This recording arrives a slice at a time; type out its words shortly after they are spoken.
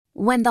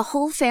When the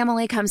whole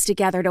family comes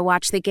together to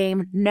watch the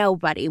game,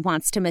 nobody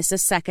wants to miss a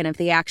second of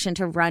the action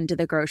to run to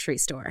the grocery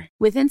store.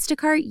 With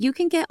Instacart, you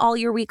can get all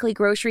your weekly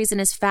groceries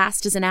in as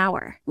fast as an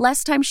hour.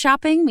 Less time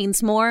shopping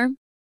means more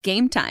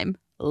game time.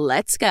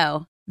 Let's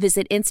go.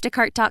 Visit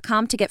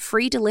instacart.com to get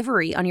free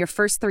delivery on your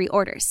first 3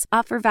 orders.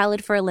 Offer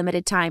valid for a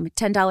limited time.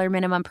 $10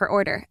 minimum per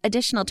order.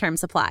 Additional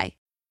terms apply.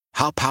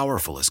 How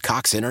powerful is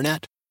Cox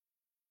Internet?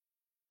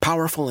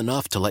 Powerful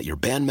enough to let your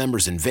band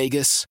members in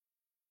Vegas,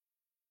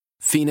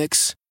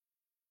 Phoenix,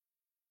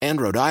 and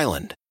Rhode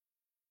Island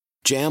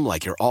jam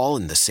like you're all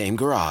in the same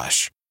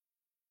garage.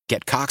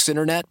 Get Cox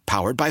Internet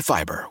powered by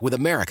fiber with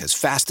America's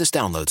fastest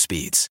download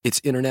speeds.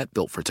 It's internet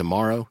built for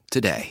tomorrow,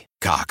 today.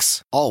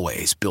 Cox,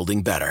 always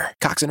building better.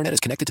 Cox Internet is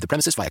connected to the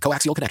premises via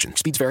coaxial connection.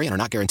 Speeds vary and are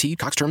not guaranteed.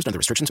 Cox terms and other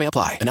restrictions may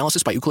apply.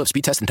 Analysis by Ookla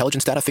Speed Test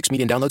Intelligence Data. Fixed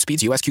median download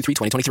speeds. US Q3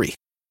 2023.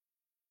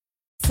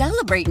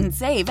 Celebrate and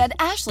save at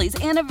Ashley's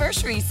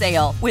Anniversary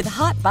Sale. With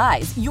Hot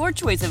Buys, your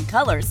choice of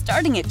colors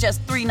starting at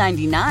just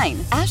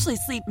 $3.99. Ashley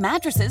Sleep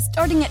mattresses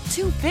starting at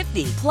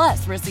 $2.50.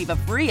 Plus, receive a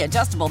free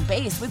adjustable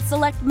base with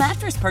select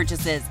mattress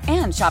purchases.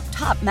 And shop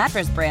top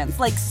mattress brands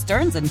like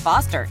Stearns &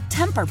 Foster,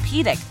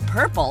 Tempur-Pedic,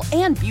 Purple,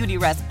 and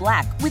Beautyrest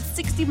Black with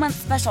 60-month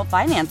special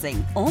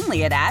financing.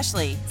 Only at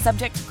Ashley.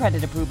 Subject to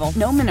credit approval.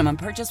 No minimum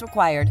purchase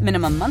required.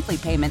 Minimum monthly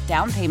payment,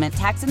 down payment,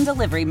 tax, and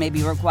delivery may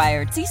be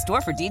required. See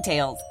store for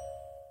details.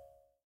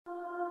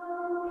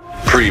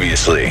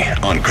 Previously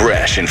on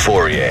Gresh and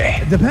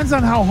Fauria. It depends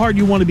on how hard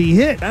you want to be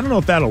hit. I don't know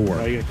if that'll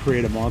work. You gotta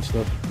create a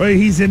monster. But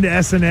he's into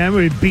S&M.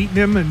 We're beating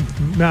him and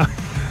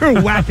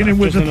whacking him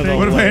with the thing.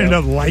 What if I end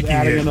up liking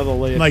adding it? Another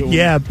layer like,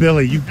 yeah,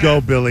 Billy, you go,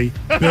 Billy.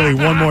 Billy,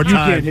 one more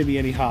time. You can't hit me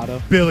any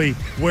harder. Billy,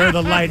 where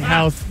the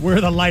lighthouse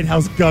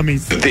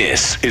gummies.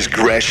 This is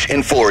Gresh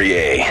and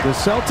Fauria. The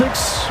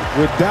Celtics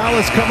with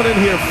Dallas coming in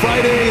here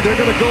Friday. They're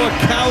going to go a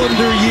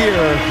calendar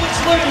year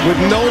with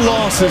no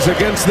losses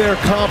against their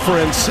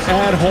conference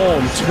at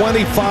home.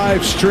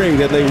 25 straight,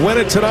 and they win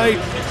it tonight.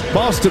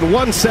 Boston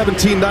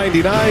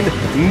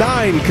 117-99,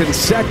 9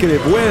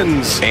 consecutive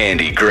wins.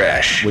 Andy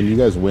Gresh. When you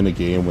guys win a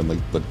game, when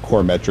the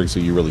core metrics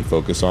that you really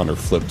focus on are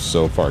flipped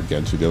so far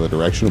against you the other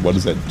direction, what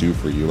does that do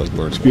for you?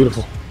 It's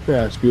beautiful.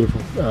 Yeah, it's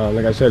beautiful.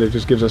 Like I said, it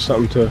just gives us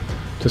something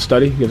to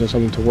study, gives us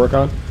something to work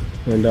on.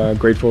 And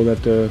grateful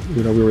that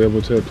we were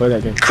able to play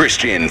that game.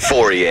 Christian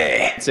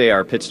Fauria. I'd say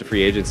our pitch to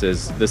free agents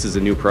is this is a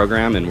new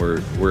program and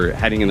we're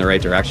heading in the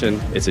right direction.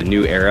 It's a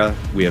new era.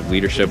 We have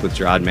leadership with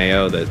Gerard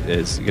Mayo that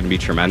is going to be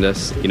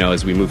tremendous.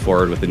 As we move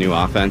forward with the new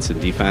offense and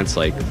defense,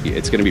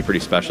 it's going to be pretty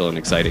special and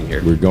exciting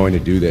here. We're going to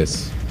do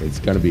this. It's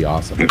going to be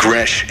awesome.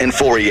 Gresh and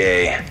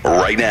Fauria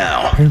right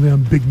now. Apparently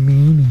I'm Big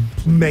Meanie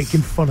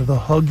making fun of the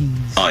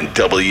Huggies. On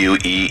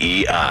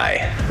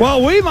WEEI.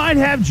 Well, we might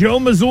have Joe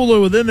Mazzulla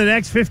within the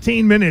next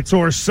 15 minutes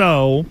or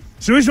so.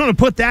 So we just want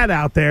to put that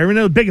out there. We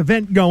know a big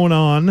event going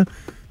on.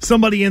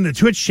 Somebody in the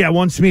Twitch chat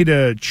wants me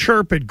to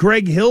chirp at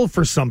Greg Hill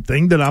for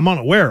something that I'm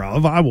unaware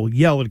of. I will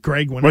yell at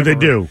Greg whenever. What'd they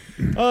do?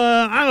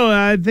 I don't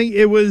know. I think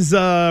it was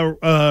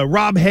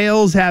Rob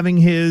Hales having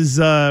his,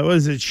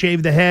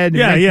 shave the head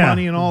and make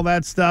money and all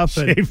that stuff.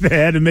 Shave the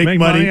head and make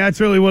money. That's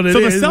really what it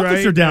is. So the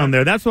Celtics are down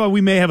there. That's why we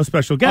may have a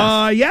special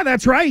guest. Yeah,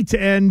 that's right.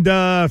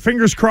 And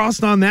fingers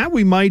crossed on that.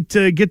 We might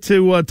get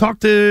to talk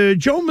to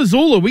Joe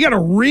Mazzulla. We got a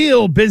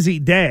real busy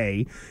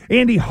day.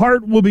 Andy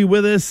Hart will be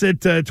with us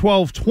at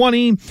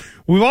 12:20.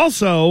 We've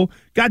also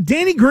got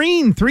Danny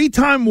Green,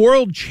 3-time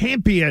world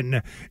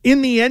champion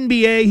in the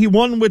NBA. He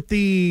won with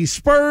the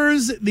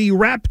Spurs, the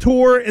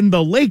Raptor, and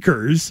the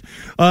Lakers.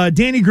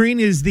 Danny Green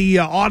is the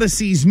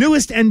Odyssey's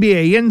newest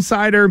NBA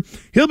insider.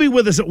 He'll be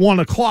with us at 1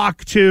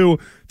 o'clock to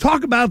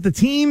talk about the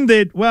team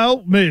that,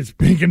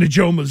 speaking of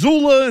Joe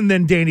Mazzulla and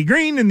then Danny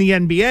Green in the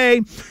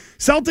NBA,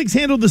 Celtics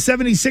handled the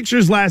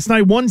 76ers last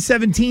night,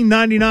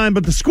 117-99,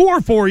 but the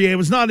score for you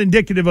was not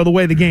indicative of the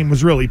way the game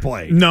was really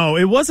played. No,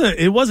 it was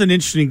an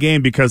interesting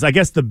game because I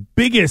guess the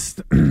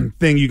biggest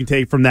thing you can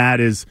take from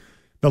that is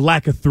the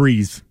lack of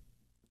threes.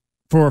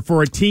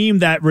 For a team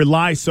that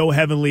relies so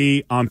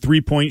heavily on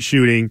three-point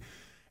shooting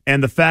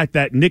and the fact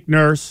that Nick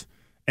Nurse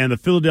and the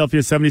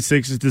Philadelphia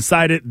 76ers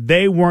decided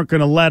they weren't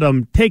going to let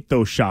them take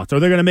those shots, or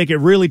they're going to make it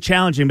really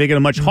challenging, make it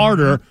much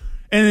harder.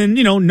 And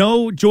then,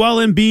 no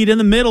Joel Embiid in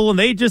the middle, and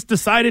they just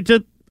decided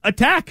to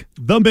attack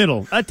the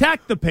middle,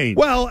 attack the paint.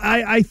 Well,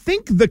 I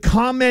think the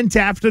comment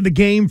after the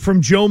game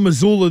from Joe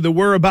Mazzulla that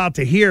we're about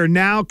to hear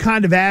now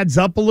kind of adds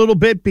up a little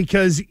bit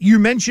because you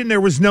mentioned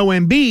there was no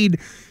Embiid.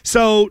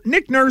 So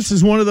Nick Nurse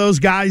is one of those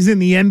guys in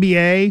the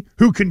NBA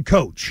who can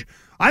coach.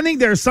 I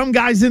think there are some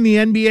guys in the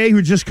NBA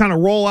who just kind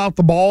of roll out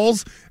the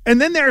balls. And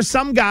then there are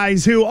some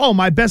guys who,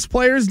 my best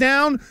player's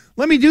down.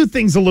 Let me do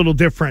things a little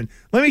different.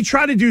 Let me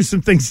try to do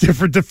some things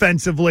different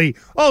defensively.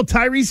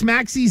 Tyrese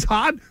Maxey's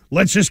hot.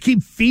 Let's just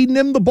keep feeding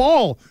him the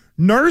ball.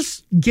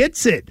 Nurse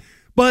gets it.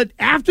 But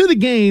after the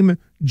game,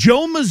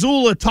 Joe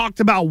Mazzulla talked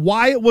about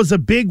why it was a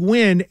big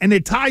win, and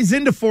it ties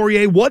into,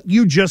 Fauria, what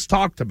you just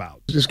talked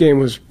about. This game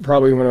was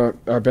probably one of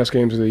our best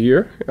games of the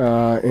year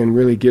and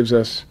really gives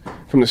us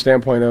from the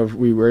standpoint of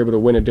we were able to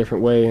win a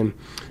different way, and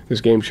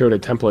this game showed a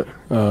template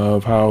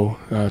of how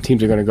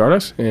teams are going to guard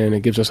us, and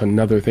it gives us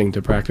another thing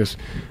to practice.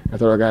 I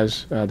thought our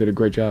guys did a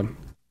great job.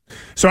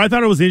 So I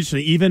thought it was interesting.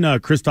 Even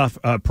Kristaps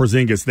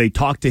Porzingis, they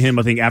talked to him,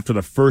 I think, after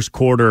the first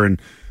quarter,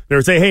 and they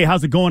were saying, hey,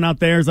 how's it going out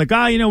there? He's like,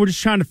 we're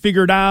just trying to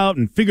figure it out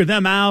and figure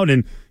them out.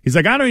 And he's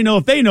like, I don't even know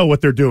if they know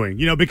what they're doing,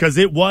 because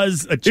it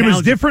was a challenge. It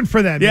was different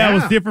for them. Yeah, it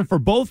was different for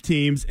both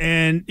teams.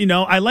 And,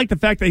 I like the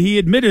fact that he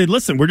admitted,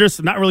 listen, we're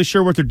just not really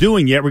sure what they're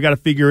doing yet. We got to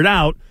figure it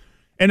out.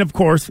 And, of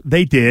course,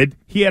 they did.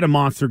 He had a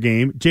monster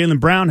game. Jaylen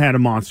Brown had a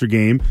monster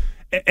game.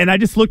 And I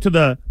just looked to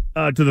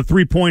the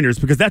three-pointers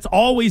because that's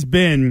always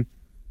been,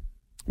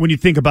 when you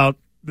think about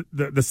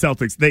the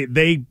Celtics,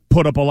 they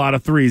put up a lot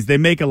of threes. They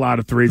make a lot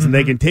of threes, and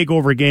they can take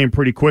over a game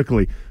pretty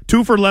quickly.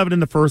 2 for 11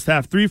 in the first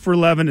half, 3 for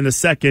 11 in the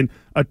second,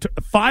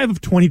 5 of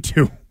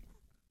 22.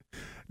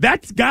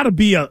 That's got to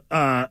be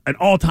an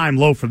all-time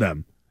low for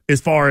them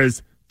as far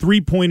as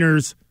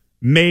three-pointers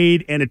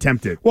made and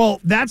attempted. Well,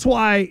 that's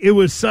why it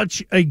was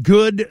such a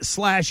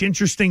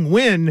good/interesting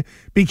win,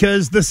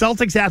 because the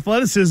Celtics'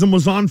 athleticism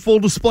was on full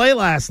display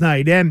last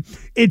night, and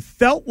it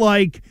felt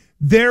like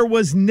there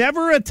was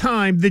never a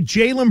time that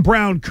Jaylen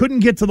Brown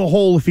couldn't get to the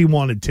hole if he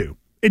wanted to.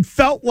 It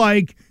felt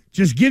like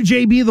just give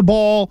JB the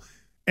ball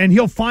and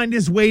he'll find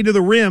his way to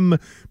the rim,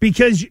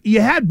 because you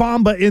had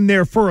Bamba in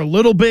there for a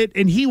little bit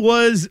and he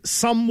was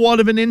somewhat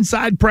of an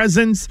inside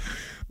presence,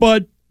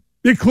 but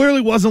it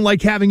clearly wasn't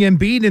like having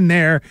Embiid in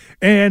there.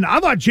 And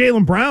I thought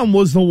Jaylen Brown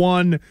was the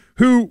one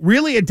who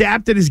really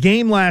adapted his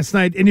game last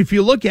night. And if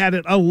you look at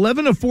it,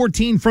 11 of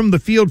 14 from the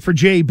field for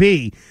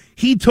JB.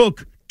 He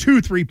took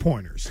 2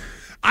 3-pointers.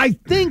 I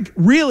think,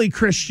 really,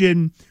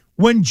 Christian,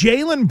 when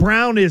Jaylen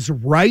Brown is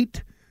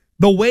right,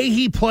 the way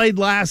he played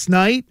last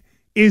night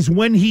is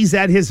when he's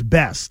at his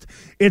best.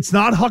 It's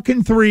not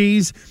hucking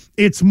threes.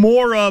 It's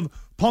more of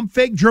pump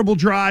fake dribble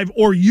drive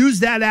or use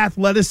that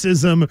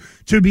athleticism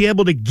to be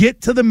able to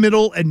get to the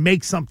middle and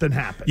make something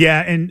happen.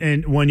 Yeah,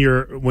 and when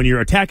you're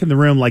attacking the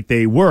rim like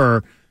they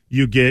were,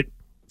 you get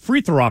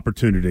free throw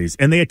opportunities,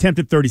 and they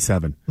attempted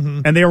 37.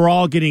 And they were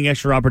all getting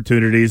extra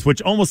opportunities,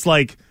 which almost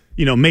like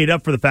made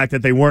up for the fact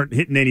that they weren't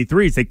hitting any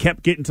threes. They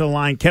kept getting to the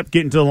line.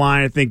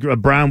 I think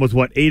Brown was,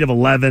 8 of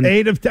 11?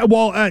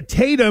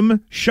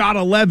 Tatum shot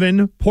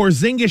 11.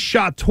 Porzingis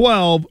shot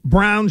 12.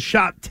 Brown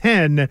shot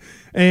 10.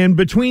 And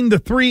between the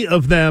three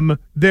of them,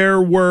 there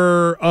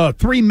were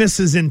 3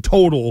 misses in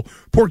total.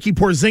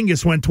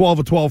 Porzingis went 12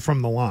 of 12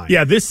 from the line.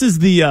 Yeah, this is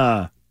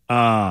the...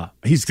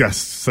 he's got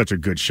such a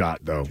good shot,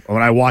 though.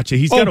 When I watch it,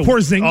 he's got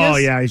Porzingis? Oh,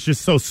 yeah, he's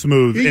just so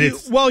smooth.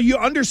 You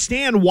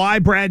understand why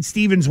Brad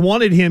Stevens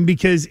wanted him,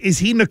 because is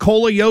he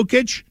Nikola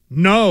Jokic?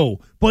 No,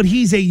 but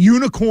he's a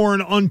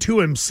unicorn unto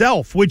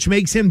himself, which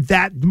makes him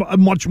that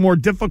much more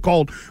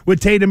difficult with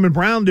Tatum and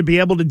Brown to be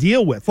able to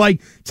deal with.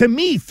 To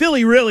me,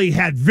 Philly really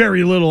had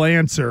very little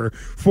answer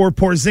for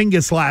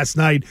Porzingis last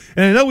night.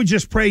 And I know we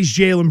just praised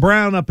Jaylen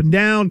Brown up and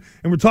down,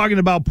 and we're talking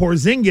about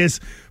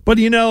Porzingis, but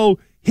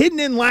hidden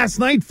in last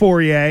night,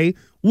 Fauria,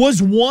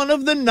 was one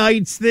of the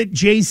nights that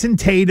Jason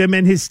Tatum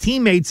and his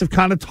teammates have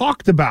kind of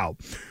talked about.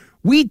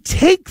 We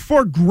take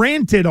for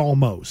granted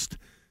almost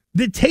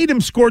that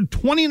Tatum scored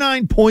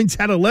 29 points,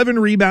 had 11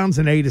 rebounds,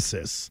 and 8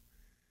 assists.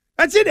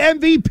 That's an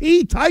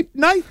MVP-type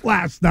night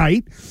last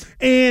night,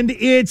 and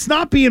it's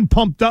not being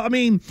pumped up. I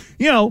mean,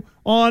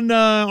 on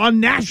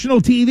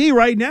national TV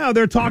right now,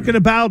 they're talking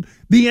about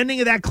the ending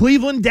of that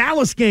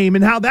Cleveland-Dallas game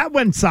and how that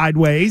went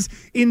sideways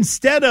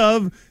instead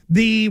of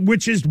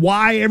which is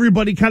why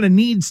everybody kind of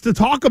needs to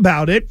talk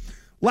about it.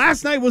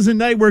 Last night was a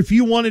night where if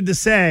you wanted to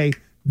say,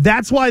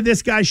 that's why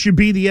this guy should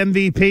be the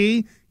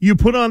MVP, you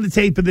put on the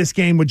tape of this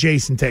game with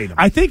Jason Tatum.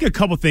 I think a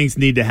couple things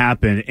need to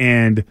happen,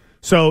 and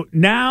so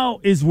now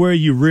is where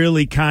you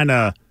really kind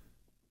of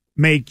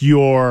make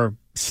your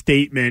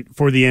statement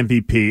for the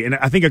MVP. And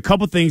I think a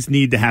couple things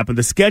need to happen.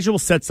 The schedule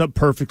sets up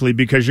perfectly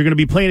because you're going to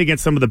be playing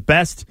against some of the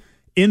best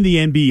in the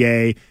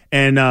NBA,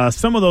 and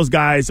some of those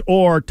guys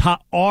are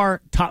top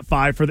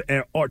 5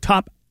 or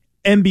top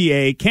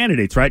NBA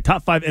candidates, right?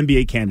 Top 5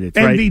 NBA candidates,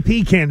 right?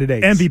 MVP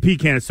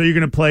candidates. So you're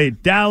going to play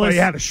Dallas. Oh,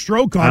 you had a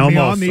stroke on me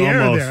on the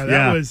air there.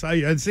 That was,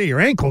 I'd say your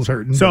ankle's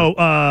hurting. So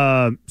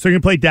you're going to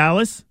play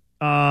Dallas,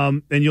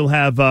 and you'll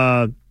have,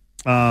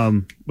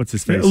 what's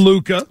his face?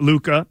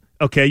 Luka.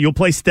 Okay, you'll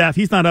play Steph.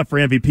 He's not up for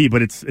MVP,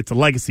 but it's a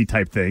legacy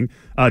type thing.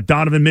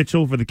 Donovan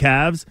Mitchell for the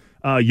Cavs.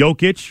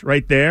 Jokic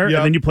right there. Yep.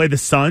 And then you play the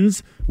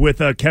Suns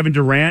with Kevin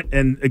Durant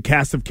and a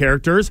cast of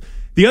characters.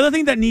 The other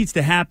thing that needs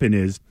to happen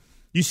is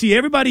you see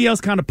everybody else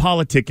kind of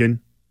politicking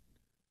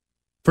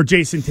for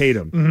Jason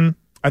Tatum. Mm-hmm.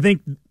 I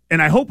think, and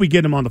I hope we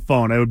get him on the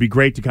phone. It would be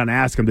great to kind of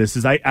ask him this.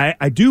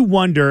 I do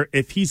wonder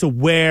if he's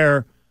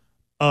aware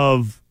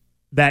of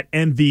that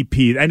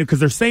MVP. I know because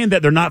they're saying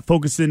that they're not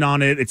focusing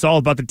on it. It's all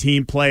about the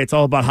team play. It's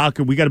all about how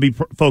we got to be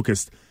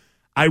focused.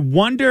 I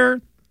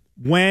wonder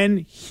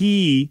when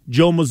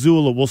Joe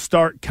Mazzulla, will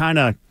start kind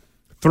of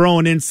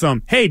throwing in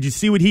some, hey, did you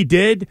see what he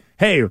did?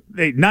 Hey,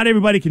 not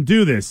everybody can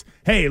do this.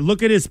 Hey,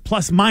 look at his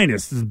plus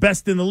minus. He's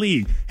best in the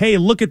league. Hey,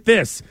 look at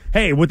this.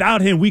 Hey,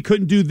 without him, we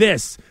couldn't do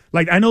this.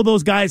 Like, I know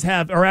those guys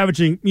are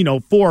averaging,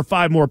 4 or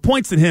 5 more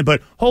points than him,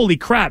 but holy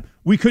crap,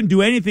 we couldn't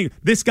do anything.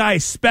 This guy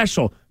is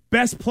special.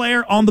 Best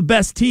player on the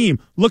best team.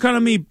 Look how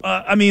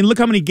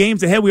many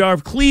games ahead we are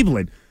of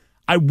Cleveland.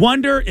 I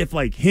wonder if,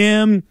 like,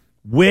 him,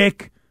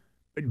 Wick,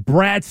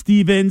 Brad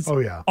Stevens,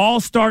 all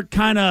start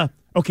kind of,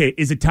 okay,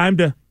 is it time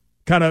to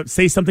kind of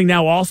say something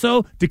now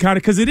also? To kind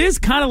of, because it is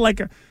kind of like,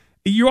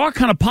 you are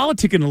kind of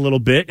politicking a little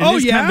bit.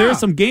 And there's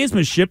some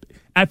gamesmanship.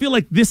 I feel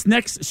like this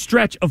next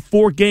stretch of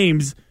 4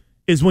 games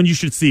is when you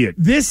should see it.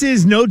 This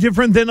is no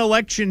different than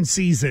election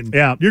season.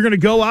 Yeah. You're going to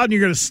go out and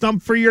you're going to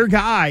stump for your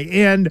guy.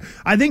 And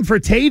I think for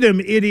Tatum,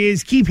 it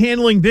is keep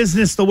handling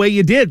business the way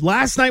you did.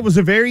 Last night was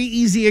a very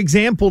easy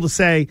example to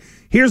say,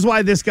 here's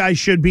why this guy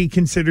should be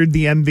considered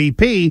the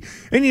MVP.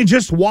 And you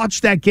just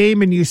watch that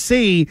game and you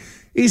see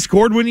he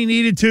scored when he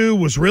needed to,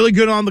 was really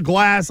good on the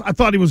glass. I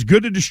thought he was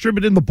good at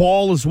distributing the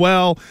ball as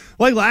well.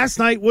 Like last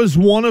night was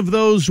one of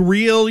those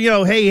real,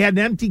 hey, he had an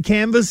empty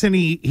canvas and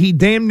he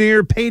damn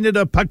near painted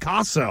a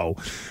Picasso.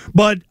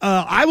 But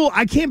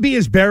I can't be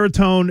as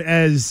baritone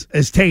as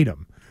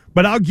Tatum.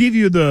 But I'll give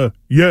you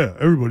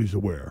everybody's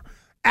aware.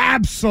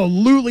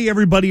 Absolutely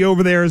everybody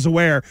over there is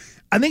aware.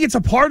 I think it's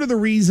a part of the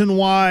reason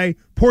why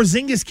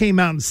Porzingis came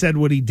out and said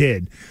what he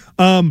did.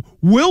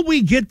 Will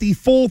we get the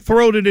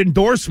full-throated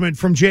endorsement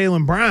from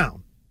Jaylen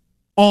Brown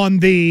on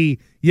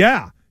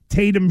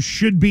Tatum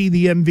should be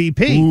the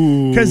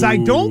MVP? Because I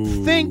don't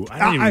think...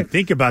 I didn't even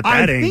think about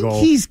that angle. I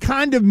think he's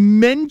kind of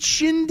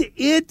mentioned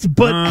it,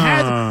 but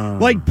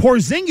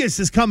Porzingis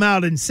has come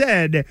out and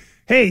said,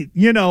 hey,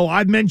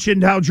 I've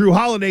mentioned how Drew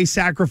Holiday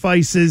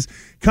sacrifices,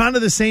 kind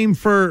of the same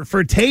for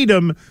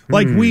Tatum.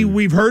 Like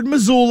we've heard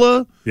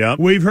Missoula,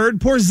 we've heard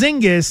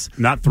Porzingis,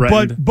 not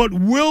threatened. But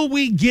will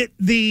we get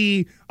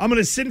the? I'm going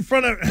to sit in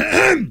front of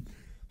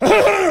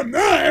everyone.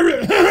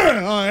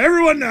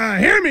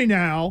 Hear me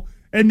now,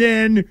 and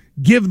then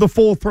give the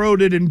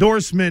full-throated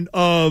endorsement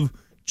of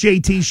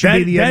JT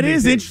should be the MVP. That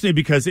is interesting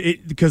because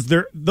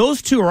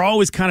those two are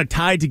always kind of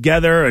tied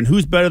together, and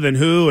who's better than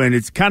who, and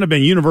it's kind of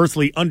been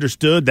universally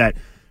understood that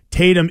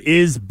Tatum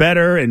is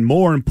better and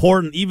more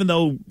important, even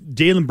though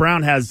Jaylen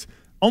Brown has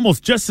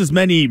almost just as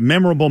many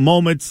memorable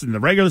moments in the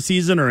regular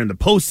season or in the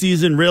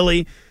postseason,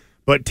 really.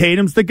 But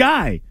Tatum's the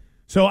guy.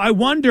 So I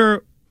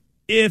wonder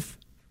if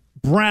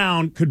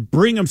Brown could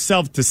bring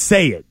himself to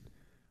say it,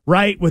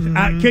 right?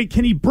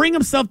 Can he bring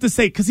himself to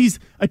say it? Because he's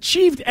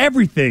achieved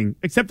everything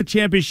except the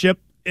championship.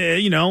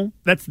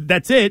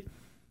 That's it.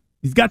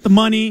 He's got the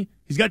money.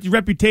 He's got the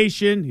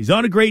reputation. He's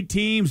on a great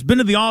team. He's been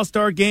to the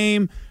All-Star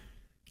game.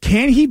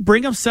 Can he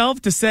bring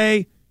himself to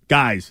say,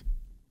 guys,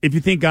 if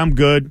you think I'm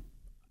good,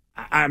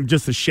 I'm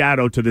just a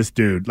shadow to this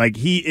dude. Like,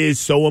 he is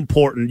so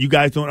important. You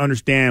guys don't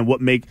understand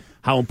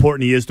how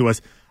important he is to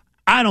us.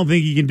 I don't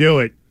think he can do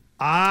it.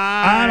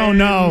 I don't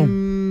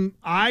know.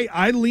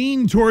 I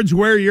lean towards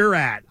where you're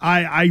at.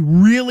 I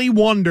really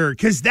wonder,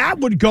 because that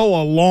would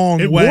go a long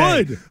way.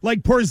 It would.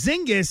 Like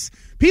Porzingis,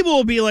 people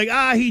will be like,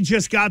 he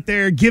just got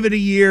there, give it a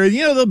year.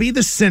 There'll be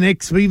the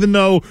cynics, even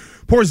though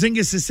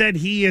Porzingis has said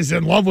he is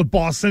in love with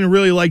Boston and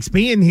really likes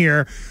being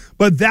here.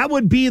 But that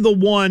would be the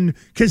one,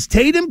 because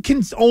Tatum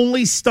can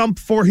only stump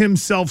for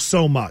himself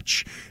so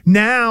much.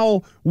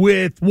 Now,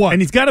 with what?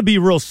 And he's got to be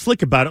real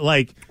slick about it.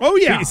 Like,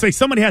 it's like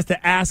somebody has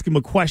to ask him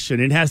a question.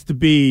 It has to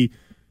be,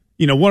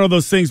 one of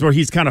those things where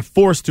he's kind of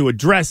forced to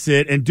address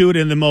it and do it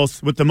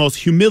with the most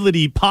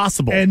humility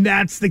possible. And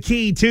that's the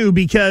key, too,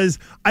 because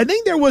I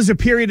think there was a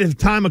period of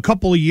time a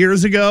couple of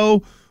years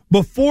ago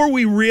before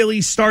we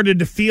really started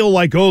to feel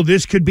like,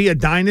 this could be a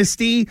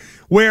dynasty,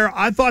 where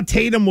I thought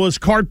Tatum was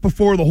cart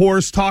before the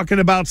horse talking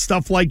about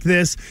stuff like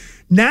this.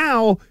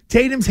 Now,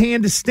 Tatum's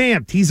hand is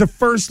stamped. He's a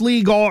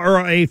first-team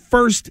All-NBA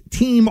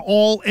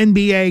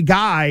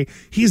guy.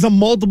 He's a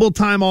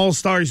multiple-time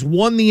All-Star. He's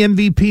won the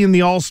MVP in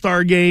the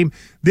All-Star game.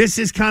 This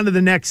is kind of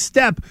the next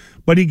step,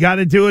 but he got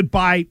to do it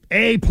by,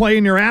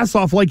 playing your ass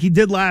off like he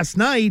did last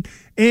night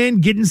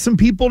and getting some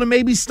people to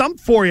maybe stump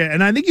for you.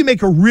 And I think you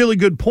make a really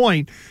good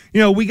point.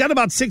 We got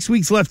about 6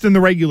 weeks left in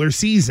the regular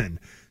season.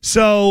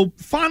 So,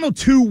 final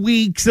 2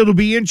 weeks, it'll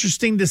be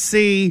interesting to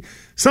see.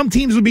 Some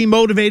teams will be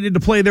motivated to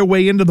play their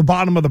way into the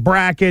bottom of the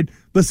bracket.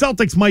 The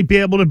Celtics might be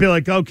able to be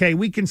like, okay,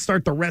 we can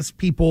start to rest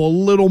people a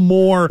little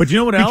more. But you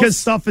know what else? Because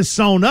stuff is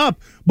sewn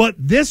up. But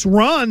this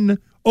run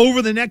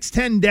over the next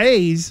 10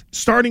 days,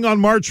 starting on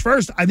March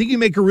 1st, I think you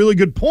make a really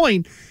good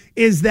point,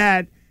 is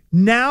that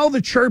now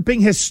the chirping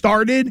has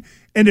started,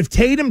 and if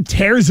Tatum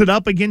tears it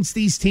up against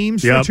these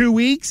teams for 2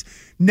 weeks,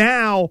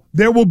 now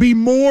there will be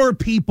more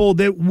people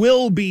that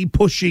will be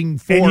pushing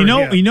for him.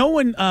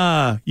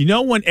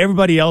 When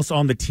everybody else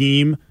on the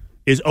team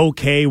is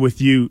okay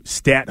with you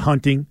stat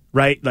hunting,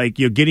 right? Like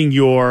you're getting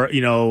your,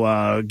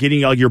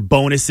 getting all your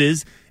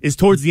bonuses is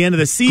towards the end of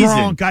the season.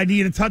 Gronk, I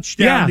need a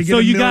touchdown to get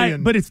a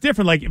million. But it's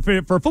different. Like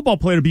for a football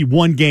player to be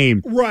one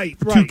game, right?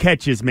 2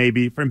 catches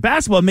maybe. For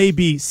basketball, it may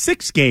be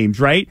 6 games,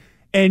 right?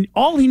 And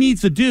all he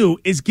needs to do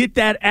is get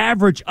that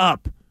average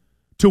up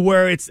to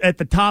where it's at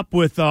the top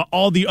with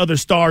all the other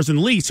stars in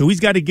the league. So he's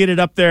got to get it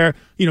up there,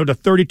 to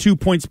 32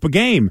 points per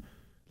game.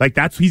 Like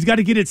he's got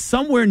to get it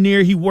somewhere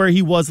near where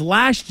he was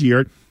last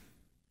year.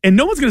 And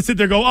no one's going to sit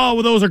there and go, oh,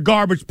 well, those are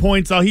garbage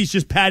points. Oh, he's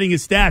just padding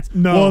his stats.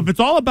 No. Well, if it's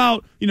all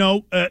about,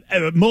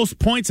 most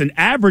points and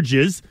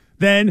averages,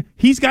 then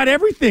he's got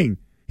everything.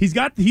 He's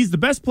the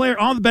best player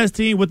on the best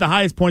team with the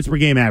highest points per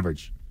game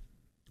average.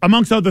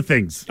 Amongst other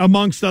things.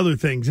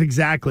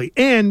 Exactly.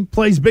 And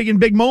plays big in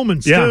big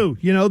moments, too.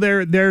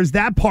 There's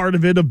that part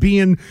of it of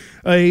being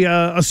a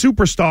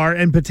superstar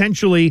and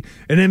potentially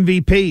an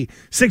MVP.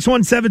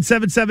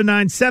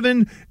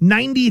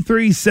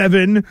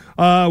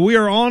 617-779-7937. We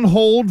are on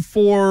hold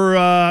for,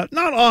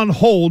 not on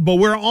hold, but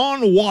we're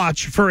on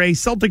watch for a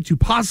Celtic to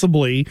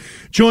possibly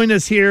join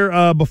us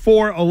here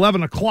before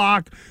 11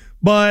 o'clock.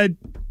 But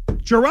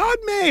Gerard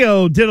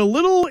Mayo did a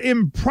little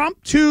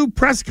impromptu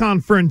press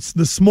conference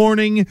this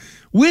morning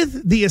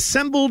with the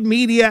assembled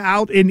media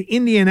out in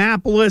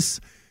Indianapolis,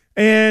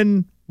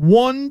 and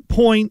one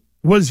point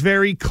was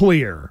very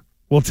clear.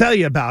 We'll tell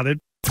you about it.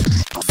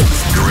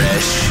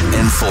 Gresh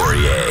and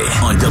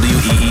Fauria on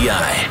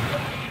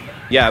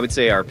WEEI. Yeah, I would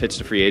say our pitch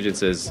to free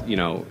agents is,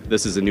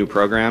 this is a new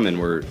program and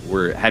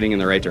we're heading in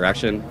the right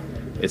direction.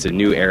 It's a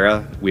new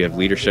era. We have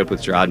leadership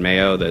with Gerard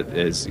Mayo that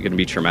is going to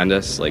be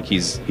tremendous. Like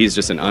he's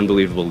just an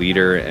unbelievable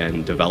leader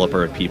and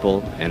developer of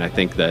people. And I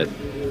think that,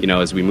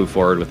 as we move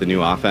forward with the new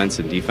offense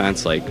and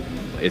defense, like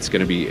it's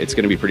going to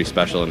be pretty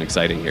special and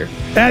exciting here.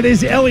 That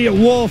is Elliot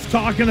Wolf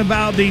talking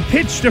about the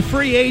pitch to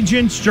free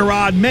agents.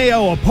 Gerard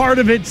Mayo, a part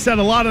of it, said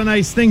a lot of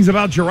nice things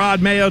about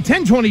Gerard Mayo.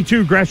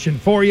 1022 Gresh and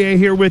Fauria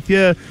here with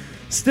you.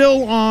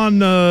 Still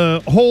on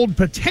hold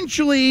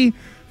potentially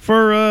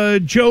for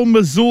Joe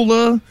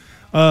Mazzulla.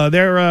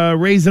 They're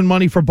raising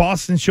money for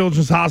Boston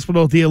Children's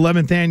Hospital at the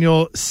 11th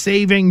annual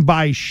Saving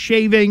by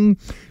Shaving.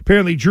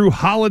 Apparently, Drew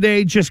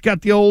Holiday just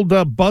got the old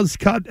buzz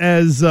cut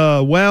as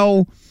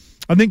well.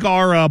 I think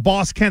our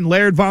boss Ken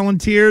Laird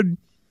volunteered.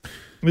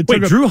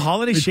 Drew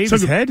Holiday shaved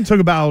his head? It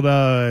took about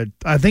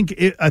I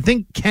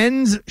think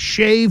Ken's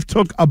shave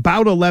took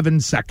about 11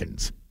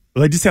 seconds.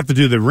 Well, they just have to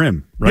do the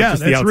rim, right? Yeah,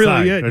 just that's the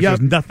outside. really it. There's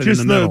nothing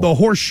just in the middle. The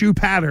horseshoe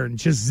pattern.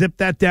 Just zip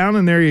that down,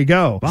 and there you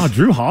go. Wow,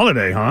 Drew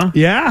Holiday, huh?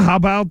 Yeah, how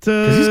about...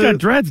 Because he's got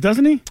dreads,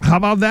 doesn't he? How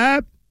about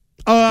that?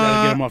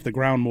 Gotta get him off the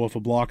ground more for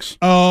blocks.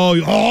 Oh,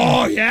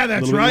 yeah,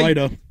 that's right.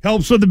 Lighter.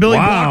 Helps with the Billy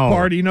Block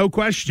party, no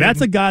question.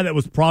 That's a guy that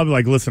was probably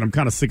like, listen, I'm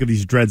kind of sick of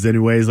these dreads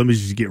anyways. Let me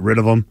just get rid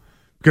of them.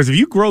 Because if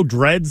you grow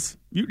dreads,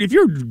 if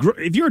you're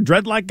a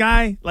dreadlock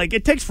guy, like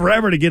it takes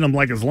forever to get them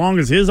like as long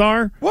as his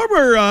are.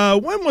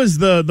 When was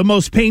the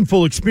most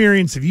painful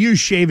experience of you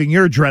shaving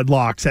your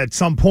dreadlocks at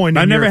some point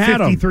in your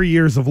 53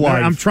 years of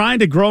life? I'm trying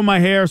to grow my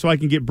hair so I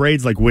can get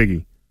braids like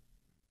Wiggy.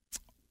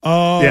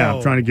 Oh. Yeah,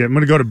 I'm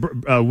going to go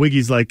to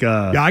Wiggy's like...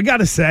 Yeah, I got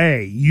to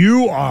say,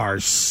 you are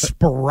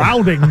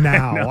sprouting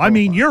now. I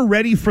mean, you're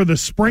ready for the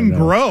spring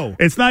grow.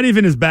 It's not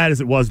even as bad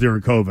as it was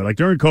during COVID. Like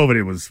during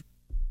COVID,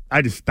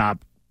 I just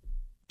stopped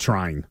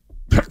trying.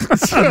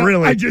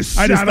 Really, I just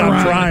stopped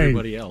trying.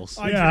 Everybody else,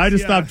 I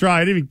just stopped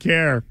trying. I didn't even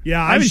care.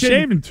 Yeah, I haven't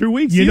shaved in 2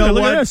 weeks. You know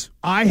Look what? At this.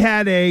 I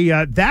had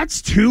a.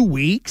 That's 2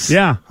 weeks.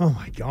 Yeah. Oh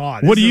my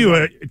God. What are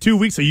you? 2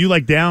 weeks? Are you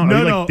like down? No, are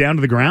you like down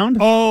to the ground?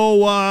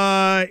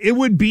 Oh, it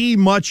would be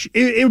much.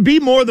 It would be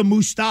more the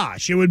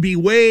mustache. It would be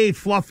way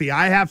fluffy.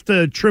 I have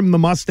to trim the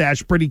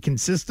mustache pretty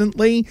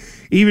consistently,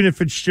 even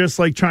if it's just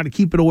like trying to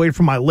keep it away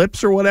from my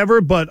lips or whatever.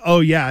 But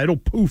it'll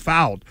poof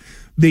out.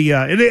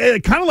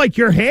 It kind of like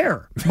your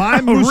hair.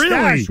 My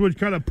mustache would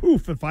kind of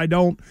poof if I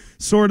don't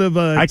sort of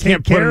I can't take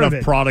put care enough of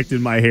it. Product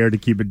in my hair to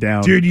keep it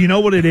down. Dude, you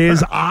know what it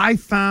is? I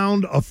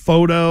found a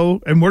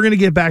photo, and we're going to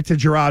get back to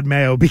Gerard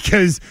Mayo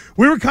because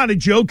we were kind of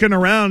joking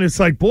around. It's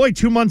like, boy,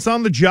 2 months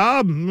on the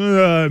job,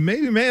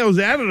 maybe Mayo's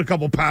added a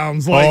couple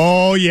pounds. Like,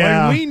 oh,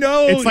 yeah. Like we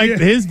know. It's like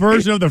his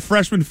version of the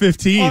freshman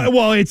 15.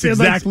 Well, it's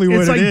exactly what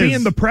it is. It's like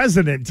being the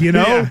president, you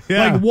know?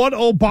 Yeah. Like what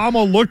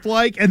Obama looked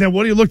like and then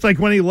what he looked like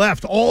when he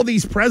left. All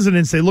these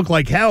presidents, they look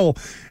like hell.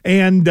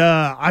 And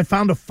I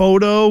found a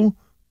photo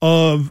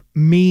of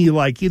me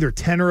like either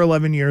 10 or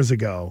 11 years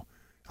ago.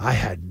 I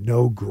had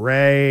no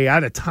gray. I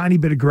had a tiny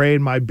bit of gray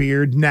in my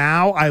beard.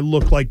 Now I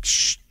look like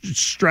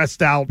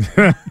stressed out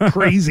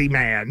crazy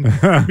man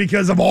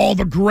because of all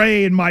the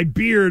gray in my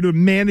beard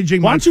and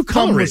managing Why don't you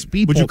color it?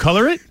 People. Would you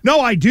color it?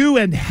 No, I do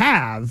and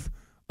have.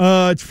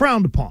 It's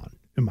frowned upon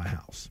in my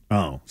house.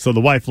 Oh, so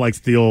the wife likes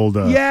the old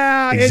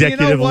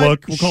executive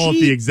look. We'll call it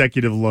the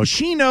executive look.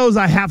 She knows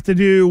I have to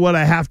do what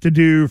I have to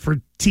do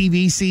for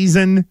TV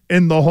season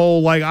and the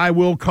whole, like, I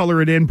will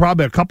color it in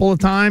probably a couple of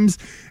times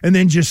and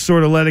then just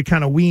sort of let it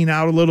kind of wean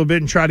out a little bit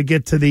and try to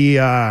get to the,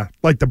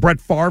 like the Brett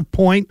Favre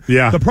point.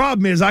 Yeah. The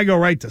problem is I go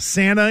right to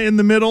Santa in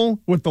the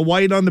middle with the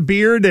white on the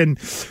beard, and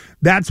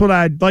that's what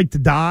I'd like to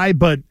dye,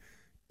 but,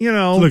 you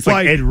know. It looks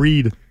like Ed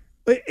Reed.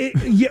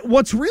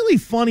 What's really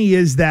funny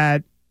is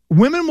that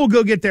women will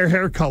go get their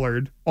hair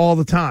colored all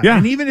the time. Yeah.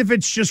 And even if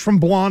it's just from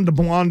blonde to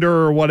blonder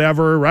or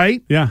whatever,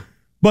 right? Yeah.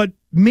 But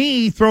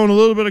me throwing a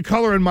little bit of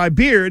color in my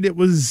beard, it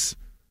was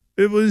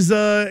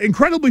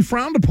incredibly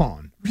frowned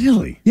upon.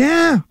 Really?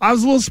 Yeah, I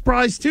was a little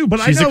surprised too.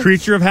 But she's a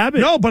creature of habit.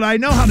 No, but I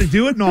know how to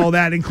do it and all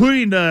that,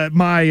 including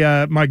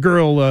my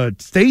girl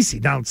Stacy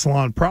down at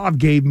Salon Prov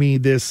gave me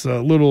this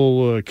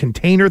little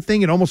container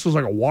thing. It almost was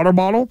like a water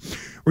bottle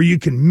where you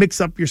can mix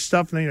up your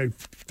stuff and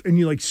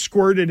you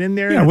squirt it in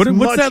there. Yeah,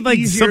 what's that like?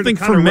 Something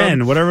for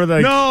men, whatever.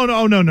 No.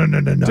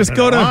 Just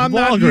go to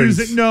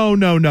Walgreens.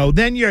 No.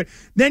 Then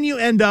you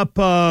end up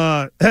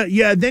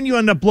then you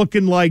end up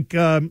looking like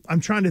I'm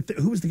trying to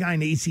who was the guy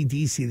in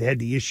AC/DC that had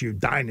the issue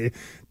dyeing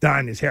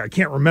his hair? I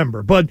can't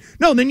remember. But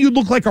no, then you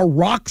look like a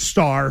rock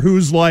star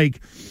who's like,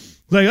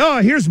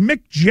 oh, here's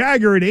Mick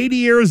Jagger at 80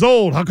 years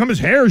old. How come his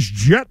hair's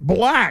jet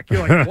black?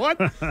 You're like,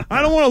 what?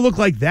 I don't want to look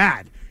like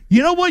that.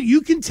 You know what?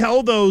 You can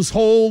tell those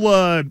whole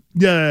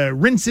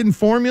rinse-in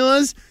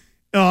formulas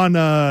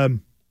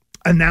on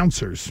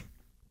announcers.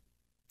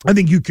 I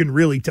think you can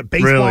really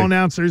baseball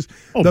announcers.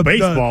 Oh,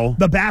 baseball.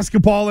 The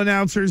basketball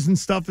announcers and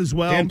stuff as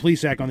well. Dan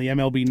Plesac on the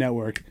MLB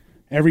Network.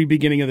 Every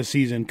beginning of the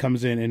season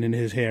comes in, and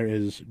his hair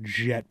is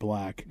jet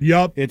black.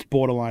 Yep. It's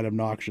borderline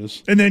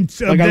obnoxious. And then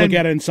I look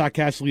at it and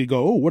sarcastically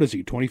go, oh, what is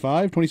he,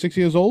 25, 26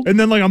 years old? And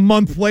then like a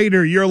month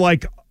later, you're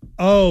like,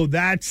 oh,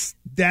 that's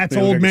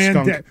old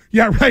man.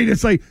 Yeah, right.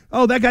 It's like,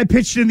 oh, that guy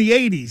pitched in the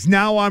 80s.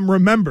 Now I'm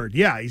remembered.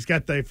 Yeah, he's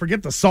got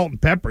forget the salt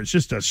and pepper. It's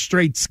just a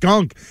straight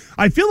skunk.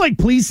 I feel like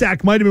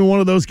Plesac might have been one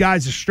of those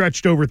guys that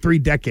stretched over 3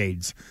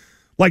 decades.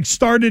 Like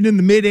started in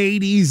the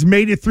mid-80s,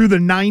 made it through the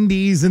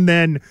 90s, and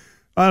then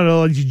I don't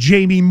know,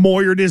 Jamie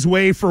Moyered his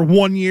way for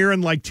 1 year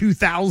in like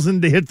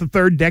 2000 to hit the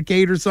 3rd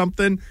decade or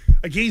something.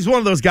 Like he's one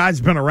of those guys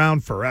who's been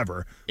around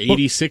forever.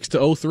 86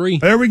 to 03.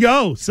 There we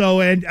go.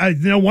 So, and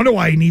no wonder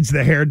why he needs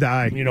the hair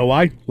dye. You know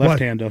why?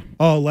 Left-hander.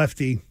 Oh,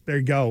 lefty. There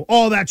you go.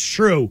 Oh, that's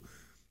true.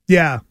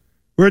 Yeah.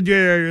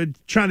 We're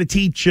trying to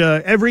teach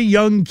every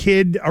young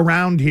kid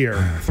around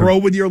here, throw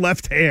with your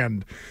left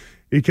hand.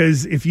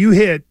 Because if you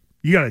hit,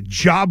 you got a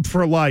job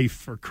for life,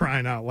 for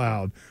crying out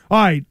loud.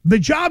 All right, the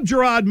job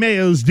Gerard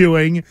Mayo's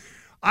doing,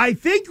 I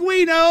think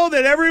we know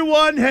that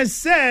everyone has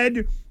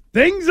said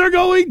things are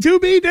going to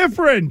be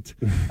different.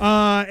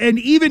 And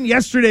even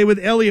yesterday with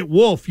Elliot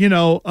Wolf, we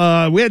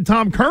had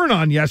Tom Kern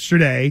on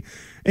yesterday,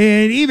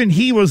 and even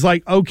he was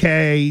like,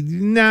 okay,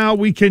 now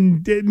we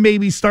can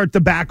maybe start to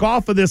back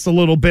off of this a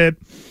little bit.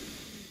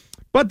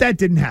 But that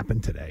didn't happen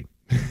today.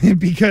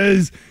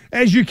 Because,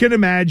 as you can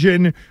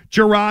imagine,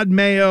 Gerard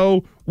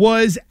Mayo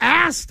was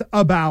asked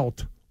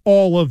about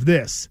all of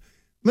this.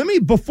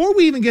 Before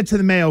we even get to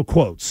the Mayo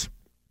quotes,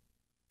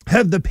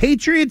 have the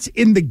Patriots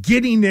in the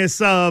giddiness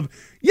of,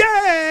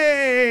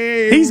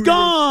 yay! He's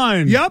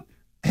gone! Yep.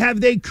 Have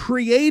they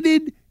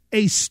created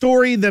a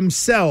story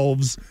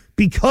themselves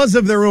because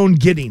of their own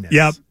giddiness?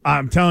 Yep.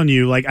 I'm telling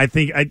you, I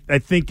think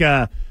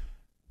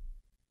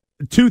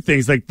two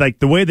things, like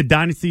the way the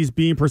dynasty is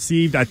being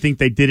perceived, I think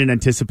they didn't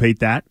anticipate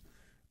that.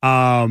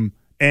 And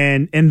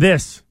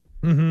this,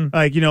 being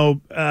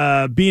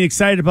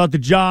excited about the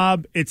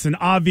job, it's an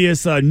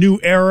obvious new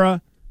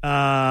era.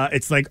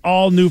 It's like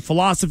all new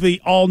philosophy,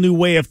 all new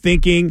way of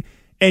thinking.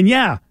 And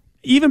yeah,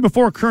 even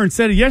before Kern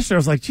said it yesterday, I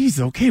was like, geez,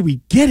 okay,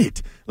 we get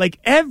it. Like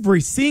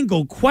every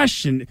single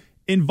question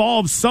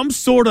involves some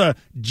sort of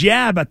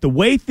jab at the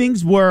way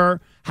things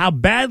were, how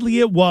badly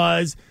it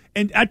was.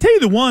 And I tell you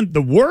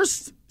the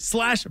worst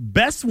 /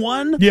 best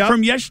one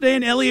from yesterday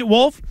in Elliot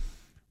Wolf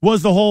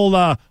was the whole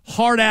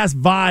hard-ass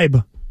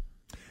vibe.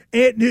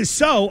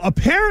 So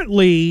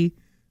apparently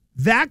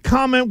that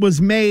comment was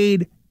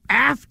made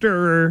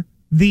after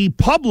the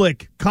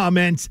public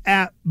comments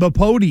at the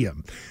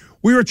podium.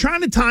 We were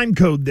trying to time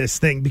code this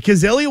thing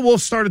because Elliot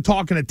Wolf started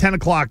talking at 10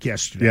 o'clock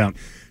yesterday. Yeah.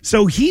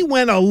 So he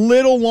went a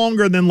little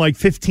longer than like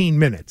 15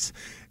 minutes.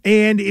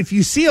 And if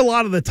you see a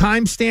lot of the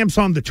timestamps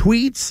on the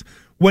tweets,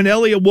 when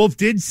Elliot Wolf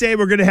did say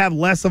we're going to have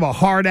less of a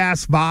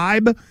hard-ass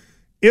vibe,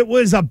 it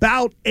was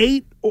about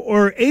 8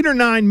 or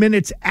 9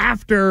 minutes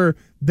after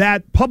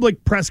that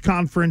public press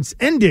conference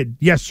ended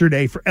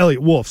yesterday for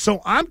Elliot Wolf.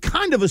 So I'm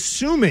kind of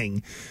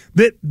assuming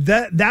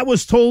that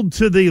was told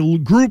to the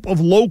group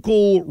of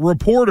local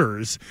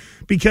reporters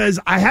because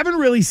I haven't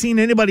really seen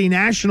anybody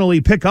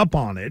nationally pick up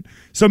on it.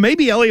 So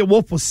maybe Elliot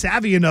Wolf was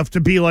savvy enough to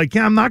be like,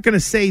 yeah, I'm not going to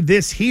say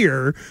this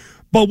here.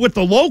 But with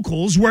the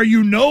locals, where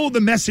the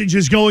message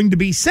is going to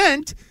be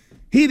sent,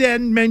 he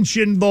then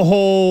mentioned the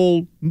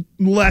whole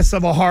less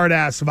of a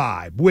hard-ass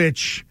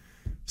vibe,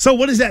 so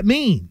what does that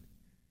mean?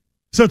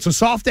 So it's a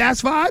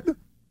soft-ass vibe?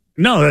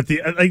 No,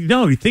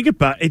 you think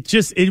about it.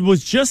 It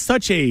was just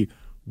such a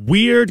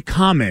weird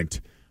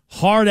comment.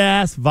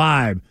 Hard-ass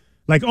vibe.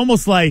 Like,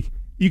 almost like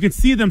you could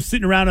see them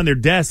sitting around on their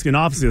desk and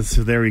offices.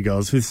 So there he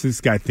goes.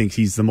 This guy thinks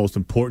he's the most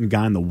important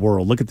guy in the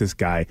world. Look at this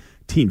guy.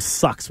 Team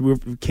sucks. We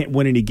can't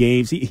win any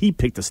games. He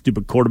picked a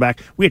stupid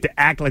quarterback. We have to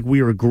act like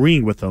we were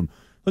agreeing with him.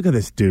 Look at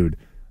this dude.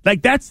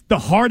 Like, that's the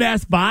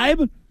hard-ass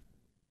vibe?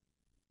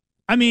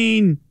 I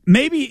mean,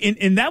 maybe,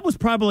 and that was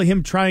probably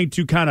him trying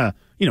to kind of,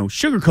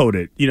 sugarcoat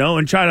it,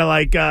 and try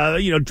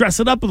to, dress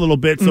it up a little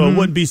bit so it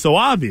wouldn't be so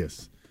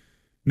obvious.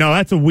 No,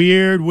 that's a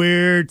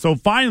weird. So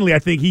finally, I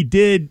think he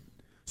did.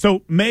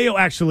 So Mayo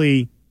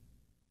actually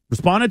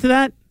responded to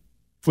that?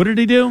 What did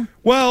he do?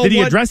 Well, did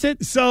he address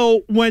it?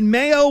 So when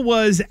Mayo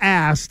was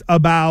asked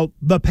about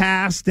the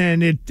past,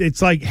 and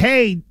it's like,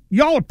 hey,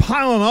 y'all are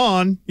piling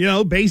on,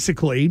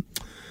 basically,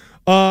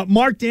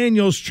 Mark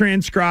Daniels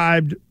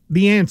transcribed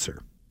the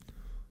answer.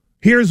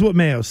 Here's what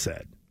Mayo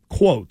said,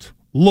 quote,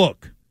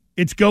 "Look,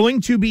 it's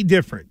going to be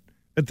different.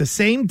 At the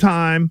same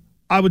time,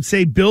 I would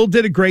say Bill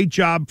did a great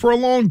job for a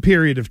long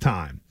period of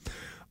time.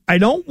 I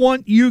don't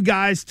want you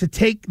guys to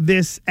take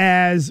this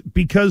as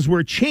because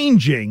we're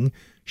changing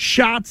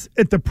shots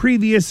at the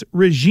previous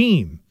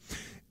regime.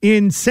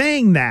 In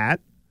saying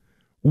that,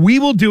 we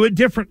will do it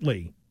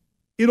differently.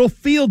 It'll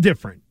feel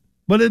different.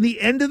 But at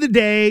the end of the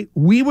day,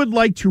 we would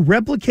like to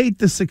replicate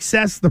the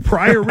success the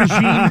prior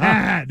regime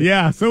had.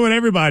 Yeah, so would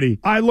everybody.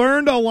 I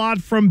learned a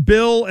lot from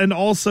Bill and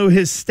also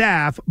his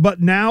staff,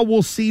 but now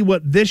we'll see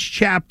what this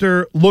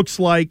chapter looks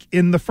like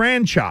in the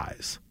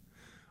franchise."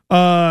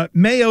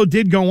 Mayo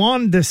did go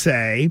on to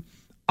say,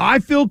 "I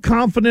feel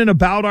confident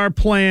about our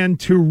plan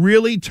to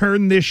really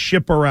turn this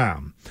ship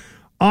around.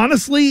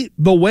 Honestly,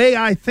 the way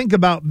I think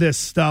about this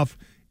stuff,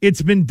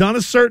 it's been done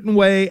a certain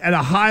way at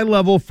a high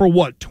level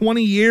for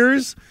 20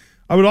 years?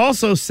 I would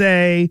also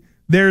say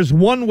there's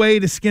one way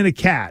to skin a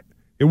cat.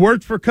 It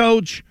worked for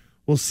Coach.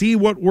 We'll see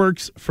what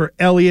works for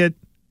Elliott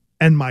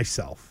and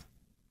myself."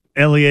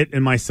 Elliott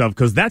and myself,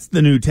 because that's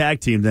the new tag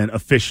team then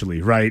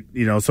officially, right?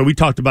 So we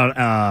talked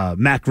about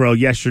Macro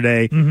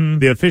yesterday,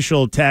 the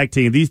official tag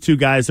team. These two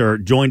guys are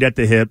joined at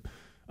the hip.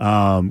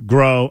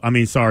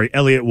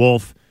 Elliott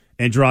Wolf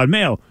and Gerard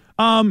Mayo.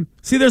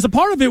 See, there's a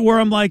part of it where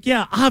I'm like,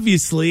 yeah,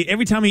 obviously,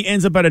 every time he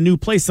ends up at a new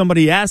place,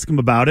 somebody asks him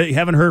about it. You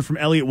haven't heard from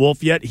Elliott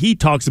Wolf yet. He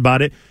talks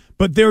about it.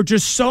 But they're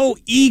just so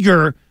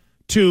eager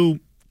to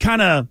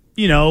kind of,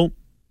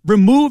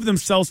 remove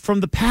themselves from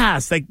the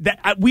past. Like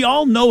that, we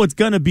all know it's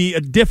going to be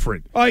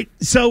different. All right,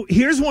 so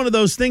here's one of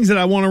those things that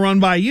I want to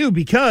run by you,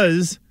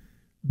 because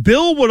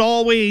Bill would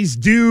always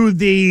do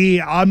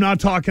I'm not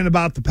talking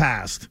about the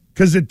past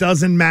because it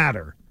doesn't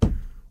matter.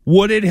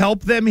 Would it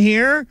help them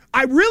here?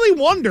 I really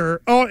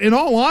wonder, in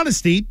all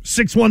honesty,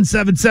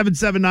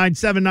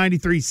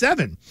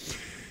 617-779-7937,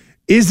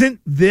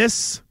 isn't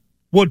this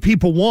what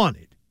people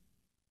wanted?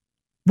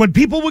 When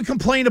people would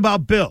complain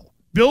about Bill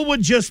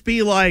would just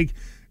be like,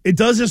 it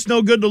does us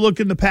no good to look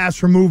in the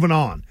past, we're moving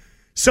on.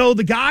 So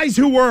the guys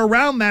who were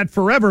around that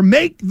forever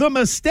make the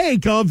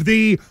mistake of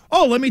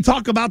let me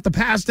talk about the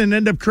past and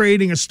end up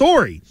creating a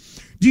story.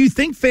 Do you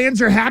think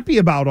fans are happy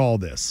about all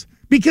this?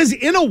 Because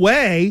in a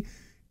way,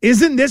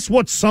 isn't this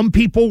what some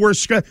people were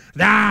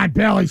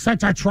Bill, he's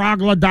such a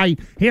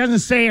troglodyte. He doesn't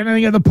say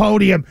anything at the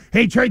podium.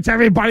 He treats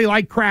everybody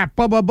like crap,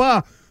 blah, blah,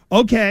 blah.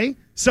 Okay,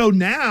 so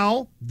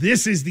now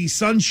this is the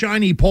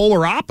sunshiny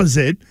polar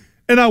opposite,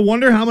 and I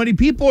wonder how many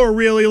people are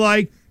really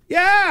like,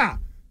 yeah,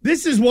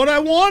 this is what I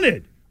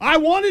wanted. I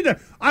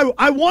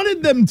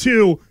wanted them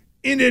to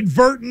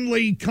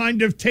inadvertently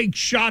kind of take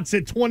shots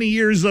at 20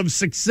 years of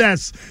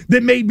success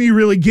that made me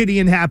really giddy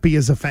and happy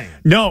as a fan.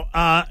 No,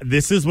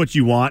 this is what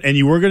you want, and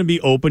you were going to be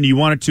open. You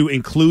wanted to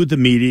include the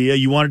media.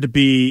 You wanted to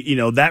be,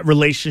 that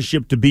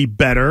relationship to be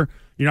better.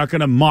 You're not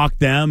going to mock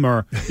them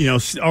or,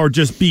 or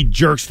just be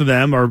jerks to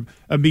them or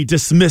be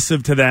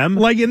dismissive to them.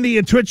 Like in the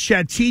Twitch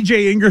chat,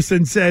 TJ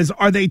Ingerson says,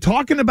 are they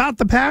talking about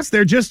the past?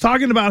 They're just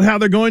talking about how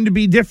they're going to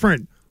be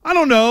different. I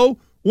don't know.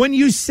 When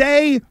you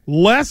say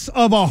less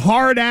of a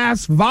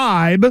hard-ass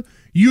vibe,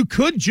 you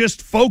could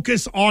just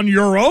focus on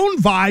your own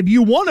vibe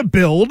you want to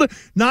build,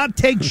 not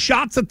take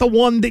shots at the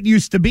one that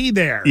used to be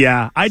there.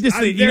 Yeah, I just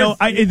think,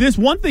 this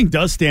one thing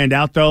does stand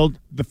out, though,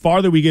 the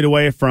farther we get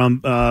away from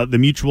the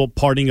mutual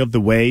parting of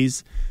the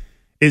ways,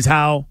 is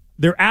how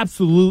there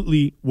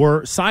absolutely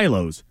were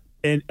silos.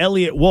 And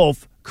Elliott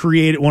Wolf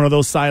created one of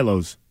those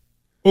silos.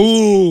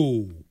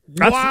 Ooh.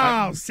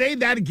 Wow. Say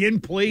that again,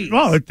 please.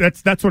 Oh,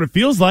 that's what it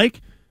feels like.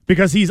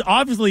 Because he's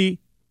obviously,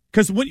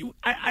 when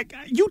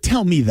you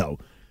tell me though,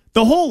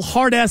 the whole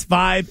hard ass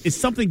vibe is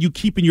something you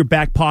keep in your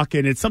back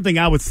pocket. It's something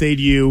I would say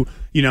to you,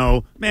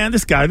 man,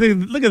 this guy,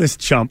 look at this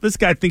chump. This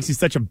guy thinks he's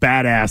such a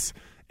badass,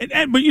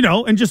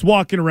 and just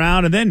walking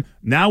around. And then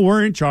now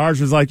we're in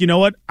charge. It's like, you know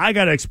what? I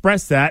got to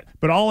express that.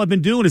 But all I've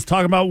been doing is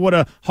talking about what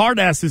a hard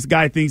ass this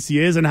guy thinks he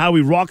is and how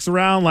he walks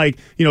around like,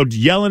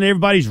 yelling at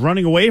everybody. He's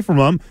running away from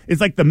him.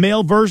 It's like the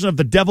male version of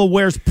The Devil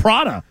Wears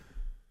Prada.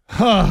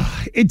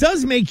 It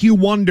does make you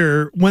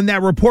wonder, when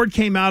that report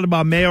came out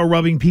about Mayo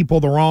rubbing people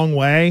the wrong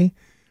way,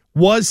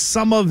 was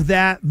some of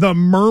that the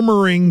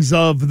murmurings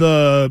of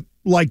the,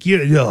 like,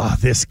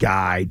 this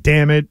guy,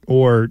 damn it,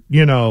 or,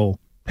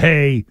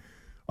 hey,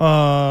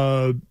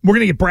 we're going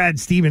to get Brad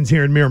Stevens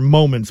here in mere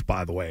moments,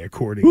 by the way,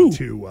 according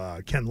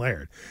to Ken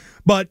Laird.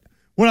 But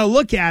when I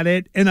look at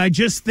it and I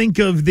just think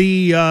of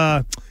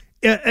the,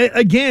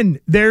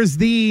 again, there's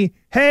the,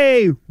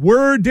 hey,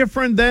 we're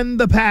different than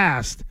the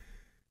past.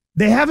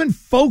 They haven't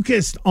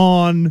focused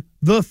on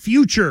the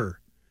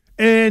future.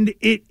 And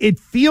it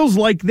feels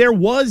like there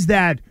was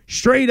that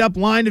straight up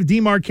line of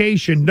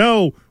demarcation.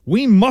 No,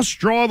 we must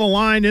draw the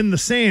line in the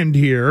sand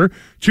here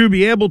to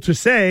be able to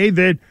say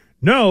that,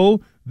 no,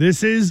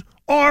 this is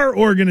our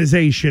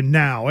organization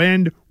now,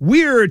 and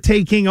we're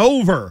taking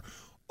over.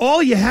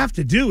 all you have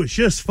to do is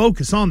just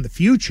focus on the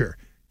future.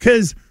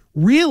 Because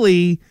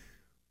really,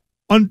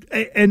 and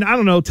I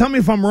don't know, tell me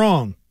if I'm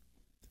wrong,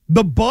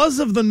 the buzz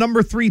of the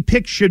number 3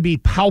 pick should be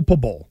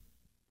palpable.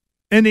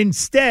 And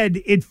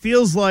instead, it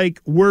feels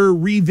like we're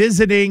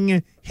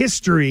revisiting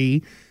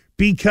history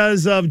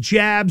because of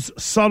jabs,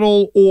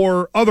 subtle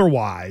or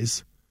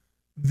otherwise,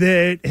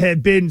 that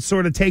had been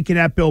sort of taken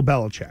at Bill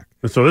Belichick.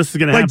 So this is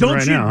going to happen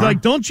right now. Huh?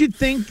 Like, don't you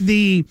think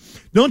the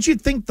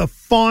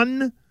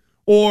fun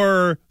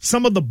or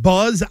some of the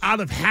buzz out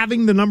of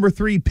having the number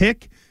 3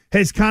 pick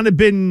has kind of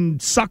been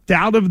sucked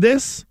out of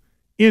this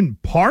in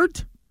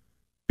part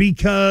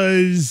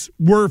because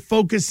we're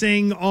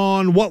focusing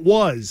on what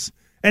was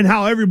and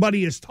how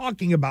everybody is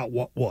talking about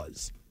what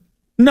was?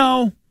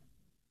 No,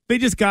 they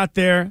just got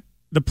there.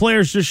 The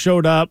players just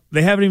showed up.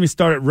 They haven't even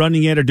started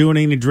running it or doing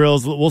any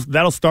drills.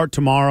 That'll start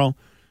tomorrow,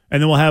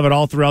 and then we'll have it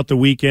all throughout the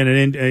weekend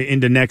and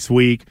into next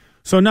week.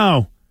 So,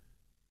 no,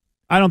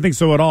 I don't think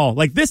so at all.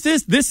 Like, this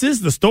is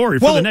the story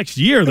for the next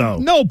year, though.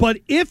 No, but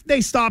if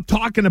they stop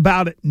talking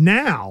about it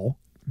now,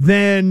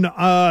 then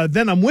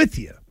I'm with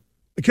you.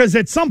 Because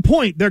at some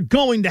point, they're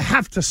going to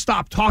have to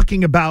stop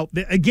talking about,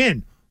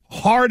 again,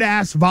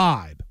 hard-ass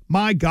vibe.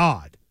 My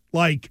God.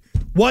 Like,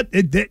 what?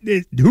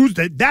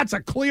 That's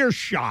a clear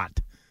shot.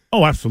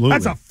 Oh, absolutely.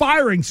 That's a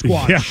firing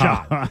squad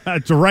shot.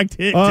 Direct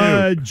hit,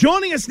 too.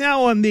 Joining us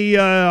now on the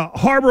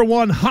Harbor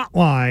One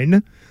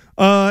hotline,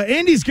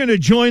 Andy's going to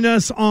join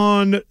us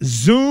on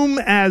Zoom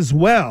as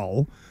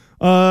well.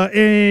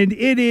 And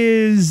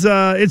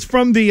it's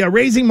from the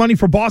Raising Money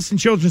for Boston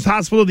Children's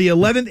Hospital, the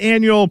 11th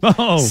annual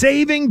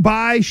Saving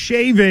by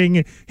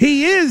Shaving.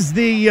 He is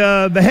the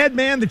head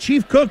man, the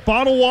chief cook,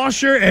 bottle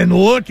washer, and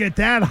look at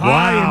that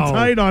high and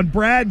tight on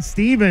Brad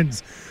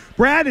Stevens.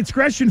 Brad, it's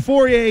Gresh and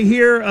Fauria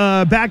here,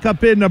 back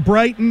up in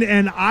Brighton,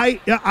 and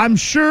I'm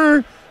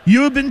sure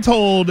you have been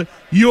told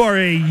you are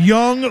a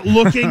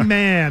young-looking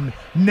man.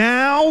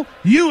 Now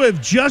you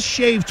have just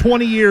shaved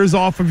 20 years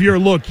off of your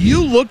look.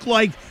 You look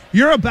like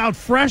you're about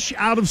fresh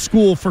out of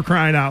school, for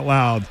crying out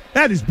loud.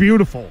 That is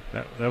beautiful.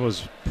 That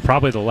was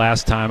probably the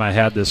last time I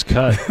had this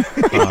cut.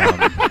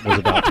 Was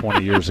about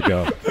 20 years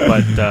ago.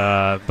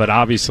 But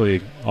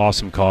obviously,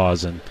 awesome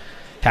cause and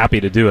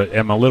happy to do it.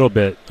 I'm a little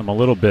bit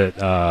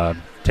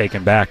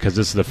taken back because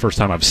this is the first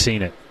time I've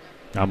seen it.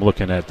 I'm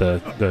looking at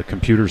the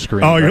computer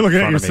screen. Oh, you're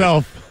looking at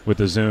yourself with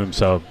the Zoom.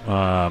 So,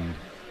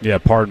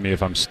 pardon me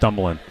if I'm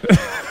stumbling.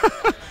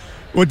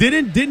 Well,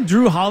 didn't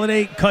Drew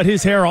Holiday cut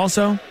his hair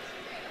also?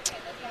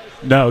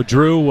 No,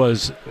 Drew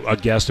was a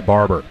guest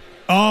barber.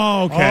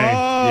 Oh, okay.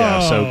 Yeah,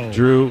 so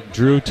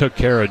Drew took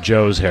care of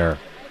Joe's hair.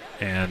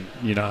 And,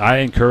 I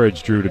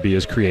encouraged Drew to be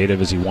as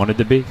creative as he wanted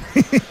to be.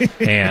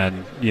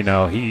 And,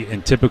 he,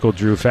 in typical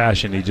Drew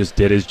fashion, he just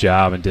did his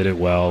job and did it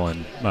well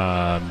and,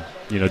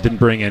 didn't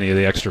bring any of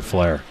the extra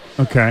flair.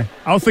 Okay.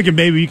 I was thinking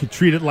maybe you could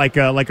treat it like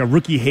a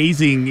rookie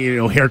hazing,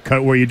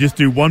 haircut where you just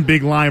do one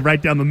big line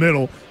right down the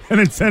middle and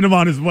then send him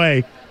on his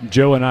way.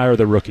 Joe and I are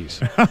the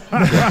rookies.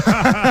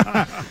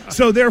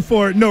 So,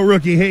 therefore, no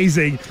rookie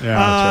hazing.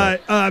 Yeah,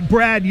 that's right.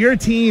 Brad, your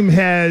team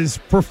has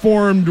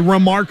performed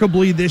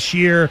remarkably this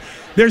year.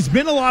 There's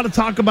been a lot of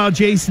talk about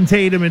Jason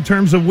Tatum in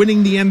terms of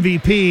winning the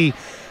MVP.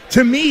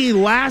 To me,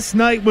 last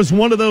night was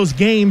one of those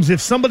games,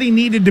 if somebody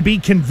needed to be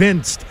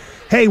convinced,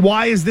 hey,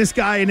 why is this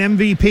guy an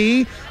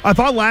MVP? I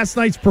thought last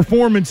night's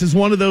performance is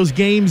one of those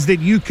games that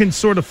you can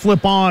sort of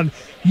flip on.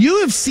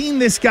 You have seen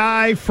this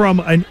guy from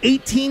an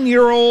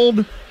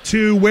 18-year-old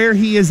to where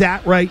he is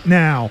at right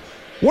now.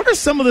 What are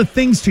some of the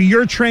things to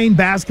your trained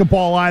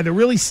basketball eye that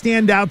really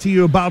stand out to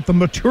you about the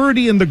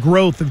maturity and the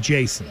growth of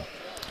Jason?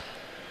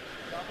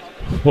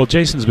 Well,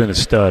 Jason's been a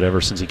stud ever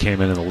since he came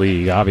into the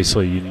league.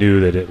 Obviously, you knew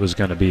that it was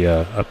going to be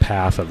a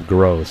path of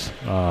growth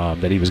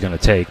that he was going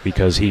to take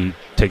because he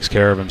takes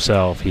care of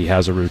himself. He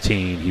has a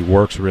routine. He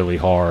works really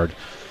hard.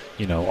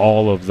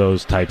 All of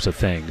those types of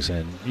things.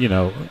 And,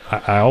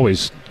 I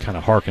always kind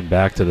of harken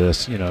back to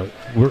this.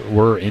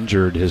 We're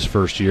injured his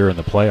first year in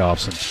the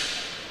playoffs,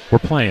 and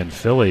we're playing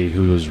Philly,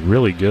 who was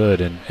really good,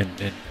 and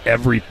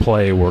every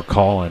play we're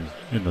calling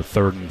in the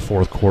third and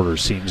fourth quarter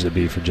seems to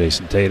be for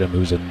Jason Tatum,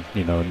 who's a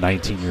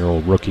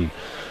 19-year-old rookie.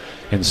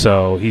 And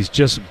so he's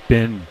just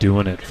been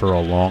doing it for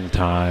a long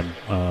time.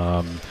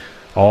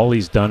 All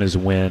he's done is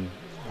win.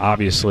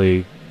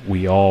 Obviously,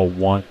 we all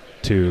want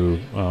to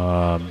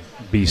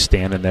be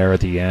standing there at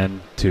the end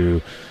to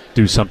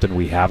do something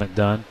we haven't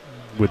done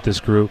with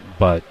this group.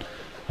 But,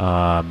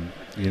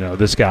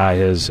 this guy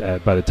has,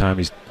 by the time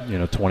he's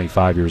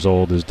 25 years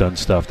old, has done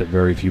stuff that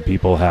very few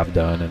people have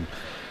done. And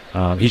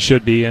he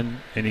should be in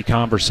any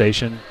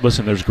conversation.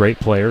 Listen, there's great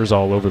players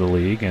all over the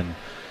league. And,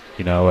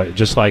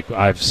 just like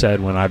I've said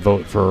when I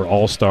vote for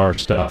all-star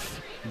stuff,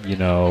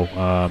 when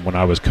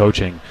I was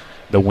coaching,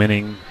 the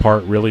winning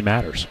part really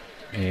matters.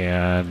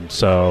 And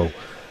so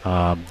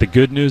the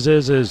good news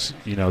is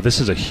this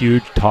is a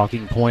huge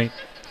talking point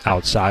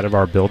outside of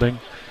our building.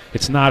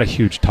 It's not a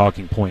huge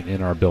talking point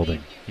in our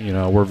building.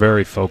 We're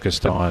very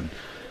focused on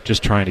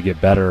just trying to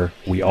get better.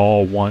 We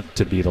all want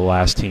to be the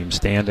last team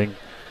standing.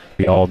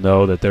 We all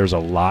know that there's a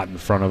lot in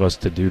front of us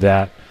to do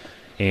that.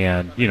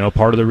 And,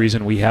 part of the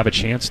reason we have a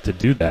chance to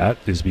do that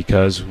is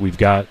because we've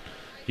got,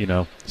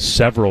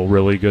 several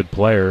really good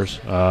players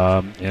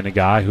and a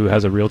guy who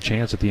has a real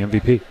chance at the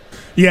MVP.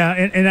 Yeah,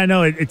 and I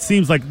know it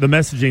seems like the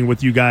messaging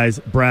with you guys,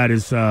 Brad,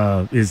 is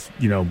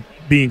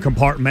being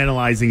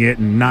compartmentalizing it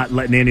and not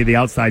letting any of the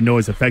outside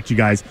noise affect you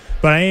guys.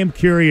 But I am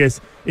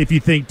curious if you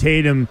think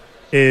Tatum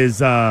is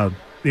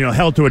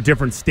held to a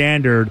different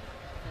standard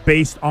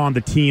based on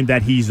the team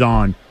that he's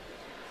on.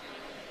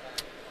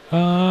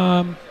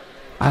 I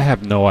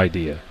have no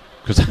idea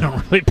because I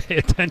don't really pay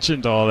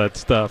attention to all that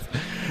stuff.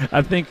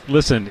 I think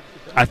the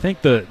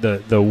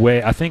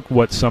way, I think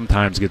what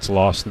sometimes gets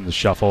lost in the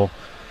shuffle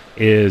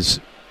is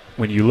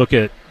when you look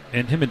at,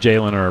 and him and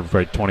Jalen are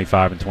right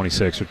 25 and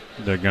 26.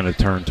 They're going to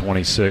turn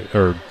 26,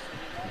 or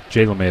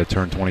Jalen may have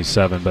turned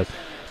 27, but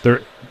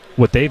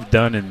what they've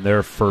done in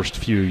their first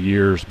few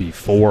years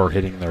before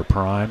hitting their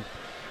prime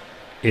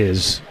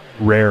is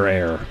rare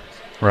air,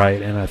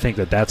 right? And I think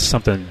that's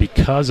something,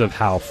 because of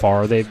how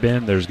far they've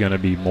been, there's going to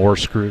be more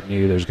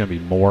scrutiny, there's going to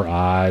be more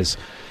eyes,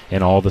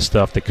 and all the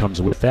stuff that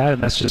comes with that,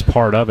 and that's just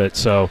part of it.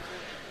 So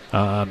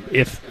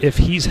if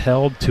he's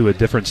held to a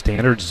different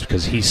standard, it's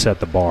because he set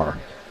the bar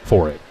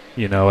for it.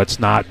 It's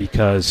not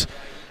because,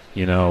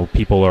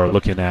 people are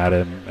looking at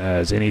him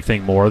as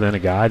anything more than a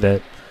guy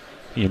that,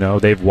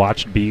 they've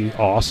watched be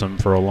awesome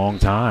for a long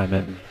time,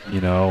 and,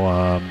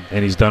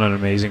 and he's done an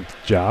amazing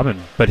job.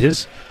 But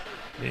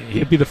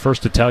he'd be the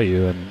first to tell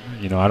you,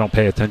 and, I don't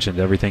pay attention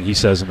to everything he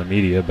says in the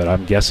media, but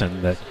I'm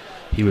guessing that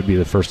he would be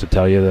the first to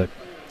tell you that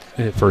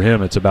for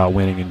him it's about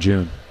winning in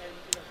June.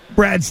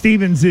 Brad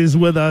Stevens is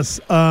with us.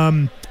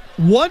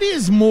 What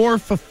is more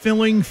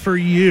fulfilling for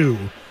you?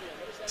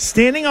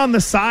 Standing on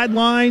the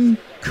sideline,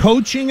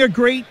 coaching a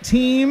great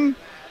team,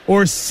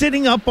 or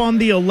sitting up on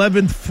the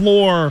 11th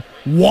floor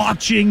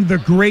watching the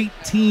great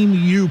team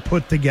you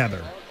put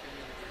together?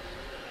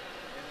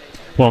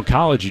 Well, in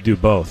college you do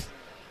both,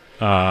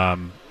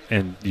 and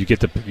you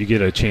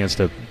get a chance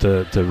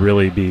to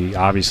really be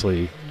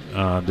obviously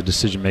the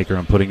decision maker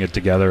on putting it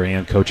together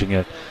and coaching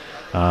it.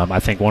 I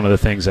think one of the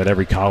things that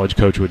every college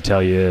coach would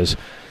tell you is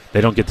they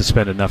don't get to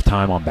spend enough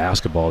time on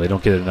basketball. They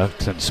don't get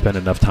to spend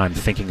enough time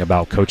thinking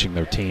about coaching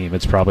their team.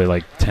 It's probably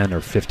like 10 or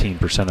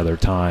 15% of their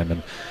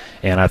time,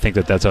 and I think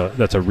that's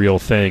a real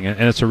thing, and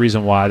it's a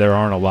reason why there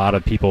aren't a lot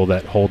of people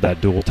that hold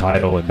that dual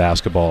title in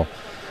basketball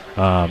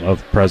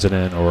of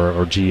president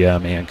or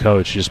GM and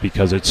coach, just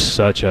because it's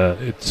such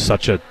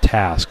a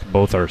task.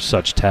 Both are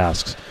such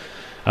tasks.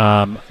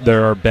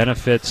 There are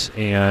benefits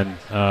and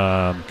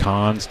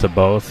cons to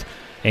both,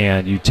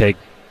 and you take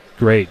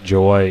great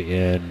joy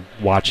in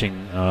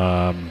watching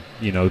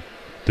the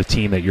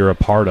team that you're a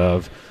part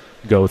of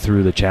go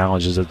through the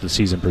challenges that the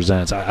season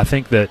presents. I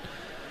think that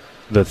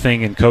the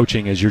thing in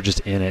coaching is you're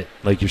just in it.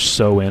 Like, you're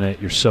so in it.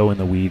 You're so in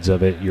the weeds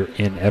of it. You're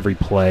in every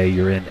play.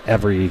 You're in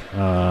every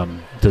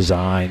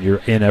design.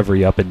 You're in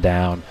every up and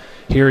down.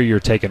 Here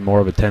you're taking more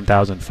of a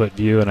 10,000-foot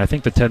view, and I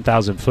think the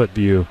 10,000-foot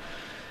view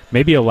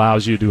maybe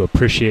allows you to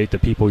appreciate the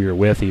people you're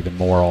with even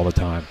more all the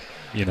time.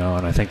 And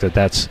I think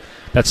that's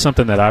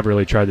something that I've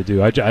really tried to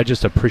do. I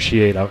just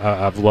appreciate.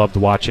 I've loved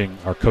watching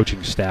our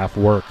coaching staff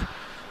work.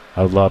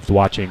 I've loved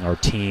watching our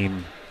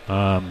team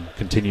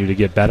continue to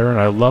get better, and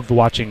I loved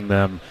watching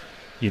them,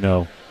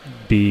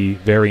 be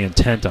very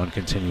intent on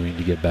continuing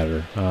to get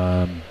better,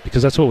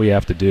 because that's what we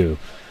have to do.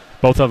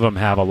 Both of them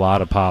have a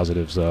lot of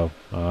positives, though,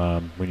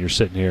 when you're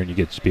sitting here and you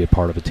get to be a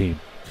part of a team.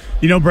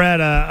 Brad,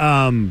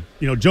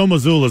 Joe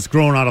Mazzulla's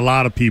grown out a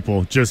lot of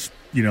people. Just,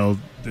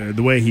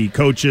 the way he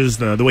coaches,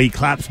 the way he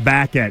claps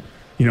back at,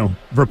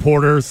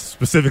 reporters,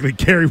 specifically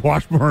Kerry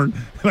Washburn.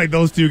 Like,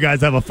 those two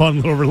guys have a fun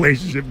little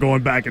relationship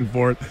going back and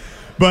forth.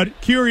 But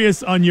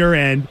curious on your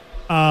end,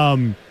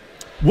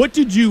 what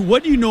do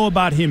you know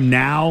about him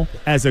now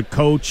as a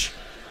coach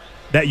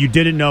that you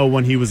didn't know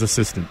when he was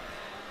assistant?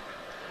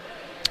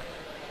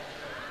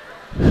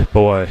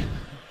 Boy,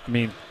 I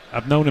mean,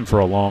 I've known him for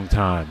a long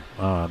time.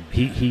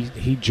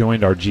 He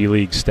joined our G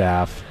League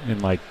staff in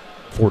like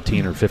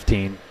 14 or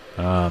 15.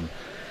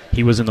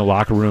 He was in the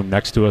locker room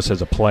next to us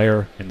as a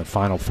player in the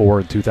Final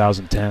Four in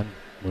 2010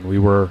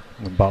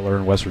 when Butler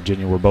and West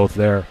Virginia were both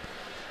there.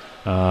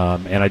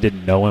 And I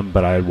didn't know him,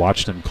 but I had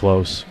watched him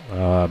close.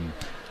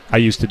 I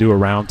used to do a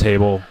round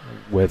table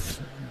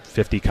with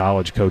 50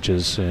 college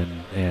coaches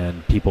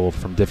and people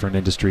from different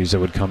industries that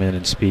would come in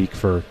and speak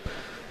for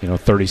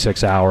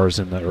 36 hours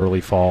in the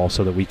early fall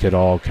so that we could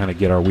all kind of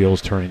get our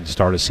wheels turning to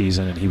start a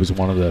season. And he was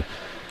one of the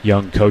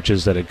young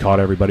coaches that had caught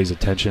everybody's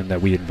attention that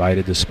we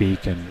invited to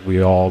speak, and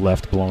we all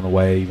left blown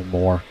away even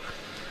more.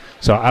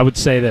 So I would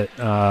say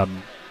that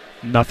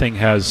nothing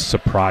has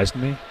surprised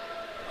me.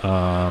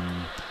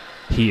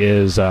 He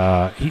is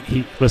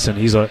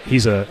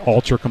he's a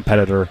ultra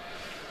competitor.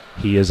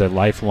 He is a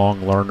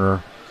lifelong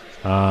learner.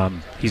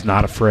 He's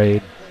not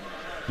afraid.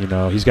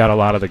 He's got a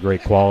lot of the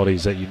great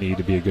qualities that you need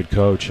to be a good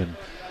coach,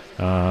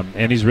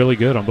 and he's really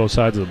good on both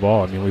sides of the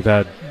ball. I mean, we've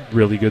had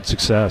really good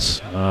success,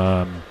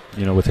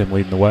 with him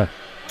leading the way.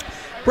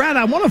 Brad,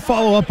 I want to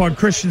follow up on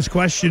Christian's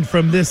question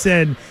from this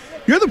end.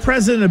 You're the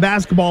president of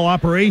basketball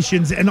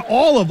operations, and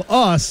all of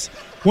us,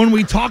 when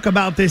we talk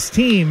about this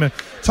team,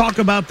 talk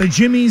about the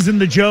Jimmies and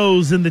the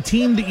Joes and the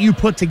team that you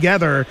put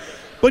together.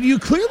 But you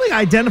clearly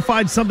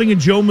identified something in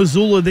Joe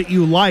Mazzulla that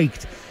you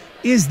liked.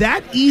 Is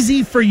that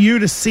easy for you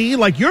to see?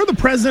 Like, you're the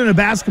president of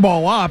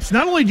basketball ops.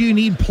 Not only do you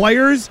need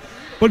players,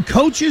 but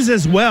coaches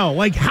as well.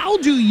 Like, how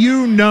do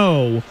you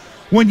know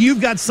when you've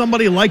got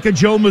somebody like a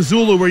Joe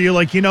Mazzulla where you're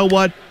like, you know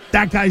what,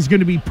 that guy's going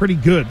to be pretty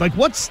good? Like,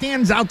 what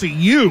stands out to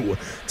you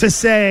to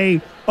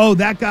say, oh,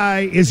 that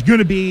guy is going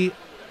to be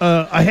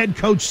a head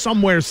coach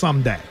somewhere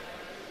someday?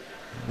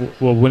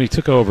 Well, when he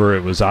took over,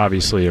 it was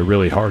obviously a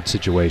really hard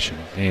situation.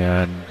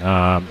 And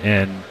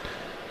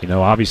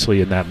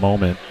obviously in that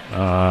moment, there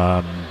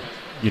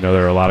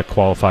are a lot of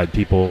qualified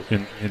people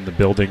in the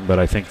building, but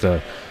I think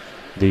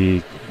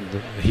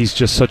he's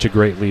just such a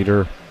great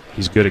leader.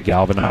 He's good at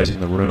galvanizing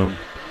the room.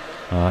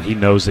 He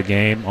knows the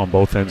game on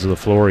both ends of the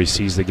floor. He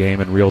sees the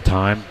game in real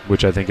time,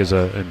 which I think is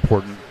an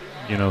important,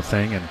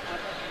 thing.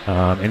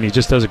 And he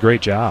just does a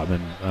great job.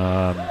 And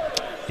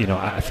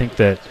I think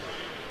that,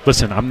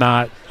 listen, I'm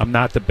not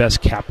the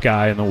best cap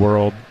guy in the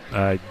world.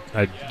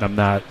 I'm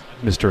not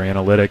Mr.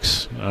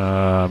 Analytics.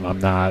 I'm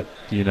not,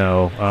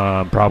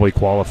 probably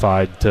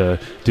qualified to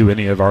do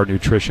any of our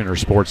nutrition or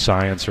sports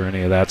science or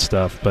any of that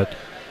stuff. But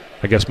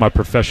I guess my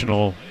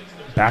professional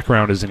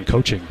background is in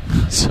coaching.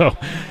 So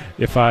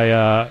if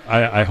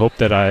I hope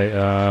that I,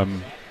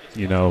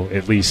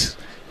 at least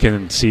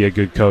can see a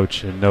good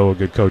coach and know a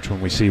good coach when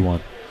we see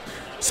one.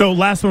 So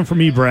last one for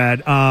me,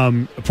 Brad.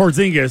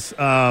 Porzingis,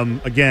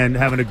 again,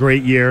 having a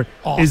great year.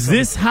 Awesome. Is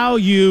this how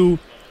you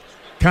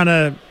kind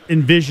of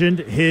envisioned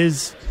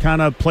his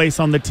kind of place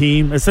on the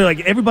team? So, like,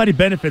 everybody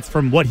benefits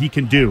from what he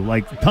can do.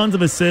 Like, tons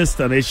of assists.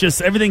 I mean, it's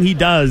just everything he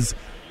does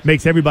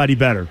makes everybody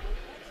better.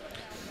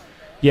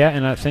 Yeah,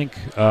 and I think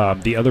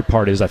the other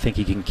part is I think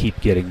he can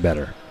keep getting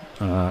better.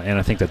 And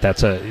I think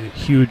that's a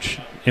huge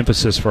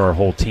emphasis for our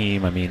whole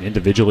team. I mean,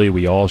 individually,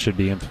 we all should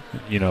be,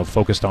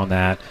 focused on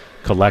that.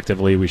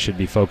 Collectively, we should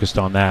be focused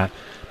on that.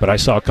 But I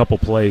saw a couple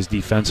plays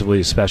defensively,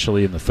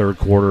 especially in the third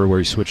quarter where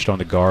he switched on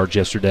to guards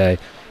yesterday.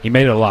 He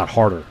made it a lot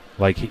harder.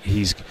 Like,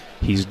 he's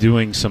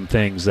doing some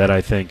things that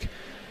I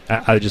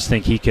just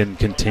think he can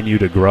continue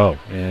to grow.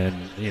 And,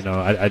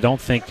 I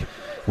don't think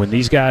when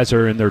these guys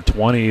are in their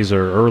 20s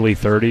or early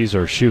 30s,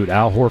 or shoot,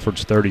 Al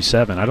Horford's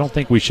 37, I don't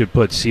think we should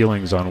put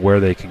ceilings on where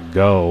they can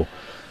go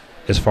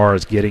as far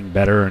as getting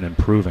better and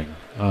improving.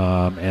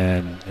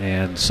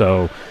 And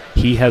so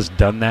he has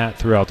done that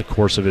throughout the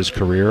course of his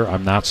career.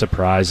 I'm not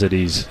surprised that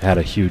he's had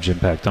a huge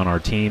impact on our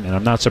team, and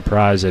I'm not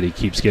surprised that he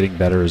keeps getting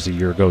better as the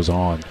year goes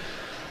on.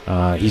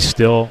 He's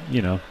still,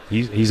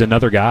 he's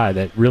another guy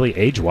that really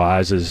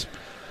age-wise is,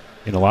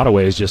 in a lot of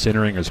ways, just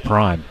entering his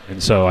prime.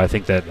 And so I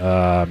think that,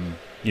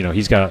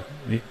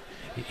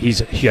 he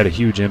had a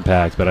huge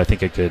impact, but I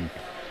think it could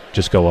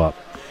just go up.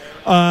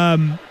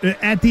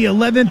 At the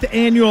 11th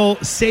annual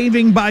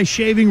Saving by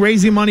Shaving,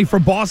 raising money for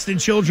Boston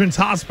Children's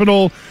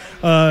Hospital,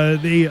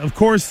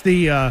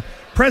 the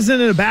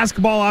president of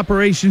basketball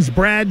operations,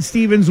 Brad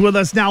Stevens, with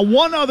us. Now,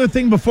 one other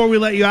thing before we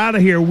let you out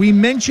of here. We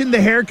mentioned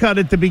the haircut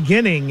at the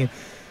beginning.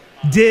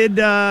 Did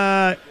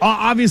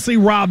obviously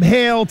Rob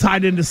Hale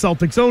tied into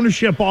Celtics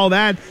ownership, all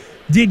that.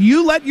 Did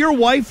you let your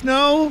wife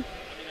know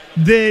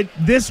that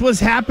this was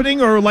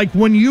happening, or like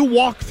when you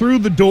walk through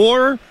the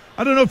door?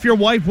 I don't know if your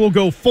wife will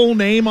go full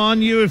name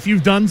on you if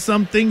you've done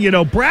something.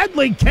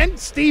 Bradley Kent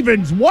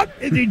Stevens, what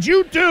did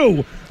you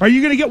do? Are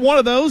you going to get one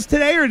of those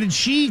today, or did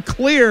she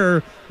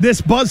clear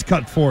this buzz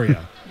cut for you?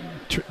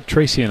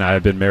 Tracy and I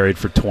have been married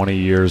for 20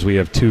 years. We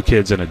have 2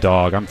 kids and a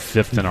dog. I'm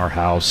 5th in our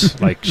house.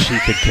 Like, she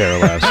could care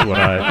less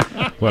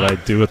what I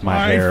do with my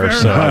hair.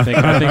 So I think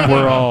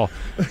we're all.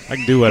 I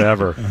can do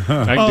whatever.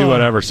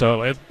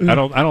 So I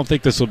don't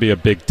think this will be a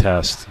big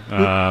test.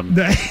 I've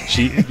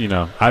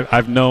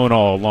known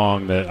all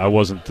along that I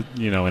wasn't,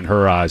 in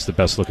her eyes, the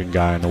best looking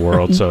guy in the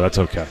world. So that's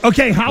okay.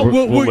 Okay,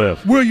 we'll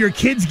live. Will your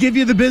kids give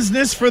you the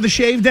business for the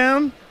shave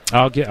down?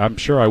 I'm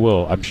sure I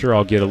will. I'm sure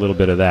I'll get a little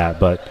bit of that,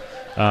 but.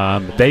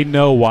 They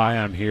know why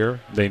I'm here.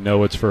 They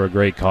know it's for a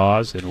great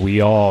cause, and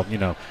we all,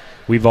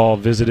 we've all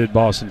visited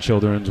Boston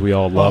Children's. We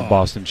all love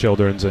Boston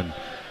Children's, and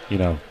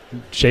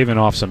shaving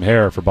off some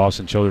hair for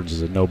Boston Children's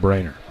is a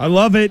no-brainer. I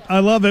love it.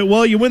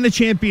 Well, you win the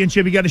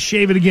championship. You got to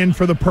shave it again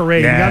for the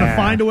parade. Yeah. You got to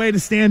find a way to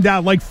stand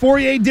out, like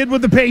Fauria did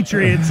with the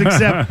Patriots,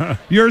 except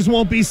yours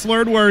won't be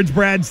slurred words,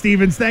 Brad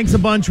Stevens. Thanks a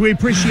bunch. We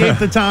appreciate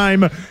the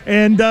time,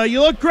 and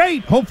you look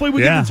great. Hopefully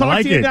we get to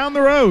talk to you down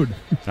the road.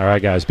 All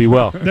right, guys. Be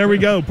well. There we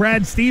go.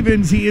 Brad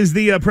Stevens, he is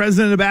the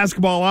president of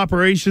basketball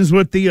operations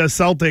with the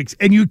Celtics,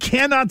 and you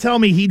cannot tell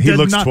me he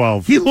looks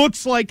 12. He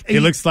looks like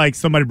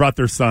somebody brought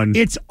their son.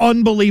 It's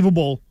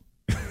unbelievable.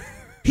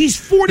 He's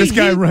 40. This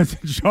guy runs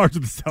in charge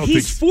of the Celtics.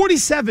 He's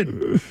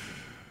 47.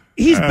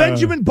 He's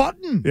Benjamin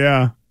Button.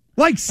 Yeah.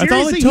 Like,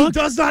 seriously, he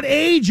does not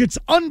age. It's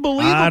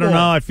unbelievable. I don't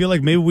know. I feel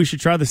like maybe we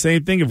should try the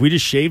same thing. If we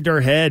just shaved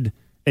our head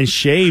and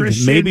shaved,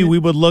 Christian, maybe we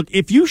would look.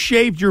 If you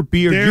shaved your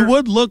beard, you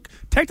would look,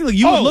 technically,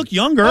 you would look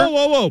younger.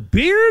 Whoa.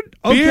 Beard?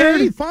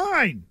 Okay,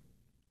 fine.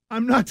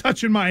 I'm not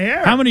touching my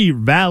hair. How many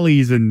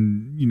valleys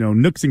and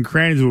nooks and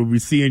crannies would we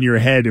see in your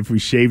head if we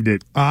shaved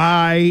it?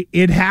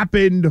 It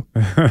happened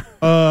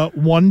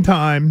one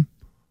time.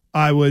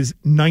 I was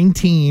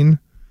 19.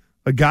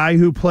 A guy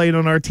who played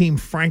on our team,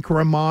 Frank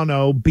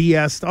Romano,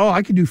 BS'd. Oh,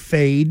 I could do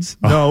fades.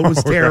 No, it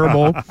was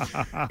terrible.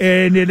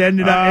 And it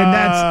ended up, and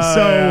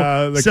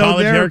that's the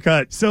college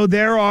haircut. So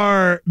there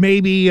are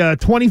maybe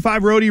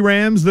 25 Rhody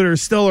Rams that are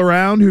still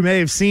around who may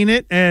have seen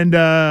it, and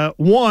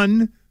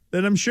one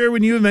that I'm sure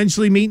when you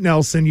eventually meet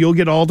Nelson, you'll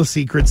get all the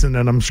secrets, and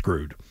then I'm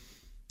screwed,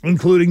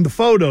 including the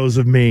photos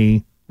of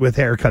me with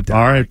haircut down.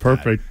 All right, like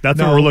perfect. That's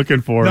what we're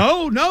looking for.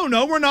 No,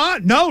 we're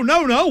not.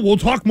 No. We'll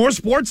talk more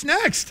sports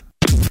next.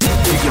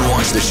 You can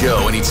watch the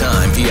show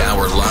anytime via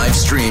our live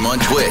stream on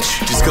Twitch.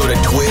 Just go to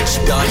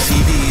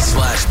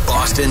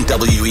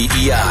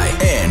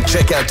twitch.tv/BostonWEEI and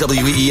check out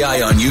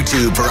WEEI on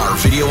YouTube for our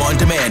video on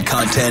demand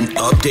content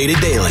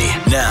updated daily.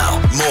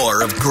 Now,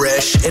 more of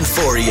Gresh and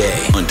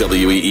Fauria on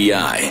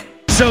WEEI.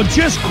 So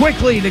just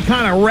quickly to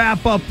kind of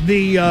wrap up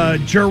the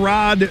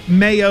Gerard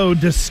Mayo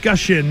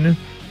discussion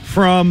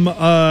from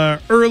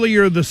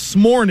earlier this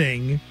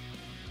morning,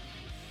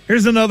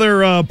 here's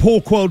another pull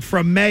quote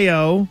from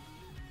Mayo.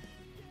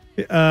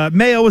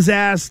 Mayo was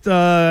asked,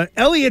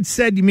 Elliott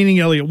said, meaning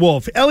Elliott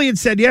Wolf, Elliott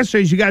said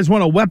yesterday, you guys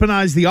want to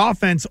weaponize the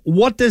offense.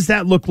 What does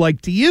that look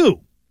like to you?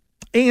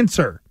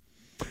 Answer.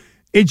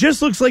 It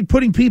just looks like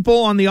putting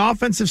people on the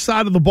offensive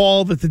side of the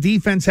ball that the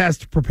defense has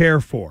to prepare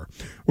for,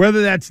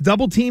 whether that's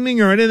double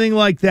teaming or anything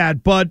like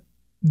that. But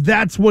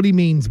that's what he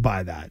means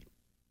by that.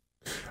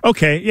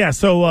 Okay, yeah.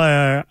 So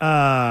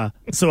a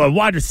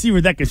wide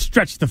receiver that can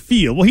stretch the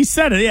field. Well, he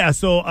said it. Yeah.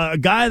 So a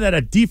guy that a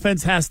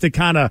defense has to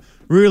kind of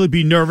really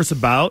be nervous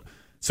about.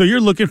 So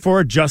you're looking for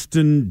a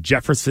Justin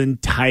Jefferson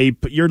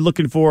type. You're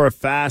looking for a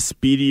fast,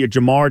 speedy, a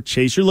Jamar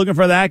Chase. You're looking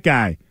for that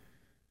guy.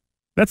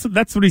 That's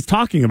what he's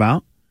talking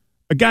about.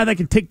 A guy that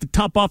can take the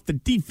top off the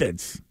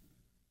defense.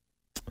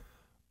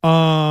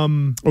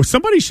 Or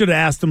somebody should have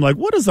asked him, like,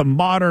 what does a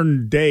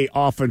modern day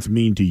offense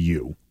mean to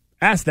you?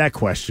 Ask that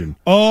question.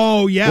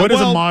 Oh, yeah. What does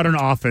a modern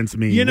offense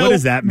mean? What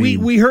does that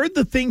mean? We heard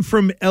the thing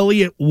from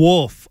Elliott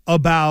Wolf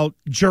about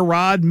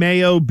Gerard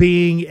Mayo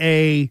being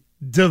a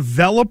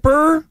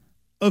developer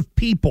of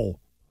people.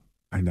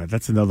 I know.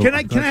 That's another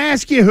one. Can I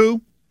ask you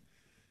who?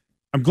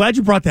 I'm glad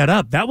you brought that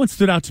up. That one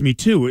stood out to me,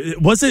 too.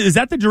 Is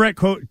that the direct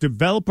quote,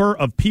 developer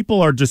of people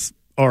or just...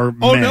 Or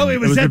oh, men? No, it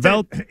was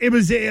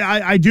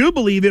I do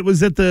believe it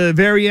was at the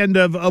very end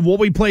of what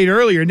we played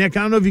earlier. Nick,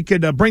 I don't know if you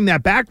could bring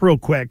that back real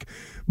quick.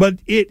 But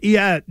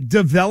I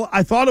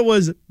thought it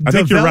was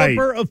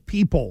developer of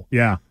people.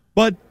 Yeah.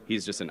 But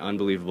he's just an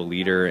unbelievable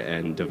leader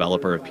and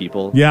developer of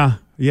people. Yeah.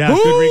 Good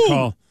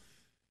recall.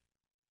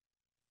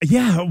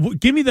 Yeah,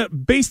 give me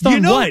based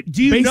on what?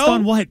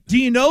 On what? Do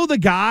you know the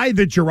guy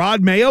that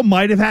Gerard Mayo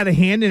might have had a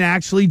hand in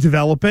actually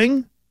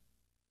developing?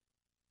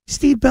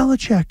 Steve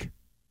Belichick.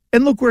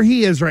 And look where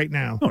he is right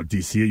now. Oh,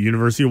 DC at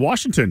University of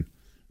Washington.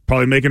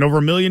 Probably making over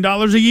 $1 million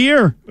a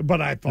year.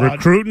 But I thought...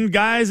 Recruiting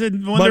guys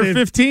when they're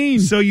 15.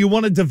 So you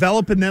want to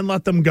develop and then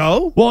let them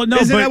go? Well, no,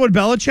 Isn't that what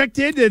Belichick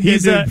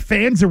did?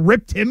 Fans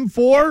ripped him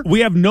for? We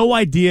have no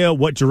idea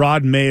what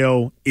Gerard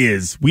Mayo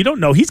is. We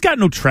don't know. He's got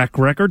no track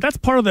record. That's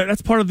part of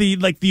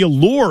the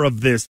allure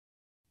of this.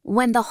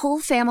 When the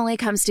whole family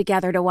comes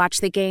together to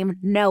watch the game,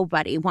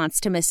 nobody wants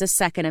to miss a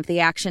second of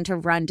the action to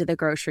run to the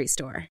grocery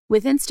store.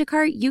 With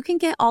Instacart, you can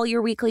get all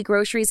your weekly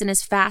groceries in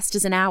as fast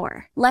as an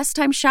hour. Less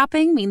time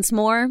shopping means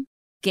more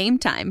game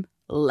time.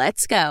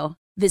 Let's go.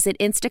 Visit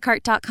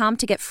instacart.com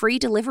to get free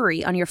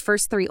delivery on your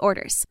first 3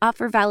 orders.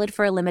 Offer valid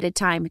for a limited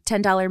time.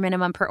 $10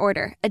 minimum per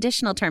order.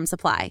 Additional terms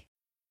apply.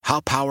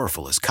 How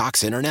powerful is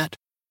Cox Internet?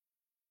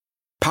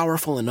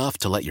 Powerful enough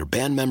to let your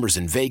band members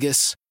in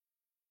Vegas,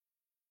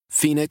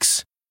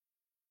 Phoenix,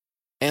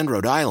 and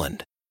Rhode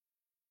Island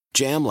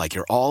jam like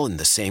you're all in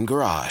the same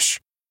garage.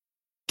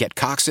 Get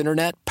Cox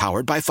Internet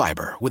powered by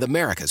fiber with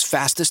America's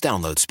fastest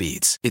download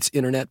speeds. It's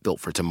internet built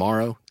for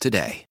tomorrow,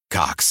 today.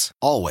 Cox,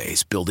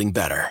 always building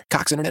better.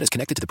 Cox Internet is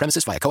connected to the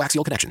premises via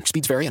coaxial connection.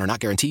 Speeds vary and are not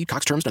guaranteed.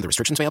 Cox terms and other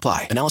restrictions may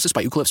apply. Analysis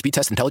by Ookla Speed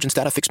Test Intelligence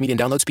Data. Fixed median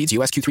download speeds.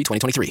 US Q3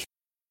 2023.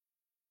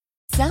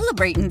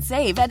 Celebrate and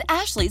save at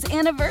Ashley's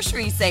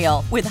Anniversary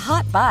Sale. With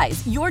Hot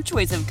Buys, your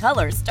choice of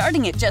colors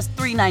starting at just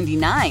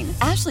 $3.99.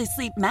 Ashley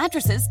Sleep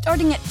mattresses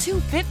starting at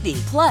 $2.50.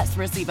 Plus,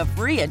 receive a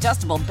free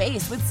adjustable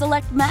base with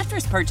select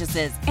mattress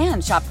purchases.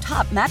 And shop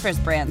top mattress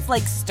brands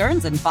like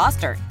Stearns &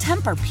 Foster,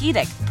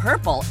 Tempur-Pedic,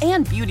 Purple,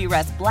 and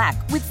Beautyrest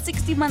Black with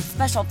 60-month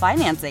special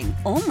financing.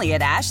 Only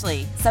at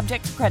Ashley.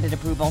 Subject to credit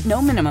approval. No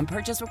minimum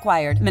purchase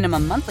required.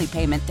 Minimum monthly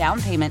payment,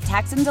 down payment,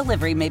 tax, and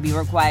delivery may be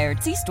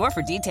required. See store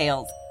for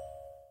details.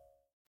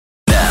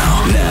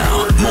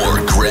 Now,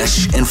 more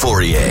Gresh and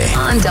Fauria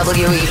on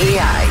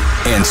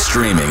WEEI and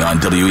streaming on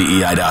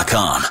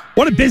WEEI.com.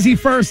 What a busy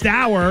first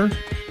hour.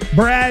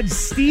 Brad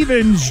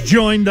Stevens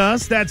joined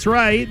us. That's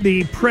right,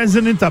 the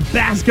president of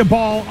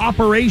basketball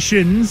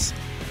operations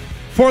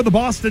for the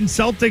Boston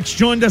Celtics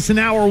joined us in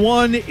hour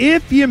 1.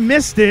 If you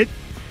missed it,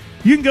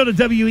 You can go to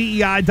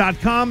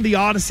WEEI.com, the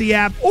Odyssey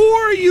app,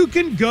 or you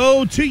can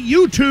go to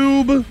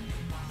YouTube,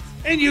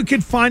 and you can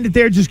find it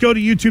there. Just go to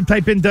YouTube,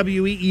 type in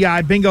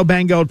WEEI, bingo,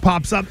 bango, it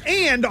pops up,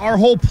 and our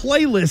whole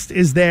playlist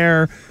is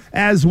there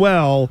as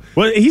well.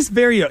 Well, he's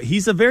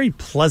a very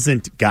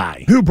pleasant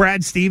guy. Who,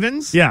 Brad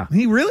Stevens? Yeah.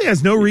 He really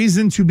has no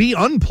reason to be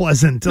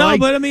unpleasant. No,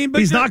 but I mean...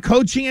 he's not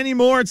coaching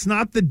anymore. It's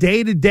not the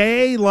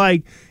day-to-day.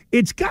 Like,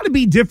 it's got to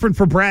be different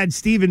for Brad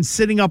Stevens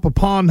sitting up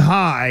upon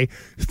high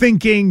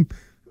thinking...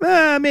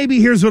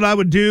 maybe here's what I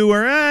would do,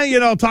 or,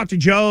 I'll talk to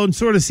Joe and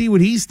sort of see what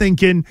he's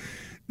thinking.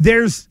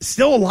 There's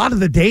still a lot of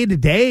the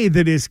day-to-day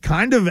that is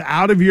kind of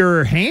out of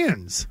your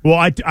hands. Well,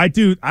 I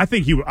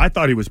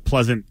thought he was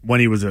pleasant when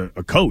he was a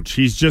coach.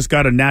 He's just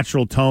got a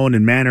natural tone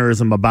and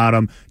mannerism about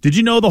him. Did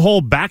you know the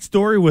whole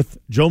backstory with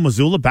Joe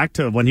Mazzulla back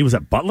to when he was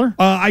at Butler?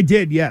 I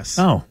did, yes.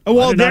 Oh,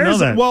 well, I did not know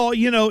that. Well,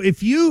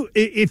 if you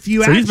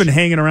so he's been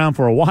hanging around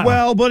for a while.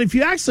 Well, but if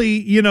you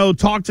actually,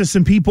 talk to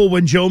some people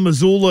when Joe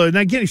Mazzulla, and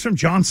again, he's from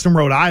Johnston,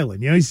 Rhode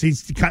Island.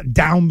 He's cut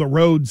down the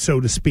road, so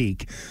to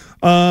speak.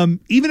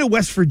 Even at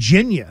West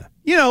Virginia,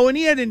 and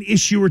he had an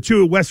issue or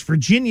two at West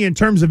Virginia in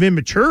terms of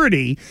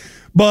immaturity.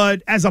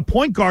 But as a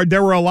point guard,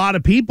 there were a lot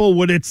of people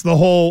when it's the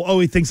whole,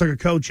 he thinks like a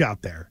coach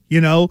out there,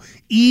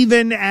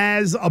 even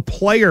as a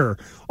player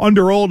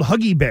under old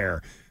Huggy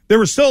Bear. There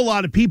were still a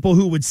lot of people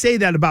who would say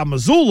that about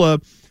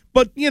Mazzulla.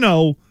 But,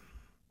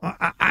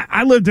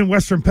 I lived in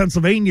Western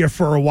Pennsylvania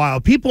for a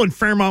while. People in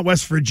Fairmont,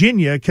 West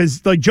Virginia,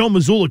 because like Joe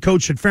Mazzulla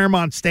coached at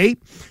Fairmont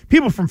State,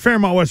 people from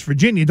Fairmont, West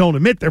Virginia don't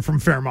admit they're from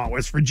Fairmont,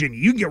 West Virginia.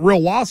 You can get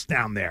real lost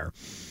down there.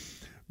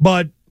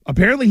 But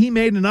apparently he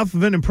made enough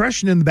of an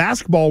impression in the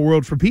basketball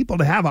world for people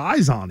to have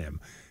eyes on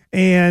him.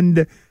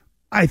 And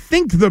I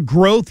think the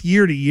growth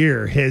year to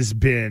year has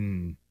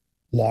been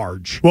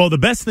large. Well, the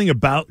best thing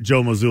about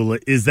Joe Mazzulla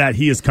is that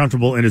he is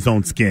comfortable in his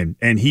own skin,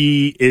 and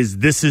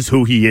this is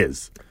who he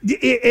is.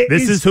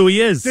 This is who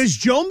he is. Does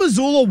Joe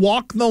Mazzulla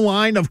walk the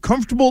line of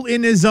comfortable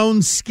in his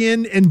own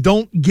skin and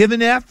don't give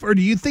an F? Or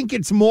do you think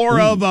it's more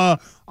of a,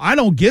 I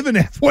don't give an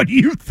F what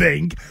you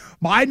think.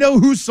 I know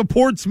who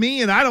supports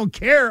me and I don't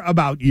care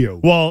about you.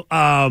 Well,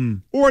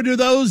 or is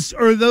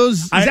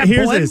that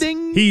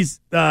blending?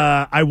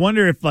 I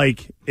wonder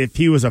if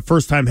he was a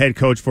first-time head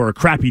coach for a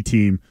crappy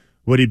team,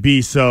 would he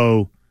be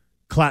so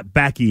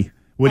clapbacky?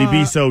 Would he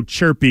be so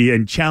chirpy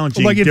and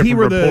challenging different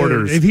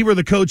reporters? If he were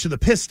the coach of the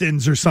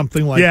Pistons or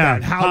something like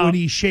that, how would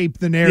he shape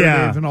the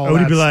narrative and all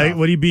that stuff?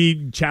 Would he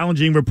be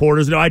challenging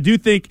reporters? No, I do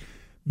think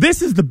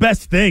this is the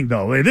best thing,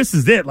 though. This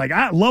is it. Like,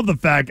 I love the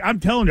fact, I'm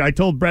telling you, I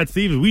told Brad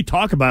Stevens, we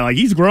talk about it, like,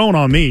 he's growing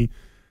on me.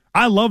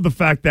 I love the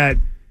fact that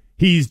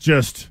he's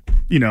just,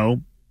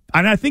 and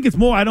I think it's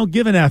more, I don't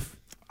give an F.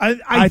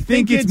 I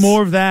think it's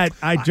more of that.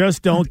 I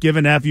just don't give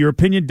an F. Your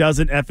opinion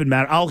doesn't effing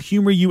matter. I'll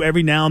humor you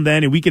every now and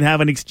then, and we can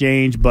have an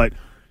exchange, but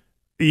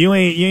you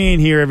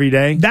ain't here every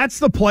day. That's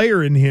the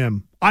player in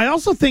him. I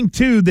also think,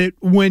 too, that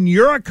when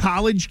you're a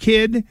college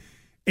kid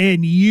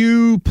and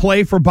you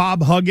play for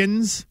Bob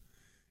Huggins,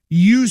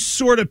 you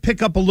sort of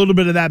pick up a little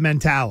bit of that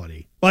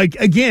mentality. Like,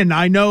 again,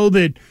 I know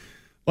that,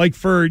 like,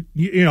 for,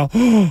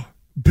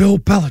 Bill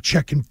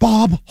Belichick and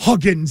Bob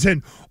Huggins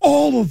and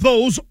all of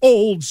those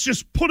olds,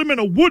 just put them in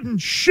a wooden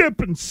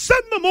ship and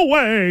send them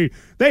away.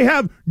 They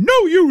have no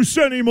use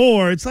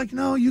anymore. It's like,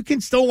 no, you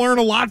can still learn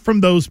a lot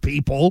from those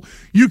people.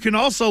 You can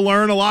also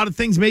learn a lot of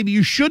things maybe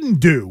you shouldn't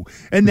do.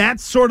 And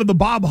that's sort of the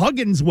Bob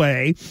Huggins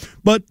way.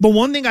 But the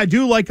one thing I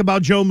do like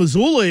about Joe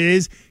Mazzulla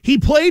is he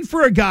played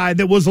for a guy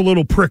that was a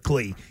little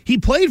prickly. He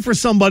played for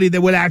somebody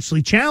that would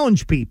actually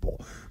challenge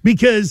people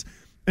because...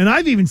 And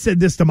I've even said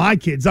this to my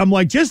kids. I'm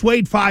like, just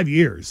wait 5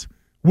 years.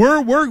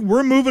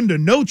 We're moving to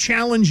no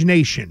challenge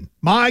nation.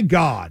 My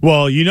God.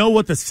 Well, you know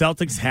what the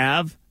Celtics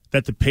have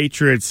that the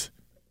Patriots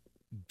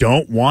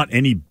don't want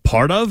any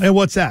part of? And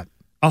what's that?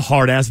 A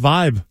hard-ass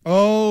vibe.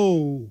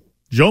 Oh.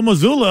 Joe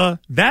Mazzulla,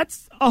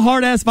 that's a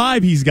hard-ass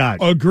vibe he's got.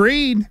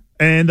 Agreed.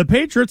 And the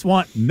Patriots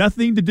want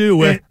nothing to do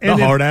with the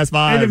hard-ass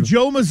vibe. And if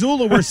Joe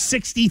Mazzulla were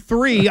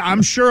 63,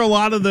 I'm sure a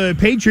lot of the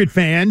Patriot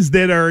fans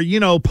that are,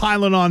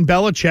 piling on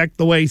Belichick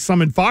the way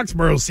some in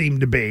Foxborough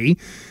seem to be,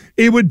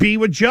 it would be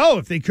with Joe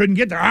if they couldn't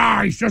get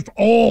there. He's just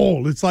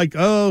old. It's like,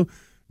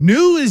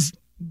 new is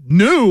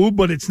new,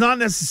 but it's not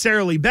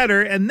necessarily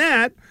better. And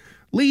that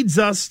leads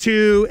us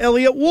to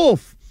Elliot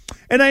Wolf.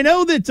 And I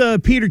know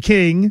that Peter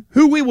King,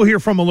 who we will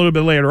hear from a little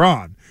bit later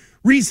on,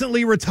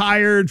 recently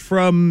retired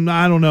from,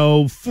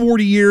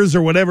 40 years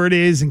or whatever it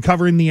is and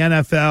covering the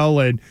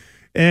NFL.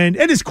 And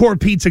at his core,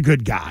 Pete's a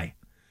good guy.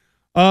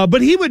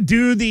 But he would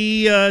do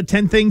the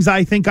 10 things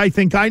I think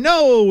I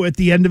know at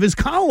the end of his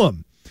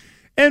column.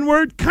 And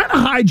we're kind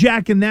of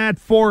hijacking that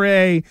for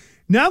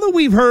now that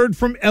we've heard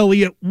from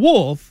Elliot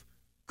Wolf,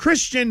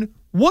 Christian,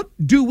 what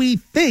do we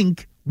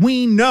think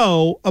we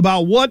know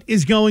about what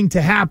is going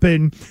to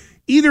happen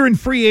either in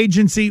free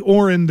agency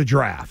or in the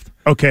draft?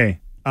 Okay.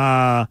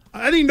 I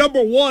think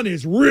number one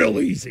is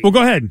real easy. Well,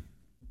 go ahead.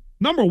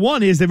 Number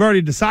one is they've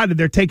already decided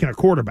they're taking a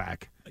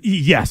quarterback.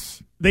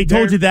 Yes. They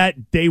told you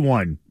that day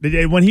one.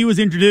 When he was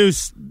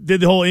introduced,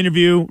 did the whole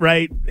interview,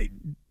 right?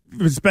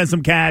 Spent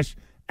some cash,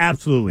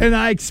 Absolutely. And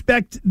I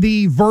expect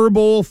the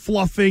verbal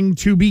fluffing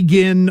to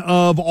begin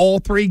of all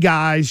three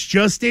guys,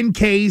 just in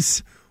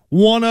case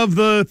one of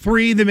the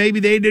three that maybe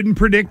they didn't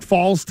predict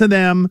falls to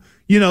them.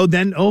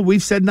 Then,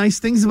 we've said nice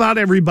things about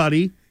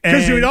everybody.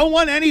 Because we don't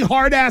want any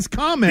hard-ass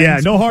comments. Yeah,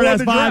 no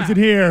hard-ass vibes in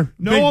here.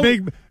 No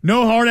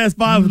hard-ass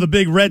vibes with a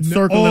big red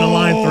circle and a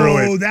line through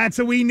it. Oh, that's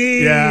what we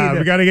need. Yeah,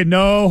 we got to get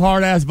no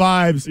hard-ass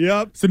vibes.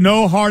 Yep. So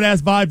no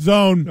hard-ass vibe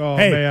zone. Oh,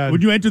 hey, man.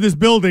 when you enter this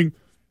building,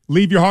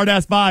 leave your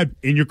hard-ass vibe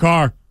in your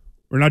car.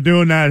 We're not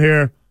doing that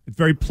here. It's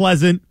very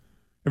pleasant.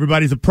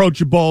 Everybody's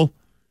approachable.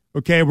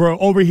 Okay, we're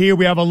over here.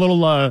 We have a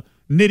little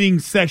knitting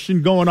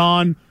session going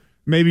on.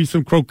 Maybe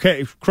some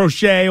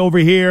crochet over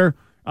here.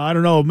 I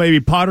don't know, maybe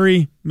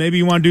pottery. Maybe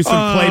you want to do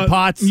some clay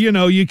pots. You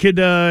could,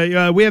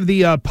 we have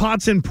the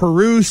Pots in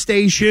Peru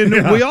station.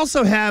 Yeah. We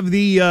also have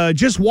the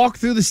just walk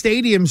through the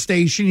stadium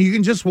station. You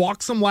can just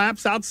walk some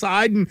laps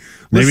outside and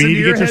listen to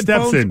your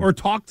headphones or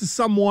talk to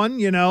someone,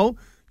 You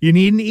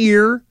need an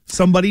ear.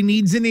 Somebody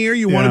needs an ear.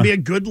 You want to be a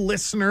good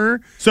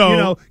listener.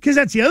 So, because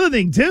that's the other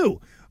thing,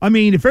 too. I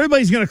mean, if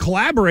everybody's going to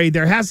collaborate,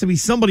 there has to be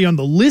somebody on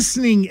the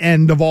listening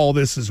end of all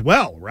this as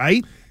well,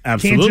 right?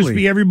 Absolutely. Can't just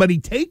be everybody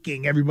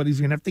taking. Everybody's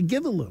going to have to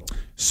give a little.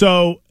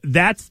 So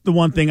that's the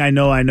one thing I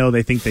know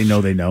they think they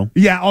know.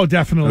 Yeah, oh,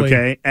 definitely.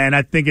 Okay, and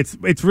I think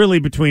it's really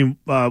between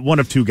one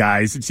of two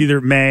guys. It's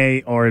either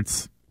May or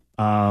it's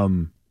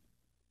Jaden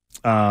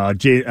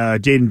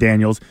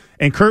Daniels.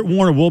 And Kurt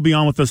Warner will be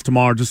on with us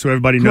tomorrow, just so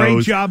everybody knows.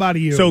 Great job out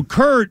of you. So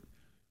Kurt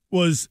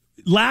was...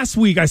 Last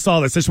week I saw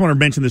this. I just want to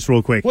mention this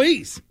real quick.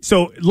 Please.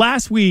 So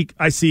last week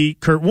I see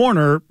Kurt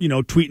Warner,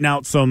 tweeting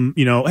out some,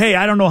 hey,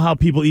 I don't know how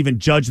people even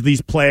judge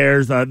these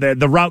players.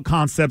 The route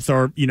concepts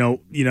are,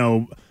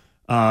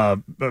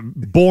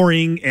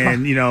 boring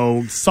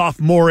and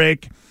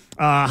sophomoric.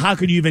 How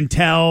could you even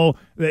tell?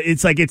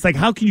 It's like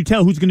how can you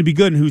tell who's going to be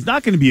good and who's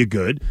not going to be a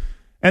good?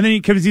 And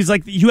then he's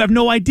like, you have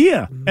no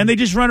idea, and they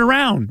just run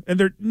around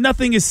and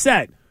nothing is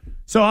set.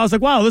 So I was like,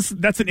 wow,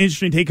 that's an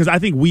interesting take because I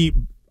think we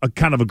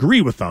kind of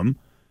agree with them.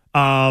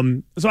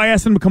 So I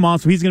asked him to come on,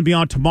 so he's going to be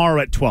on tomorrow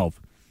at 12.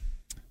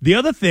 The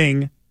other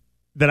thing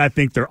that I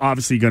think they're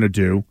obviously going to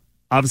do,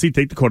 obviously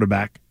take the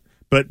quarterback,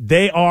 but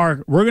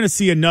we're going to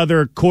see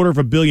another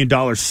 $250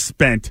 million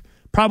spent,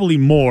 probably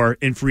more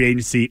in free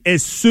agency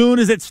as soon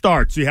as it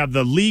starts. You have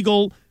the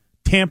legal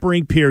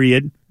tampering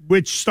period,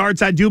 which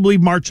starts, I do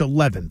believe, March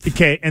 11th.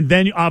 Okay, and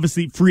then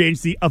obviously free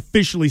agency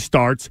officially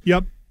starts.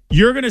 Yep.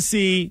 You're going to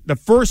see the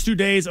first 2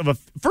 days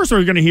first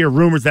you're going to hear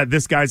rumors that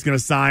this guy's going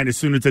to sign as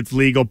soon as it's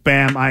legal.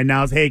 Bam, I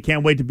announce, hey,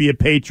 can't wait to be a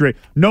Patriot.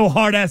 No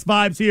hard-ass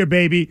vibes here,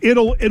 baby.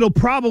 It'll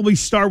probably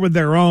start with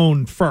their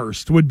own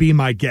first, would be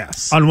my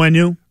guess.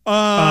 Onwenu?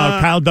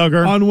 Kyle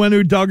Duggar?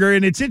 Onwenu Duggar.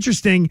 And it's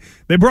interesting,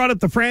 they brought up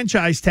the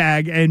franchise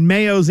tag, and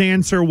Mayo's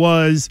answer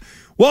was,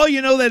 well,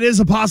 that is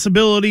a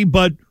possibility,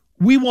 but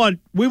we want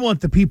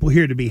the people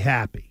here to be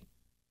happy.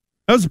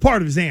 That was a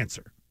part of his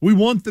answer. We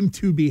want them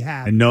to be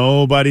happy. And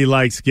nobody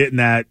likes getting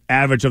that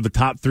average of the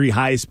top three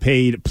highest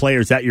paid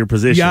players at your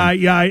position.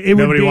 Yeah.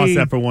 Nobody wants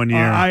that for 1 year.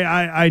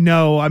 I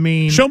know. I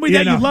mean, show me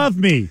that you love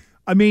me.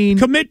 I mean,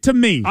 commit to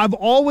me. I've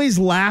always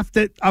laughed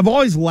at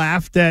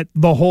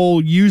the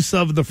whole use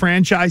of the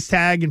franchise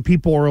tag, and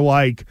people are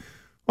like,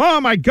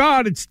 "Oh my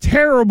God, it's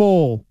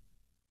terrible."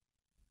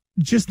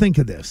 Just think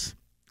of this: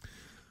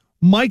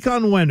 Mike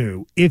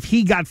Onwenu, if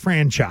he got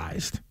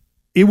franchised,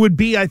 it would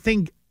be, I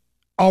think,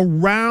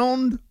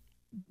 around.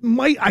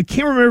 I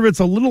can't remember if it's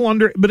a little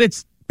under, but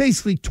it's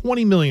basically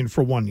 $20 million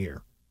for 1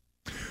 year.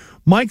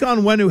 Mike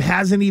Onwenu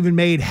hasn't even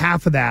made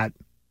half of that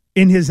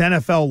in his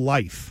NFL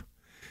life.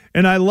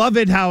 And I love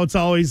it how it's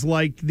always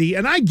like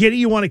and I get it,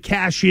 you want to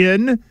cash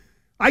in.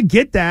 I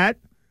get that.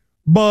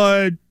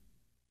 But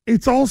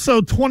it's also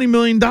 $20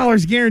 million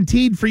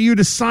guaranteed for you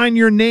to sign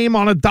your name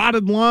on a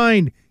dotted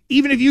line.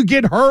 Even if you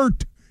get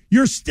hurt,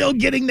 you're still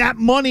getting that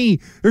money.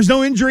 There's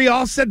no injury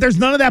offset. There's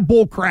none of that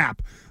bull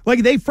crap.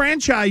 Like, they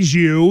franchise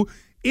you.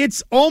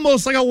 It's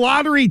almost like a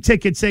lottery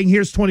ticket saying,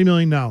 here's $20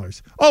 million.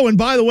 Oh, and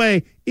by the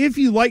way, if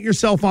you light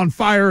yourself on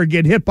fire or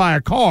get hit by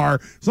a car,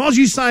 as long as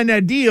you sign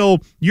that deal,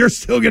 you're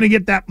still going to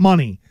get that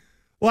money.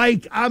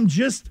 Like, I'm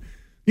just,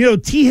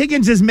 T.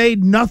 Higgins has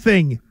made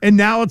nothing, and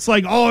now it's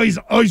like, he's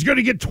going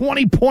to get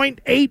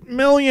 $20.8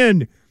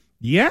 million.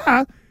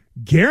 Yeah,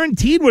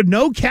 guaranteed with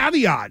no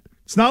caveat.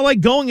 It's not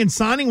like going and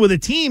signing with a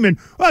team and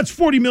it's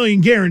 $40 million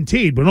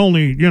guaranteed, but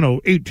only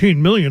 $18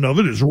 million of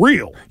it is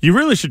real. You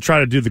really should try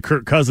to do the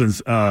Kirk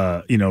Cousins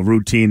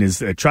routine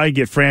is try to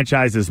get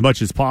franchised as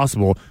much as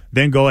possible,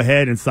 then go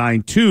ahead and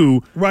sign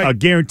two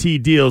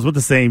guaranteed deals with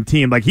the same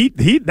team. Like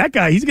that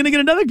guy, he's going to get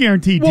another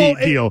guaranteed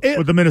deal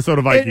with the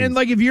Minnesota Vikings. And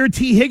like if you're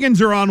T.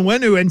 Higgins or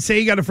Onwenu and say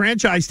you got a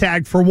franchise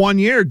tag for 1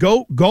 year,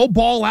 go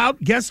ball out.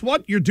 Guess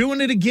what? You're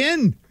doing it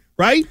again.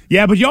 Right?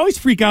 Yeah, but you always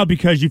freak out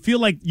because you feel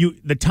like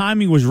the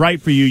timing was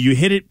right for you. You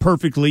hit it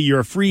perfectly.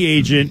 You're a free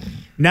agent.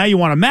 Now you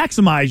want to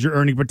maximize your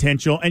earning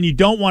potential, and you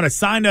don't want to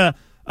sign a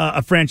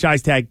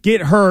franchise tag,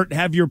 get hurt,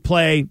 have your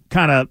play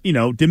kind of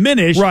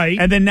diminish, right?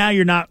 And then now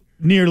you're not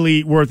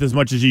nearly worth as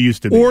much as you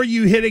used to be. Or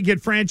you hit it,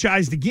 get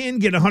franchised again,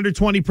 get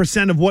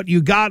 120% of what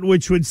you got,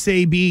 which would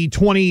say be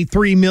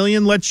 $23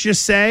 million, let's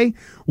just say.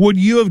 Would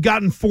you have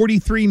gotten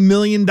 $43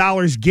 million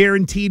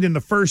guaranteed in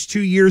the first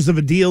 2 years of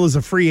a deal as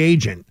a free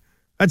agent?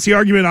 That's the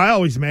argument I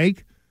always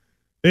make.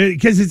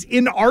 Because it's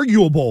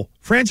inarguable.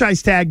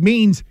 Franchise tag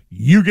means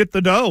you get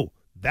the dough.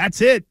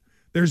 That's it.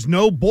 There's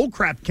no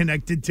bullcrap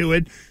connected to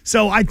it.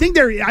 So I think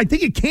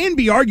it can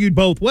be argued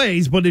both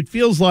ways, but it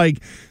feels like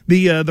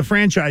the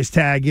franchise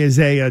tag is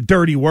a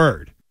dirty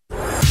word.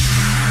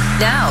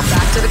 Now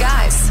back to the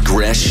guys.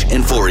 Gresh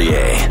and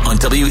Fauria on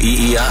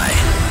WEEI.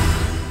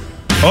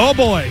 Oh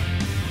boy.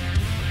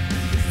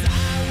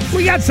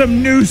 We got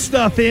some new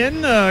stuff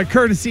in,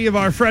 courtesy of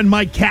our friend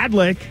Mike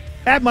Cadlick.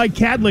 At Mike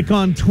Cadlick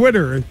on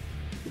Twitter.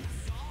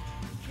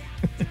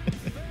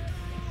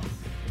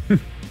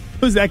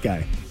 Who's that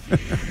guy?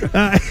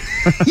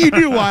 You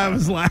knew why I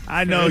was laughing.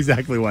 I know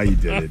exactly why you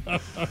did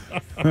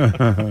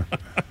it.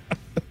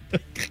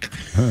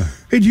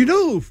 Hey, do you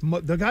know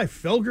the guy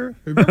Felger?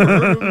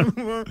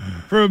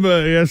 From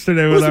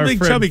yesterday with Who's our the big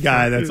friend, chubby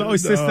guy that's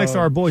always sits next to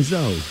our boy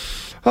Zoe?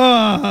 So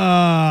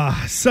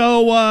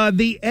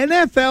the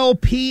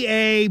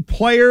NFLPA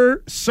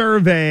player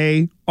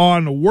survey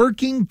on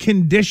working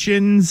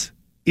conditions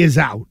is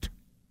out.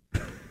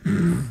 All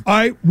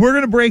right, we're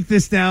going to break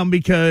this down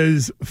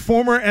because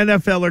former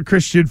NFLer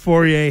Gresh and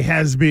Fauria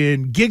has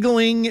been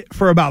giggling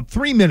for about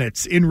 3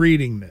 minutes in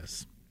reading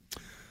this.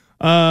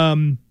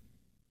 Albert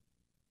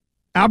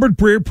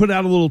Breer put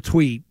out a little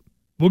tweet.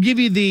 We'll give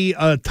you the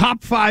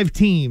top 5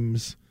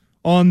 teams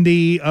on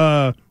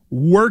the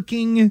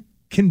working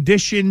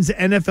conditions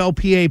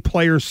NFLPA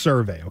player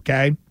survey,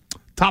 okay?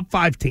 Top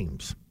 5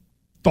 teams.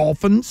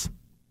 Dolphins,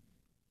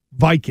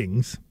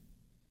 Vikings,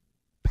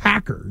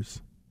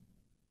 Packers,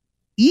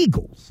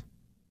 Eagles,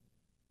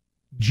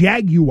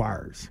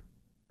 Jaguars.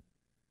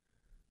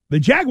 The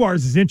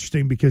Jaguars is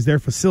interesting because their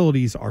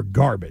facilities are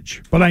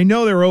garbage, but I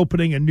know they're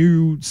opening a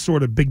new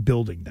sort of big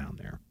building down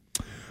there.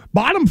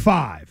 Bottom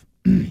 5,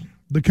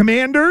 the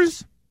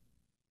Commanders,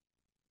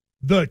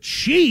 the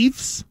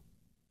Chiefs,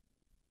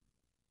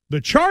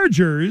 the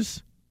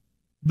Chargers,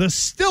 the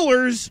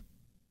Steelers,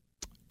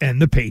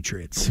 and the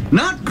Patriots.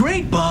 Not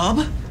great,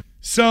 Bob.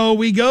 So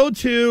we go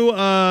to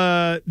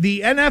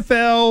the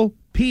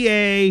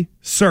NFLPA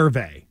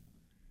survey.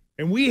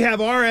 And we have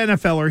our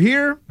NFLer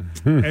here,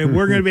 and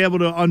we're going to be able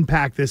to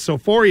unpack this. So,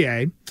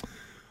 Fauria,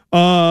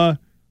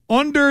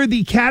 under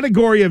the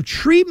category of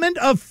treatment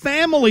of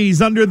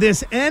families under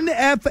this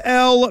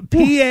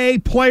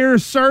NFLPA player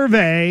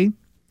survey,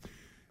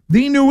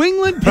 the New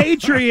England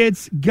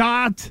Patriots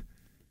got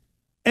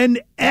an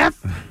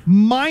F-,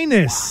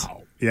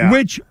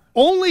 which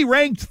only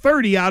ranked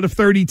 30 out of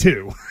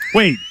 32.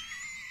 Wait.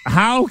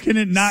 How can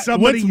it not?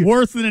 What's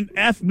worse than an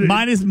F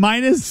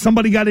minus?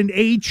 Somebody got an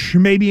H,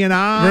 maybe an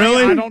I.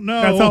 Really? I don't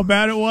know. That's how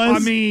bad it was? I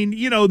mean,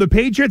 the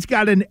Patriots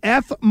got an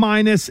F- and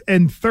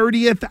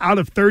 30th out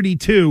of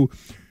 32.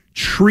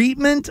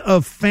 Treatment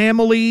of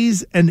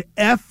families, an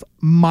F-.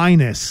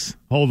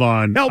 Hold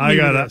on. Help me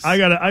with this. I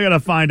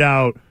gotta find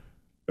out.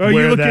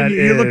 You're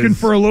looking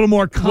for a little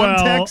more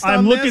context. Well,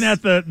 I'm looking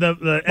at the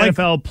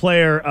NFL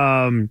player.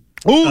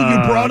 You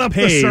brought up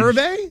page. the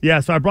survey? Yeah,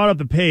 so I brought up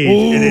the page.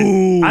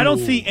 And I don't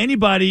see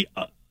anybody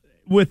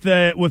with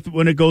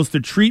when it goes to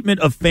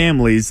treatment of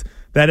families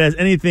that has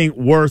anything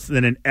worse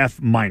than an F-.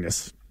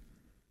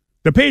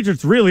 The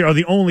Patriots really are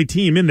the only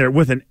team in there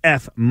with an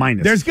F-.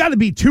 There's got to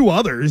be 2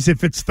 others.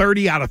 If it's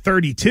 30 out of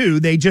 32,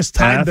 they just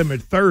tied them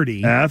at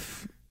 30.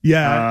 F.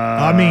 Yeah,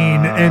 I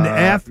mean, an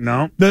F.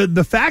 No.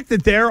 The fact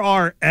that there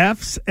are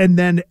Fs and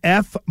then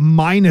F-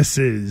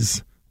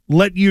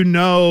 let you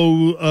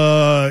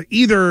know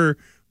either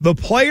the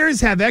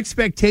players have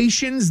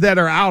expectations that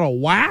are out of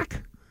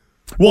whack,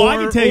 I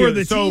can tell you,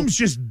 the teams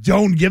just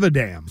don't give a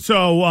damn.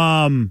 So,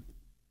 let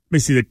me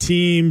see the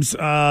teams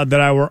that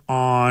I were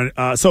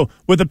on. So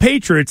with the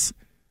Patriots,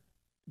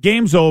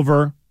 game's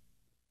over.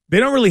 They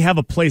don't really have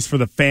a place for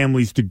the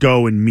families to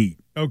go and meet.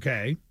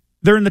 Okay,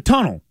 they're in the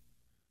tunnel.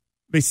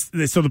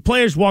 So the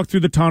players walk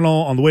through the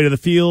tunnel on the way to the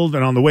field,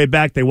 and on the way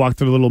back, they walk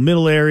through the little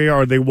middle area,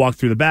 or they walk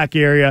through the back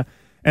area.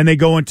 And they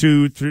go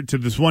to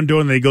this one door,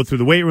 and they go through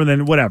the weight room, and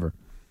then whatever.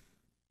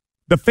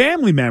 The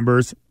family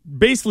members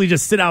basically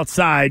just sit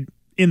outside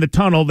in the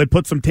tunnel. They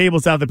put some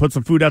tables out. They put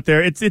some food out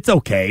there. It's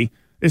okay.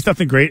 It's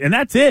nothing great, and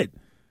that's it.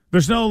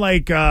 There's no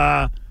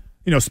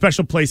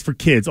special place for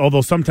kids.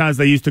 Although sometimes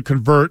they used to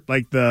convert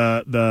like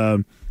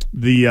the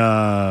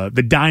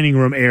dining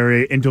room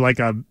area into like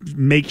a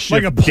makeshift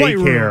like a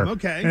daycare.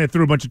 Okay, and they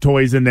threw a bunch of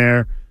toys in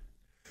there.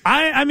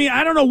 I mean,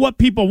 I don't know what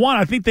people want.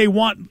 I think they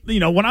want,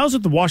 when I was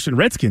at the Washington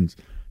Redskins,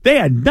 they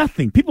had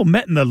nothing. People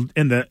met in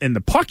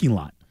the parking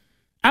lot.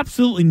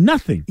 Absolutely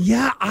nothing.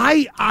 Yeah,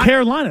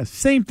 Carolina,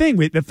 same thing.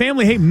 The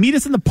family, hey, meet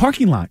us in the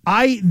parking lot.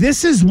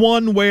 This is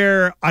one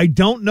where I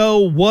don't know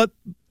what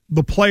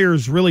the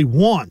players really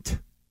want.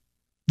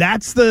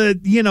 That's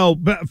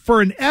but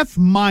for an F-,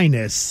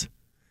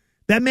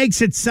 that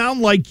makes it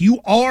sound like you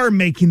are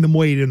making them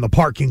wait in the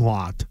parking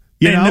lot.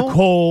 the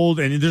cold,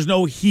 and there's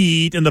no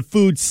heat, and the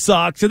food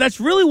sucks. So that's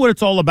really what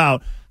it's all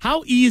about.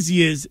 How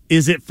easy is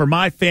it for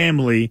my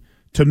family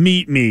to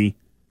meet me,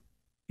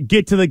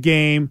 get to the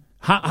game?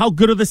 How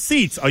good are the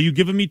seats? Are you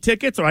giving me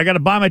tickets, or I got to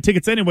buy my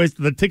tickets anyways?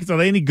 The tickets, are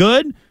they any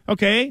good?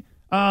 Okay.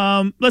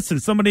 Listen,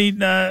 somebody.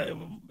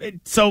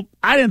 So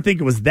I didn't think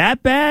it was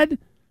that bad,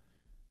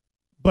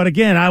 but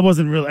again, I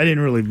wasn't really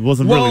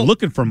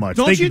looking for much.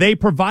 They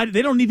provided.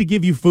 They don't need to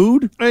give you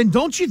food, and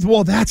don't you?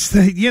 Well, that's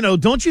the.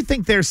 Don't you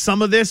think there's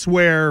some of this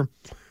where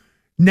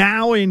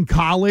now in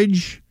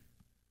college,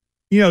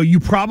 you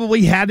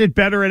probably had it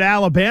better at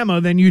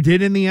Alabama than you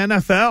did in the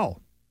NFL.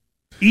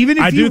 Even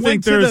if you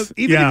went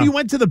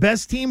to the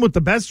best team with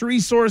the best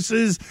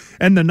resources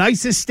and the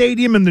nicest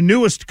stadium and the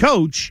newest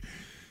coach,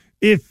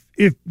 if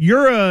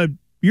you're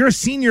a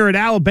senior at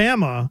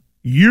Alabama,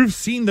 you've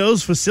seen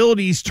those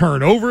facilities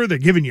turn over. They're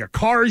giving you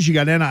cars. You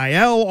got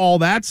NIL, all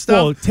that stuff.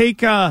 Well, take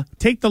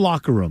the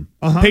locker room.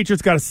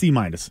 Patriots got a C-.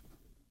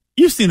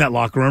 You've seen that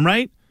locker room,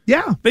 right?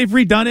 Yeah, they've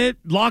redone it.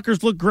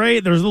 Lockers look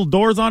great. There's little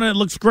doors on it. It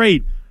looks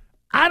great.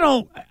 I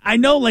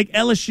know like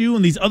LSU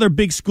and these other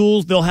big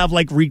schools, they'll have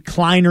like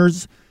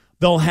recliners.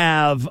 They'll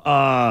have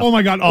oh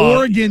my God,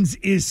 Oregon's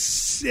is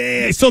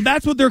sick. So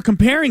that's what they're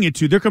comparing it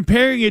to. They're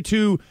comparing it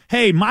to,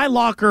 hey, my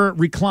locker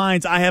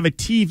reclines. I have a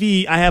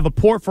TV. I have a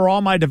port for all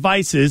my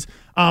devices.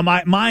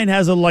 Mine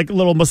has a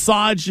little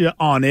massage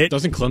on it.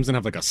 Doesn't Clemson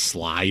have like a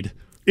slide?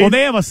 Well,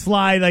 they have a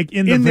slide like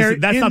in their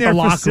that's not the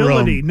locker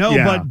facility. room. No,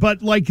 yeah. but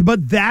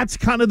that's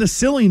kind of the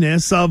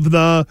silliness of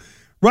the.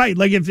 Right,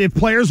 like if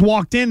players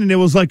walked in and it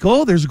was like,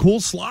 oh, there's a cool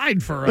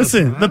slide for us.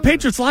 Listen, the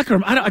Patriots locker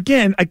room.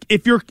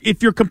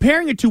 If you're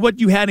comparing it to what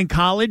you had in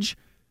college,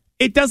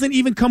 it doesn't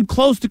even come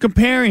close to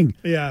comparing.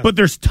 Yeah. But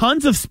there's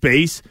tons of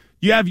space.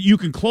 You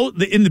can close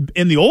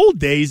in the old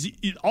days.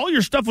 All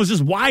your stuff was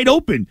just wide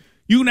open.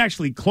 You can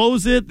actually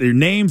close it. Their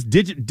names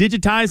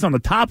digitized on the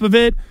top of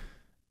it.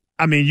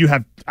 I mean, you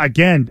have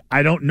again.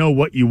 I don't know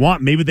what you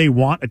want. Maybe they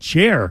want a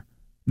chair.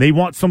 They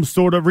want some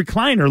sort of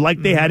recliner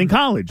like they had in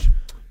college.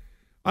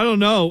 I don't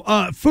know.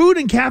 Food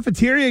and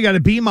cafeteria got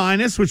a B-,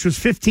 which was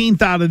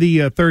 15th out of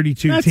the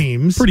 32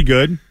 teams. Pretty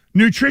good.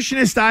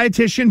 Nutritionist,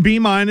 dietitian, B-,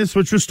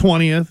 which was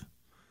 20th.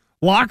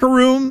 Locker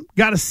room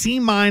got a C-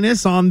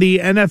 on the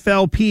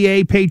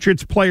NFLPA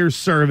Patriots Players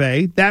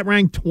Survey. That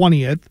ranked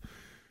 20th.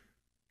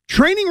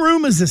 Training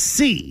room is a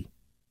C,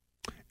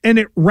 and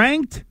it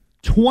ranked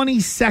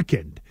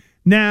 22nd.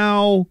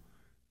 Now,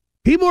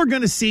 people are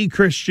going to see,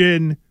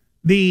 Christian,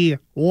 the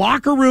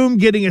locker room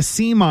getting a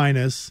C-,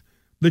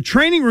 the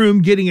training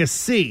room getting a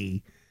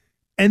C,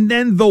 and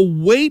then the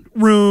weight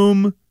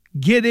room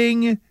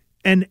getting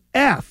an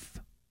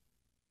F.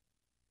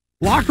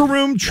 Locker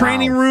room,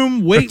 training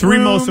room, weight room. The three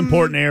most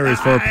important areas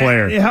for a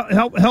player.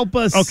 Help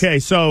us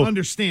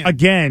understand.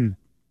 Again,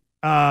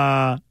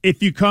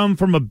 if you come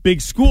from a big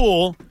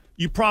school,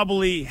 you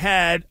probably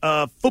had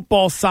a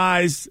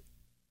football-sized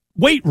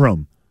weight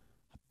room.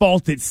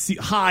 Vaulted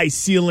high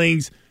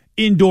ceilings,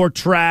 indoor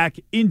track,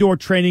 indoor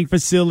training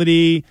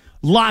facility,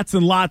 lots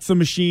and lots of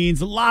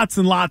machines, lots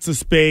and lots of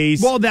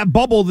space. Well, that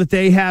bubble that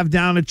they have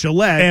down at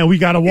Gillette. And we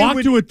got to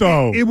walk to it,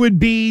 though. It would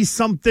be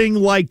something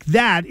like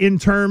that in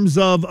terms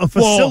of a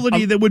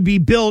facility that would be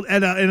built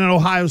at in an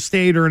Ohio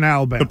State or an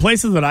Alabama. The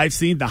places that I've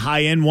seen, the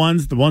high-end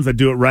ones, the ones that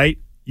do it right,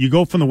 you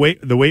go from the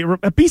weight room.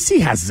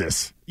 BC has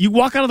this. You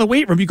walk out of the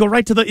weight room, you go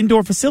right to the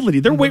indoor facility.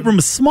 Their weight room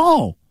is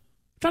small.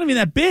 It's not even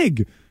that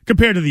big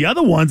compared to the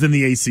other ones in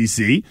the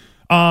ACC.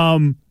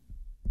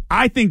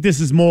 I think this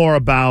is more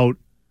about,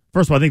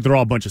 first of all, I think they're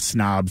all a bunch of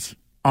snobs,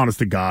 honest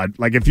to God.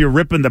 Like, if you're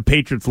ripping the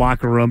Patriots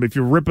locker room, if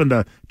you're ripping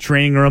the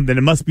training room, then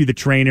it must be the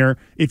trainer.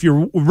 If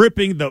you're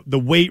ripping the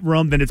weight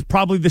room, then it's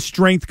probably the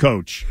strength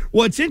coach.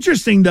 What's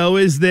interesting, though,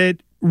 is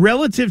that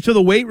relative to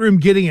the weight room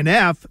getting an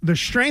F, the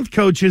strength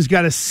coach has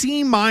got a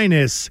C-,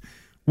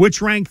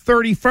 which ranked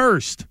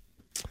 31st.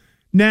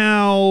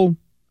 Now,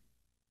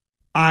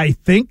 I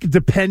think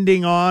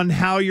depending on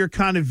how you're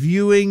kind of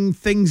viewing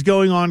things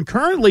going on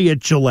currently at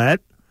Gillette,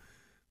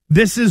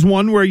 this is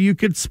one where you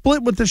could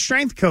split with the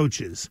strength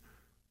coaches.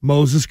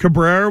 Moses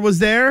Cabrera was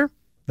there.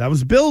 That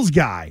was Bill's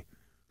guy.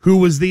 Who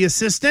was the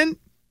assistant?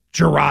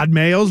 Gerard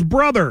Mayo's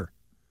brother.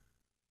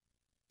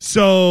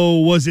 So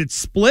was it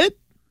split?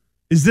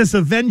 Is this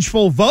a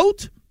vengeful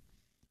vote?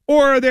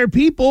 Or are there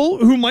people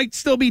who might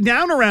still be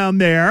down around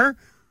there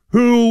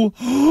who,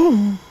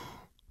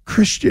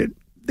 Christian,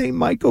 they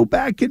might go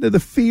back into the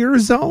fear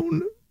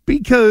zone?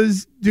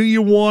 Because do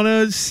you want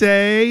to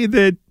say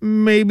that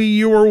maybe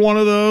you were one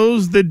of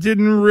those that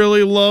didn't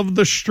really love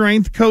the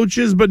strength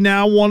coaches, but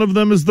now one of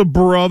them is the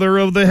brother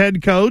of the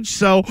head coach?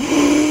 So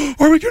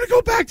are we going to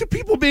go back to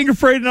people being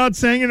afraid of not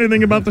saying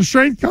anything about the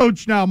strength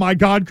coach now? My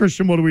God,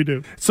 Christian, what do we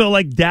do? So,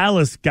 like,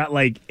 Dallas got,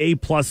 like, A+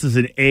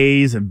 and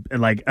A's and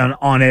like,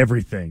 on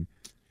everything.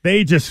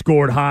 They just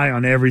scored high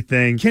on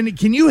everything.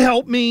 Can you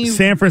help me?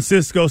 San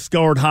Francisco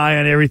scored high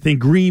on everything.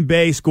 Green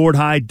Bay scored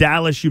high.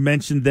 Dallas, you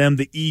mentioned them.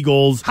 The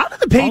Eagles. How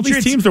did the Patriots? All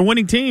these teams are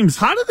winning teams.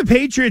 How did the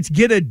Patriots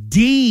get a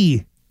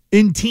D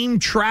in team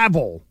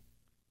travel?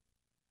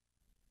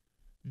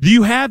 Do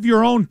you have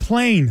your own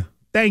plane?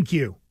 Thank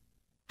you.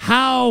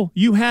 How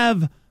you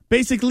have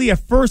basically a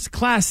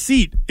first-class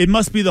seat. It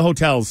must be the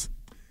hotels.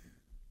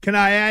 Can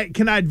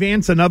I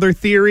advance another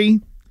theory?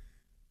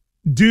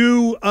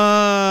 Do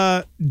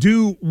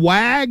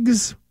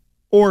WAGs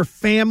or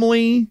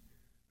family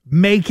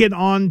make it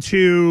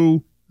onto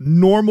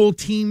normal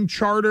team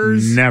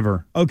charters?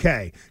 Never.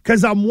 Okay,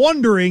 because I'm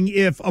wondering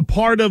if a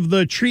part of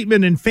the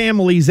treatment in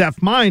families F-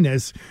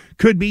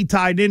 could be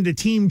tied into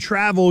team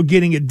travel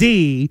getting a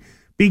D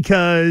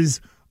because,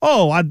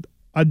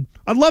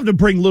 I'd love to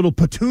bring little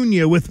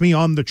Petunia with me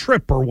on the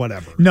trip or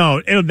whatever.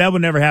 No, that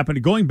would never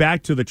happen. Going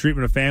back to the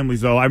treatment of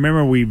families, though, I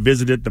remember we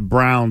visited the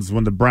Browns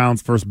when the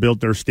Browns first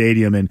built their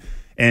stadium,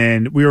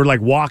 and we were like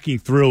walking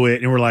through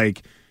it, and we're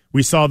like,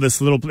 we saw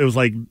this little, it was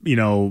like,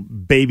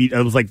 baby,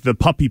 it was like the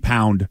puppy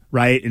pound,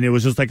 right? And it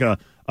was just like a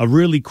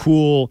really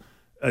cool,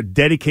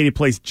 dedicated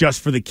place just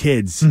for the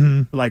kids.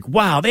 Mm-hmm. Like,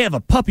 wow, they have a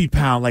puppy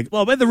pound. Like,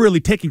 well, they're really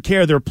taking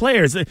care of their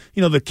players.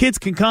 The kids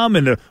can come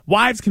and the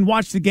wives can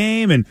watch the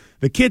game and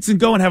the kids can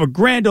go and have a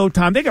grand old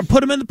time. They can put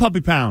them in the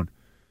puppy pound.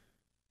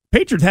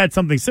 Patriots had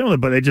something similar,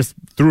 but they just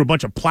threw a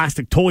bunch of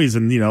plastic toys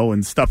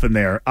and stuff in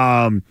there.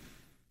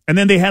 And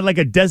then they had like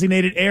a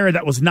designated area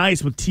that was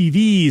nice with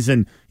TVs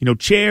and,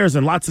 chairs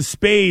and lots of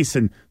space,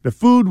 and the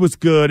food was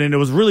good and it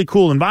was a really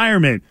cool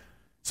environment.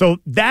 So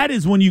that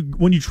is when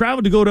you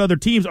travel to go to other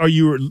teams, or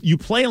you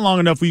play long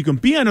enough where you can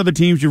be on other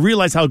teams, you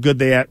realize how good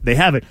they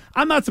have it.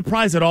 I'm not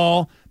surprised at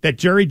all that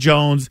Jerry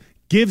Jones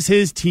gives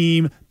his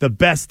team the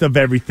best of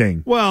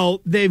everything.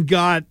 Well, they've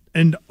got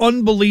an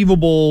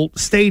unbelievable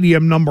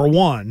stadium, number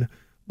one,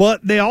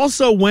 but they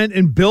also went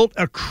and built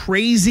a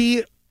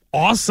crazy,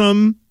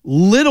 awesome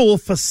little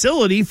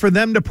facility for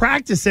them to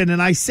practice in.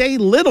 And I say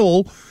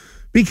little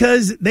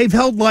because they've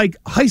held like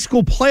high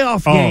school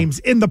playoff games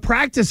in the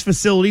practice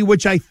facility,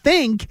 which I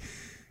think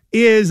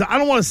is, I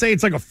don't want to say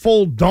it's like a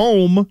full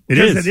dome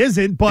because it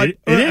isn't, but it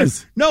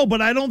is. No,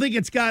 but I don't think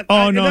it's got,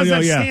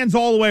 stands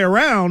all the way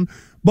around,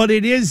 but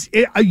it is,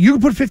 you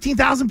can put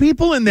 15,000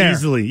 people in there.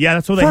 Easily. Yeah,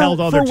 that's where they held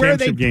all their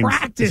championship games.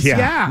 Practice,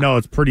 yeah. No,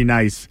 it's pretty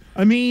nice.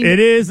 I mean, it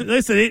is.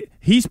 Listen,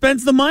 he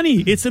spends the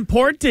money. It's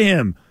important to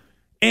him.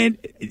 And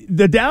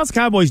the Dallas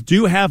Cowboys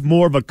do have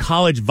more of a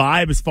college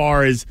vibe as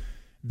far as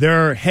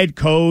their head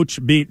coach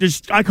being,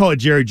 I call it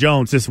Jerry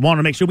Jones, just want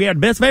to make sure we have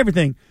the best of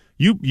everything.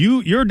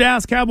 You're a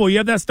Dallas Cowboy. You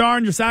have that star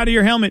on your side of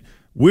your helmet.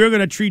 We're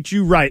going to treat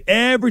you right.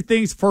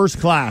 Everything's first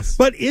class.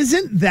 But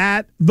isn't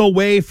that the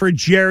way for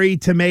Jerry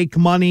to make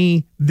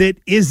money that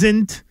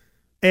isn't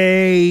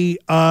a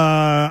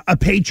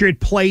Patriot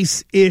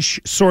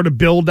Place-ish sort of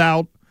build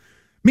out?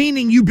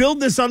 Meaning you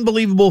build this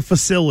unbelievable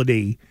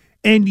facility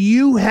and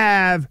you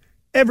have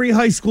every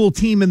high school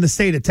team in the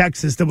state of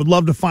Texas that would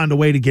love to find a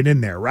way to get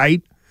in there,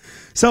 right?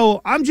 So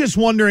I'm just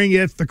wondering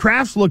if the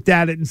Crafts looked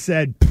at it and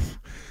said,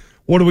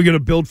 what are we going to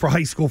build for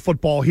high school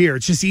football here?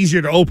 It's just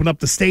easier to open up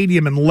the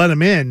stadium and let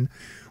them in.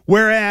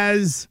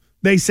 Whereas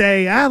they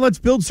say, let's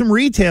build some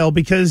retail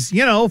because,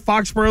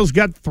 Foxborough's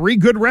got 3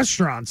 good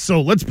restaurants. So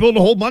let's build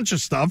a whole bunch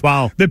of stuff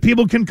that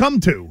people can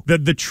come to.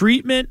 The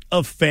treatment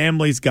of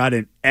families got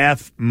an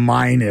F-.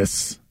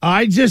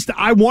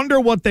 I wonder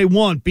what they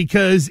want,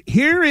 because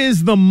here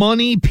is the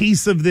money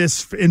piece of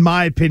this, in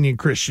my opinion,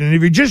 Christian. And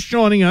if you're just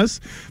joining us,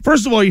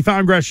 first of all, you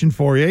found Gresh and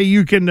Fauria.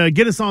 You can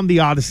get us on the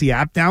Odyssey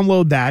app.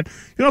 Download that.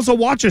 You can also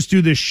watch us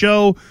do this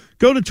show.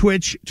 Go to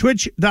Twitch,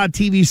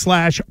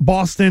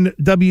 twitch.tv/Boston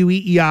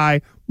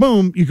WEEI.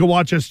 Boom, you can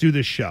watch us do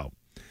this show.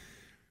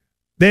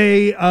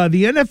 The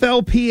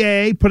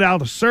NFLPA put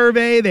out a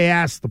survey. They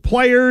asked the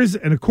players,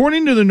 and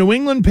according to the New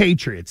England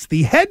Patriots,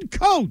 the head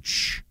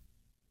coach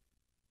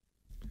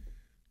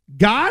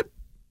got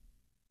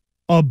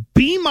a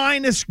B-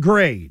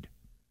 grade,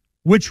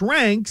 which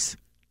ranks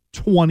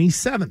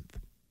 27th.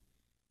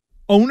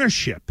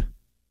 Ownership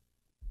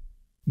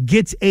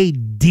gets a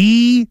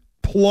D+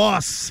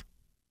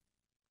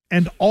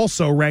 and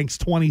also ranks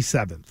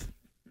 27th.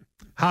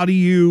 How do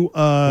you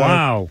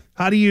How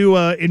do you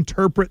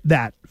interpret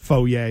that,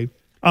 Fauria?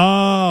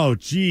 Oh,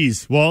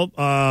 geez. Well,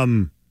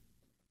 I'm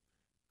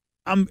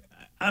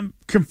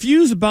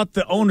confused about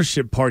the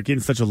ownership part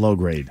getting such a low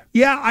grade.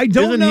 Yeah, I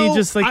don't know. Isn't he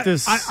just like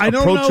this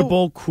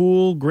approachable,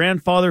 cool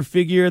grandfather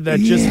figure that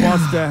just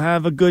wants to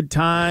have a good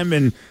time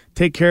and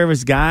take care of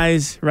his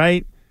guys,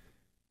 right?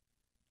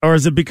 Or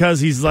is it because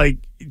he's like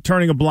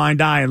turning a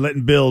blind eye and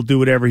letting Bill do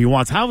whatever he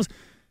wants?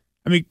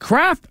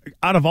 Kraft,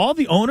 out of all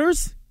the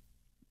owners,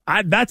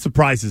 that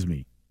surprises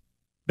me.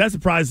 That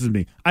surprises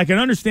me. I can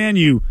understand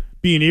you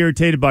being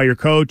irritated by your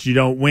coach. You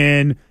don't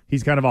win.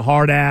 He's kind of a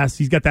hard ass.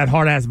 He's got that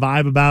hard ass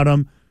vibe about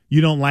him.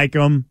 You don't like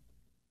him.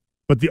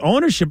 But the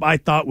ownership, I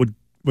thought, would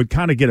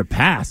kind of get a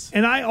pass.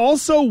 And I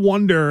also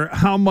wonder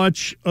how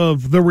much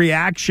of the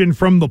reaction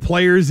from the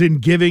players in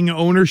giving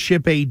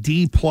ownership a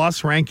D+,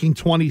 ranking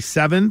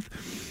 27th,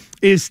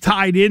 is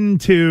tied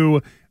into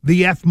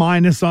the F-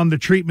 on the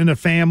treatment of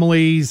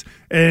families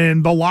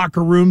and the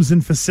locker rooms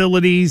and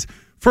facilities,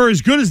 for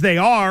as good as they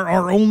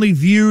are only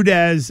viewed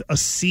as a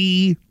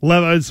C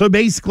level. So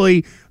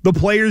basically, the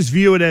players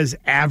view it as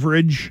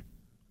average,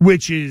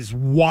 which is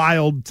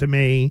wild to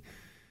me.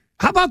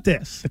 How about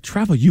this?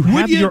 Travel, you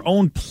have your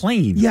own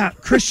plane. Yeah,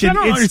 Christian, I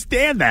don't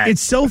understand that. It's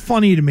so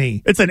funny to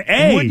me. It's an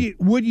A.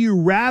 Would you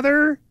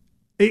rather?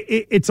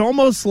 It's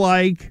almost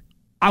like,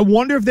 I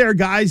wonder if there are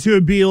guys who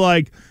would be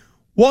like,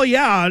 well,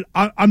 yeah,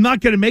 I'm not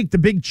going to make the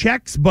big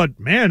checks, but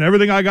man,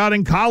 everything I got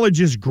in college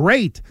is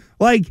great.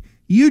 Like,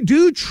 you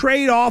do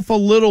trade off a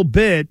little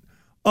bit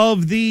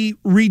of the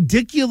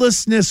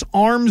ridiculousness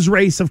arms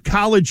race of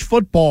college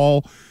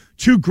football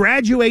to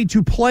graduate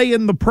to play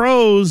in the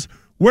pros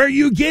where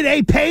you get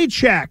a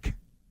paycheck.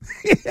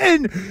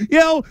 And,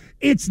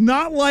 it's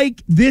not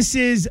like this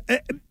is,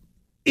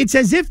 it's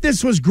as if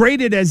this was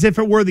graded as if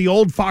it were the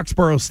old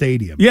Foxborough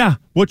Stadium. Yeah,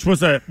 which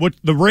the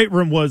rate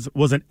room was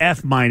an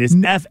F minus,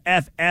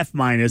 F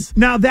minus.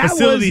 Now that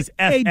Facilities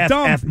was a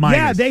dump. F minus.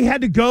 Yeah, they had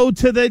to go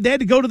to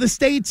the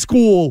state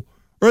school.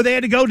 Or they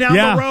had to go down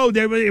the road.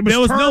 It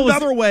was turned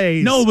other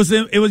ways. No,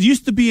 it was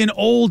used to be an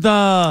old.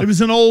 It was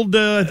an old,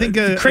 I think,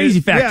 crazy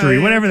factory,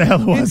 whatever the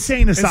hell it was.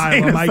 Insane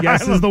asylum, I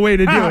guess, is the way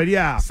to do it.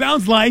 Yeah,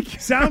 sounds like.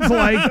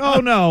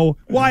 Oh no.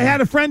 Well, I had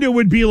a friend who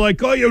would be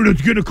like, "Oh, you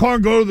get a car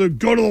and go to the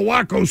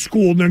Wacko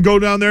school, and then go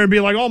down there and be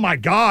like, oh my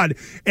god!"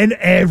 And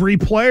every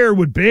player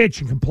would bitch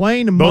and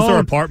complain and Those moan. are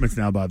apartments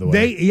now, by the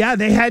way.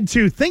 They had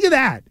to think of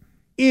that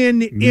in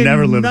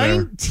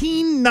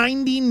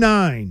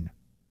 1999.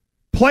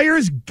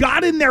 Players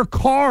got in their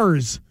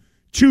cars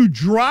to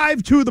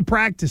drive to the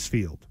practice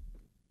field.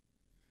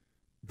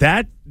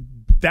 That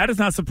is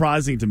not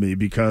surprising to me,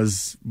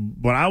 because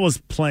when I was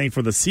playing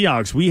for the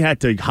Seahawks, we had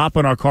to hop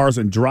in our cars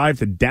and drive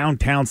to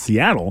downtown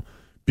Seattle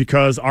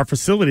because our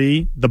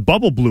facility, the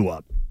bubble blew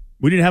up.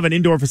 We didn't have an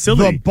indoor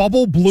facility. The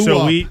bubble blew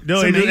up.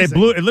 It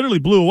literally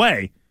blew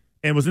away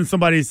and was in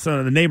somebody's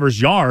the neighbor's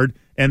yard,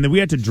 and then we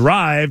had to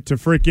drive to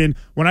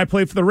when I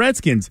played for the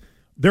Redskins,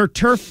 their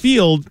turf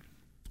field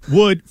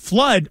would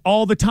flood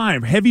all the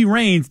time. Heavy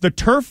rains, the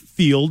turf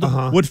field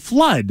would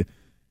flood.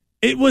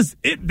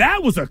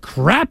 That was a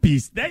crappy.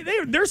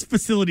 Their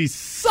facilities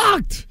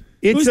sucked.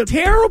 It was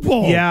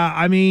terrible. Yeah,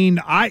 I mean,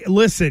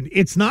 listen.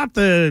 It's not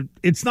the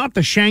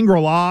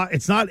Shangri-La.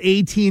 It's not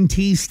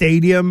AT&T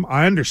Stadium.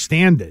 I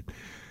understand it,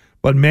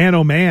 but man,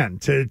 oh man,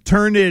 to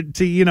turn it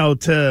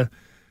to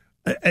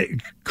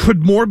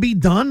could more be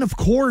done? Of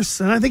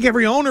course, and I think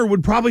every owner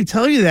would probably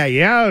tell you that.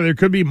 Yeah, there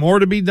could be more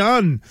to be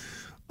done.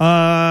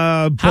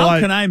 How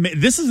can I make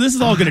this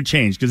is all going to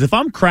change, because if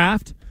I'm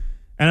Kraft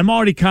and I'm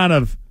already kind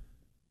of,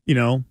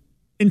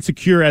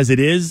 insecure as it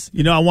is,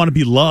 I want to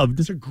be loved.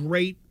 It's a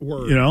great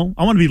word.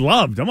 I want to be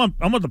loved. I want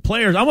the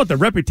players. I want the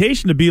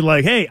reputation to be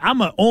like, hey,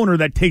 I'm an owner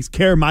that takes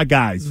care of my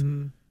guys,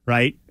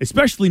 right?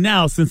 Especially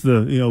now since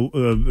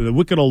the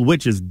wicked old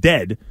witch is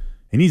dead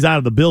and he's out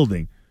of the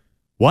building.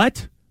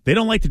 What? They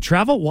don't like to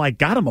travel? Well, I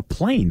got him a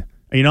plane.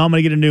 I'm going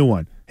to get a new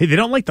one. Hey, they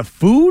don't like the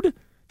food?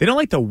 They don't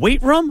like the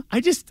weight room?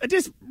 I just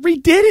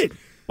redid it.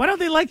 Why don't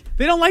they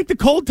don't like the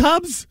cold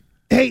tubs?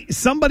 Hey,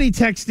 somebody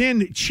text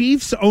in,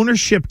 Chiefs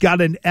ownership got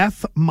an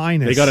F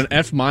minus. They got an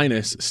F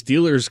minus.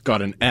 Steelers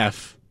got an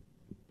F.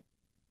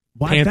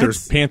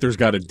 Panthers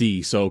got a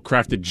D, so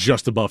crafted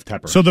just above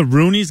Tepper. So the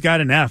Rooney's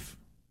got an F.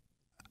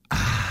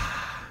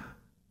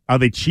 Are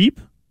they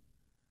cheap?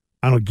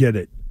 I don't get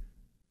it.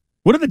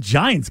 What do the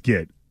Giants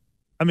get?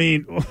 I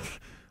mean,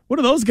 what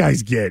do those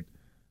guys get?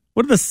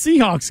 What do the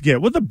Seahawks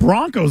get? What do the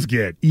Broncos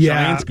get? Yeah.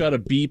 Giants got a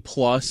B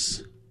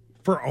plus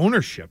for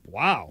ownership.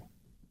 Wow.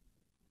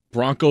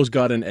 Broncos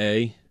got an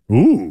A.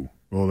 Ooh.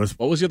 Well,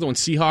 what was the other one?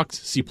 Seahawks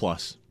C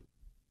plus.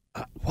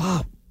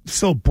 Wow.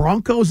 So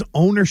Broncos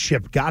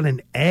ownership got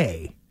an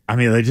A. I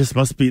mean, they just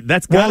must be.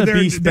 That's got to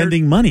be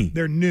spending money.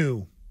 They're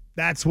new.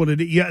 That's what it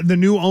is. Yeah, the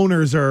new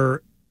owners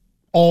are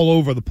all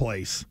over the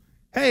place.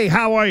 Hey,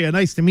 how are you?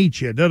 Nice to meet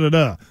you. Da da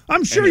da.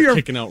 I'm sure you're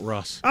kicking out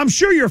Russ. I'm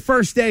sure your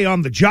first day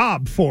on the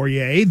job,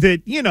 Fauria,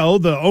 that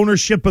the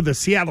ownership of the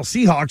Seattle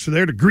Seahawks are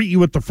there to greet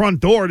you at the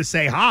front door to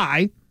say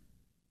hi.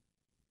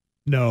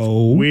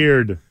 No,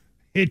 weird.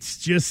 It's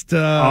just.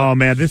 Oh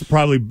man, this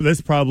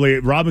probably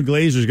Robin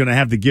Glazer's going to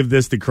have to give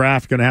this to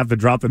Kraft. Going to have to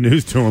drop the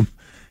news to him.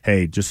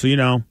 Hey, just so you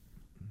know,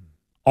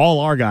 all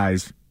our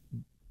guys.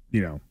 I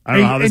don't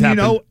know how this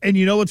happened.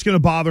 And what's going to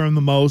bother him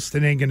the most?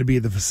 It ain't going to be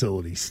the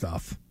facility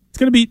stuff. It's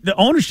going to be the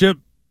ownership.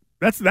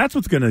 That's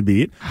what's going to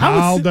be it.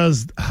 How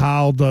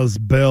does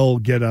Bill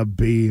get a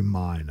B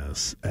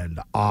minus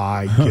and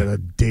I get a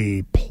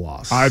D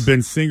plus? I've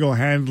been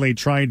single-handedly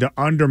trying to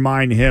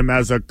undermine him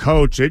as a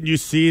coach. Didn't you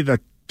see the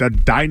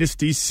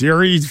Dynasty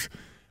series?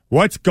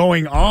 What's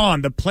going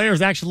on? The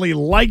players actually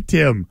liked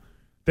him.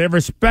 They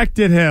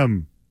respected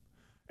him.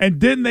 And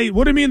didn't they?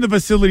 What do you mean the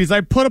facilities?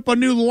 I put up a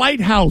new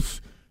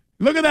lighthouse.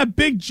 Look at that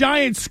big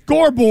giant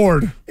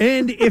scoreboard.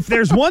 And if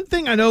there's one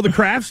thing I know the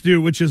Crafts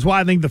do, which is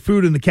why I think the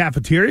food in the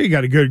cafeteria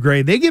got a good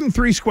grade, they give them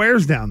 3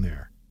 squares down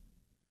there.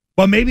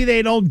 But maybe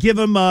they don't give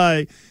them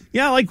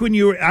Yeah, like when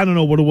I don't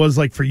know what it was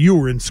like for you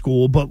were in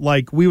school, but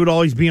like we would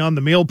always be on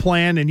the meal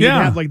plan and you'd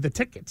have like the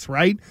tickets,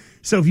 right?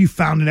 So if you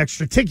found an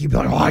extra ticket, you'd be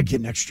like, oh, I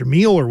get an extra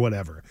meal or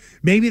whatever.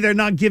 Maybe they're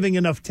not giving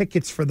enough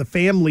tickets for the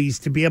families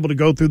to be able to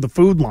go through the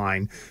food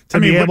line to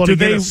be able to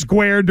get a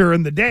square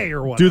during the day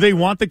or whatever. Do they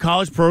want the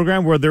college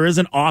program where there is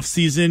an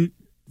off-season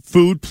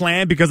food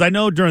plan? Because I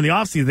know during the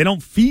off-season they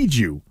don't feed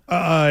you.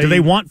 Do they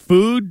want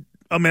food?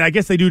 I mean, I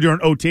guess they do during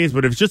OTAs,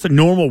 but if it's just a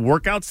normal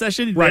workout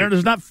session,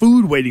 there's not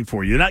food waiting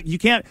for you. You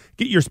can't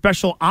get your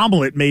special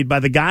omelet made by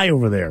the guy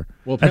over there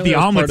at the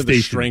omelet part of station.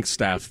 the strength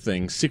staff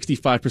thing.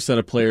 65%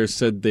 of players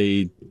said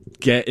they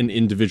get an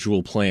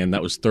individual plan.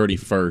 That was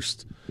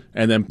 31st.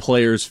 And then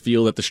players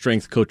feel that the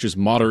strength coaches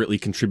moderately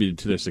contributed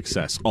to their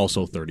success.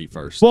 Also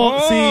 31st.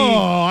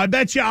 Well, I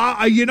bet you.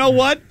 You know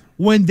what?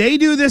 When they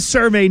do this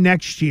survey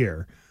next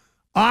year,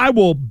 I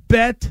will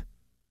bet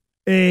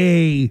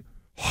a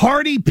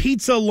hearty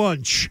pizza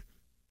lunch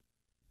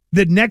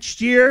that next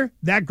year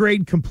that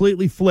grade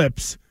completely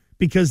flips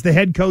because the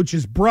head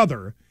coach's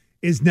brother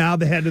is now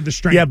the head of the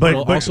strength. Yeah, but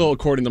also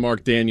according to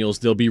Mark Daniels,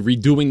 they'll be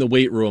redoing the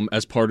weight room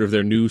as part of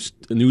their new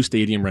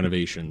stadium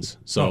renovations.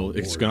 So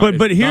it's not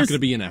going to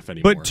be an F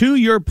anymore. But to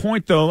your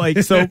point, though, like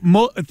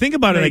think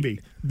about it.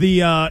 Like,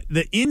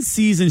 the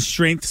in-season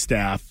strength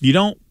staff, you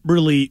don't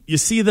really you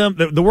see them.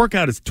 The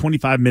workout is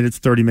 25 minutes,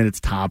 30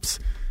 minutes tops.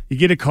 You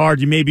get a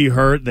card, you may be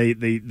hurt.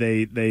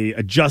 They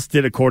adjust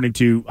it according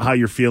to how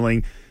you're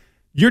feeling.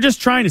 You're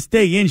just trying to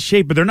stay in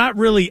shape, but they're not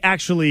really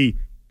actually,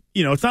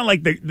 it's not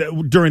like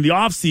during the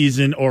off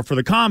season or for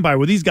the combine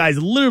where these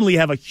guys literally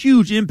have a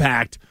huge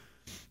impact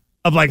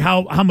of like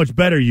how much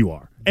better you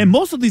are. And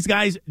most of these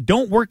guys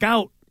don't work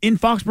out in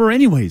Foxborough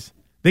anyways.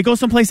 They go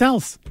someplace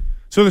else.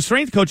 So the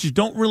strength coaches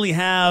don't really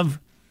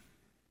have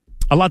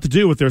a lot to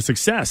do with their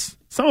success.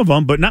 Some of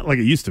them, but not like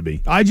it used to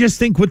be. I just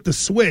think with the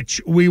switch,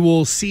 we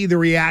will see the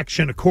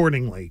reaction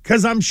accordingly.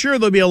 Because I'm sure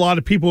there'll be a lot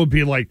of people who would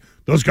be like,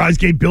 those guys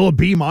gave Bill a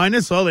B-.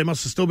 Oh, they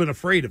must have still been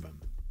afraid of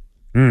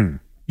him.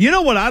 You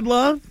know what I'd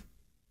love?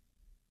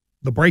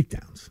 The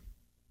breakdowns.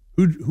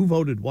 Who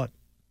voted what?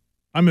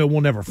 I mean,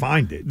 we'll never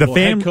find it.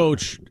 Head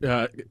coach,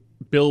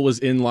 Bill was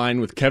in line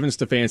with Kevin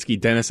Stefanski,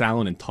 Dennis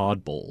Allen, and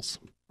Todd Bowles.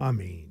 I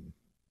mean,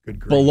 good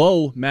grief.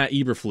 Below Matt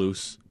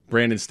Eberflus,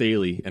 Brandon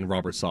Staley, and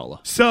Robert Saleh.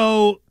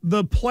 So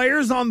the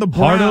players on the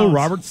Browns...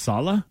 Robert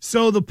Saleh?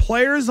 So the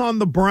players on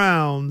the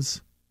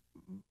Browns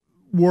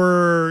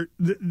were...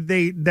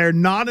 They're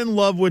not in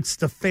love with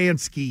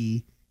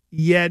Stefanski,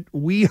 yet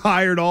we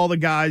hired all the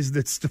guys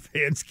that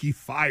Stefanski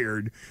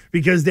fired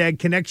because they had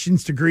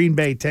connections to Green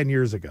Bay 10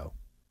 years ago.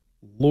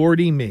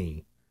 Lordy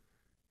me.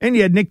 And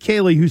you had Nick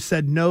Caley who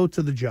said no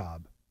to the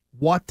job.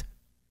 What?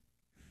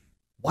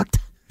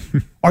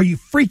 Are you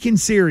freaking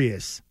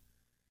serious?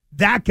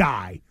 That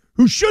guy...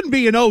 who shouldn't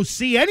be an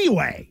OC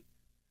anyway.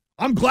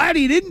 I'm glad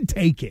he didn't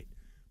take it.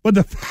 But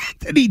the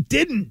fact that he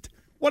didn't,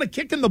 what a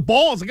kick in the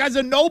balls. The guy's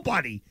a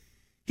nobody.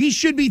 He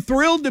should be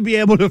thrilled to be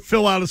able to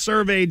fill out a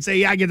survey and say,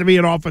 yeah, I get to be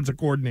an offensive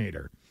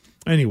coordinator.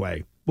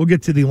 Anyway, we'll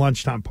get to the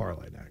lunchtime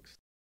parlay next.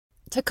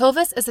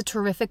 Tecovas is a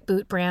terrific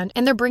boot brand,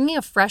 and they're bringing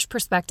a fresh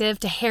perspective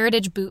to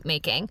heritage boot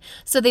making.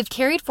 So they've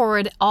carried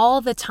forward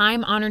all the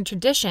time-honored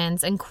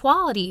traditions and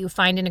quality you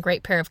find in a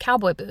great pair of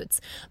cowboy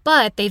boots,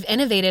 but they've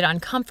innovated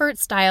on comfort,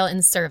 style,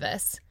 and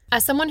service.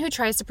 As someone who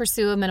tries to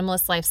pursue a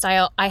minimalist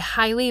lifestyle, I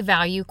highly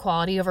value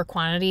quality over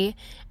quantity,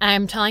 and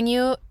I'm telling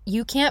you,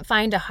 you can't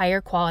find a higher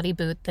quality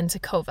boot than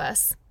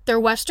Tecovas. Their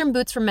Western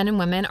boots for men and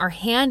women are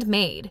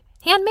handmade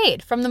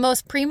from the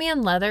most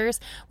premium leathers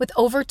with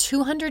over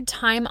 200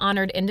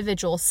 time-honored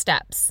individual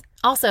steps.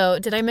 Also,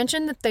 did I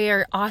mention that they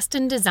are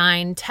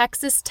Austin-designed,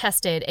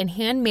 Texas-tested, and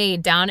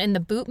handmade down in the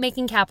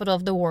boot-making capital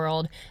of the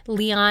world,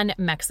 Leon,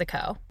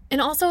 Mexico.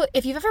 And also,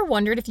 if you've ever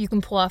wondered if you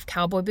can pull off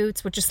cowboy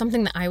boots, which is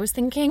something that I was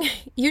thinking,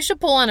 you should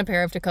pull on a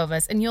pair of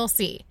Tecovas and you'll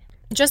see.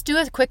 Just do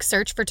a quick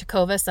search for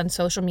Tecovas on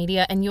social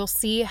media and you'll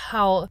see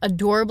how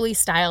adorably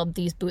styled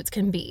these boots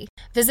can be.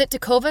 Visit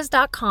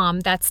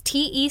tecovas.com, that's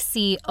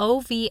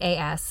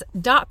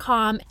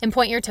TECOVAS.com, and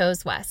point your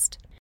toes west.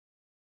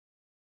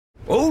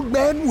 Old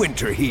Man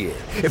Winter here.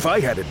 If I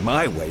had it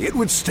my way, it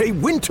would stay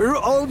winter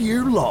all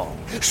year long.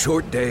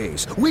 Short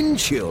days, wind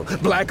chill,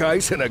 black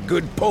ice, and a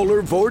good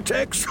polar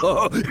vortex.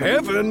 Oh,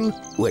 heaven.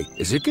 Wait,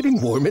 is it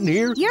getting warm in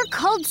here? Your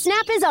cold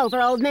snap is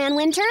over, Old Man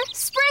Winter.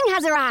 Spring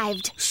has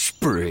arrived.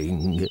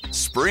 Spring.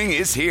 Spring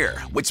is here,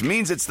 which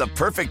means it's the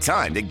perfect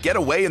time to get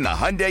away in the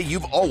Hyundai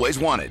you've always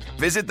wanted.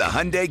 Visit the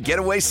Hyundai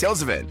Getaway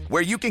Sales Event,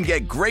 where you can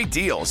get great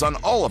deals on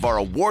all of our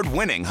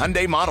award-winning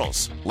Hyundai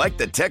models, like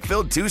the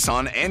tech-filled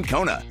Tucson and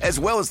Kona, as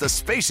well as the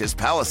spacious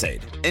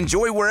Palisade.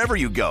 Enjoy wherever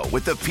you go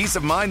with the peace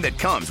of mind that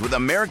comes with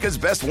America's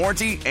best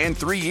warranty and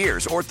 3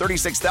 years or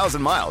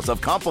 36,000 miles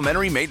of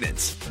complimentary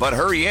maintenance. But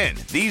hurry in,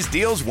 these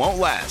deals won't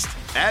last.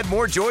 Add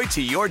more joy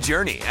to your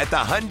journey at the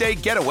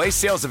Hyundai Getaway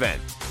Sales Event.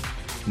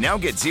 Now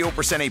get 0%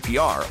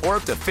 APR or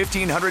up to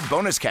 $1,500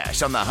 bonus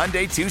cash on the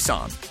Hyundai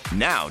Tucson.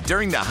 Now,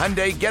 during the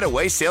Hyundai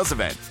Getaway Sales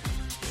Event.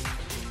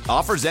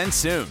 Offers end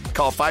soon.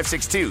 Call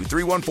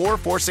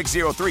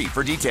 562-314-4603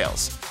 for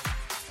details.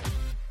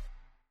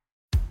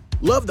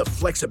 Love the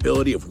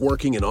flexibility of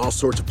working in all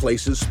sorts of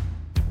places?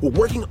 Well,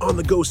 working on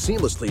the go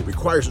seamlessly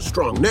requires a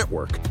strong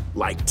network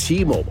like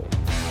T-Mobile.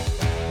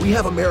 We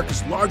have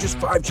America's largest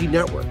 5G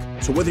network,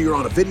 so whether you're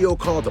on a video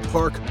call at the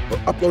park or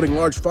uploading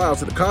large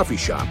files at a coffee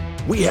shop,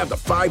 we have the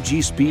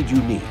 5G speed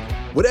you need.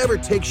 Whatever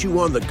takes you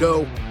on the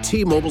go,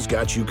 T-Mobile's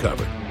got you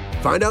covered.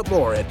 Find out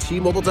more at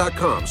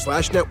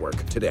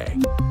T-Mobile.com/network today.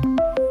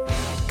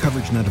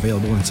 Coverage not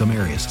available in some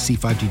areas. See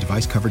 5G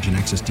device coverage and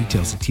access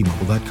details at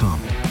T-Mobile.com.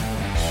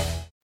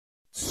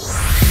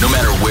 No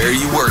matter where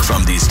you work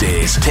from these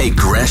days, take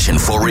Gresh and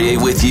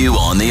Fauria with you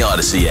on the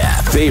Odyssey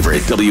app.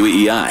 Favorite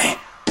WEEI.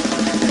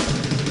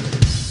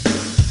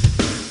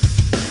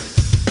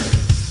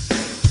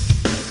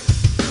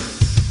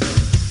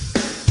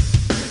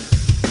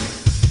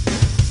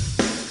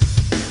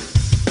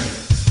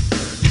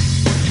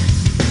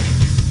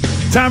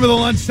 Time of the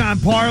lunchtime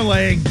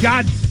parlay.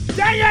 God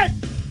dang it!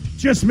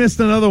 Just missed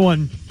another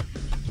one.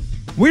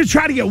 We're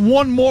trying to get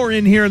one more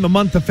in here in the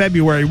month of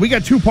February. We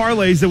got 2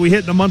 parlays that we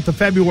hit in the month of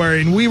February,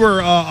 and we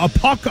were a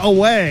puck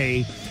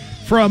away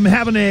from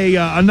having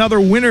another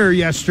winner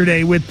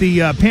yesterday with the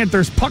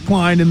Panthers puck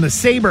line and the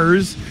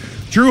Sabres.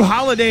 Drew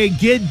Holiday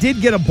did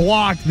get a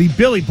block, the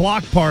Billy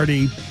Block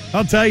Party.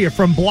 I'll tell you,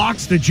 from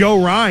blocks to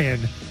Joe Ryan,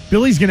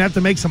 Billy's going to have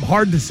to make some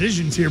hard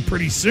decisions here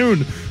pretty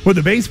soon with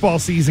the baseball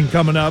season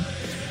coming up.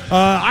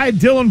 I had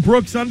Dylan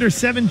Brooks under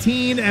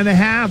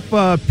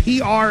 17.5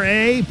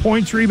 PRA,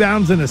 points,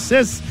 rebounds, and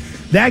assists.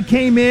 That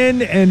came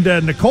in, and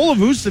Nikola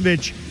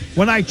Vucevic,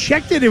 when I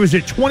checked it, it was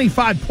at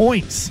 25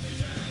 points.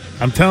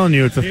 I'm telling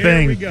you, it's a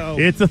thing. We go.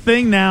 It's a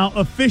thing now,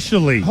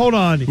 officially. Hold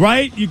on.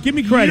 Right? You give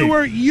me credit.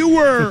 You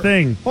were it's a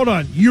thing. Hold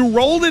on. You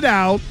rolled it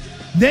out,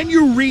 then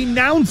you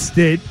renounced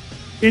it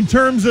in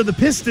terms of the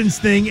Pistons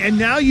thing, and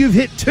now you've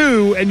hit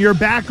 2, and you're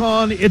back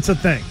on it's a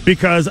thing.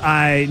 Because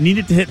I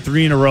needed to hit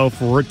 3 in a row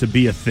for it to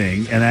be a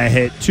thing, and I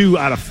hit 2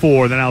 out of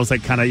 4. Then I was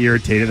like kind of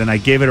irritated, and I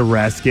gave it a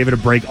rest, gave it a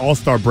break,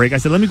 all-star break. I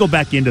said, let me go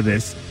back into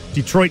this.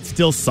 Detroit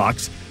still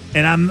sucks,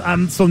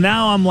 and so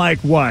now I'm like,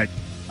 what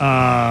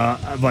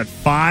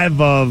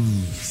 5 of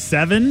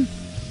 7?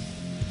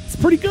 It's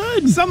pretty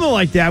good. Something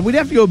like that. We'd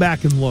have to go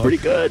back and look. Pretty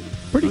good.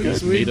 Pretty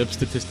good. Made up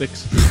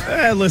statistics.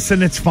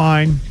 Listen, it's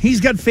fine. He's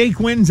got fake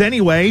wins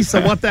anyway, so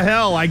what the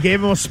hell? I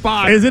gave him a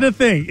spot. Is it a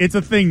thing? It's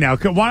a thing now.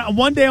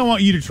 One day I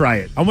want you to try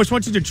it. I just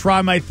want you to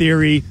try my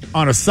theory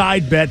on a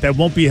side bet that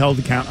won't be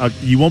held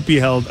you won't be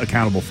held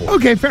accountable for.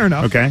 Okay, fair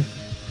enough. Okay.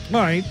 All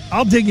right.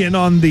 I'll dig in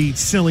on the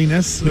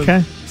silliness.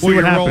 Okay. See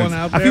what happens.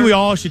 I think we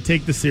all should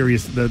take the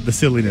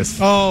silliness.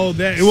 Oh,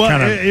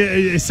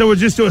 so we'll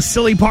just do a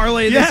silly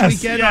parlay this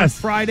weekend on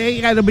Friday?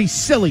 Yeah, it'll be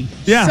silly.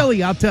 Yeah.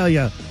 Silly, I'll tell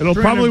you. It'll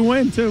probably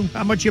win, too.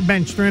 How much you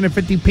bench?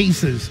 350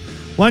 pieces.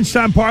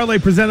 Lunchtime parlay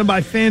presented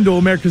by FanDuel,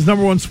 America's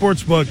 #1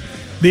 sportsbook,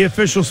 the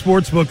official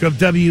sportsbook of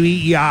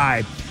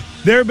WEEI.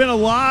 There have been a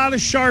lot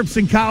of sharps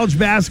in college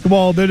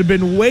basketball that have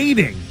been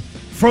waiting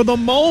for the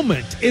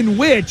moment in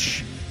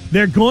which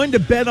they're going to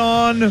bet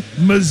on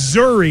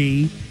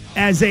Missouri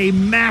as a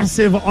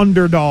massive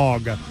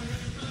underdog.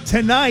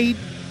 Tonight,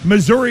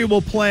 Missouri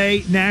will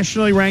play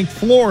nationally ranked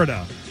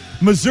Florida.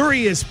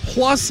 Missouri is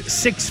plus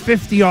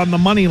 650 on the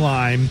money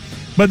line,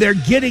 but they're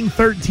getting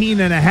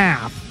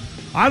 13.5.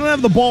 I don't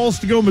have the balls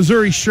to go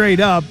Missouri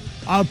straight up.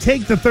 I'll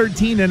take the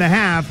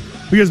 13.5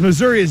 because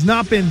Missouri has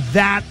not been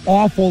that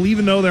awful,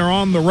 even though they're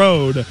on the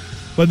road.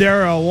 But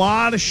there are a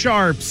lot of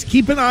sharps.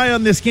 Keep an eye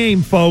on this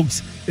game,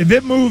 folks. If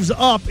it moves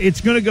up, it's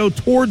going to go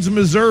towards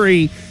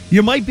Missouri.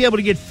 You might be able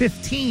to get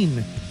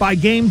 15 by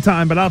game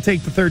time, but I'll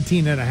take the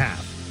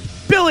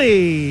 13.5.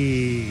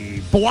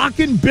 Billy,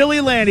 blocking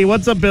Billy Landy.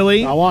 What's up,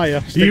 Billy? How are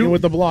you? Sticking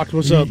with the blocks.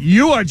 What's up?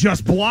 You are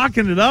just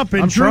blocking it up.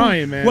 And I'm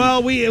trying, man.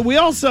 Well, we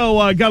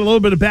also got a little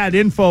bit of bad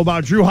info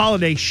about Drew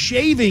Holiday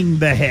shaving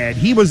the head.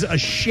 He was a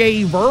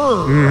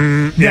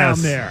shaver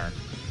down there.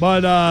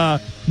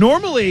 But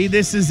normally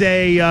this is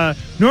a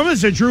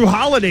Drew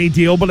Holiday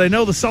deal, but I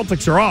know the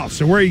Celtics are off.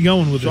 So where are you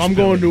going with this? So I'm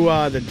going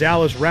to the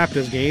Dallas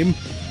Raptors game.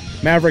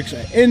 Mavericks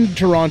in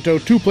Toronto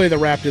to play the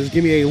Raptors.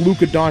 Give me a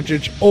Luka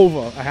Doncic over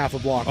a half a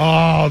block.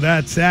 Oh,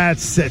 that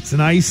sits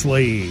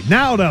nicely.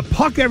 Now to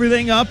puck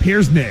everything up,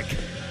 here's Nick.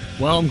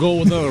 Well, I'm going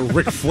with a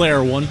Ric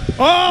Flair one.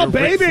 Oh, the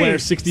baby. Ric Flair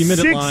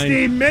 60-minute line.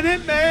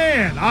 60-minute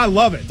man. I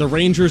love it. The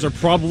Rangers are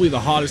probably the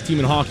hottest team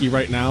in hockey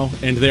right now,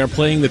 and they are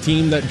playing the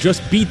team that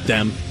just beat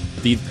them,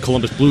 the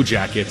Columbus Blue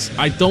Jackets.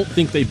 I don't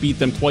think they beat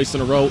them twice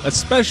in a row,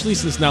 especially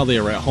since now they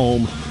are at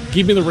home.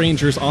 Give me the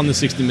Rangers on the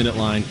 60-minute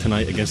line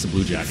tonight against the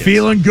Blue Jackets.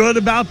 Feeling good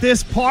about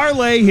this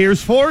parlay.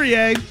 Here's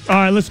Fauria. All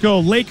right, let's go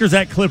Lakers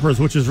at Clippers,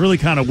 which is really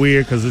kind of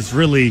weird because it's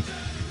really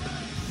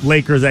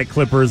Lakers at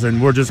Clippers,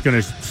 and we're just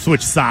going to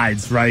switch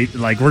sides, right?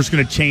 Like, we're just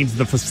going to change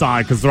the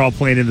facade because they're all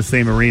playing in the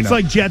same arena. It's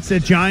like Jets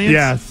at Giants?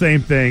 Yeah,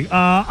 same thing.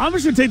 I'm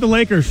just going to take the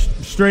Lakers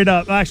straight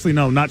up. Actually,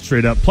 no, not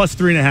straight up. Plus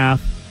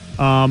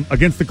 3.5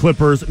 against the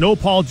Clippers. No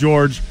Paul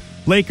George.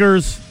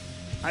 Lakers,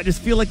 I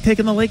just feel like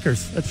taking the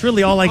Lakers. That's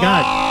really all I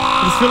got.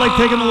 I just feel like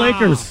taking the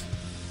Lakers.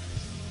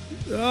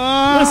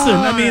 Listen,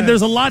 I mean,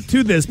 there's a lot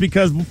to this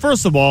because,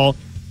 first of all,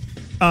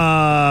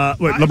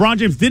 LeBron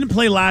James didn't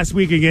play last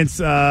week against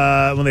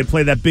when they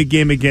played that big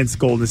game against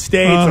Golden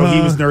State, so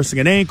he was nursing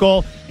an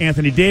ankle.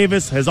 Anthony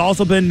Davis has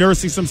also been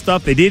nursing some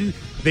stuff. They didn't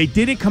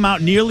come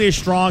out nearly as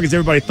strong as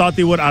everybody thought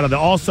they would out of the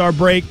All-Star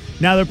break.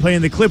 Now they're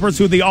playing the Clippers,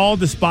 who they all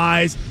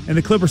despise, and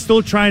the Clippers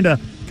still trying to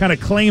kind of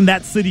claim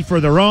that city for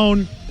their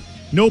own.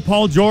 No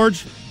Paul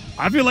George.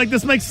 I feel like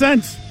this makes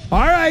sense. All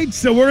right,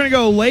 so we're going to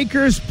go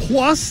Lakers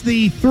plus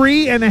the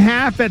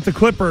 3.5 at the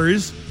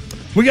Clippers.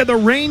 We got the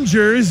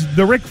Rangers,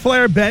 the Ric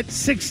Flair bet,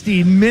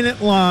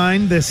 60-minute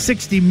line. The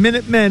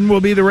 60-minute men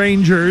will be the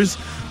Rangers.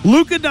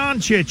 Luka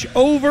Doncic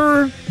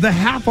over the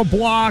half a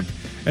block.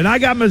 And I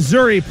got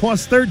Missouri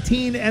plus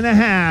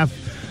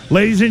 13.5.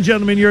 Ladies and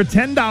gentlemen, your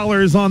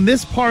 $10 on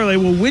this parlay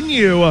will win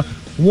you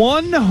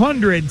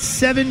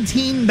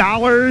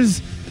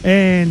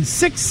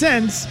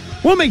 $117.06.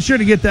 We'll make sure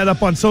to get that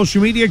up on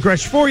social media.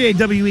 Gresh Fauria,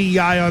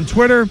 WEI on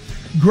Twitter.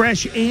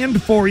 Gresh and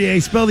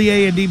Fauria, spell the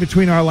A and D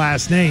between our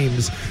last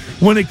names.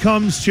 When it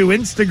comes to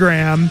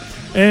Instagram,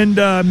 and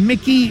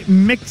Mickey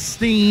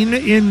Mixstein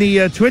in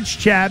the Twitch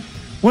chat,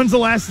 when's the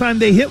last time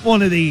they hit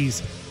one of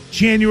these?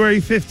 January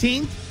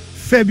 15th,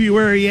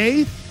 February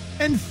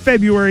 8th, and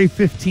February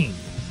 15th.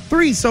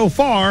 3 so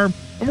far,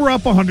 and we're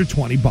up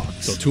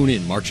 $120. So tune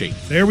in March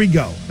 8th. There we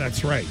go.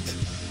 That's right.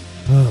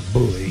 Oh,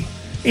 boy.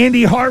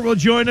 Andy Hart will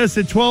join us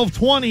at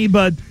 12:20,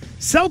 but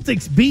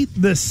Celtics beat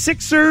the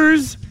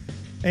Sixers,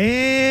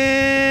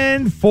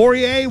 and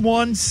Fauria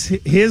wants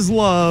his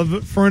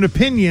love for an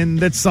opinion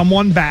that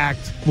someone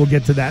backed. We'll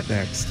get to that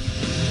next.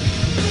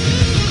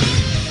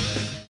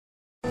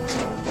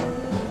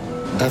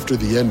 After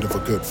the end of a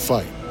good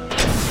fight,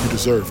 you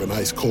deserve an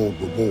ice-cold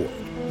reward.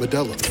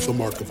 Modelo, the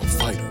mark of a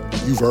fighter.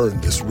 You've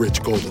earned this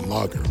rich golden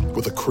lager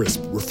with a crisp,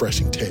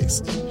 refreshing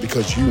taste.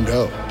 Because you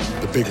know,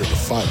 the bigger the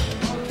fight,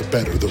 the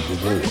better the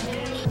reward.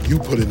 You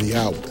put in the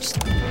hours,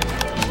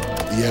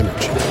 the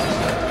energy,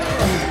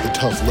 the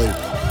tough labor.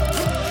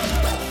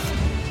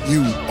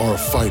 You are a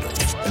fighter,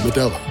 and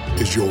Modelo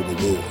is your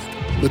reward.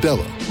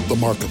 Modelo, the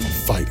mark of a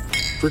fighter.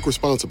 Drink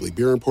responsibly.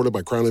 Beer imported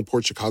by Crown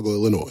Imports, Chicago,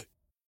 Illinois.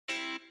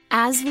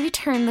 As we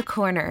turn the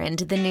corner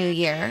into the new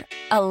year,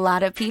 a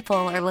lot of people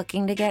are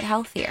looking to get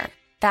healthier.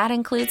 That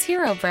includes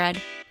Hero Bread,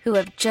 who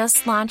have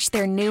just launched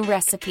their new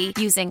recipe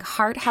using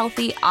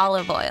heart-healthy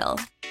olive oil.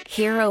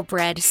 Hero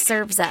Bread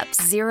serves up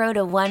 0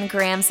 to 1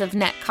 grams of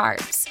net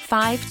carbs,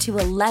 5 to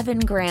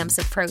 11 grams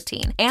of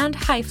protein, and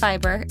high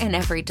fiber in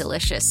every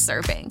delicious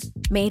serving.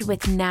 Made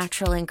with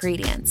natural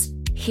ingredients,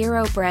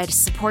 Hero Bread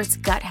supports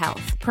gut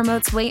health,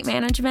 promotes weight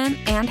management,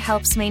 and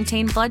helps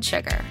maintain blood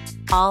sugar.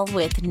 All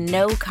with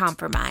no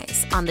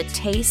compromise on the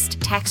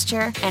taste,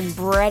 texture, and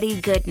bready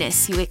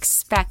goodness you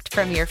expect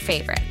from your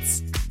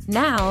favorites.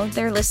 Now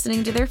they're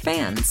listening to their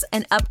fans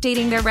and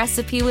updating their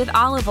recipe with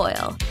olive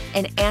oil,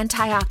 an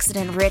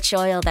antioxidant-rich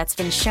oil that's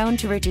been shown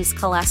to reduce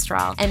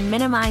cholesterol and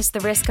minimize the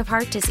risk of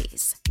heart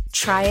disease.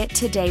 Try it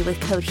today with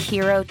code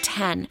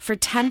HERO10 for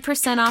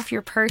 10% off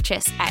your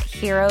purchase at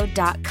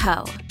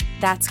hero.co.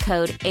 That's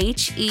code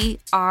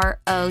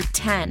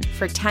HERO10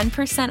 for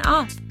 10%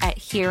 off at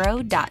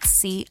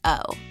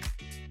hero.co.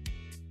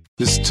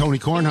 This is Tony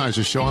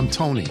Kornheiser's show. I'm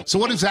Tony. So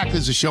what exactly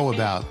is the show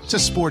about? It's a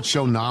sports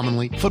show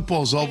nominally.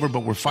 Football's over,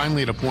 but we're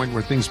finally at a point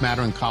where things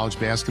matter in college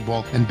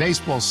basketball, and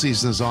baseball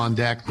season is on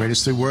deck.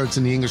 Greatest 3 words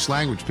in the English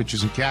language,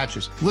 pitchers and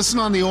catchers. Listen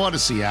on the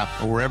Odyssey app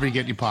or wherever you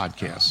get your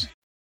podcasts.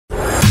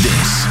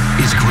 This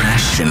is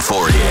Gresh and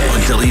Fauria on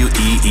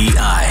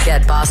WEEI.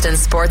 Get Boston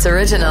Sports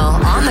Original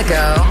on the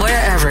go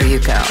wherever you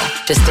go.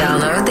 Just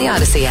download the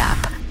Odyssey app.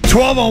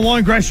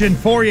 12:01, Gresh and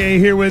Fauria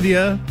here with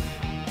you.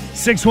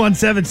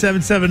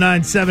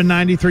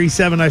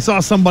 617-779-7937. I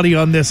saw somebody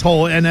on this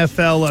whole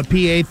NFL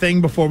PA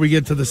thing before we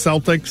get to the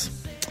Celtics.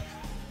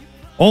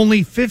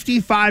 Only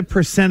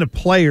 55% of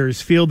players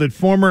feel that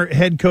former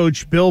head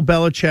coach Bill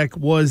Belichick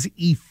was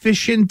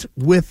efficient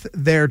with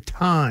their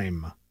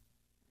time.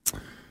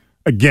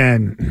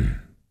 Again.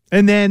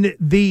 And then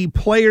the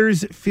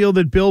players feel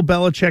that Bill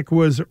Belichick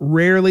was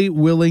rarely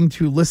willing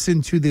to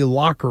listen to the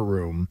locker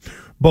room.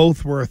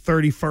 Both were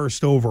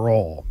 31st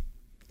overall.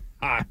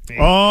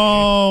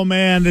 Oh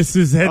man, this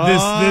is this.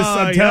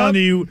 I'm telling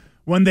you,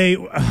 when they,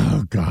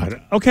 oh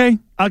god, okay,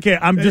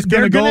 I'm just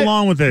gonna go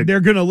along with it. They're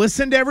gonna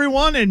listen to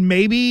everyone, and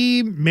maybe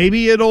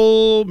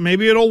it'll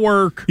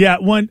work. Yeah,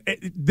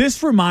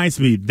 this reminds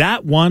me,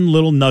 that one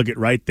little nugget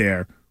right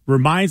there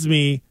reminds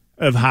me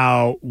of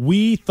how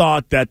we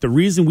thought that the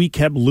reason we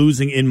kept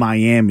losing in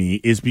Miami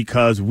is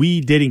because we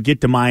didn't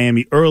get to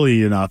Miami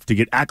early enough to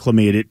get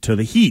acclimated to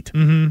the heat.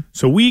 Mm-hmm.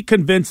 So we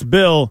convinced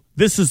Bill,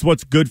 this is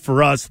what's good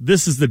for us.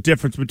 This is the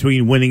difference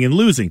between winning and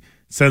losing.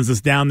 Sends us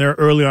down there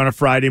early on a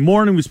Friday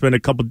morning. We spend a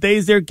couple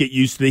days there, get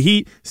used to the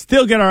heat,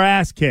 still get our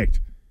ass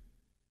kicked.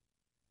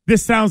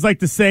 This sounds like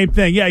the same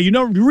thing. Yeah, you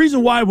know, the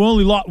reason why we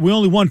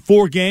only won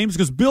 4 games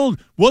because Bill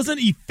wasn't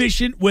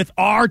efficient with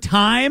our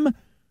time.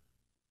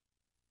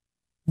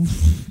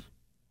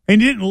 And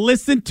didn't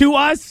listen to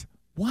us?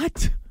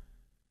 What?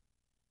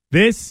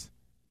 This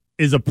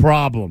is a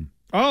problem.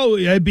 Oh,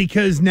 yeah,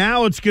 because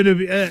now it's going to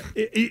be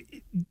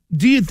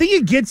Do you think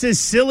it gets as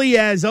silly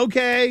as,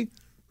 okay,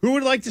 who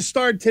would like to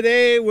start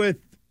today with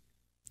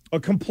a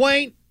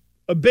complaint,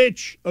 a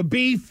bitch, a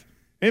beef?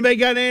 Anybody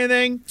got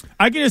anything?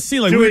 I can just see,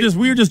 like,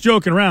 we were just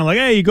joking around. Like,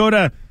 hey, you go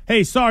to,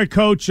 hey, sorry,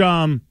 coach, me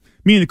and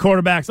the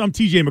quarterbacks. I'm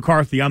TJ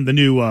McCarthy. I'm the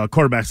new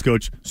quarterbacks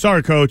coach.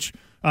 Sorry, coach.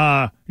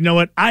 You know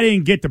what? I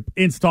didn't get to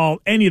install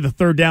any of the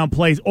third down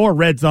plays or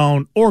red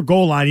zone or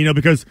goal line,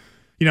 because,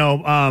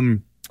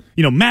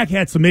 Mac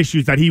had some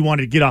issues that he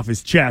wanted to get off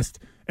his chest,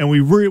 and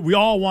we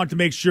all want to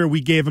make sure we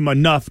gave him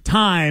enough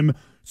time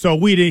so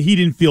he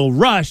didn't feel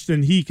rushed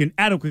and he can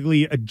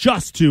adequately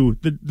adjust to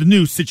the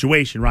new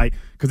situation, right?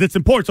 Because it's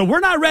important. So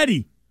we're not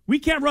ready. We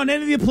can't run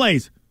any of the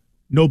plays.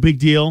 No big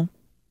deal.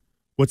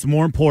 What's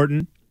more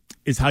important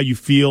is how you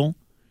feel.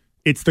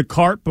 It's the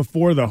cart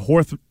before the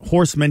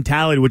horse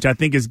mentality, which I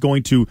think is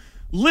going to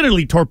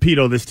literally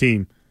torpedo this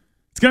team.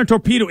 It's going to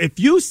torpedo. If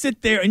you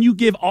sit there and you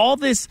give all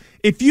this,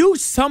 if you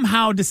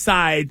somehow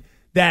decide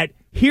that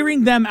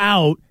hearing them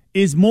out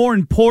is more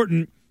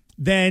important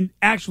than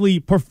actually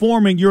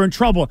performing, you're in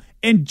trouble.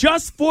 And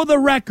just for the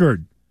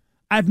record,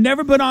 I've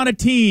never been on a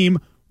team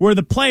where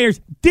the players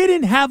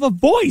didn't have a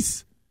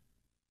voice.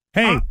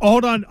 Hey,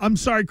 hold on. I'm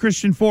sorry,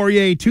 Gresh and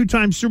Fauria,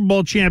 2-time Super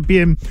Bowl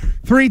champion,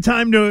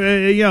 3-time,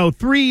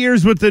 3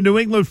 years with the New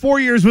England, 4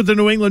 years with the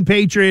New England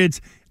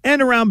Patriots,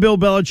 and around Bill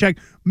Belichick.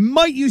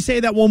 Might you say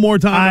that one more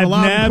time in a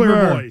loud and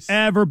clear voice? I've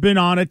never ever been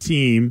on a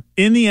team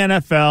in the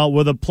NFL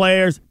where the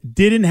players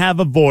didn't have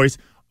a voice,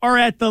 or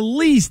at the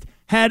least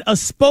had a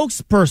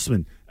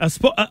spokesperson,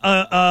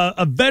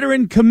 a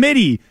veteran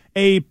committee,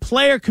 a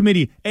player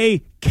committee, a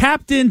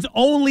captains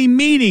only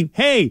meeting.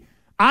 Hey,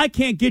 I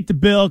can't get to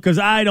Bill because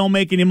I don't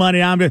make any money.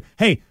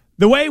 Hey,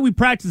 the way we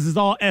practice is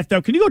all effed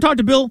up. Can you go talk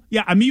to Bill?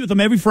 Yeah, I meet with him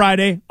every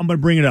Friday. I'm going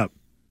to bring it up.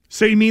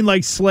 So you mean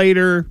like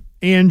Slater,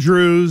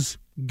 Andrews,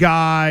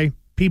 Guy,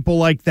 people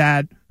like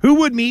that, who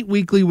would meet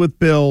weekly with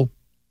Bill?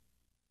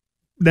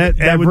 That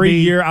every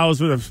year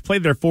I've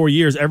played there 4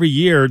 years. Every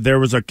year there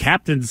was the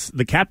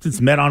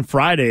captains met on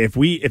Friday.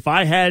 If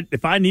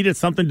I needed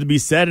something to be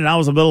said and I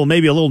was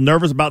maybe a little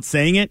nervous about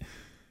saying it,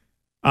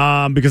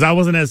 because I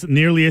wasn't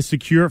nearly as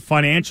secure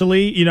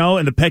financially,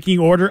 in the pecking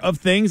order of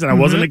things, and I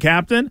wasn't a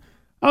captain,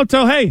 I'll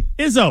tell, hey,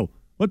 Izzo,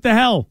 what the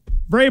hell?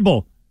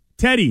 Vrabel,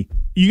 Teddy,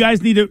 you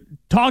guys need to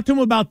talk to him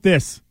about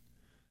this.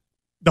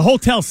 The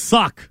hotels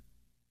suck.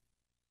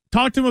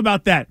 Talk to him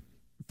about that.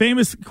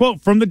 Famous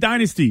quote from the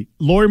Dynasty,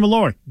 Lori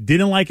Malloy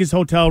didn't like his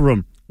hotel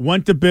room.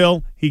 Went to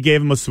Bill. He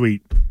gave him a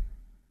suite.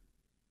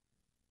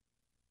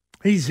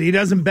 He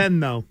doesn't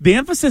bend, though. The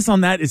emphasis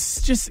on that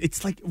is just,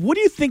 it's like, what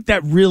do you think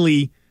that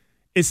really,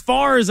 as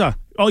far as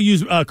I'll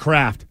use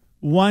Kraft,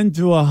 1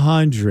 to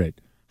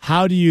 100,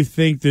 how do you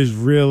think this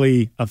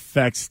really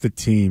affects the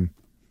team?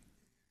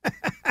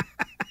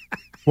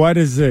 What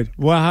is it?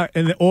 Well,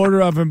 in the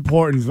order of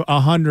importance,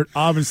 100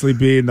 obviously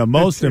being the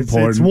most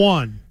important. It's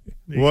 1.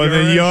 Well,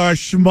 then you're a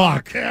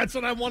schmuck. That's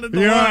what I wanted to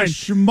You're learn. a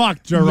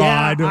schmuck,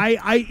 Gerard. Yeah,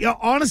 I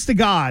honest to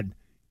God,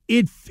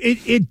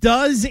 it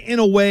does in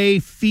a way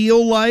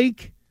feel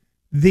like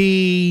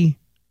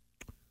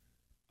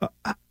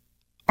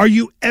are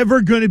you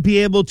ever going to be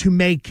able to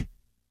make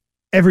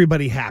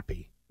everybody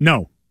happy?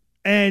 No.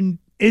 And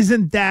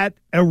isn't that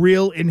a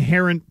real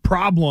inherent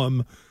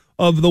problem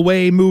of the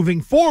way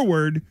moving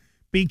forward?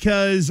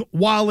 Because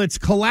while it's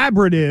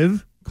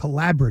collaborative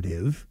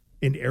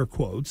in air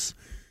quotes,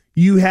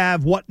 you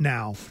have what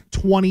now?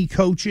 20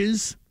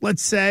 coaches,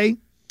 let's say,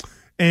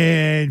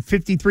 and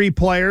 53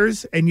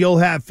 players, and you'll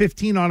have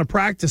 15 on a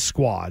practice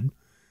squad.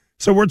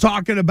 So we're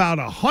talking about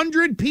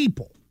 100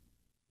 people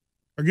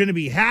are going to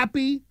be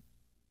happy.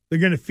 They're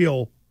going to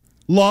feel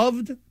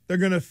loved. They're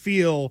going to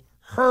feel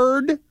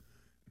heard.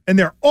 And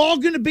they're all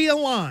going to be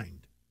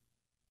aligned.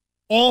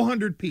 All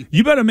 100 people.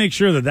 You better make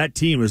sure that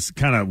team is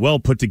kind of well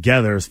put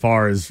together as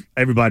far as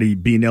everybody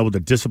being able to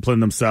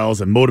discipline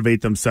themselves and motivate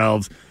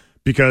themselves.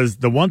 Because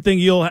the one thing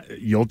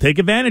you'll take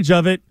advantage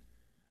of it.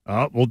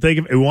 We'll take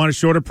it. We want a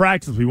shorter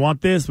practice. We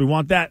want this. We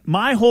want that.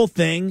 My whole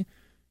thing,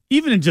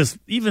 even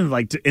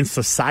in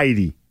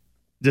society,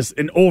 just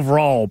in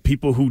overall,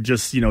 people who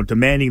just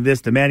demanding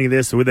this,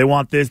 so they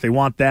want this, they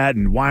want that,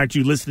 and why aren't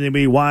you listening to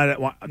me?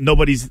 Why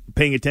nobody's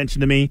paying attention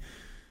to me?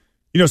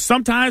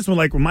 Sometimes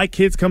when my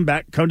kids come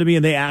to me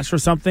and they ask for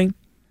something,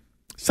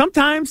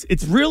 sometimes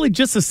it's really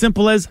just as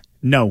simple as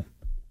no.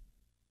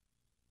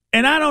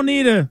 And I don't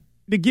need to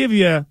give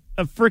you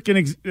a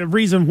freaking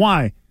reason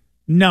why.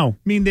 No. I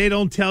mean, they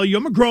don't tell you,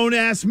 I'm a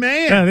grown-ass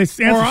man. Yeah,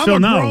 they or I'm a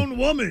no. grown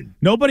woman.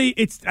 Nobody,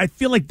 I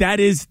feel like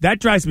that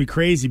drives me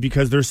crazy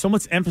because there's so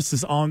much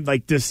emphasis on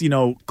this,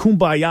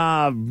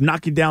 kumbaya,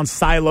 knocking down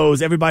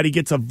silos, everybody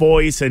gets a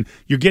voice, and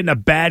you're getting a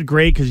bad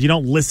grade because you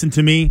don't listen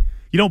to me.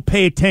 You don't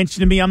pay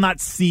attention to me. I'm not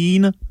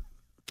seen.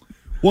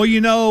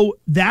 Well,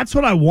 that's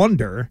what I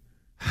wonder.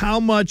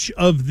 How much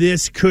of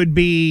this could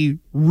be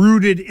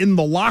rooted in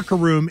the locker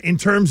room in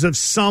terms of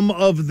some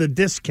of the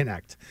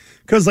disconnect?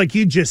 Because like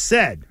you just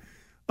said,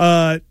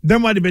 there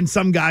might have been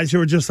some guys who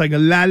were just like,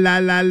 la, la,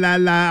 la, la,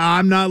 la,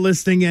 I'm not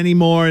listening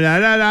anymore. La,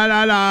 la, la,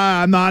 la,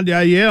 la, I'm not,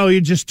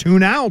 you just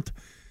tune out.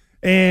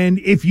 And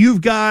if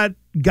you've got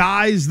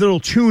guys that'll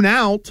tune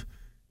out,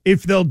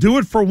 if they'll do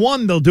it for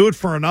one, they'll do it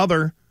for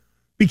another.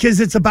 Because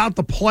it's about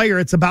the player.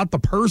 It's about the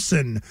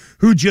person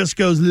who just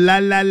goes, la,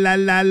 la, la,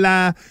 la,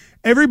 la.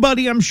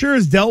 Everybody, I'm sure,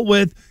 has dealt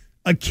with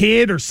a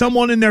kid or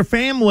someone in their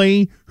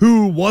family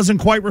who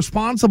wasn't quite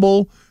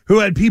responsible, who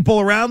had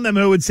people around them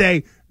who would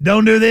say,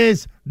 don't do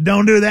this,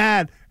 don't do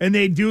that. And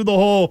they do the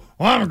whole,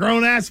 I'm a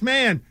grown-ass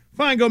man.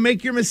 Fine, go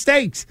make your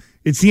mistakes.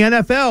 It's the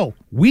NFL.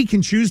 We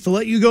can choose to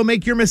let you go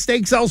make your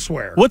mistakes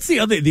elsewhere. What's the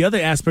other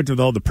aspect of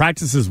the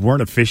practices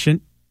weren't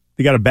efficient?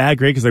 They got a bad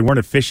grade because they weren't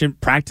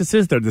efficient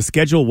practices? The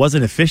schedule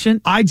wasn't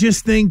efficient? I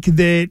just think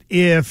that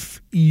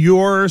if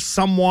you're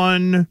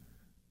someone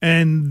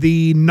and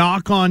the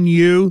knock on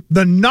you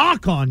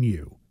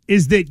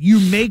is that you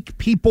make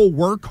people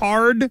work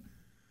hard,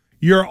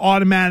 you're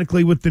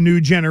automatically with the new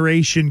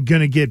generation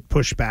going to get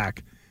pushed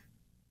back.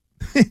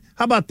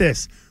 How about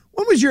this?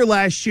 When was your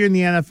last year in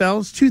the NFL? It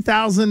was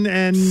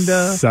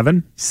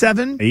 2007?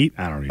 7? 8?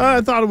 I don't even know.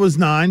 I thought it was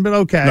 9, but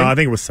okay. No, I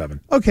think it was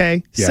 7.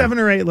 Okay, yeah. 7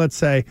 or 8, let's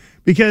say.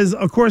 Because,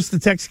 of course, the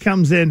text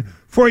comes in,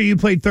 for you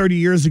played 30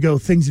 years ago,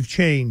 things have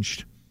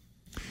changed.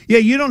 Yeah,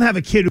 you don't have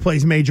a kid who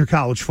plays major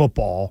college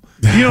football.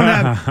 You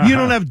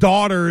don't have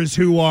daughters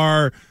who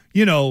are,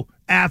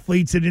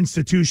 athletes at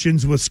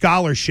institutions with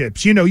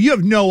scholarships. You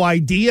have no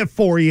idea,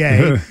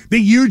 Fauria, that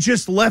you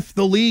just left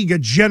the league a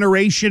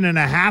generation and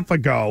a half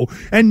ago,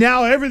 and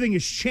now everything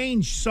has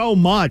changed so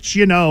much.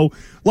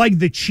 Like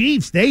the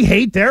Chiefs, they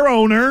hate their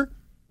owner.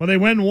 Well, they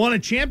went and won a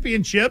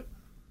championship.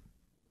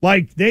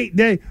 Like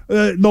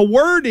the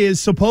word is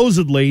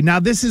supposedly,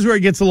 now this is where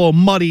it gets a little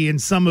muddy in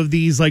some of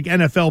these like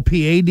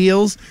NFLPA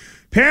deals.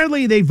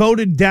 Apparently they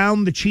voted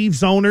down the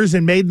Chiefs owners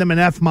and made them an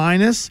F-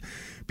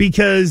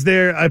 because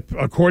they're,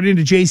 according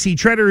to J.C.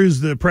 Tretter,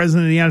 who's the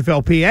president of the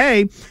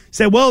NFLPA,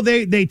 said, well,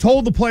 they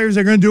told the players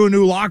they're going to do a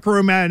new locker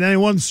room and then they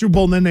won the Super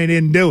Bowl and then they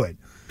didn't do it.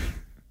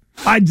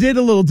 I did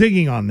a little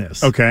digging on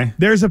this. Okay.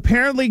 There's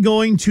apparently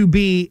going to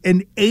be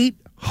an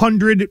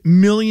 $800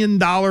 million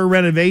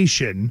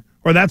renovation,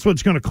 or that's what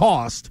it's going to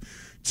cost,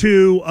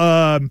 to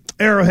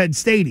Arrowhead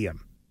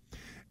Stadium.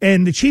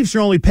 And the Chiefs are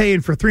only paying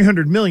for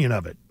 $300 million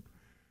of it.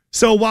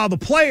 So while the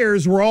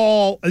players were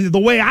all, the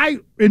way I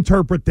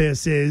interpret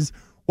this is,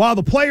 while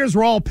the players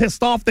were all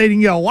pissed off they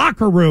didn't get a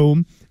locker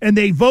room and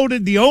they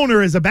voted the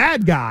owner as a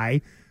bad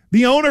guy,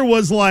 the owner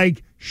was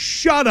like,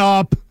 shut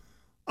up.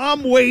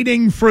 I'm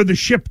waiting for the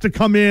ship to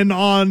come in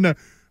on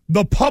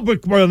the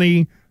public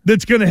money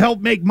that's going to help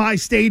make my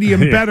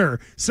stadium better.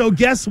 So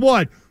guess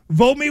what?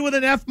 Vote me with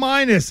an F-.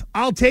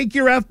 I'll take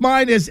your F-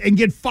 and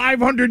get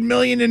 $500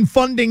 million in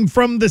funding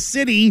from the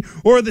city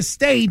or the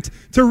state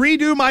to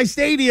redo my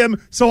stadium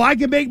so I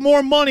can make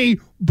more money.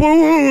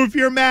 Boo-hoo if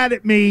you're mad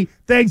at me.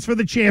 Thanks for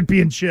the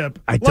championship.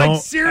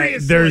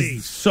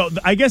 Seriously.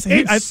 I guess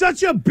it's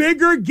such a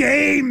bigger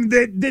game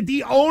that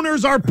the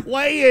owners are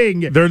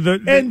playing. And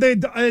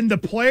the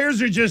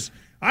players are just,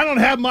 I don't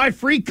have my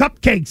free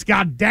cupcakes,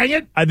 god dang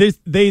it. I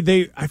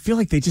feel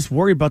like they just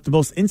worry about the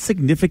most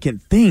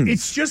insignificant things.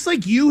 It's just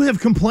like you have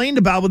complained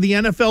about with the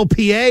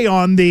NFLPA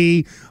on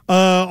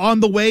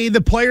the way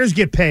the players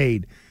get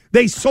paid.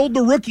 They sold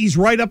the rookies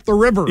right up the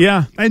river.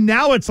 Yeah. And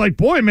now it's like,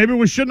 boy, maybe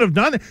we shouldn't have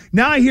done it.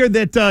 Now I hear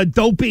that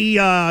dopey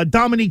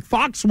Dominique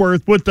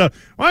Foxworth with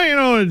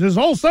this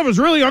whole stuff is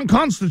really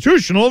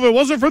unconstitutional if it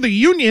wasn't for the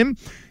union.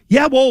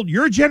 Yeah, well,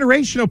 your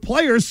generation of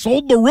players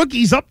sold the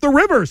rookies up the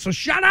river, so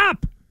shut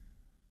up.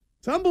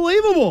 It's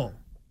unbelievable.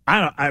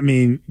 I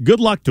mean, good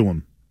luck to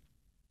him.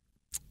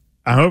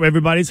 I hope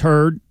everybody's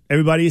heard,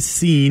 everybody's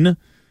seen,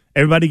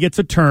 everybody gets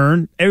a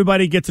turn,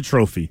 everybody gets a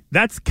trophy.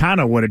 That's kind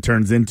of what it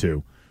turns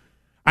into.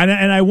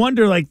 And I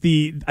wonder, I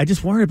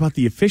just worry about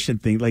the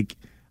efficient thing. Like,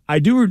 I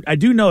do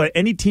know at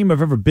any team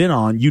I've ever been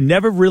on, you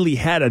never really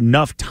had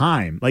enough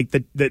time. Like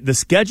the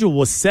schedule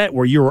was set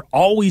where you were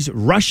always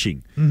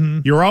rushing.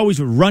 Mm-hmm. You're always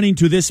running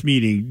to this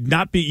meeting.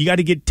 You got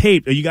to get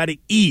taped, or you got to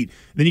eat.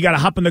 Then you got to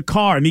hop in the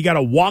car, and you got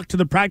to walk to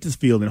the practice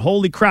field. And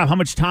holy crap, how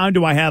much time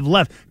do I have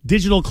left?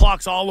 Digital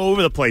clocks all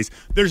over the place.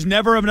 There's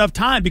never enough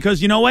time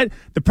because you know what?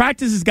 The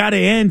practice has got to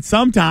end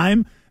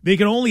sometime. They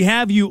can only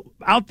have you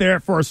out there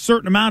for a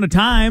certain amount of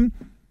time.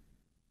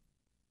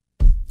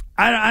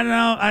 I don't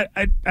know.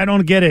 I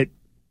don't get it.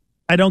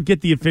 I don't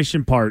get the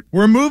efficient part.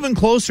 We're moving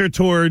closer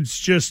towards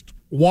just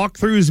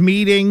walkthroughs,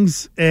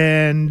 meetings,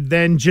 and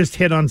then just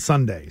hit on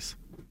Sundays.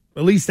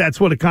 At least that's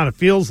what it kind of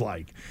feels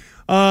like.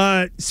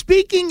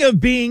 Speaking of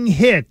being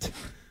hit,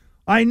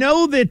 I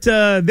know that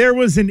there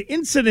was an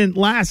incident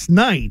last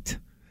night.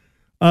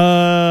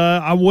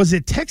 Was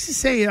it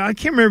Texas A&M? I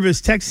can't remember if it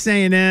was Texas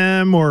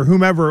A&M or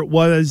whomever it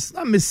was,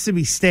 not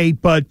Mississippi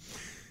State, but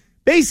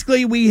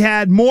basically we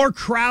had more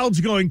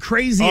crowds going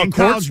crazy in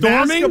college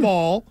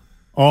basketball.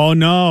 Oh,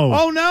 no.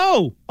 Oh,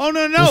 no.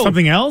 Was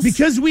something else?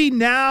 Because we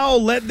now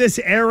let this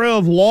era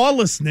of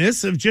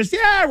lawlessness of just,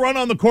 run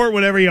on the court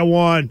whenever you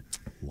want.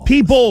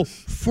 People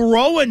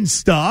throwing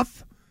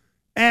stuff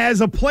as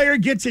a player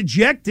gets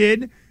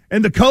ejected,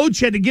 and the coach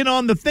had to get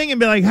on the thing and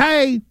be like,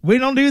 hey, we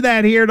don't do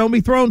that here. Don't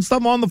be throwing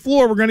stuff on the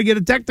floor. We're going to get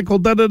a technical,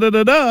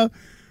 da-da-da-da-da.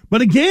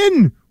 But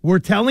again, We're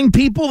telling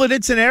people that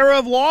it's an era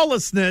of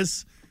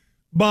lawlessness,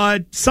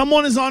 but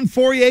someone is on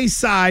Fauria's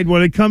side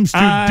when it comes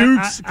to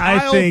Duke's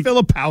Kyle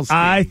Filipowski.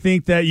 I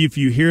think that if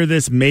you hear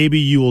this, maybe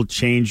you will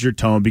change your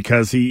tone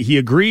because he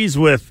agrees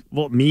with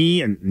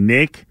me and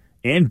Nick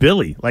and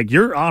Billy. Like,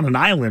 you're on an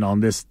island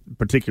on this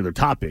particular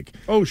topic.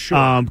 Oh,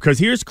 sure. Because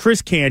here's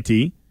Chris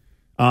Canty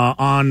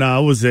on,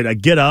 a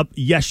Get Up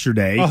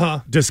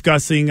yesterday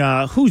discussing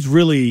who's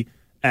really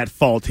at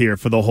fault here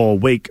for the whole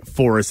Wake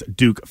Forest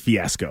Duke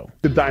fiasco.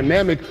 The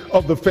dynamic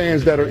of the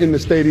fans that are in the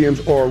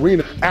stadiums or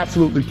arena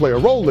absolutely play a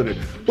role in it.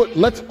 But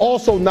let's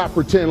also not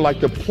pretend like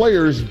the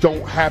players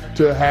don't have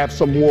to have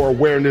some more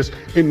awareness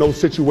in those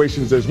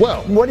situations as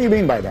well. What do you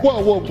mean by that?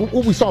 Well,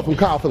 what we saw from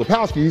Kyle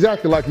Filipowski, he's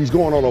acting like he's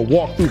going on a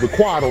walk through the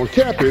quad on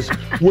campus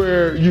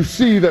where you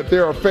see that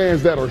there are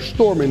fans that are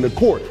storming the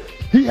court.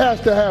 He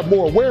has to have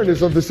more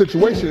awareness of the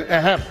situation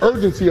and have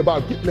urgency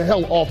about getting the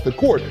hell off the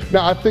court.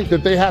 Now, I think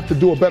that they have to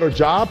do a better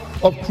job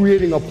of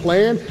creating a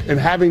plan and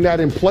having that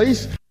in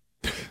place.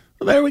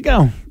 Well, there we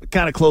go. It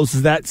kind of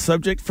closes that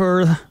subject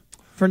for now.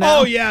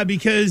 Oh, yeah,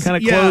 because kind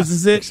of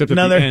closes it. Except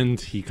at the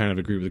end, he kind of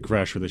agreed with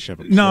Gresh where they should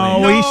have a plan.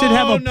 No, he should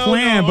have a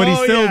plan, but he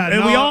still.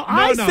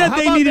 I said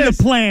they needed a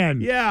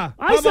plan. Yeah,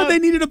 I said they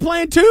needed a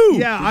plan too.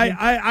 Yeah,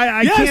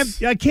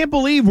 I can't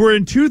believe we're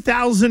in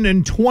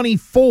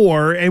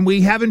 2024 and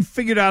we haven't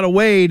figured out a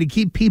way to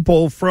keep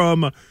people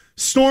from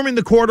storming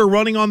the court or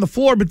running on the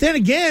floor. But then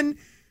again,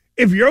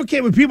 if you're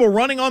okay with people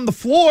running on the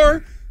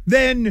floor,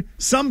 then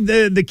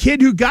the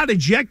kid who got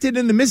ejected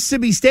in the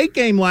Mississippi State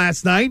game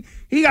last night,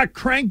 he got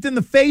cranked in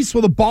the face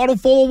with a bottle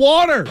full of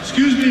water.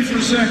 Excuse me for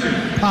a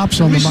second.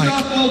 Pops on the mic.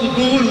 Stop all the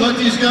booing and let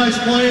these guys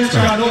play. It's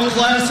got old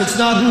class. It's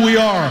not who we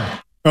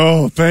are.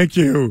 Oh, thank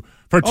you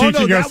for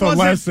teaching us a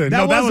lesson.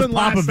 That was Popovich.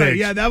 Popovich.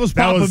 Yeah, that was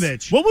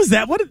Popovich. What was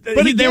that?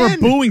 They were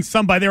booing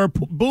somebody. They were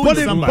booing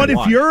somebody.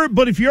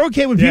 But if you're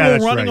okay with people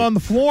running on the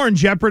floor and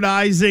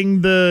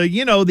jeopardizing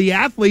the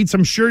athletes,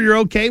 I'm sure you're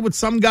okay with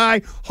some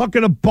guy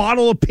hucking a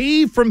bottle of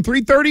pee from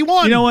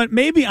 331. You know what?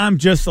 Maybe I'm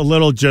just a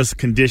little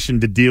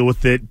conditioned to deal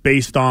with it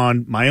based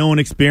on my own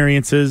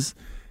experiences.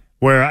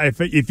 Where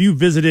if you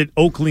visited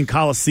Oakland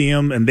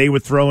Coliseum and they were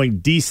throwing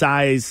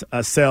D-size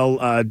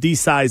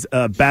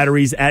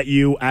batteries at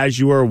you as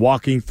you were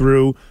walking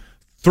through,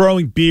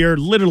 throwing beer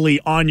literally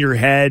on your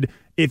head.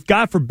 If,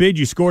 God forbid,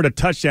 you scored a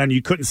touchdown,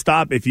 you couldn't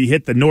stop. If you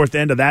hit the north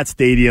end of that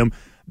stadium,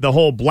 the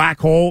whole black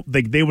hole,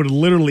 they would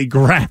literally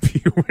grab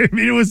you. I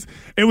mean,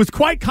 it was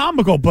quite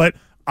comical, but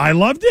I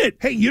loved it.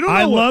 Hey, you don't know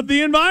I love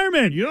the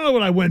environment. You don't know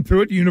what I went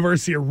through at the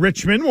University of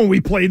Richmond when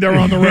we played there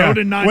on the road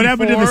in 94. What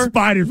happened to the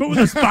spiders? What were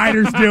the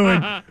spiders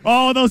doing?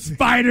 Oh, those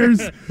spiders.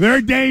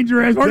 They're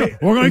dangerous. We're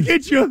going to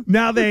get you.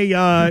 Now they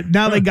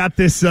got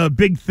this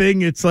big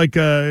thing. It's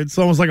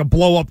almost like a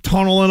blow-up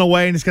tunnel in a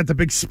way, and it's got the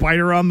big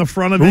spider on the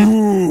front of it.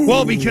 Ooh.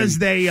 Well, because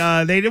they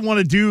didn't want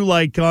to do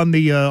like on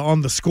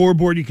the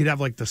scoreboard, you could have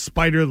like the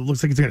spider that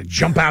looks like it's going to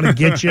jump out and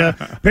get you.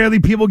 Apparently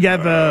people get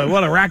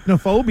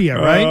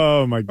arachnophobia, right?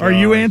 Oh, my God. Are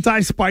you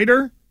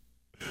anti-spider?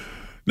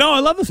 No, I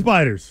love the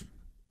spiders.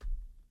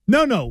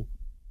 No.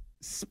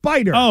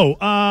 Spider. Oh,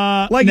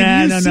 like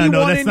if you see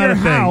one in your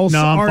house,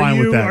 no, I'm fine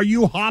with that. Are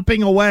you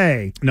hopping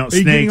away? No, are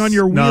snakes. You getting on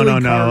your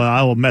wheelie cart?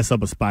 I will mess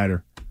up a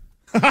spider.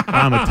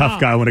 I'm a tough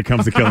guy when it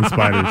comes to killing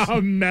spiders.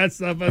 I'll mess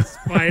up a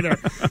spider.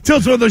 Till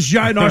it's one of those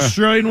giant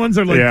Australian ones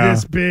that are like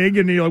this big,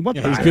 and you're like, what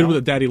the hell? He's good with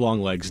the daddy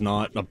long legs,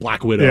 not a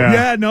black widow.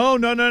 Yeah, no.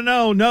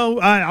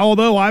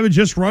 Although I would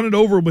just run it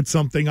over with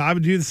something, I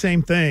would do the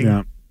same thing.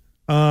 Yeah.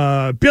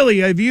 Billy,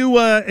 have you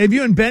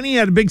and Benny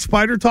had a big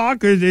spider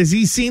talk? Or has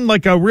he seen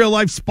like a real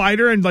life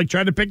spider and like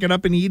tried to pick it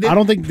up and eat it? I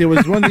don't think there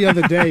was one the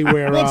other day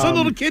where well, some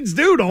little kids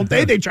do, don't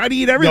they? They try to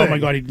eat everything. Oh my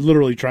God, he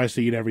literally tries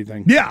to eat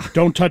everything. Yeah,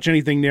 don't touch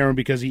anything near him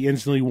because he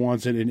instantly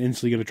wants it and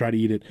instantly going to try to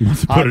eat it.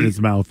 Wants to put it in his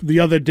mouth. The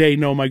other day,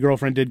 no, my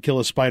girlfriend did kill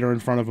a spider in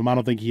front of him. I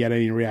don't think he had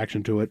any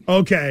reaction to it.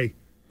 Okay.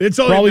 It's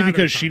probably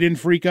because she didn't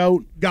freak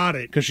out. Got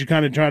it. Because she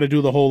kind of tried to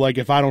do the whole like,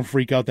 if I don't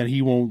freak out, then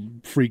he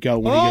won't freak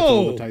out when he gets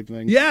older type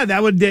thing. Yeah,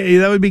 that would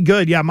be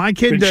good. Yeah, my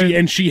kid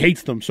and she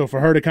hates them. So for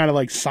her to kind of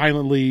like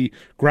silently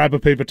grab a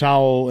paper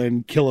towel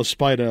and kill a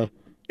spider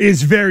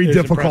is very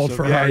difficult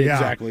for her. Yeah,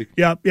 exactly.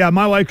 Yeah.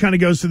 My wife kind of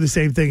goes through the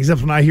same thing.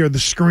 Except when I hear the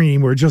scream,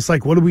 we're just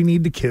like, what do we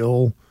need to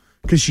kill?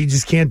 Because she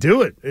just can't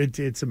do it.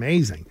 It's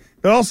amazing.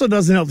 It also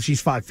doesn't help that she's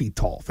 5 feet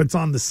tall. If it's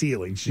on the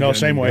ceiling, no,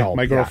 same way. Help.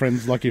 My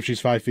girlfriend's lucky if she's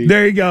 5 feet.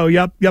 There you go.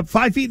 Yep.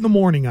 5 feet in the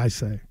morning, I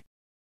say.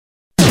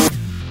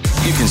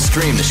 You can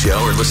stream the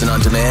show or listen on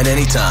demand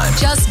anytime.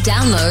 Just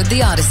download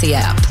the Odyssey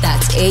app.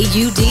 That's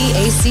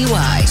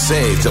AUDACY.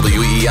 Save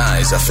WEEI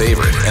as a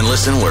favorite and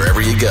listen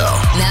wherever you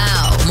go.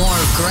 Now, more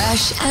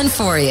Gresh and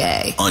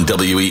Fauria on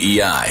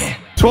WEEI.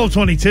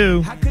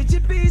 1222. How could you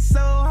be so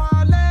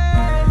heartless?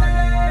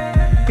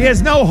 He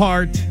has no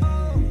heart.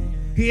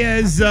 He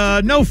has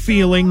no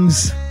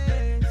feelings,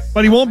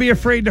 but he won't be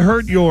afraid to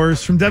hurt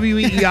yours. From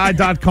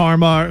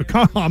WEEI.com,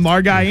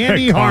 our guy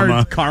Andy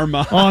Hart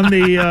Karma on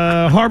the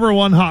Harbor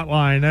One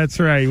hotline. That's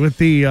right, with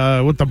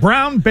the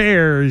Brown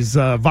Bears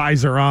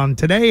visor on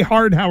today.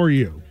 Hart, how are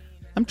you?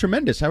 I'm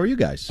tremendous. How are you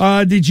guys?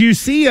 Did you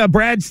see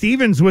Brad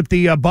Stevens with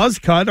the buzz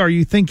cut? Are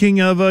you thinking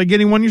of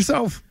getting one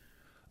yourself?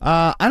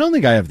 I don't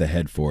think I have the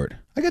head for it.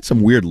 I got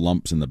some weird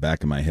lumps in the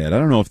back of my head. I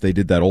don't know if they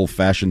did that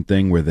old-fashioned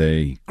thing where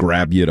they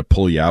grab you to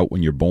pull you out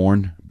when you're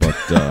born, but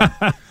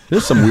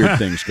there's some weird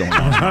things going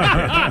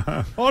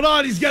on. Hold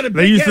on, he's got a big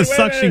They use head. the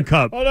suction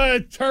cup. Hold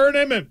on, turn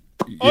him in.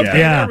 Okay,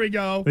 there we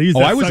go. They use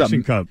the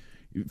suction cup.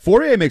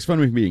 Fauria makes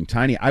fun of me being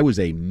tiny. I was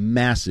a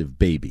massive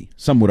baby.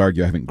 Some would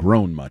argue I haven't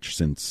grown much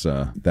since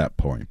that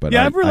point. But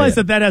I've realized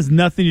that has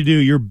nothing to do.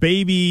 Your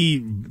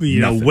baby,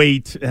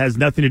 weight has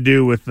nothing to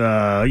do with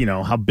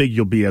how big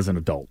you'll be as an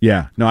adult.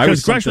 Yeah, no, I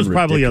was. Gresh was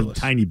probably ridiculous.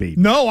 A tiny baby.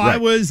 No, right. I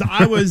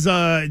was.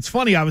 It's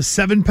funny. I was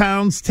 7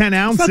 pounds 10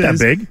 ounces. It's not that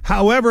big.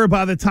 However,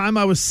 by the time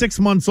I was 6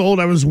 months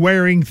old, I was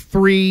wearing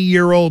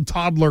 3-year-old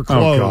toddler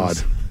clothes. Oh God.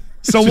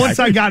 So once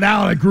I got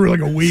out, I grew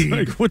like a weed.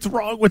 Like, what's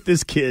wrong with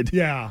this kid?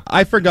 Yeah.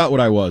 I forgot what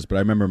I was, but I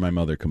remember my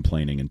mother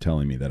complaining and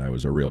telling me that I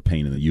was a real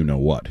pain in the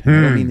you-know-what. I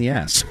don't mean the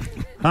ass.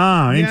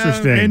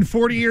 Interesting. And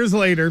 40 years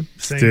later,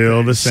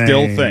 still the same.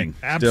 Still thing.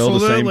 Absolutely. Still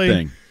the same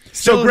thing.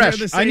 So,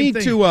 Gresh,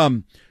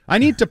 I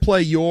need to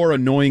play your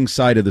annoying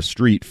side of the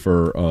street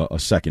for a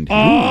second here.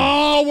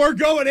 Oh, we're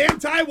going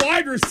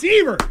anti-wide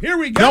receiver. Here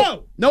we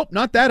go. Nope,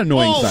 not that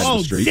annoying side of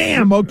the street.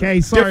 Damn, okay.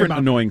 Sorry. Different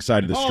annoying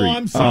side of the street. Oh,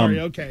 I'm sorry.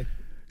 Okay.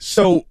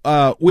 So,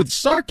 with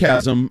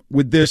sarcasm,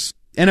 with this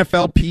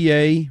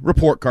NFLPA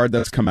report card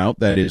that's come out,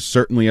 that is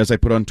certainly, as I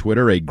put on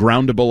Twitter, a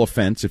groundable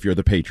offense if you're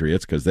the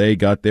Patriots, because they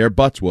got their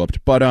butts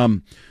whooped. But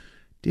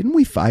didn't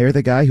we fire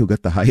the guy who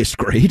got the highest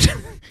grade?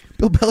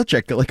 Bill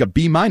Belichick got like a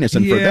B-, and for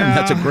them,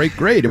 that's a great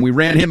grade. And we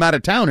ran him out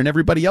of town, and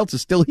everybody else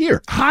is still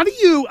here. How do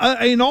you,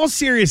 in all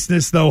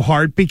seriousness, though,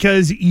 Hart,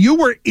 because you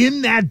were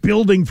in that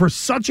building for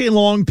such a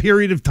long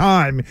period of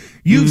time,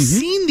 you've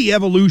seen the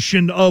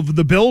evolution of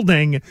the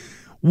building.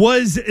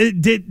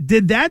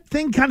 Did that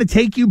thing kind of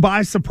take you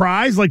by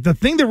surprise? Like, the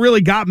thing that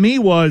really got me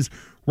was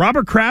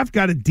Robert Kraft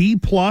got a D+,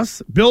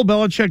 Bill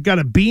Belichick got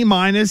a B-,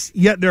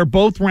 yet they're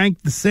both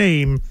ranked the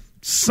same.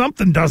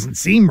 Something doesn't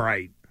seem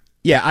right.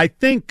 Yeah, I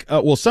think,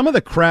 some of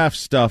the Kraft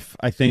stuff,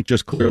 I think,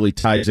 just clearly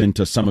ties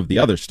into some of the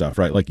other stuff,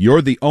 right? Like,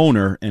 you're the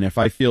owner, and if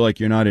I feel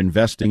like you're not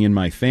investing in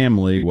my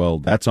family, well,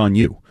 that's on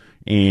you.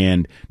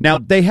 And now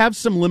they have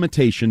some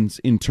limitations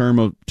in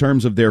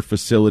terms of their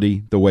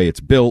facility, the way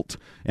it's built,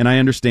 and I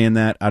understand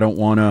that. I don't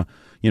want to,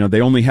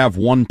 they only have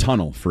one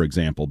tunnel, for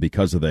example,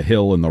 because of the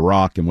hill and the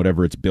rock and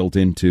whatever it's built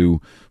into,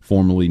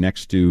 formerly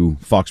next to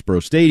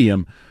Foxborough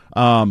Stadium.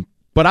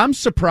 But I'm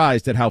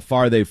surprised at how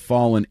far they've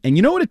fallen. And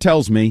you know what it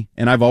tells me,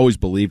 and I've always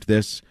believed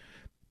this,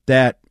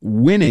 that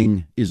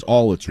winning is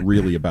all it's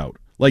really about.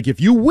 Like,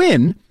 if you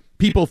win,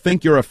 people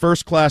think you're a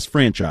first-class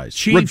franchise,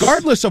 Chiefs,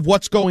 regardless of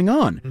what's going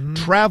on.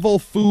 Travel,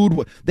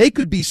 food, they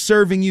could be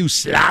serving you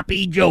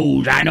sloppy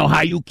joes. I know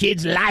how you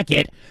kids like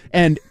it.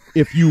 And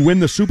if you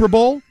win the Super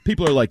Bowl,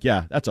 people are like,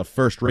 yeah, that's a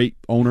first-rate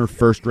owner,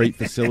 first-rate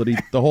facility,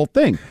 the whole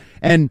thing.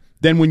 And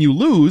then when you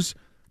lose,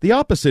 the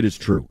opposite is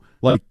true.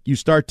 Like, you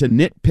start to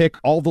nitpick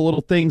all the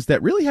little things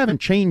that really haven't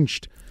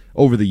changed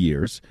over the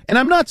years. And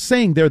I'm not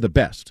saying they're the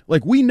best.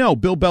 Like, we know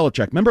Bill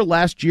Belichick. Remember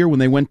last year when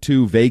they went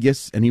to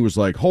Vegas and he was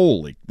like,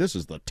 holy, this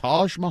is the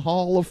Taj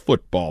Mahal of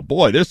football.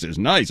 Boy, this is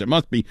nice. It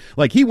must be.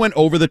 Like, he went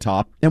over the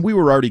top, and we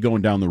were already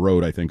going down the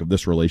road, I think, of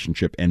this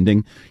relationship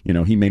ending.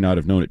 He may not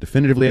have known it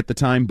definitively at the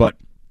time, but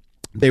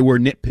they were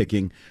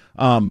nitpicking.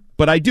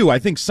 But I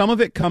think some of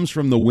it comes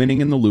from the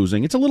winning and the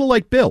losing. It's a little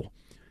like Bill.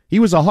 He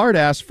was a hard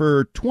ass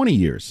for 20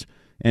 years.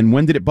 And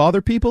when did it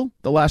bother people?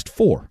 The last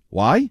 4.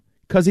 Why?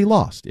 Because he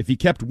lost. If he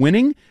kept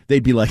winning,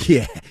 they'd be like,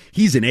 yeah,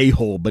 he's an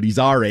a-hole, but he's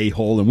our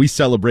a-hole, and we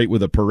celebrate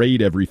with a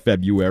parade every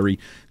February.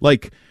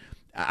 Like,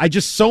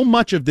 so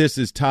much of this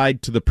is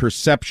tied to the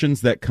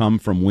perceptions that come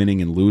from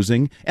winning and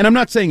losing. And I'm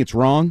not saying it's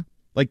wrong.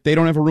 Like, they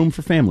don't have a room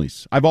for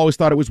families. I've always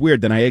thought it was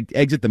weird. Then I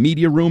exit the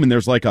media room, and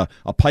there's like a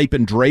pipe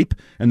and drape,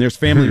 and there's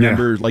family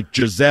members like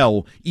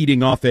Giselle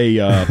eating off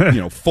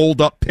a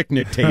fold-up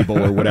picnic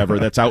table or whatever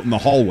that's out in the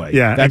hallway.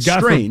 Yeah, that's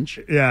strange.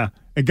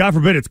 And God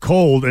forbid it's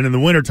cold, and in the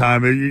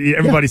wintertime,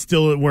 everybody's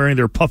still wearing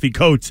their puffy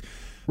coats.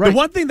 Right. The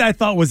one thing that I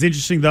thought was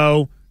interesting,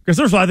 though, because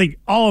first of all, I think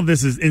all of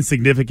this is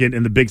insignificant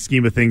in the big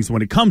scheme of things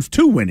when it comes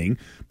to winning,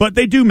 but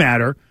they do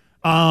matter.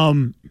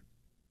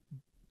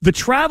 The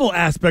travel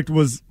aspect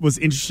was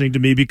interesting to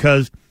me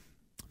because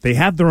they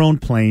have their own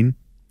plane.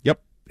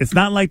 Yep. It's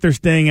not like they're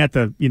staying at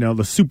the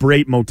Super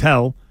 8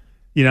 motel.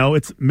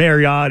 It's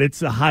Marriott,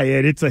 it's a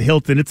Hyatt, it's a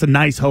Hilton, it's a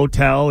nice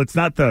hotel. It's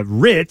not the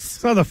Ritz.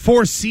 It's not the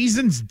Four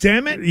Seasons,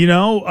 damn it.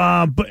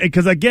 But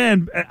because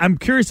again, I'm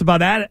curious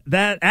about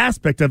that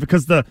aspect of it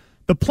because the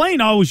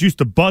plane always used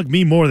to bug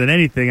me more than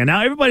anything. And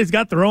now everybody's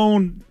got their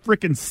own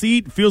freaking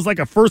seat. Feels like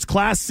a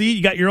first-class seat.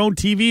 You got your own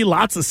TV,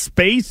 lots of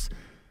space.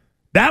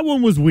 That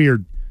one was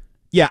weird.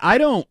 Yeah, I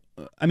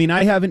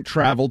haven't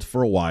traveled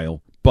for a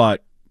while,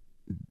 but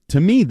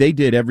to me, they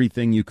did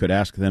everything you could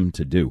ask them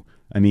to do.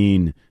 I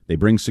mean, they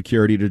bring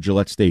security to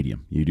Gillette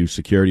Stadium. You do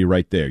security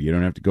right there. You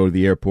don't have to go to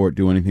the airport,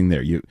 do anything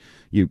there.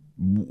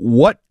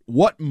 What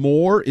what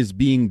more is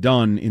being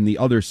done in the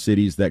other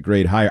cities that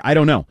grade higher? I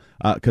don't know,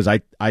 because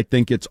I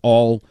think it's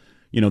all,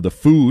 the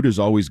food is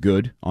always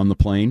good on the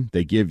plane.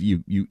 They give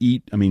you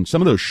eat. I mean,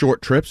 some of those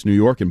short trips, New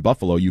York and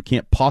Buffalo, you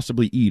can't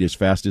possibly eat as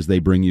fast as they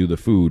bring you the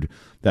food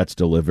that's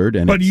delivered.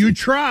 But you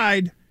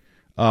tried.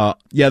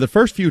 Yeah, the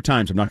first few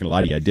times, I'm not going to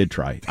lie to you, I did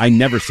try. I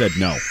never said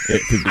no.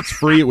 It's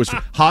free. It was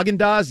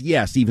Haagen-Dazs,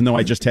 yes, even though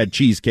I just had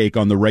cheesecake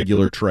on the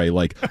regular tray.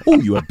 Like,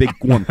 oh, you have big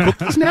warm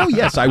cookies now?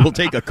 Yes, I will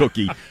take a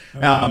cookie.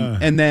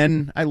 And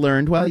then I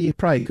learned, well, you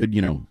probably could,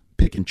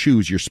 pick and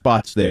choose your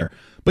spots there.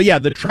 But yeah,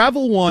 the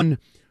travel one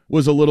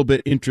was a little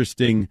bit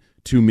interesting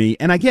to me.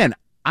 And again,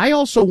 I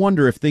also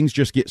wonder if things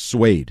just get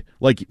swayed.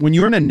 Like when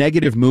you're in a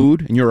negative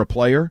mood and you're a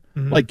player,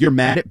 like you're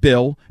mad at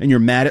Bill and you're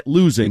mad at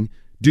losing,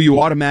 do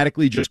you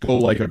automatically just go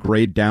like a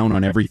grade down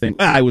on everything?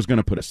 I was going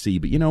to put a C,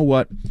 but you know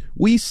what?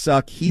 We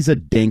suck. He's a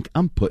dink.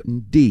 I'm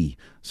putting D.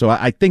 So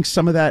I think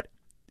some of that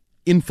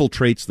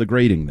infiltrates the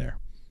grading there.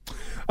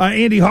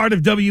 Andy Hart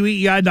of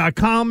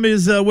WEEI.com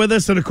is with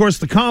us. And, of course,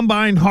 the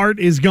Combine Hart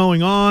is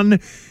going on.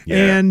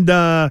 Yeah.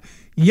 And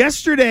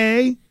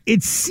yesterday,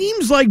 it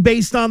seems like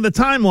based on the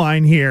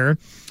timeline here,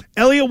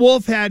 Elliot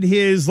Wolf had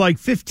his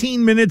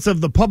 15 minutes of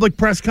the public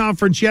press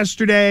conference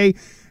yesterday.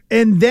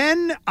 And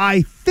then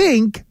I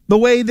think the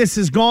way this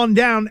has gone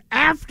down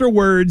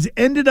afterwards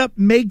ended up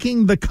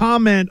making the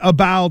comment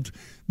about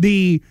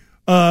the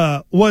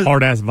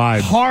hard-ass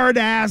vibe.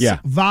 Hard-ass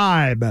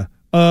vibe.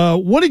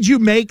 What did you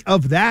make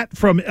of that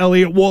from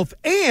Elliot Wolf?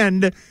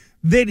 And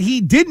that he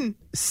didn't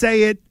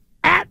say it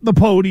at the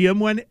podium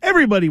when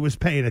everybody was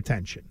paying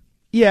attention.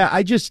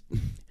 Yeah,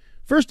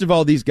 first of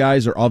all, these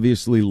guys are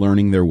obviously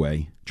learning their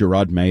way.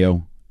 Gerard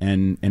Mayo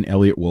and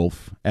Elliot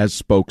Wolf as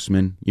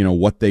spokesmen,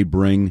 what they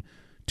bring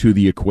to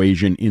the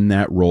equation in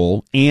that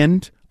role.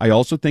 And I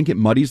also think it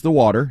muddies the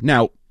water.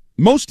 Now,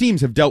 most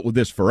teams have dealt with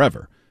this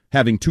forever,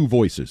 having two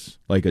voices,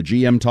 like a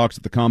GM talks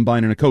at the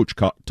Combine and a coach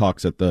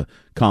talks at the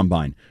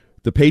Combine.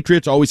 The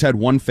Patriots always had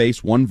one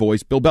face, one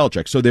voice, Bill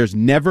Belichick. So there's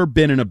never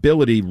been an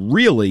ability,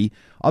 really,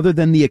 other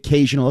than the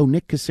occasional,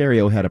 Nick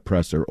Caserio had a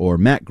presser or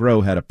Matt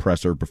Groh had a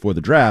presser before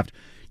the draft.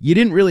 You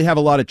didn't really have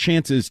a lot of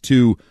chances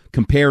to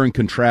compare and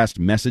contrast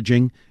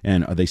messaging.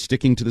 And are they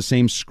sticking to the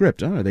same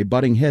script? Are they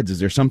butting heads? Is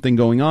there something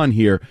going on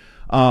here?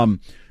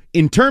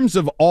 In terms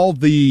of all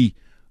the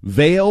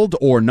veiled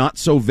or not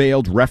so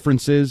veiled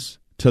references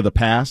to the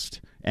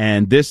past,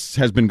 and this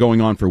has been going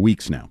on for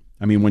weeks now.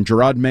 I mean, when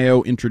Gerard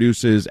Mayo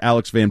introduces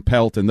Alex Van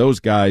Pelt and those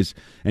guys,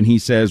 and he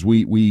says,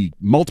 we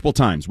multiple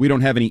times, we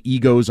don't have any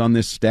egos on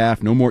this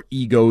staff, no more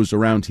egos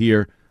around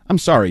here. I'm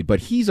sorry, but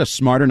he's a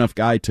smart enough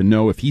guy to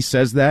know if he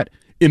says that,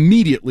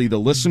 immediately the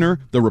listener,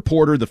 the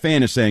reporter, the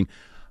fan is saying,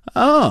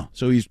 oh,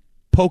 so he's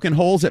poking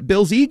holes at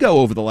Bill's ego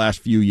over the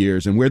last few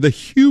years and where the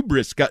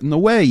hubris got in the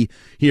way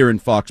here in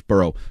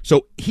Foxborough.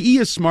 So he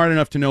is smart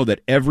enough to know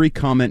that every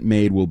comment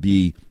made will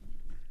be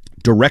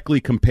directly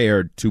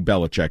compared to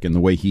Belichick and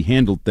the way he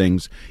handled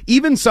things,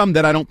 even some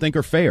that I don't think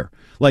are fair.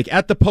 Like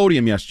at the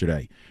podium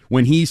yesterday,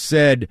 when he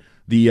said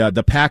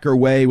the Packer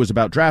way was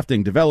about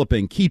drafting,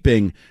 developing,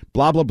 keeping,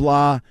 blah, blah,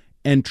 blah,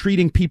 and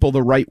treating people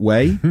the right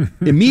way,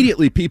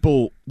 immediately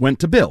people went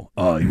to Bill.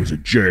 Oh, he was a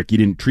jerk. He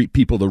didn't treat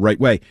people the right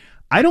way.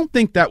 I don't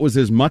think that was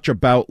as much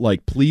about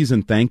please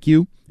and thank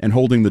you and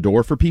holding the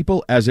door for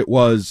people as it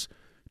was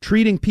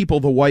treating people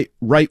the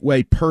right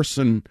way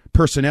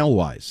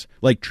personnel-wise.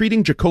 Like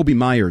treating Jacoby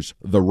Myers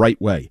the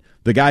right way.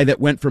 The guy that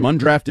went from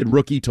undrafted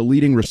rookie to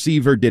leading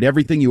receiver, did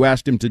everything you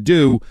asked him to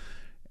do,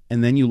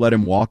 and then you let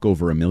him walk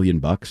over $1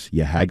 million.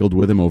 You haggled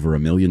with him over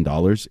 $1 million.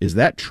 Is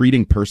that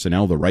treating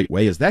personnel the right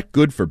way? Is that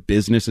good for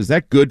business? Is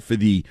that good for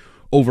the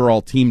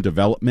overall team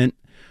development?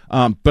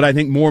 But I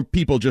think more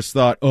people just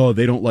thought, oh,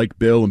 they don't like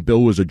Bill, and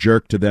Bill was a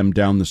jerk to them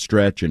down the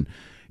stretch. And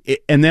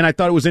then I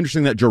thought it was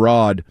interesting that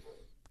Gerard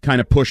kind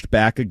of pushed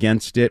back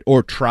against it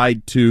or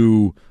tried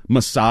to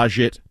massage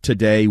it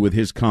today with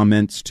his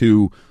comments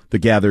to the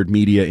gathered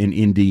media in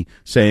Indy,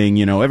 saying,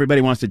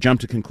 everybody wants to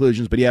jump to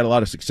conclusions, but he had a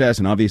lot of success,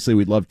 and obviously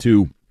we'd love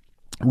to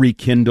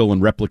rekindle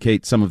and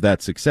replicate some of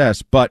that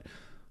success. But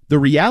the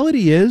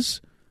reality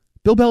is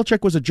Bill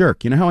Belichick was a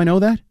jerk. You know how I know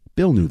that?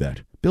 Bill knew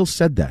that. Bill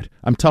said that.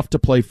 I'm tough to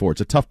play for. It's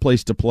a tough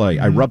place to play.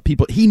 I rub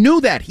people. He knew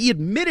that. He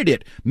admitted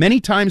it many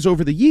times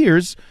over the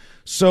years.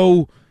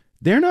 So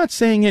they're not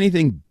saying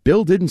anything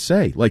Bill didn't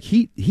say.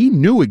 He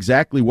knew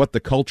exactly what the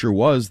culture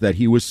was that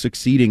he was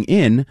succeeding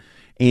in,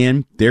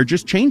 and they're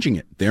just changing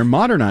it. They're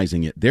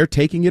modernizing it. They're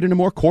taking it in a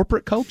more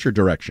corporate culture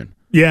direction.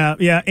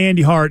 Yeah,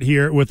 Andy Hart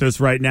here with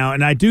us right now,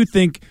 and I do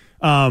think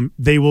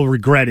they will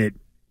regret it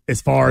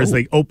as far as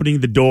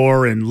opening the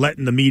door and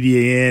letting the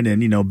media in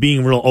and,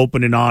 being real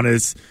open and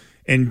honest.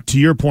 And to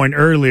your point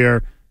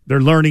earlier,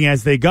 they're learning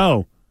as they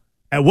go.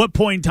 At what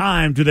point in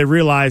time do they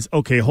realize,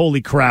 okay,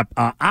 holy crap,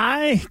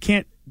 I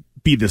can't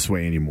be this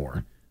way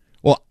anymore?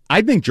 Well,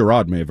 I think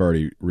Gerard may have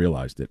already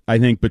realized it. I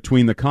think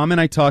between the comment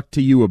I talked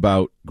to you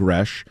about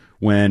Gresh,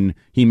 when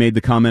he made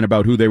the comment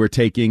about who they were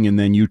taking, and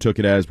then you took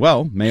it as,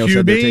 well, Mayo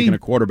said they're taking a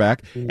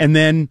quarterback, and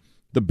then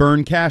the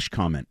burn cash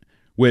comment,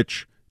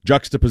 which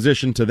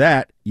juxtaposition to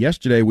that,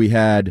 yesterday we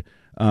had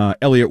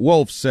Elliot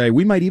Wolf say,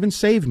 we might even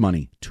save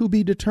money, to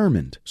be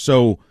determined.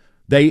 So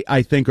they,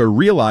 I think, are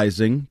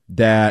realizing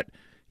that,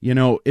 you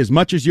know, as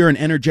much as you're an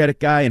energetic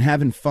guy and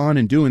having fun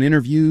and doing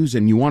interviews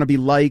and you want to be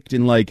liked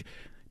and like,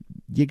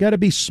 you got to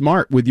be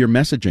smart with your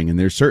messaging, and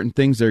there's certain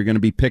things that are going to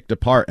be picked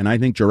apart. And I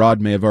think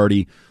Gerard may have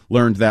already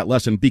learned that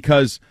lesson,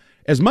 because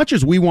as much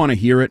as we want to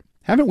hear it,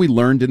 haven't we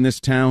learned in this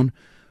town?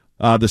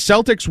 The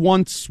Celtics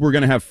once were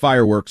going to have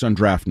fireworks on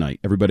draft night.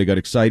 Everybody got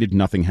excited.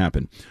 Nothing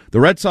happened. The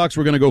Red Sox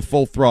were going to go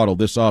full throttle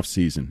this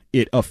offseason.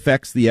 It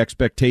affects the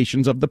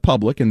expectations of the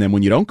public, and then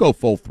when you don't go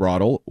full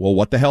throttle, well,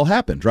 what the hell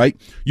happened, right?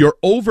 You're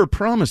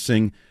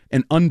over-promising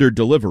and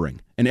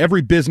under-delivering. And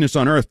every business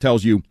on earth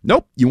tells you,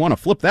 nope, you want to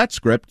flip that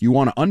script. You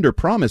want to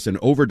under-promise and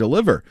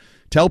over-deliver.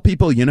 Tell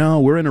people, you know,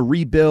 we're in a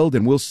rebuild,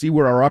 and we'll see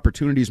where our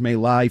opportunities may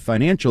lie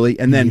financially,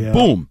 and then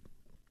boom.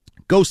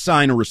 Go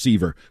sign a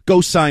receiver.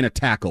 Go sign a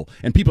tackle.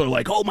 And people are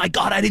like, oh, my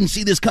God, I didn't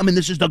see this coming.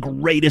 This is the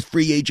greatest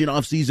free agent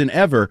offseason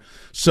ever.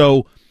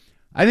 So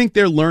I think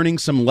they're learning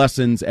some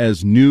lessons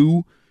as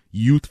new,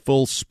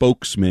 youthful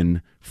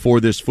spokesmen for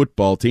this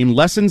football team.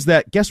 Lessons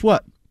that, guess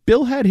what?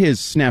 Bill had his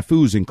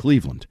snafus in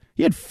Cleveland.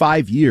 He had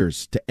 5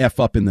 years to F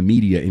up in the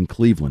media in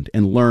Cleveland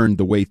and learn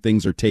the way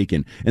things are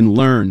taken and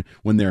learn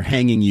when they're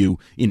hanging you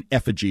in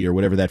effigy or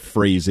whatever that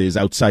phrase is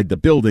outside the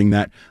building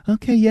that,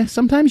 okay, yeah,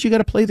 sometimes you got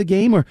to play the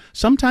game, or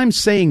sometimes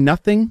saying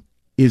nothing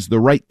is the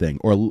right thing,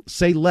 or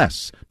say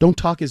less. Don't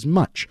talk as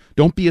much.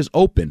 Don't be as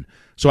open.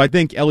 So I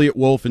think Elliot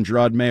Wolf and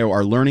Gerard Mayo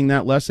are learning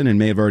that lesson and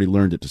may have already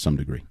learned it to some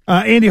degree.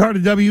 Andy Hart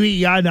of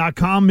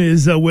WEEI.com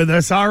is with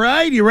us. All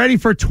right, you ready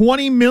for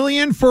 $20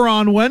 million for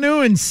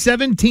Onwenu and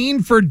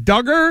 $17 for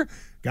Duggar?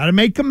 Got to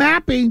make them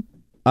happy.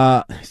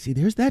 See,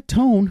 there's that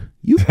tone.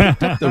 You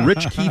picked up the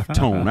Rich Keefe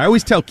tone. I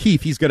always tell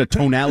Keefe he's got a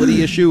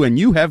tonality issue, and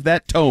you have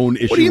that tone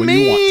issue. What do you when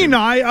mean? You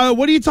want to.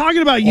 What are you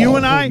talking about? You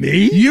and I,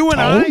 me? you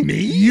and I,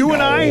 Me? you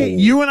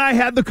and I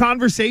had the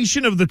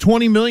conversation of the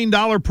 $20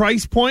 million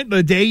price point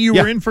the day you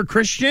were in for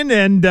Christian,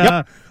 and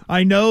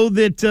I know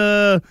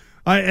that.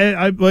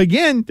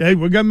 Again,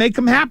 we're gonna make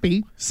them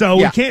happy, so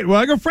we can't. We're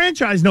not gonna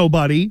franchise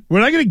nobody.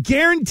 We're not gonna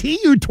guarantee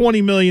you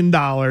 $20 million,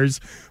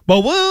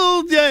 but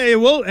we'll.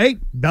 Hey,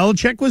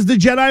 Belichick was the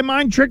Jedi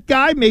mind trick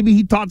guy. Maybe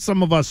he taught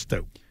some of us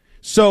too.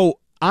 So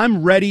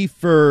I'm ready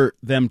for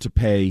them to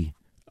pay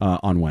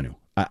Onwenu.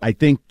 I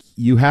think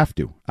you have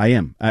to. I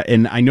am,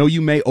 and I know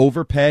you may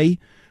overpay.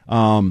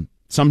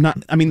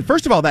 Sometimes, I mean,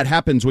 first of all, that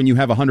happens when you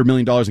have $100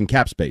 million in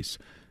cap space.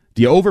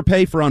 Do you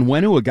overpay for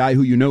Onwenu, a guy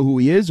who you know who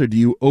he is, or do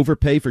you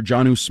overpay for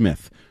Jonnu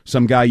Smith,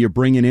 some guy you're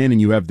bringing in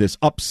and you have this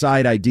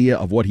upside idea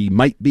of what he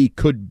might be,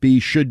 could be,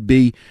 should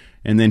be,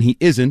 and then he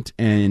isn't,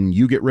 and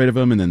you get rid of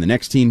him, and then the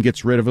next team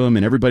gets rid of him,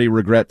 and everybody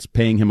regrets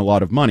paying him a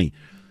lot of money?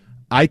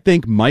 I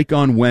think Mike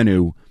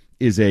Onwenu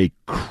is a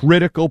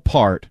critical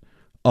part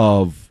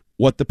of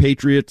what the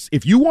Patriots,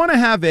 if you want to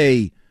have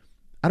a,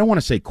 I don't want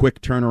to say quick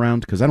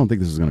turnaround, because I don't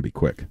think this is going to be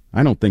quick.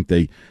 I don't think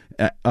they,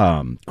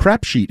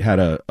 Crap Sheet had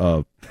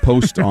a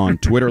post on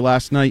Twitter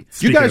last night.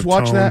 Did you guys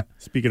watch that?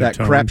 Speaking that of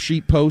tone. Crap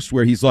Sheet post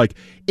where he's like,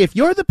 if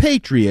you're the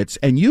Patriots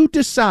and you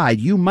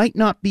decide you might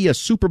not be a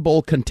Super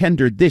Bowl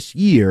contender this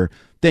year,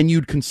 then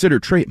you'd consider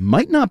trade.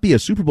 Might not be a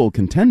Super Bowl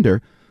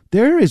contender.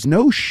 There is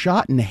no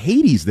shot in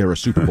Hades they're a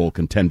Super Bowl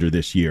contender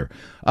this year.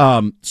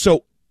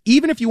 So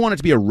even if you want it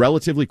to be a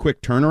relatively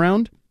quick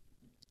turnaround,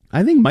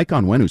 I think Mike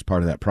Onwenu's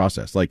part of that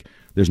process. Like,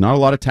 there's not a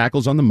lot of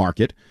tackles on the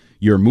market.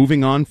 You're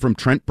moving on from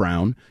Trent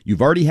Brown.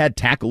 You've already had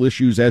tackle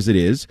issues as it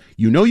is.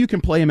 You know you can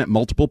play him at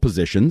multiple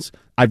positions.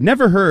 I've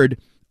never heard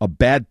a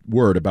bad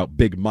word about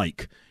Big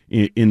Mike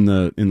in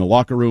the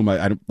locker room.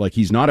 I don't, like,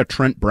 he's not a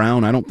Trent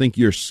Brown. I don't think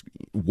you're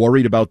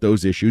worried about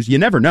those issues. You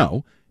never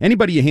know.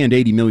 Anybody you hand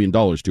 $80 million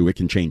to, it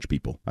can change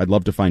people. I'd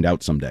love to find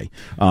out someday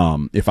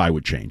if I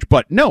would change.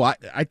 But no,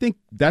 I think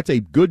that's a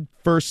good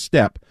first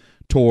step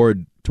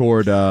toward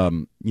a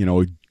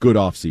good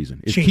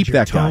offseason. Is keep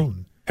that tone.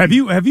 guy. Have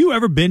you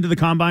ever been to the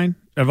Combine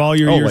of all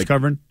your years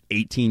covering?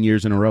 18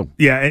 years in a row.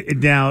 Yeah.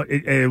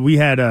 We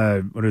had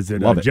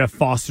Jeff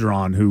Foster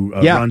on who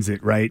runs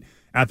it, right?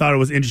 I thought it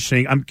was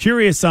interesting. I'm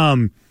curious.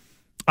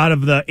 Out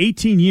of the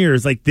 18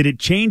 years, like, did it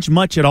change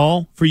much at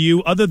all for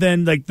you, other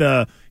than like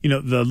the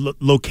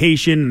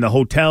location and the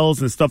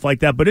hotels and stuff like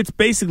that? But it's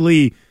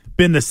basically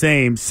been the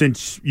same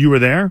since you were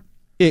there.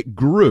 It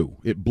grew.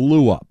 It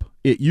blew up.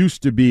 It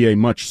used to be a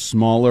much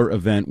smaller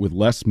event with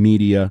less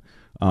media.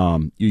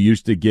 You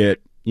used to get,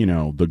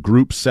 the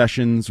group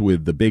sessions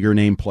with the bigger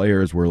name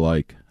players were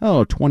like,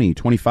 20,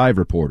 25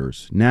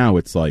 reporters. Now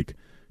it's like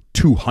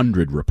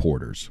 200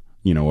 reporters,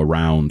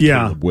 around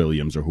Caleb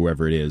Williams or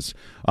whoever it is.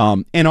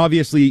 And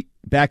obviously,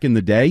 back in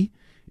the day,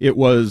 it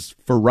was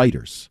for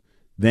writers.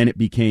 Then it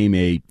became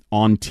a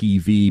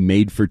on-TV,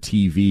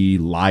 made-for-TV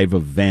live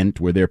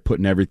event where they're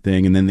putting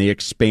everything, and then they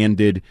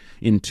expanded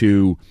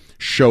into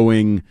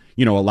showing,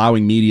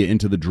 allowing media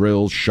into the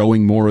drills,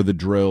 showing more of the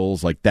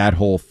drills, like that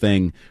whole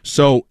thing.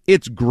 So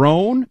it's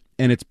grown,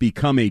 and it's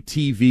become a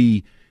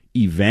TV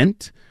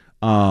event.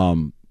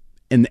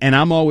 And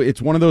I'm always,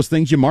 it's one of those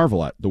things you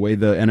marvel at, the way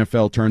the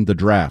NFL turned the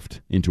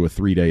draft into a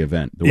 3-day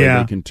event, the way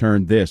they can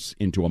turn this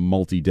into a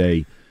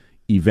multi-day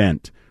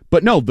event.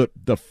 But no,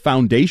 the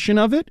foundation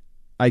of it,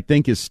 I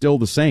think, is still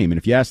the same. And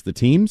if you ask the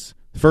teams,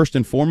 first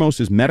and foremost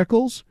is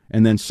medicals,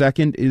 and then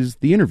second is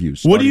the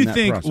interviews. What do you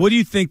think? Process. What do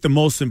you think the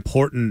most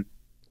important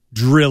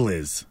drill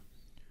is?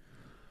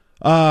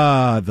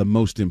 The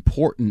most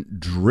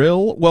important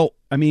drill? Well,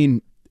 I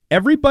mean,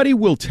 everybody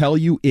will tell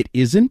you it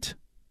isn't,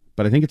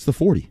 but I think it's the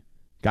 40.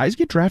 Guys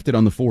get drafted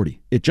on the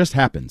 40. It just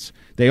happens.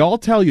 They all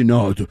tell you,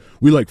 no,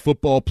 we like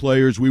football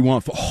players. We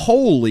want...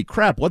 Holy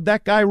crap, what'd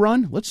that guy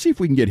run? Let's see if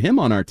we can get him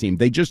on our team.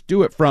 They just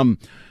do it from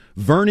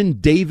Vernon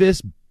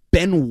Davis,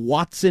 Ben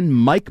Watson,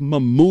 Mike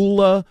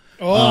Mamula.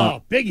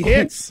 Big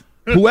hits.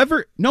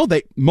 Whoever... No,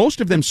 most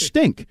of them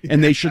stink,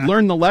 and they should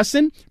learn the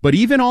lesson. But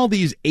even all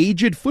these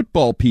aged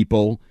football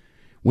people,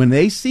 when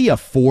they see a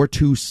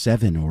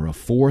 4.27 or a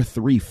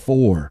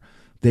 4.34,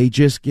 they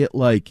just get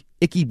like...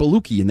 icky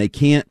baluki, and they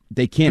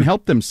can't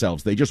help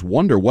themselves. They just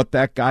wonder what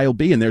that guy will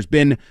be. And there's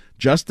been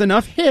just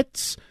enough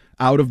hits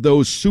out of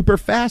those super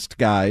fast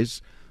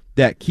guys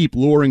that keep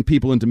luring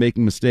people into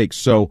making mistakes.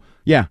 So,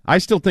 yeah, I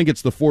still think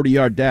it's the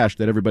 40-yard dash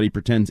that everybody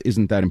pretends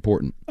isn't that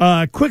important.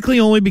 Quickly,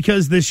 only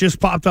because this just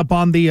popped up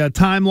on the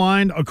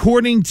timeline.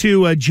 According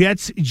to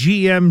Jets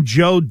GM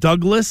Joe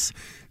Douglas,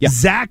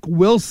 Zach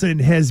Wilson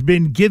has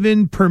been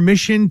given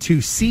permission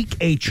to seek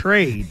a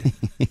trade.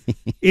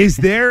 Is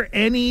there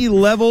any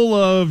level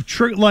of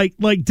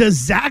does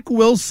Zach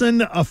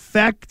Wilson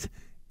affect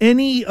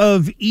any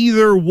of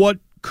either what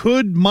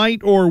could,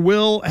 might, or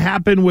will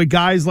happen with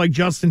guys like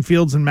Justin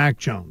Fields and Mac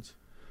Jones?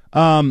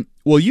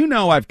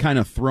 Well, I've kind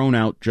of thrown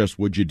out just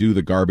would you do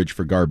the garbage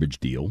for garbage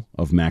deal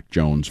of Mac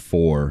Jones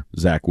for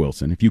Zach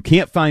Wilson. If you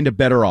can't find a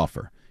better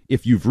offer,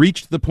 if you've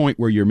reached the point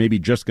where you're maybe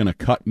just going to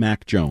cut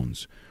Mac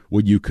Jones,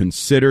 would you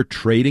consider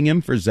trading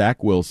him for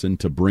Zach Wilson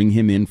to bring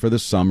him in for the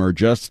summer,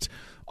 just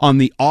on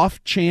the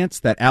off chance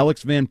that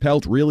Alex Van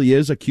Pelt really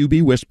is a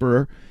QB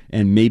whisperer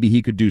and maybe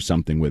he could do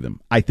something with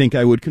him? I think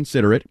I would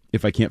consider it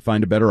if I can't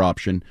find a better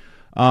option.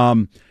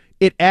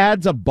 It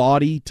adds a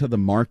body to the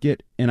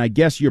market, and I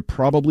guess you're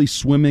probably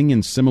swimming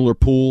in similar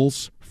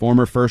pools,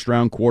 former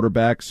first-round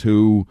quarterbacks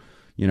who,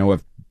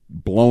 have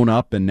blown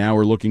up and now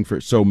are looking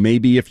for... So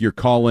maybe if you're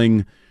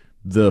calling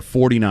the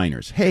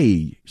 49ers,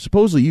 hey,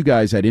 supposedly you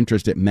guys had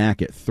interest at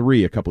Mac at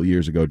 3 a couple of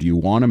years ago. Do you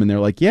want him? And they're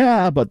like,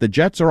 yeah, but the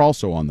Jets are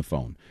also on the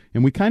phone.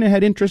 And we kind of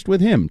had interest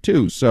with him,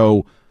 too.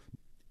 So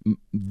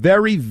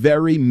very,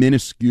 very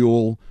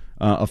minuscule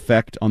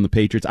effect on the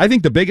Patriots. I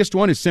think the biggest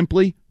one is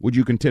simply, would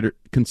you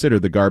consider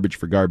the garbage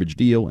for garbage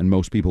deal? And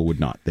most people would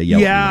not. They yell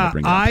at me when I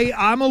bring it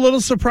up. I'm a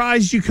little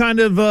surprised you kind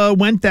of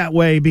went that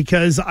way,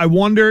 because I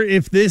wonder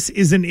if this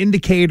is an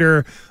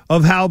indicator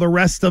of how the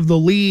rest of the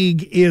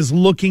league is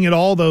looking at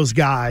all those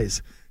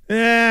guys.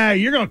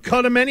 You're going to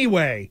cut them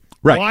anyway.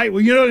 Right. Why?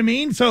 Well, you know what I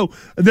mean? So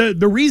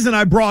the reason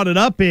I brought it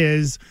up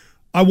is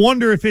I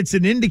wonder if it's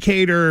an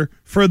indicator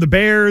for the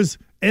Bears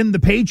and the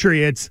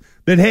Patriots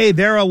that, hey,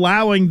 they're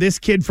allowing this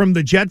kid from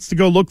the Jets to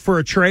go look for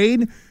a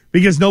trade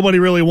because nobody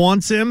really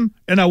wants him.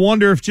 And I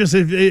wonder if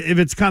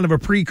it's kind of a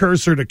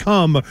precursor to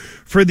come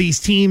for these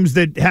teams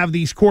that have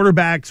these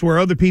quarterbacks where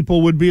other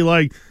people would be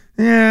like,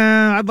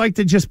 I'd like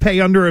to just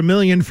pay under $1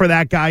 million for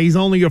that guy. He's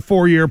only a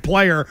 4-year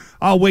player.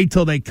 I'll wait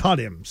till they cut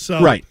him.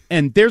 So right.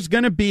 And there's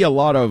going to be a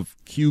lot of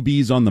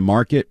QBs on the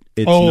market.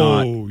 It's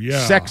not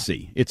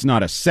sexy. It's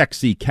not a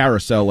sexy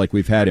carousel like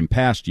we've had in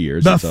past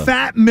years. The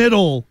fat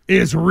middle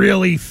is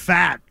really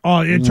fat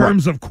in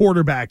terms of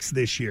quarterbacks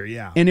this year,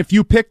 yeah. And if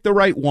you pick the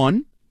right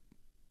one,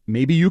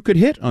 maybe you could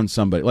hit on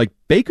somebody. Like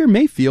Baker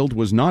Mayfield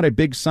was not a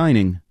big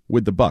signing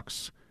with the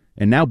Bucs.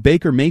 And now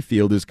Baker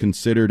Mayfield is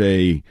considered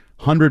a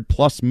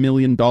 $100+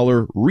 million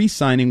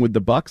re-signing with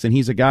the Bucs, and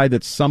he's a guy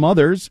that some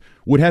others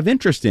would have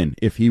interest in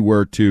if he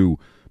were to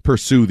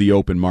pursue the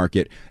open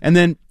market. And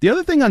then the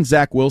other thing on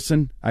Zach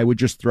Wilson I would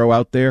just throw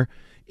out there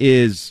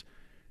is,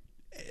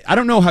 I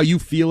don't know how you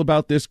feel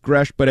about this,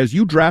 Gresh, but as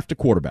you draft a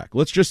quarterback,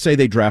 let's just say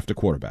they draft a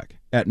quarterback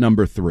at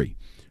number 3.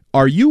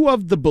 Are you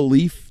of the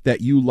belief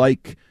that you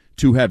like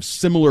to have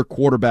similar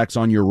quarterbacks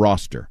on your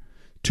roster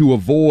to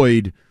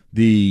avoid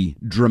the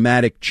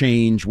dramatic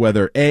change,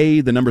 whether A,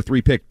 the number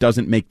 3 pick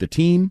doesn't make the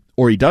team,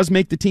 or he does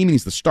make the team and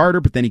he's the starter,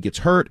 but then he gets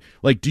hurt?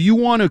 Like, do you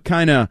want to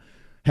kind of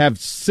have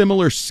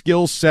similar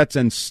skill sets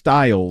and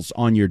styles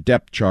on your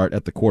depth chart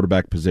at the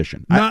quarterback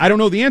position? I don't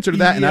know the answer to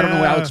that, and I don't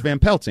know Alex Van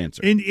Pelt's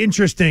answer.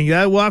 Interesting.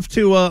 We'll have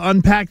to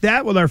unpack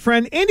that with our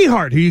friend Andy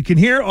Hart, who you can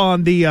hear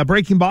on the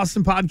Breaking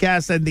Boston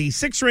podcast and the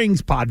Six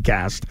Rings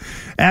podcast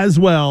as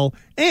well,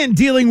 and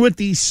dealing with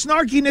the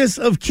snarkiness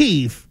of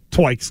Keefe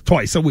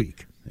twice a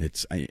week.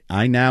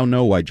 I now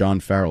know why John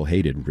Farrell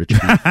hated Rich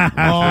Keefe.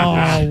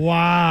 Oh,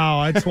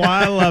 wow. That's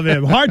why I love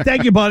him. Hart,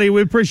 thank you, buddy.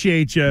 We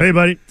appreciate you. Hey,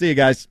 buddy. See you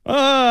guys.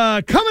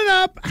 Coming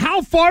up,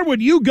 how far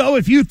would you go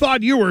if you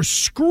thought you were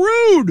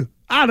screwed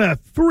out of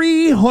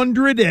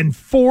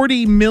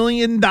 $340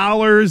 million?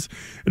 And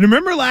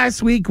remember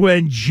last week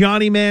when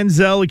Johnny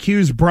Manziel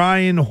accused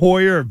Brian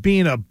Hoyer of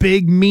being a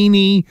big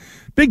meanie?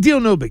 Big deal,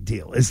 no big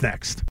deal is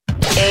next.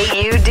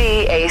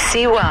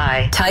 AUDACY.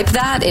 Type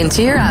that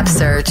into your app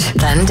search,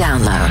 then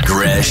download.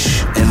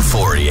 Gresh and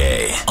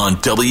Fauria on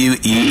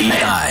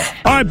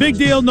WEEI. All right, big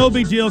deal, no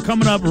big deal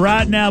coming up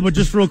right now, but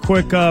just real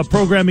quick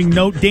programming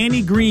note.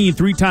 Danny Green,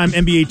 3-time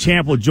NBA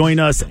champ, will join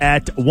us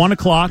at 1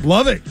 o'clock.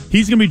 Love it.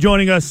 He's going to be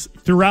joining us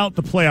throughout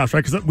the playoffs,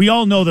 right? Because we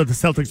all know that the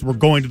Celtics were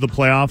going to the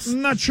playoffs.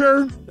 I'm not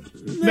sure.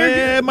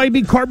 It might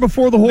be cart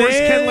before the horse.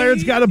 Ken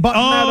Laird's got to button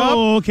that up.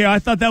 Oh, okay. I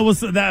thought that was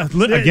that.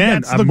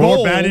 Again, that's the more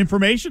goal. bad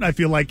information. I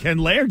feel like Ken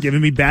Laird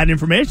giving me bad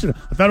information.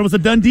 I thought it was a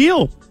done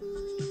deal.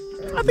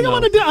 I think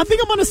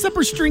I'm on a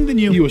separate string than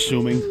you. You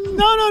assuming?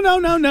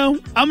 No.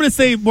 I'm going to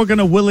say we're going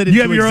to will it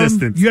into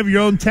existence. You have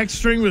your own text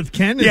string with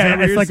Ken? Is that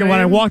what it's you're like saying?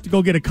 when I walk to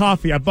go get a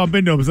coffee, I bump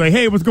into him and say,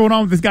 hey, what's going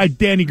on with this guy,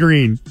 Danny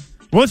Green?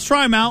 Well, let's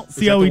try him out.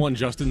 See how the one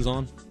Justin's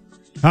on?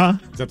 Huh?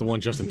 Is that the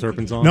one Justin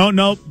Turpin's on?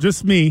 No,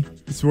 just me.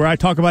 It's where I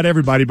talk about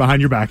everybody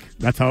behind your back.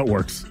 That's how it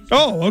works.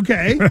 Oh,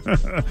 okay.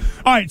 All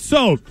right,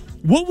 so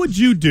what would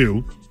you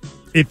do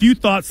if you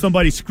thought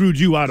somebody screwed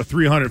you out of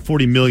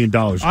 $340 million?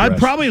 I'd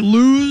probably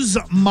lose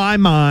my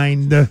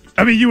mind.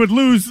 I mean, you would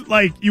lose,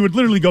 you would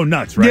literally go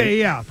nuts, right?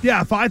 Yeah.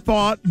 If I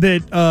thought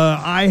that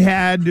I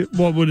had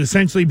what would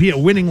essentially be a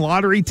winning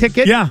lottery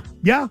ticket. Yeah.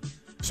 Yeah.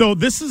 So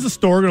this is a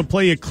story. We're going to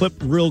play you a clip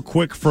real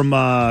quick from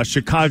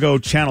Chicago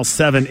Channel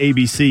 7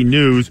 ABC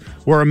News,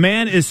 where a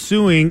man is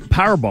suing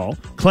Powerball,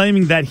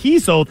 claiming that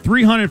he's owed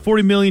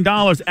 $340 million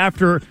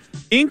after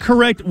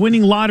incorrect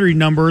winning lottery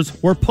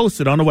numbers were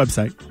posted on a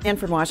website. Man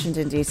from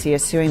Washington, D.C.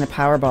 is suing the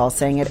Powerball,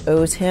 saying it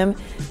owes him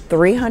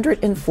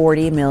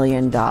 $340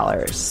 million.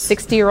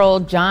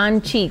 60-year-old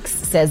John Cheeks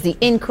says the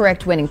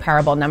incorrect winning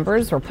Powerball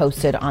numbers were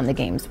posted on the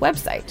game's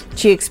website.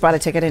 Cheeks bought a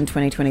ticket in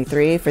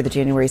 2023 for the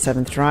January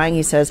 7th drawing.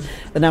 He says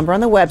the number on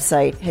the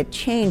website had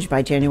changed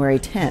by January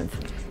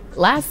 10th.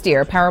 Last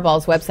year,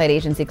 Powerball's website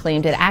agency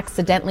claimed it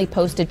accidentally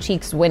posted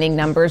Cheeks' winning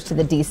numbers to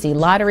the D.C.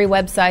 lottery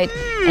website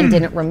and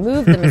didn't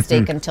remove the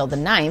mistake until the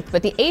 9th.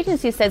 But the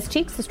agency says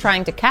Cheeks is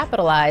trying to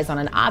capitalize on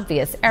an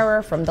obvious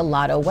error from the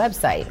Lotto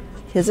website.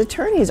 His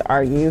attorneys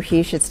argue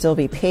he should still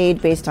be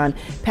paid based on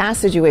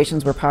past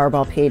situations where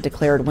Powerball paid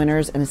declared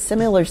winners in a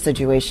similar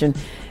situation.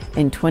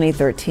 In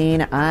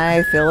 2013,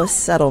 I feel a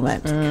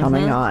settlement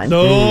coming on.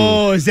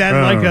 Oh, is that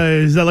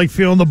like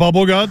feeling the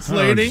bubble guts,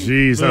 lady? Oh,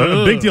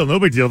 jeez. Big deal, no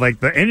big deal. Like,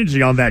 the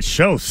energy on that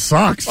show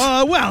sucks.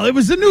 Well, it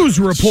was a news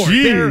report.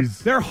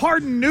 Jeez. They're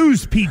hardened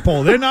news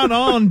people. They're not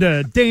on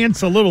to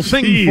dance a little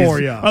thing for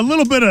you. A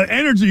little bit of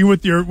energy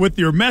with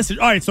your message.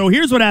 All right, so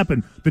here's what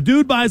happened. The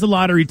dude buys a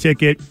lottery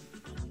ticket.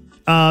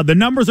 The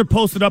numbers are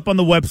posted up on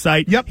the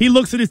website. Yep. He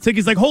looks at his ticket.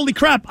 He's like, holy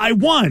crap, I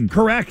won.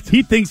 Correct.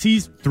 He thinks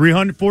he's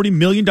 $340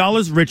 million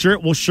richer.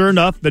 Well, sure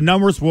enough, the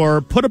numbers were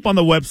put up on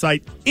the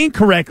website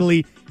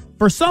incorrectly.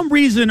 For some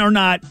reason or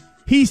not,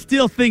 he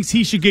still thinks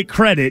he should get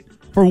credit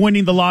for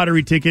winning the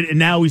lottery ticket, and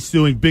now he's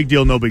suing. Big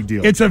deal, no big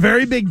deal. It's a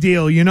very big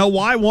deal. You know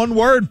why? One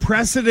word,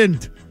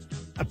 precedent.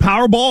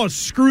 Powerball has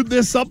screwed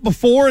this up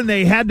before, and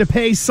they had to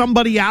pay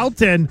somebody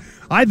out, and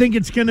I think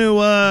it's going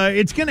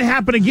to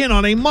happen again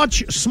on a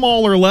much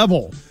smaller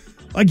level.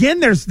 Again,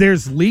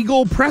 there's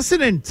legal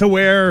precedent to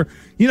where,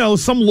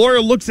 some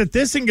lawyer looks at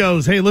this and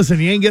goes, hey,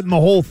 listen, you ain't getting the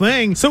whole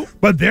thing.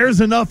 But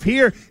there's enough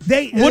here.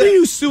 What are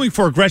you suing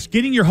for, Gresh?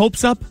 Getting your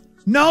hopes up?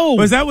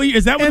 No. Is that what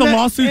the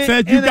lawsuit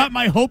said? You got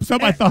my hopes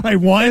up. I thought I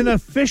won. An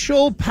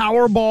official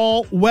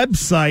Powerball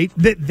website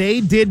that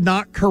they did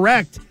not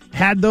correct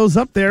had those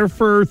up there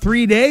for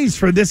 3 days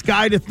for this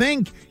guy to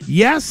think,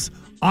 yes,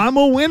 I'm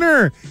a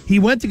winner. He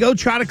went to go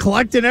try to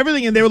collect and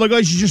everything, and they were like, oh,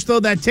 you should just throw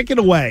that ticket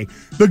away.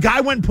 The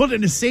guy went and put it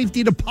in a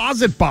safety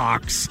deposit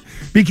box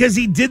because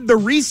he did the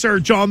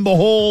research on the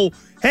whole,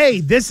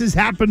 hey, this has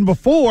happened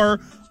before.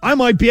 I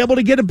might be able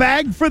to get a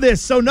bag for this.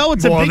 So, no,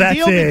 it's a big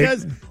deal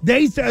because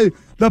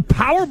the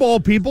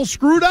Powerball people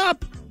screwed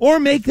up or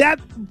make that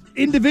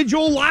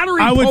individual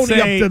lottery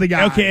pony up to the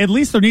guy. Okay, at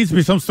least there needs to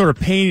be some sort of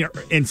pain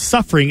and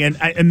suffering,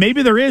 and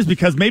maybe there is,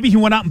 because maybe he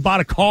went out and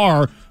bought a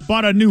car,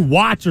 bought a new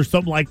watch or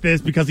something like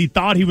this because he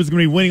thought he was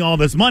going to be winning all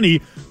this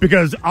money,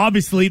 because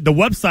obviously the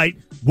website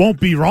won't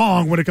be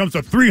wrong when it comes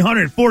to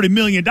 $340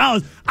 million.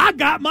 I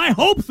got my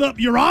hopes up,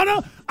 Your Honor.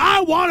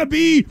 I want to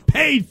be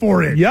paid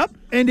for it. Yep.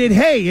 And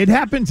it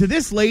happened to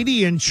this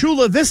lady in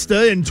Chula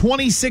Vista in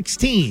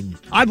 2016.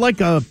 I'd like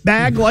a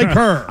bag like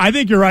her. I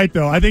think you're right,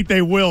 though. I think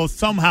they will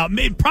somehow,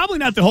 probably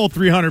not the whole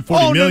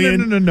 $340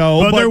 million. No.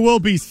 But there will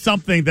be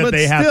something that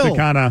they have to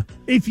kind of.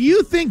 If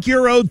you think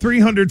you're owed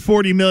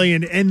 $340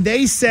 million and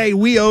they say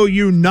we owe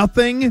you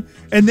nothing,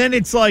 and then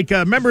it's like,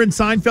 remember in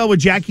Seinfeld with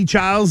Jackie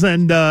Childs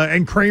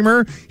and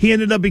Kramer, he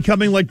ended up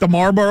becoming like the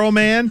Marlboro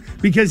Man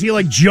because he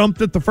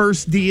jumped at the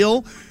first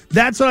deal.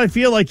 That's what I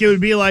feel like it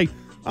would be like.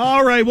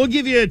 All right, we'll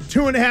give you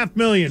 $2.5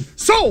 million.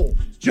 So,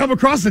 jump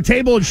across the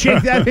table and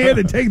shake that hand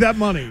and take that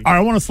money. All right,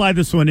 I want to slide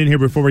this one in here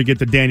before we get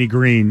to Danny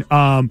Green.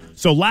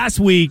 So last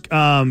week,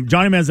 Johnny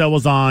Manziel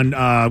was on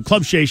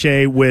Club Shay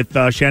Shay with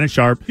Shannon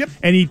Sharp. Yep.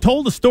 And he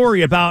told a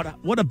story about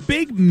what a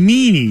big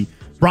meanie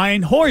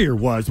Brian Hoyer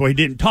was. Well, he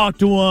didn't talk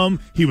to him.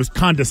 He was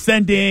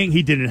condescending.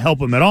 He didn't help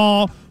him at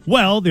all.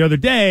 Well, the other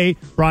day,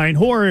 Brian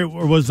Hoyer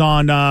was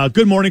on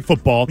Good Morning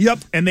Football. Yep.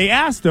 And they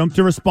asked him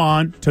to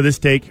respond to this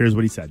take. Here's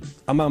what he said.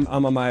 I'm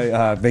on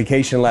my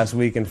vacation last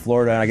week in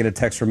Florida, and I get a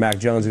text from Mac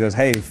Jones. He goes,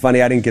 hey,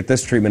 funny, I didn't get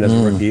this treatment as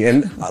a rookie.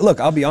 And look,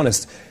 I'll be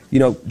honest.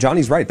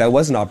 Johnny's right. That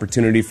was an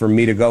opportunity for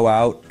me to go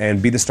out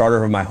and be the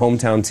starter of my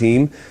hometown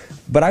team.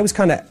 But I was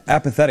kind of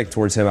apathetic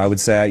towards him, I would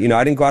say.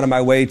 I didn't go out of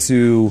my way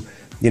to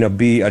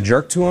be a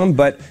jerk to him.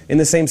 But in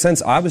the same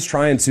sense, I was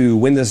trying to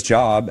win this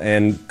job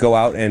and go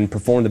out and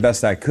perform the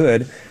best I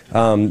could.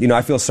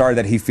 I feel sorry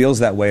that he feels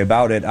that way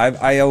about it.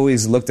 I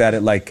always looked at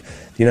it like,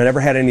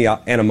 never had any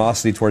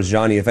animosity towards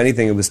Johnny. If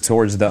anything, it was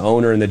towards the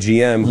owner and the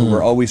GM who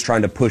were always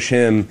trying to push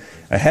him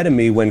ahead of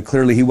me when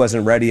clearly he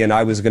wasn't ready and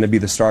I was going to be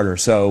the starter.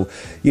 So,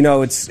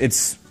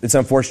 it's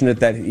unfortunate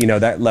that,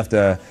 that left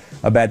a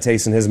bad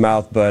taste in his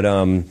mouth. But,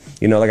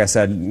 like I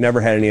said,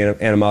 never had any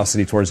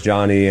animosity towards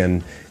Johnny.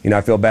 And,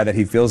 I feel bad that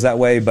he feels that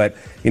way. But,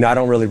 I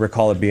don't really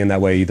recall it being that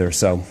way either.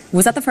 So,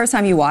 was that the first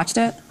time you watched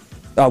it?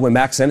 When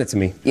Max sent it to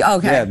me.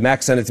 Okay. Yeah,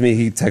 Max sent it to me.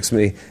 He texted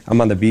me. I'm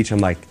on the beach. I'm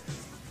like,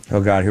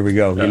 oh, God, here we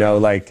go.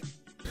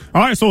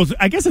 All right, so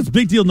I guess it's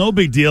big deal, no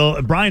big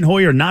deal. Brian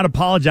Hoyer not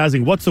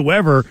apologizing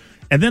whatsoever.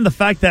 And then the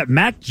fact that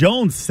Mac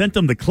Jones sent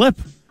him the clip.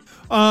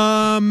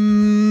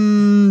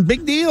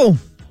 Big deal.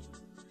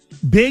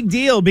 Big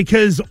deal,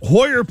 because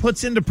Hoyer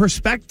puts into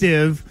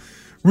perspective,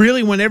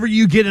 really, whenever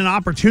you get an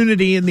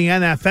opportunity in the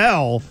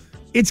NFL,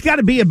 it's got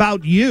to be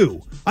about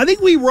you. I think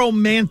we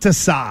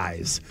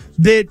romanticize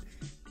that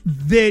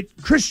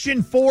Gresh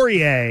and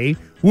Fauria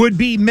would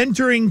be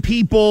mentoring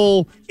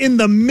people in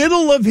the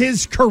middle of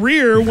his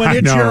career when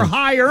it's your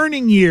high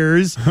earning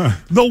years,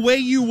 the way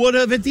you would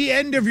have at the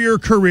end of your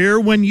career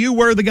when you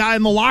were the guy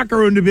in the locker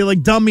room to be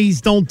like, dummies,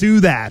 don't do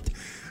that.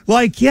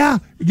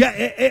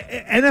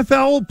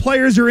 NFL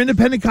players are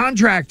independent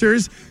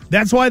contractors.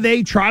 That's why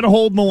they try to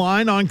hold the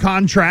line on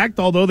contract,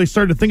 although they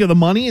started to think of the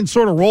money and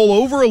sort of roll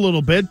over a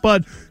little bit.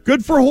 But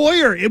good for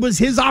Hoyer. It was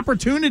his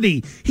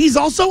opportunity. He's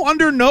also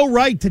under no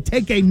right to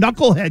take a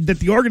knucklehead that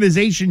the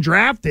organization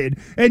drafted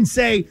and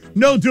say,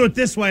 no, do it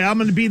this way. I'm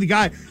going to be the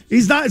guy.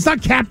 It's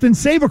not captain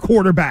save a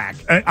quarterback.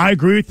 I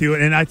agree with you.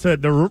 And I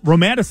said the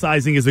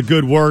romanticizing is a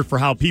good word for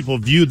how people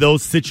view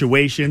those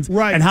situations.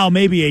 Right. And how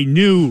maybe a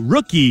new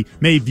rookie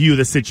may view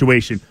the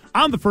situation.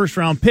 I'm the first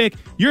round pick.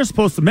 You're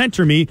supposed to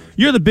mentor me.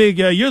 You're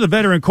the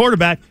veteran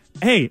quarterback.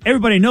 Hey,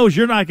 everybody knows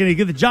you're not going to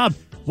get the job.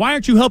 Why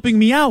aren't you helping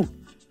me out?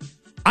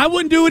 I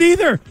wouldn't do it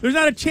either. There's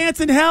not a chance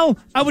in hell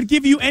I would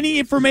give you any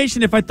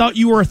information if I thought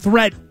you were a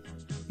threat.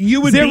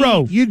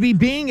 You'd be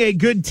being a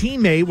good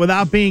teammate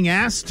without being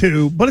asked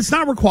to, but it's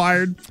not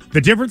required.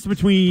 The difference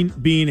between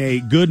being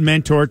a good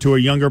mentor to a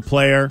younger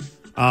player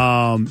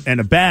and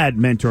a bad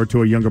mentor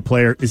to a younger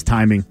player is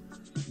timing.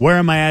 Where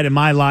am I at in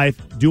my life?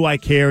 Do I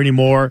care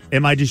anymore?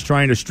 Am I just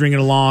trying to string it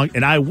along?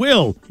 And I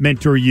will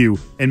mentor you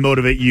and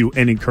motivate you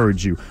and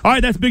encourage you. All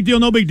right, that's big deal,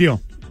 no big deal.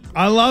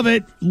 I love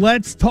it.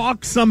 Let's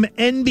talk some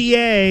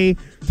NBA.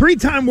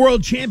 Three-time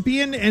world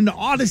champion and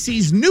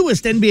Odyssey's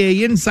newest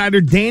NBA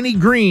insider, Danny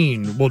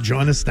Green, will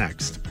join us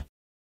next.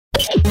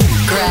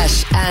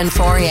 Gresh and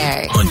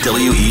Fauria on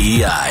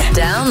WEEI.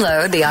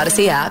 Download the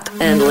Odyssey app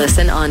and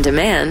listen on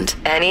demand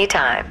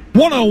anytime.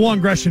 101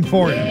 Gresh and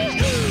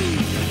Fauria.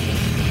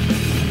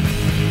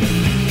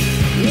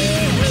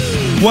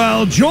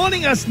 Well,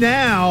 joining us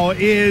now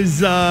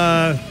is,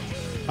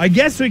 I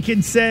guess we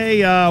can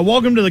say,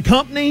 welcome to the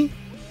company.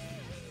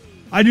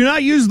 I do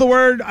not use the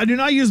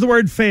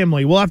word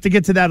family. We'll have to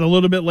get to that a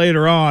little bit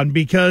later on,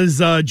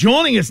 because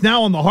joining us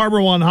now on the Harbor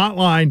One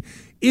hotline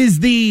is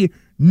the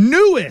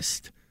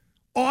newest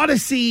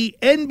Odyssey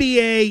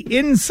NBA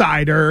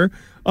insider.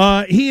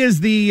 He is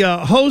the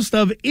host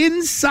of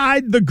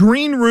Inside the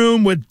Green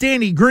Room with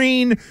Danny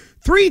Green,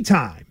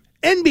 three-time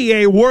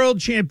NBA world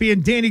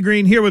champion Danny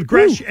Green here with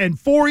Gresh and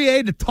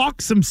Fauria to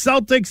talk some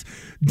Celtics.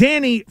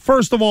 Danny,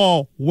 first of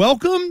all,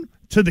 welcome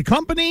to the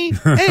company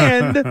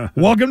and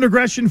welcome to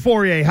Gresh and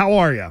Fauria. How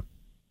are you?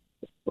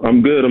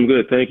 I'm good.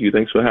 Thank you.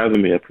 Thanks for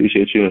having me. I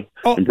appreciate you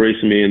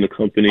embracing me in the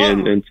company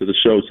and to the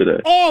show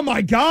today. Oh,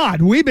 my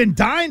God. We've been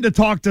dying to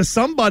talk to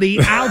somebody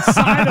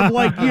outside of,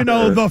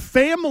 the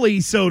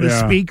family, so to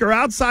speak, or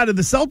outside of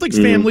the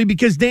Celtics family,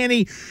 because,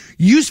 Danny,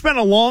 you spent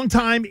a long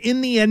time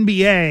in the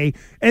NBA,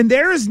 and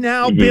there has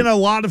now been a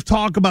lot of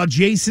talk about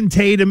Jason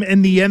Tatum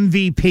and the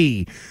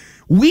MVP.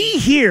 We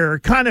here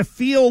kind of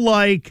feel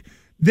like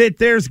that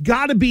there's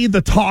got to be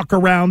the talk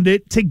around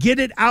it to get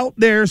it out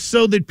there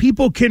so that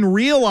people can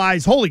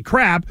realize, holy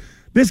crap,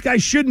 this guy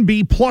shouldn't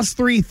be plus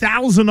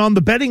 3,000 on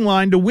the betting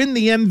line to win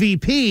the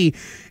MVP.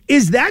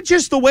 Is that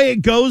just the way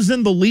it goes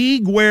in the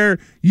league, where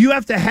you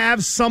have to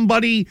have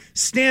somebody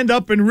stand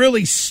up and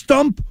really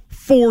stump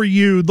for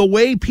you the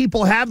way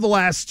people have the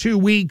last 2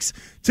 weeks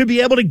to be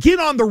able to get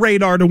on the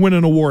radar to win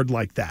an award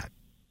like that?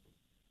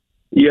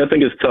 Yeah, I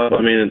think it's tough.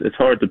 I mean, it's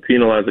hard to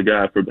penalize a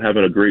guy for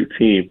having a great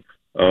team.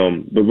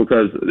 But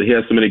because he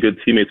has so many good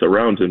teammates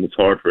around him, it's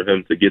hard for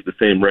him to get the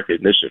same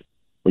recognition.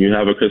 When you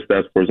have a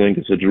Kristaps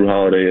Porzingis, a Drew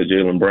Holiday, a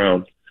Jaylen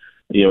Brown,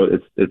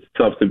 it's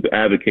tough to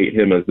advocate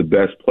him as the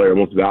best player,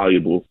 most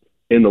valuable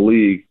in the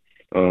league.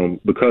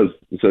 because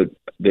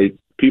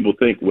people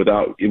think when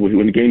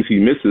the games he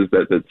misses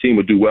that the team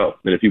would do well,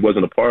 and if he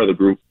wasn't a part of the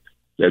group,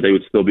 that they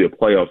would still be a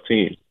playoff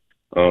team,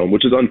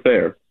 which is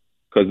unfair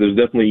because there's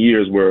definitely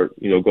years where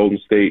Golden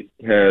State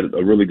had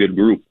a really good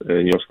group,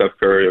 and Steph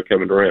Curry or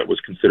Kevin Durant was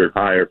considered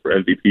higher for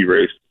MVP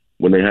race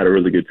when they had a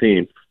really good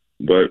team.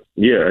 But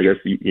yeah, I guess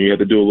you have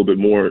to do a little bit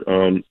more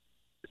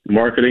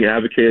marketing,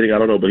 advocating. I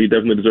don't know, but he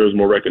definitely deserves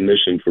more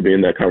recognition for being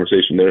in that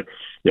conversation.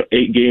 There,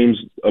 8 games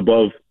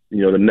above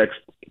the next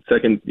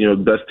second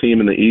best team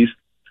in the East.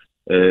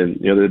 And,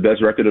 they're the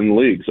best record in the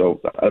league.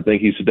 So I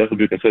think he should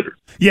definitely be considered.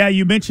 Yeah,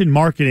 you mentioned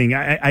marketing.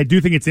 I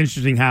do think it's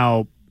interesting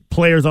how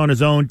players on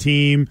his own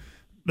team,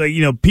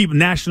 people,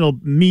 national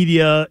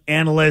media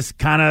analysts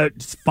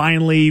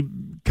finally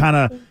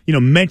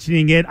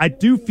mentioning it. I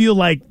do feel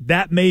like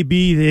that may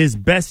be his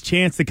best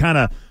chance to kind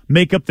of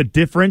make up the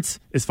difference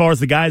as far as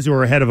the guys who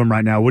are ahead of him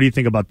right now. What do you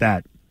think about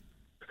that?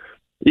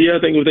 Yeah,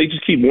 I think if they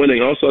just keep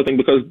winning. Also, I think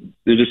because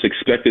they're just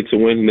expected to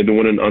win and they've been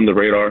winning on the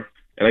radar.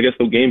 And I guess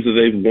the games that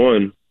they've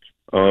won,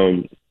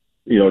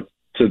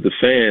 to the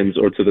fans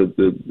or to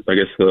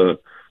the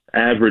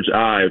average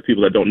eye of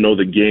people that don't know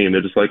the game,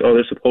 they're just like, oh,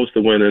 they're supposed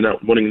to win. They're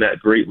not winning that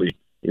greatly.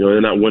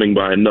 They're not winning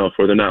by enough,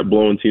 or they're not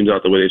blowing teams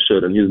out the way they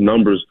should. And his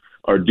numbers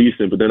are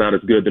decent, but they're not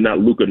as good. They're not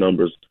Luka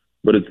numbers.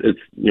 But it's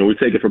we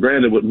take it for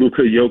granted what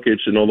Luka, Jokic,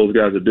 and all those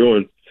guys are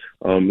doing.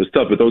 It's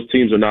tough, but those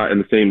teams are not in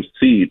the same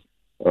seed.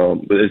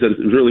 But it's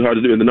really hard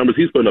to do. And the numbers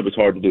he's putting up is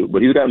hard to do.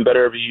 But he's gotten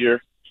better every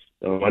year.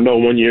 I know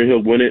one year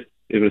he'll win it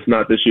if it's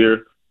not this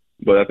year.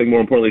 But I think more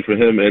importantly for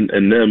him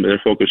and them,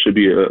 their focus should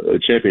be a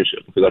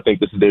championship, because I think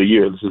this is their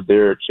year. This is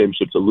their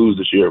championship to lose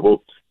this year.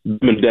 Well,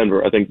 them in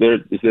Denver, I think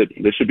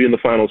they should be in the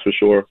finals for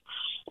sure.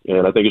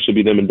 And I think it should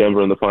be them in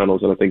Denver in the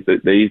finals. And I think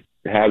that they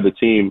have the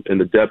team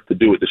and the depth to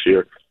do it this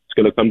year. It's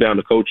going to come down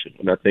to coaching.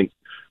 And I think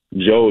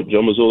Joe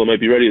Mazzulla might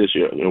be ready this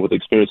year, with the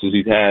experiences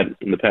he's had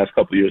in the past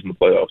couple of years in the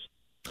playoffs.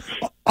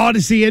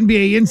 Odyssey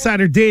NBA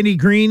insider Danny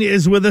Green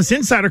is with us.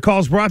 Insider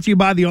Calls brought to you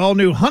by the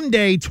all-new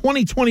Hyundai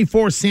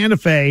 2024 Santa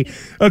Fe,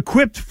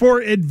 equipped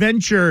for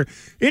adventure.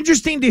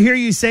 Interesting to hear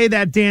you say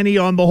that, Danny,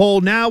 on the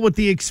whole, now with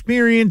the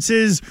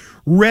experiences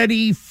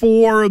ready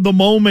for the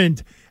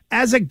moment.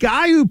 As a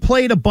guy who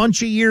played a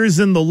bunch of years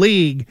in the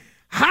league,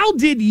 how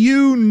did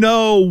you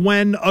know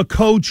when a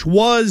coach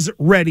was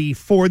ready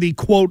for the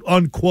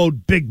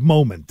quote-unquote big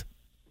moment?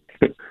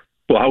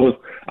 Well,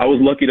 I was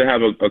lucky to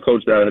have a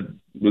coach that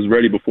was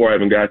ready before I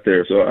even got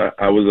there. So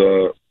I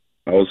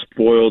was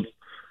spoiled.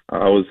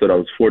 I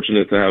was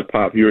fortunate to have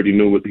Pop. He already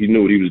knew what he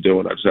was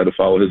doing. I just had to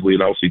follow his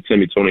lead. Obviously,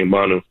 Timmy, Tony, and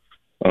Manu.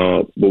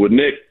 But with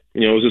Nick,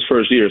 it was his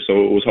first year,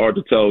 so it was hard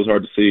to tell. It was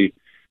hard to see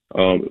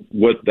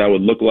what that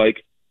would look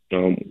like.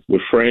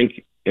 With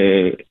Frank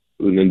and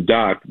then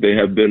Doc, they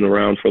have been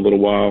around for a little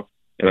while,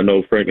 and I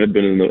know Frank had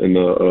been in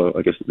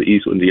the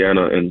East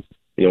Indiana and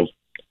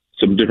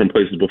some different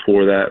places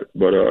before that.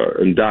 But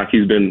and Doc,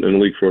 he's been in the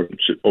league for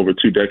over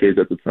 2 decades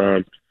at the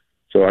time,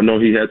 so I know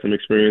he had some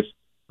experience.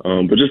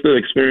 But just the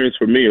experience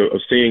for me of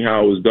seeing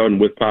how it was done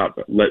with Pop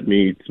let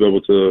me to be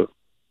able to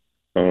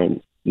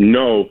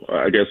know,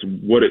 I guess,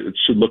 what it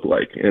should look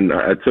like. And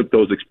I took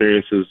those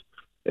experiences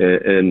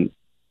and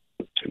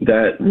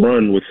that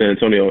run with San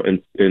Antonio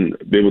and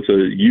be able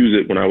to use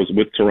it when I was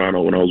with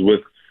Toronto, when I was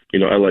with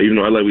LA. Even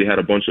though LA, we had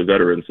a bunch of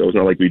veterans, so it's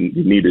not like we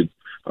needed.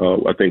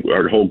 I think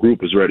our whole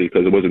group was ready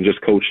because it wasn't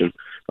just coaching.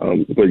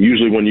 But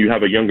usually when you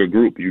have a younger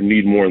group, you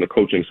need more on the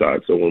coaching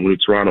side. So when we were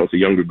Toronto, it's a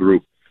younger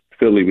group.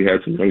 Philly, we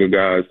had some younger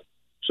guys.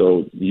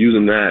 So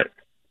using that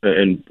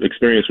and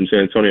experience from San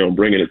Antonio and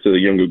bringing it to the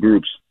younger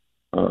groups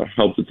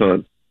helped a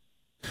ton.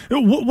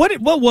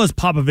 What was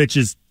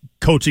Popovich's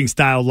coaching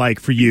style like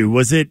for you?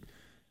 Was it,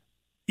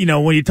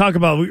 when you talk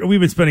about, we've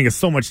been spending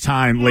so much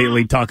time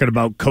lately talking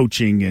about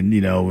coaching and,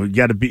 you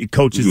got to be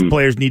coaches,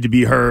 players need to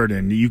be heard,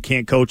 and you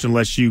can't coach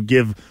unless you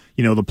give,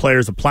 the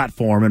players a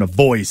platform and a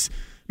voice.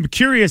 I'm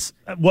curious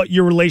what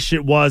your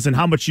relationship was and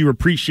how much you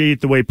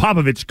appreciate the way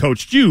Popovich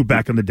coached you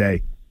back in the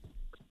day.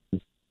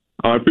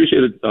 I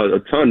appreciate it a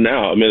ton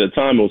now. I mean, at the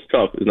time it was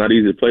tough. It's not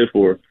easy to play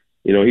for.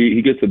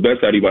 He gets the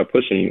best out of you by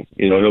pushing you.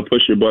 He'll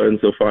push your buttons.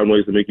 He'll find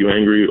ways to make you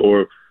angry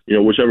or,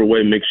 whichever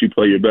way makes you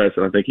play your best.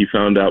 And I think he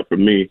found out for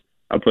me,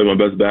 I played my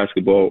best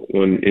basketball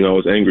when, I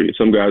was angry.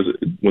 Some guys,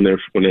 when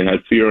they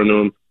had fear in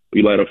them,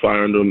 you light a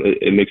fire in them,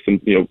 it makes them,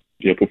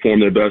 perform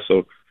their best.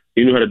 So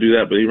he knew how to do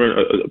that, but he ran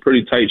a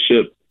pretty tight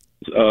ship.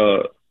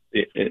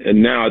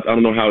 And now I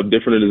don't know how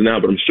different it is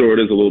now, but I'm sure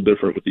it is a little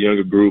different with the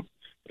younger group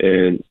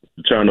and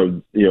trying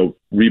to,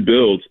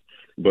 rebuild.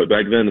 But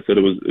back then it said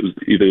it was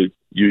either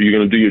you're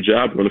going to do your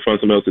job, or going to find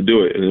somebody else to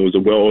do it. And it was a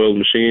well-oiled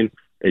machine,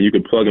 and you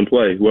could plug and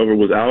play. Whoever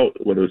was out,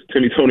 whether it was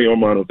Timmy, Tony, or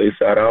Manu, if they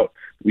sat out,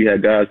 we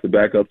had guys to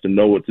back up to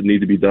know what to need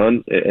to be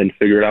done and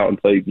figure it out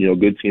and play,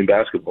 good team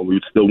basketball. We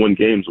would still win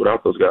games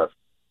without those guys.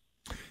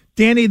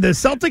 Danny, the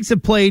Celtics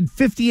have played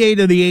 58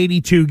 of the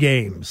 82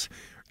 games.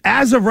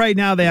 As of right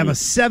now, they have a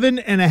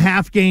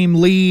 7.5 game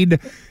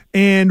lead,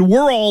 and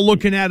we're all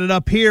looking at it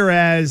up here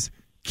as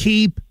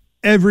keep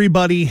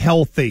everybody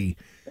healthy.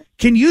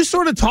 Can you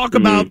sort of talk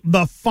about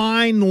the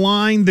fine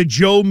line that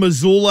Joe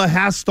Mazzulla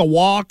has to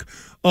walk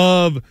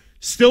of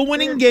still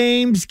winning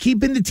games,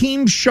 keeping the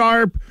team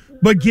sharp,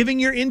 but giving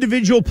your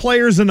individual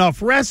players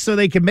enough rest so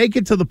they can make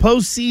it to the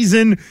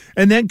postseason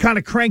and then kind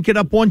of crank it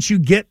up once you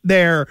get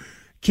there?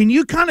 Can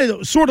you kind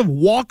of sort of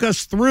walk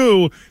us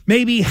through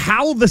maybe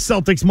how the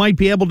Celtics might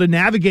be able to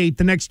navigate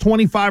the next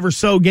 25 or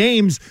so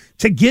games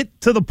to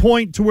get to the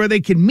point to where they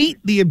can meet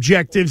the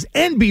objectives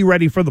and be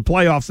ready for the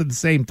playoffs at the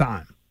same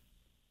time?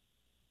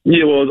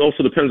 Yeah, well, it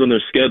also depends on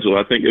their schedule.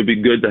 I think it'd be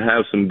good to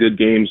have some good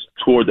games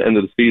toward the end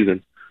of the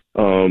season.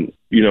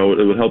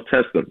 It would help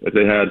test them. If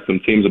they had some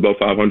teams above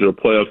 500 or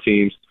playoff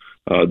teams,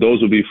 those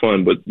would be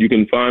fun. But you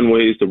can find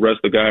ways to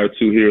rest a guy or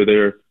two here or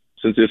there.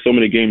 Since there's so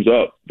many games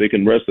up, they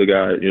can rest a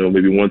guy,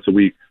 maybe once a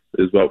week.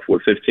 There's about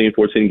 14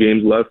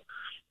 games left.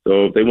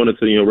 So if they wanted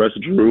to,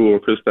 rest Drew or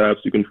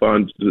Kristaps, you can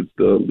find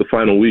the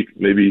final week,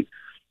 maybe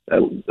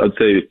I'd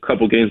say a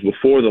couple games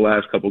before the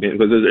last couple games,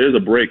 because there is a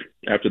break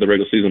after the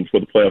regular season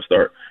before the playoffs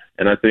start.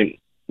 And I think,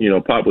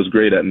 Pop was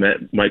great at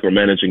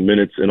micromanaging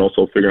minutes and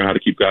also figuring out how to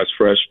keep guys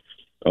fresh,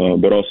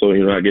 but also,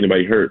 not get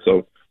anybody hurt.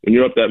 So when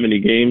you're up that many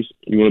games,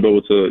 you want to be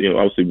able to,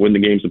 obviously win the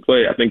games and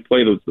play. I think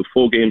play the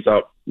full games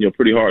out,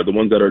 pretty hard, the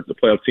ones that are the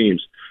playoff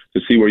teams, to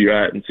see where you're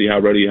at and see how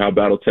ready, how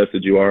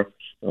battle-tested you are.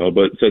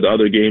 But to the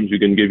other games, you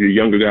can give your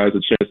younger guys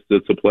a chance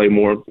to play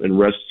more and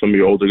rest some of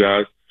your older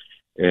guys.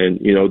 And,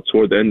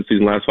 toward the end of the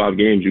season, last 5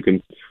 games, you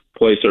can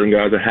play certain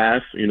guys a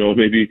half,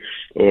 maybe,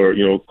 or,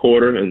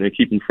 quarter, and then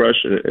keep them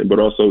fresh, but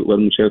also let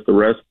them a chance to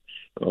rest.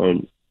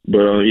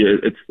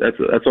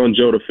 That's on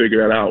Joe to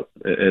figure that out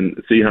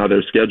and see how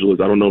their schedule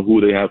is. I don't know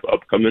who they have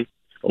upcoming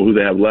or who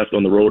they have left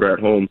on the road or at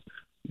home,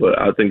 but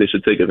I think they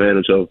should take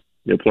advantage of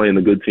playing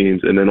the good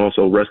teams and then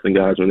also resting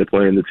guys when they're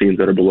playing the teams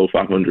that are below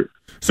 500.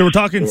 So we're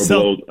talking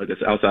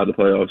outside the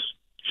playoffs.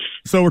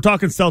 So we're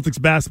talking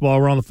Celtics basketball.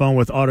 We're on the phone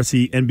with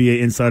Odyssey NBA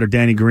insider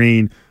Danny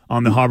Green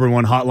on the Harbor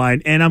One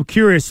hotline. And I'm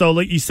curious, so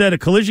like you said, a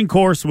collision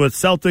course with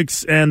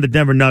Celtics and the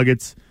Denver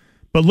Nuggets.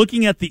 But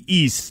looking at the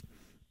East,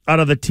 out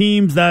of the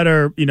teams that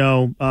are,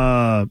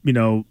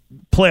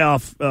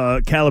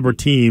 playoff caliber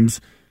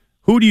teams,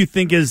 who do you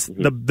think is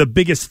the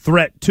biggest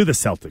threat to the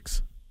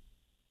Celtics?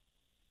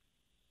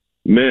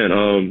 Man,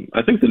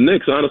 I think the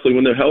Knicks, honestly,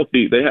 when they're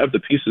healthy, they have the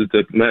pieces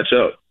to match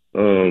up.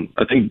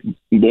 I think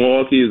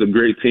Milwaukee is a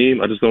great team.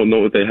 I just don't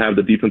know if they have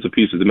the defensive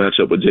pieces to match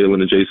up with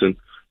Jalen and Jason.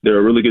 They're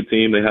a really good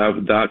team. They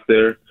have Doc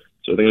there,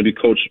 so they're going to be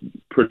coached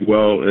pretty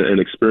well and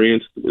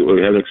experienced.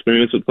 They have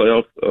experience with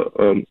playoff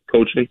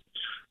coaching.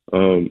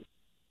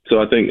 So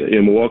I think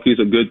Milwaukee's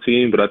a good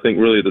team, but I think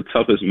really the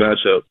toughest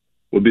matchup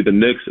would be the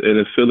Knicks. And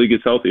if Philly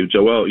gets healthy, if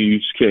Joel, you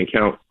just can't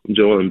count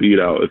Joel Embiid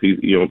out. If he's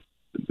an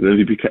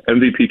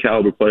MVP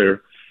caliber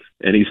player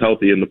and he's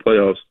healthy in the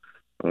playoffs,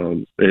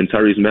 and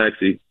Tyrese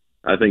Maxey,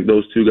 I think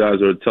those two guys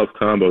are a tough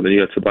combo. Then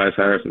you got Tobias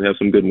Harris and they have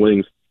some good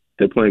wings.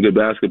 They're playing good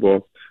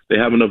basketball. They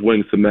have enough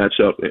wings to match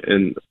up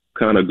and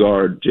kind of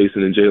guard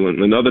Jason and Jalen.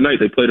 And the other night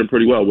they played them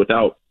pretty well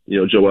without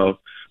Joel,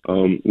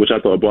 which I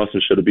thought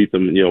Boston should have beat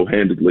them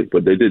handedly,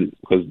 but they didn't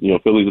because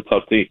Philly's a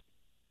tough team.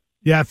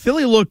 Yeah,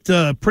 Philly looked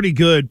pretty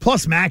good.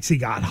 Plus, Maxey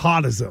got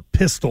hot as a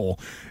pistol,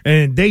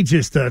 and they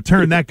just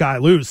turned that guy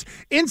loose.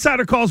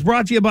 Insider Calls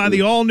brought to you by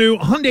the all-new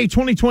Hyundai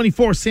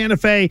 2024 Santa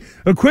Fe,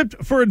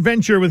 equipped for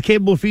adventure with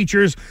capable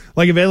features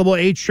like available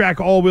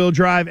H-Track all-wheel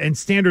drive and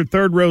standard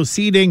third-row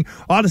seating.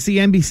 Odyssey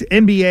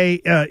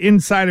NBA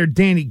insider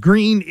Danny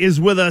Green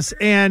is with us.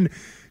 And,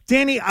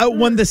 Danny,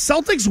 when the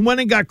Celtics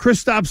went and got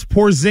Kristaps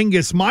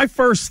Porzingis, my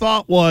first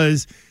thought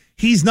was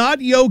he's not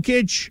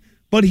Jokic,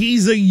 but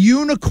he's a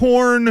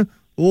unicorn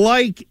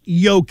like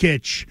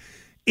Jokic.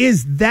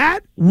 Is that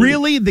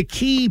really the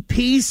key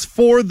piece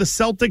for the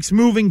Celtics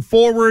moving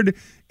forward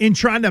in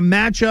trying to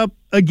match up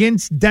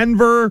against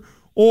Denver?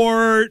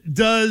 Or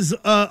does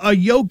a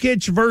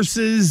Jokic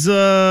versus,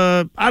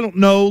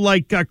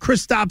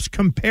 Kristaps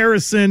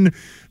comparison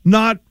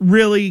not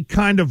really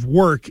kind of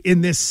work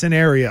in this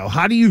scenario?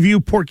 How do you view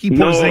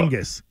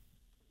Porzingis?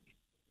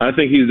 I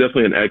think he's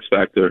definitely an X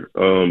factor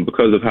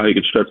because of how he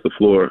can stretch the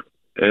floor.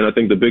 And I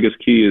think the biggest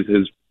key is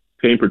his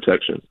paint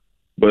protection.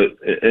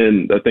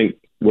 And I think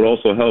what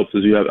also helps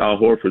is you have Al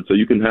Horford. So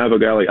you can have a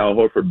guy like Al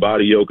Horford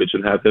body Jokic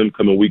and have him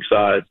come a weak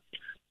side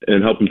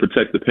and help him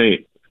protect the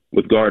paint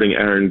with guarding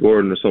Aaron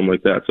Gordon or something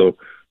like that. So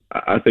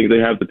I think they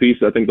have the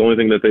pieces. I think the only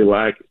thing that they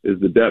lack is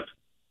the depth.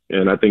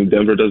 And I think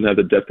Denver doesn't have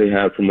the depth they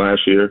had from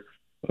last year.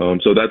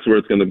 So that's where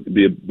it's going to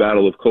be a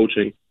battle of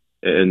coaching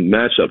and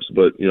matchups.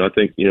 But, I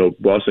think,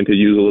 Boston could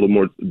use a little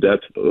more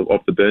depth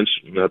off the bench.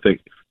 And I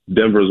think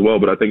Denver as well,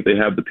 but I think they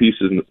have the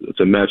pieces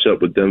to match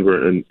up with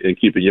Denver and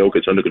keeping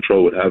Jokic under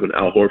control with having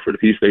Al Horford, if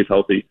he stays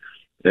healthy,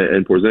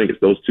 and Porzingis,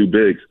 those two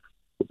bigs.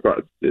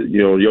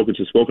 Jokic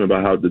has spoken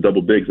about how the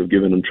double bigs have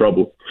given him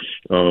trouble.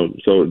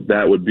 So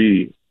that would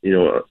be,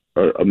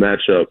 a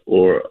matchup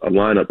or a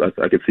lineup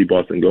I could see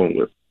Boston going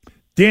with.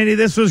 Danny,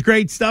 this was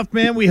great stuff,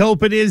 man. We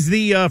hope it is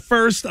the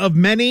first of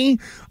many.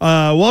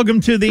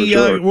 Welcome to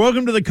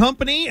the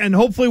company, and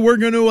hopefully we're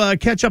going to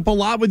catch up a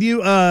lot with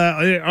you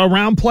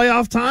around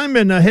playoff time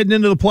and heading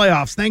into the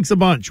playoffs. Thanks a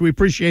bunch. We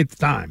appreciate the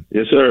time.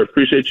 Yes, sir.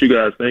 Appreciate you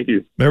guys. Thank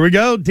you. There we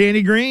go.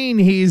 Danny Green.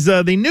 He's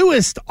the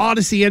newest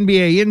Odyssey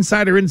NBA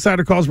Insider.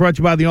 Insider Calls brought to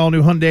you by the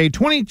all-new Hyundai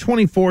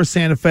 2024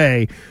 Santa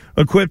Fe,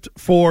 equipped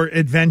for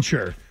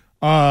adventure.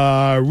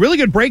 Really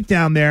good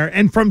breakdown there,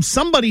 and from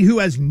somebody who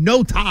has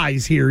no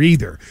ties here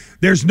either.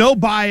 There's no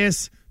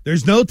bias.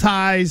 There's no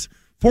ties.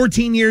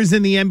 14 years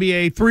in the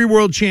NBA, 3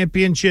 world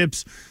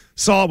championships.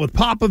 Saw it with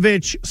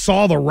Popovich,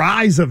 saw the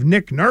rise of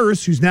Nick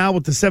Nurse, who's now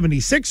with the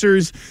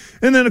 76ers,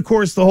 and then, of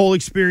course, the whole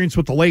experience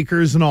with the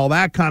Lakers and all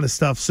that kind of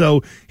stuff.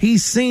 So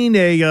he's seen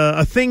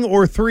a thing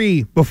or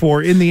three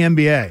before in the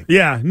NBA.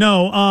 Yeah,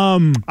 no.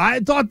 I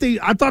thought the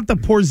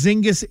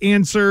Porzingis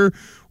answer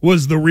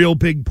was the real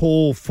big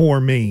pull for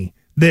me.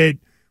 That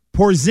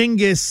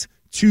Porzingis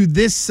to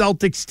this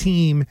Celtics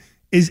team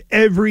is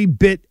every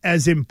bit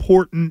as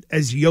important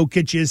as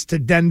Jokic is to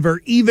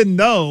Denver, even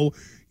though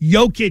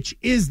Jokic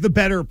is the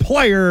better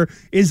player,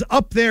 is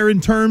up there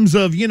in terms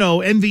of,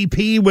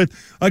 MVP with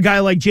a guy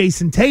like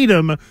Jason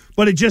Tatum,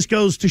 but it just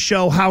goes to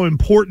show how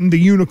important the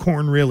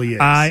unicorn really is.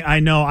 I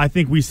know. I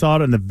think we saw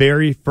it in the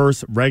very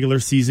first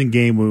regular season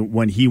game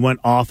when he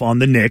went off on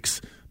the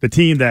Knicks, the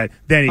team that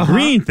Danny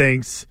Green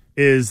thinks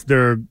is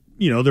their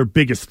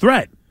biggest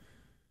threat.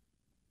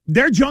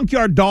 They're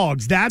junkyard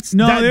dogs. That's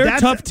a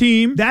tough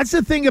team. That's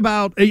the thing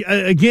about,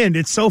 again,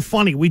 it's so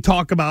funny. We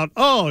talk about,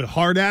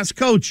 hard-ass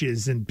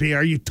coaches and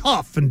are you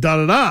tough and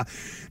da-da-da.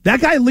 That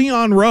guy,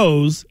 Leon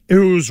Rose,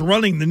 who's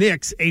running the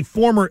Knicks, a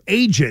former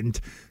agent,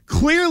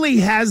 clearly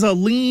has a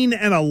lean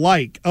and a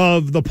like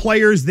of the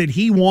players that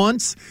he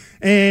wants.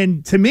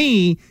 And to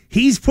me,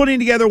 he's putting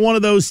together one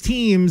of those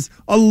teams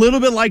a little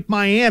bit like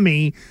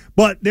Miami,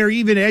 but they're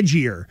even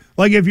edgier.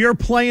 Like if you're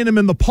playing them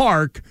in the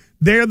park,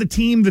 they're the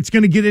team that's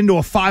going to get into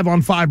a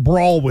 5-on-5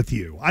 brawl with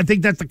you. I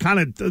think that's the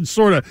kind of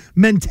sort of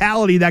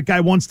mentality that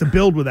guy wants to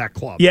build with that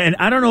club. Yeah, and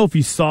I don't know if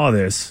you saw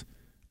this,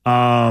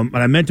 and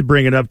I meant to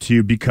bring it up to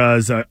you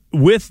because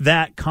with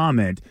that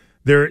comment,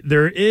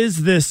 there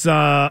is this.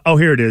 Here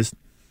it is.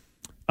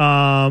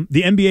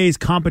 The NBA's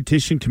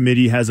competition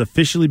committee has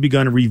officially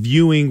begun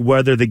reviewing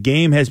whether the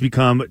game has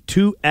become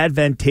too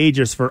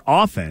advantageous for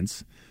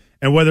offense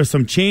and whether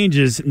some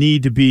changes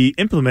need to be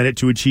implemented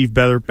to achieve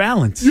better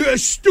balance. Yeah,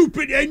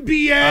 stupid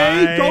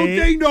NBA. Don't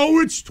they know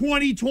it's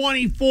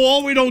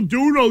 2024? We don't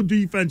do no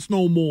defense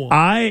no more.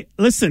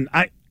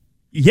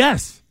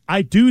 Yes,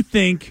 I do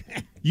think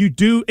you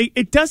do.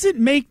 It doesn't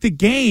make the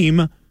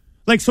game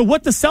like, so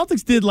what the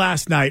Celtics did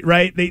last night,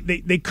 right?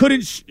 They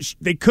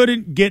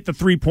couldn't get the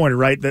 3-pointer,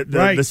 right?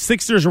 The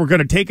Sixers were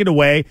going to take it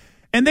away,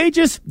 and they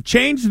just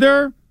changed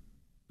the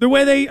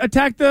way they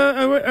attack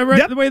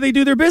the way they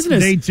do their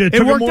business.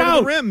 It worked out.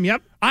 The rim.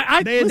 Yep.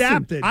 They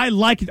adapted. I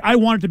like it. I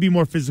want it to be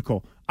more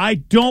physical. I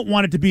don't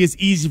want it to be as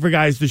easy for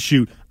guys to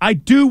shoot. I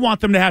do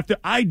want them to have to.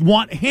 I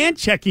want hand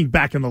checking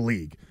back in the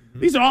league.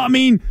 These are all. I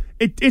mean,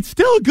 it's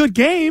still a good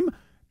game.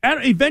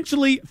 And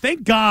eventually,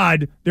 thank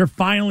God, they're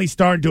finally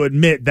starting to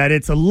admit that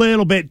it's a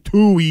little bit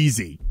too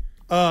easy.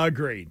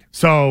 Agreed.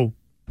 So,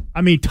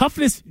 I mean,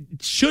 toughness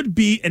should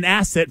be an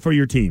asset for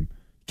your team.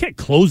 Can't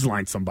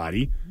clothesline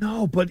somebody.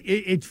 No, but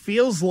it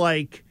feels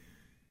like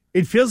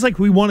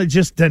we want to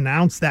just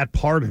denounce that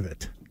part of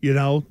it.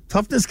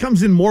 Toughness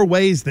comes in more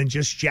ways than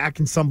just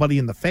jacking somebody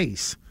in the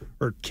face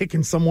or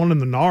kicking someone in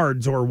the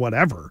nards or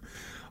whatever.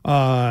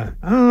 I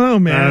don't know,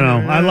 man.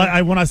 I don't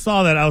know. When I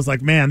saw that, I was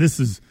like, man, this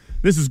is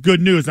good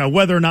news. Now,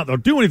 whether or not they'll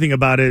do anything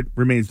about it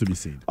remains to be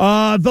seen.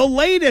 The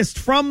latest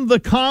from the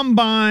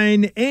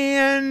Combine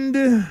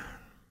and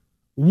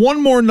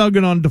one more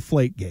nugget on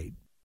Deflategate.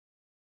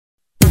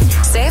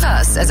 Save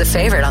us as a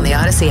favorite on the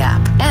Odyssey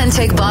app and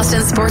take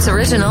Boston Sports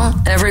Original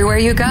everywhere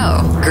you go.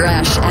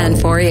 Gresh and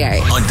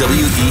Fauria on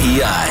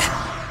WEEI.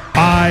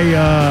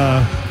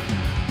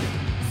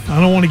 I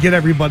don't want to get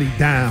everybody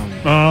down.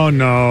 Oh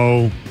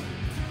no!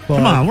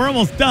 Come on, we're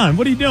almost done.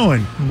 What are you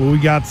doing? Well, we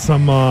got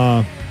some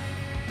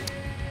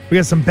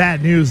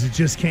bad news that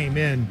just came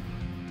in.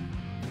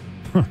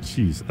 Oh,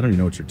 jeez, I don't even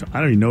know what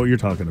you're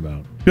talking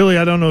about, Billy.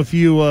 I don't know if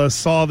you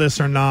saw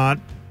this or not.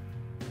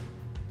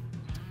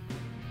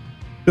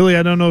 Billy,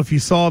 I don't know if you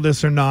saw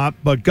this or not,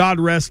 but God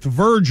rest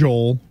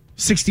Virgil,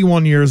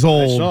 61 years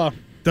old. I saw.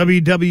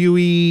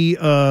 WWE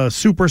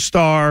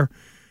superstar.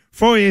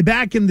 Fauria,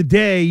 back in the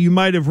day, you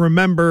might have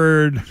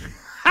remembered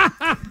the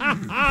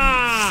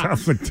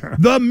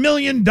 $1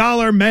 Million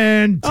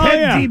Man, Ted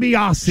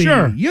DiBiase.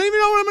 Sure. You don't even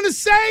know what I'm going to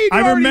say.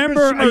 I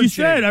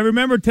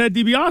remember Ted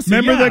DiBiase.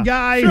 Remember the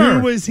guy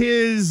who was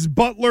his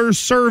butler,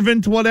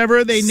 servant,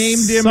 whatever? They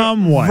named him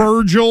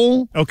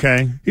Virgil.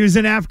 Okay. He was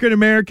an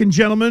African-American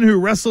gentleman who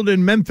wrestled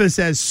in Memphis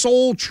as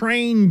Soul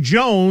Train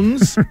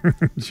Jones.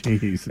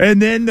 Jeez. And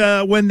then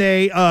when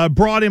they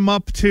brought him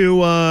up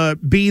to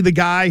be the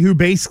guy who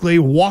basically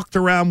walked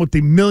around with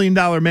the $1 Million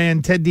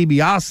Man, Ted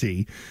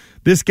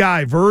this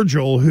guy,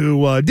 Virgil,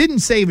 who didn't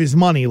save his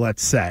money,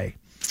 let's say.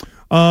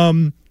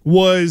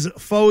 was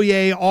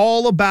Fauria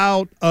all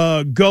about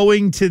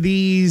going to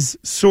these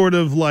sort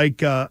of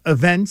like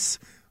events,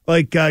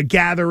 like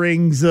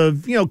gatherings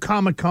of,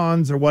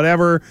 Comic-Cons or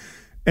whatever.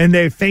 And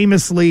they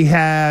famously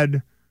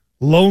had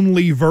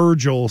Lonely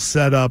Virgil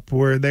set up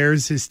where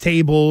there's his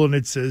table and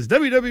it says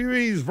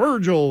WWE's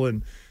Virgil,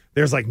 and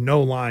there's like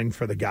no line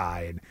for the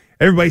guy. And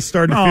everybody's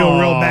starting to feel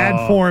real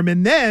bad for him.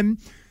 And then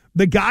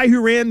the guy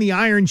who ran the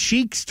Iron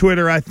Sheik's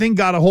Twitter, I think,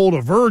 got a hold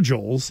of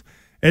Virgil's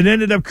and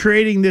ended up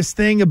creating this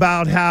thing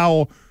about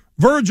how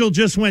Virgil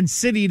just went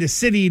city to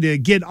city to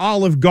get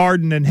Olive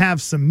Garden and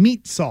have some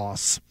meat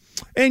sauce.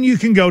 And you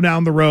can go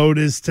down the road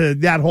as to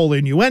that whole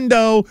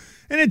innuendo.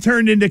 And it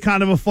turned into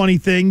kind of a funny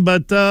thing.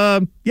 But, I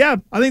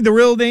think the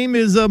real name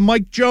is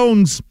Mike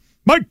Jones.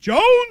 Mike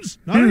Jones?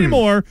 Not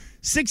anymore.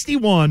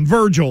 61,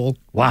 Virgil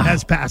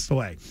has passed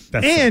away.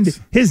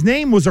 His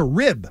name was a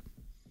rib.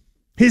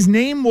 His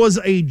name was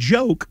a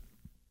joke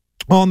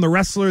on the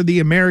wrestler The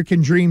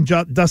American Dream,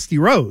 Dusty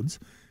Rhodes,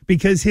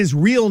 because his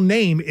real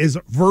name is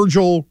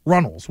Virgil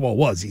Runnels. Well,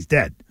 he's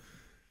dead.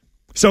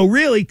 So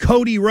really,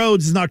 Cody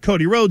Rhodes is not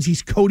Cody Rhodes.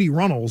 He's Cody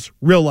Runnels'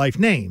 real-life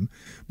name.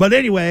 But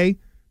anyway,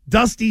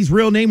 Dusty's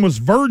real name was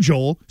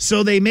Virgil,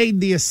 so they made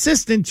the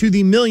assistant to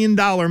the $1 Million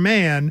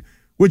Man,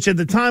 which at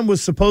the time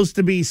was supposed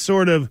to be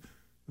sort of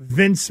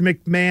Vince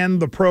McMahon,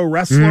 the pro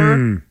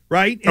wrestler,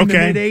 right? In the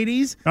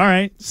mid-'80s. All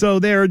right. So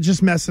they're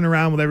just messing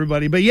around with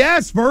everybody. But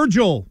yes,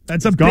 Virgil.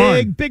 That's a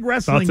big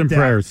wrestling Thoughts and death.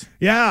 prayers.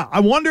 Yeah.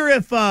 I wonder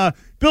if,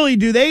 Billy,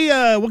 do they,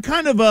 what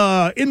kind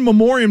of in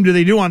memoriam do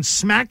they do on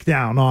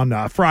SmackDown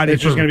on Friday?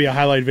 It's just going to be a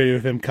highlight video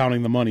of him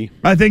counting the money.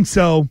 I think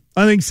so.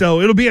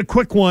 It'll be a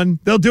quick one.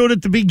 They'll do it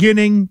at the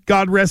beginning.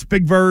 God rest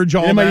Big Verge.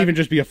 All it might that. even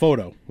just be a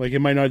photo. Like, it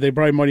might not. They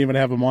probably might even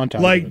have a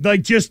montage.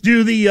 Like just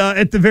do the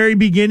at the very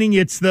beginning.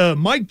 It's the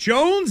Mike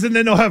Jones, and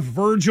then they'll have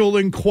Virgil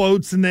in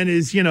quotes, and then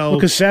his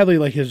because sadly,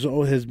 like his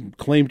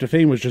claim to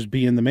fame was just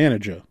being the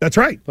manager. That's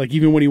right. Like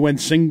even when he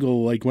went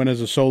single, like went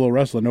as a solo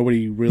wrestler,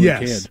 nobody really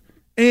cared.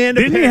 And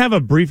didn't he have a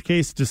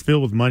briefcase just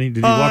filled with money? Did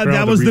he walk around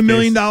that with was a the $1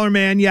 briefcase? Million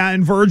Man, yeah.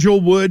 And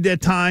Virgil would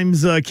at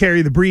times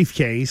carry the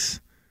briefcase.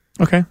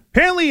 Okay.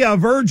 Apparently,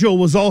 Virgil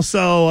was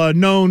also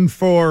known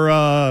for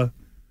a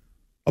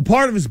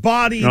part of his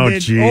body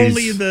that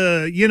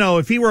only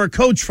if he were a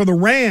coach for the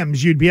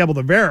Rams, you'd be able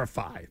to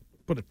verify.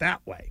 Put it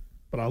that way.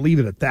 But I'll leave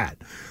it at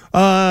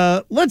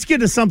that. Let's get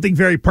to something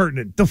very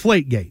pertinent.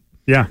 Deflategate.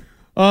 Yeah.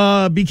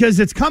 Because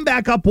it's come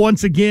back up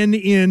once again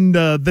in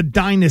the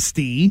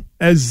dynasty,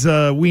 as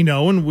we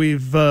know, and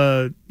we've,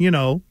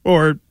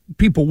 or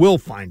people will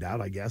find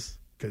out, I guess,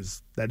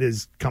 because that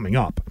is coming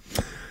up.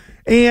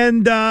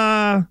 And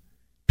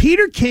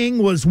Peter King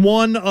was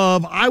one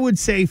of, I would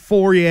say,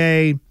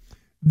 Fauria,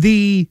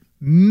 the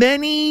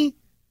many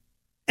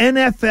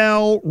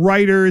NFL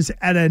writers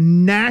at a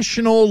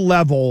national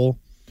level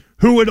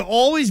who had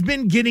always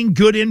been getting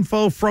good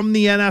info from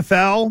the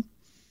NFL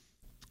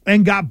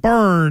and got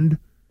burned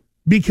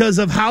because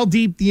of how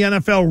deep the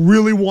NFL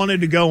really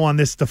wanted to go on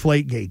this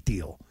Deflategate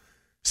deal.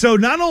 So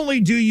not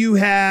only do you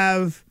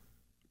have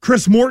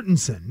Chris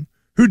Mortensen,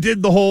 who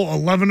did the whole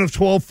 11 of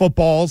 12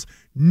 footballs,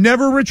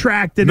 never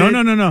retracted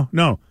it.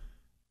 No.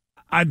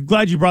 I'm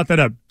glad you brought that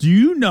up. Do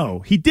you know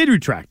he did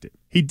retract it?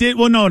 He did.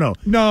 Well, no.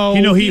 No.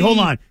 Hold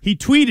on. He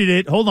tweeted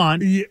it. Hold on.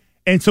 Yeah.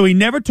 And so he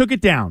never took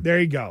it down. There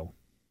you go.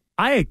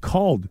 I had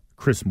called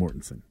Chris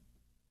Mortensen.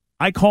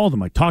 I called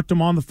him. I talked to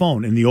him on the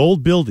phone in the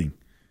old building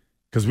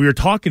because we were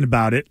talking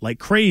about it like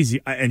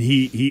crazy. And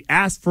he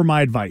asked for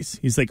my advice.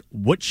 He's like,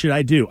 what should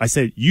I do? I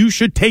said, you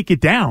should take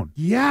it down.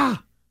 Yeah.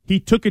 He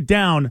took it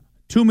down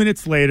 2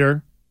 minutes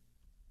later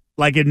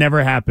like it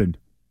never happened.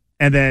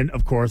 And then,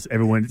 of course,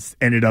 everyone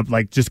ended up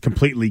like just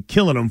completely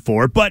killing him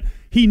for it. But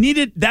he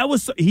needed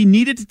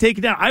to take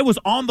it down. I was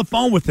on the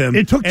phone with him.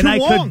 It took too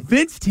long. And I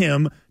convinced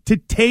him to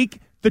take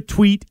the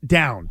tweet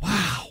down.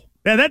 Wow.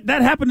 Yeah,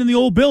 that happened in the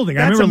old building.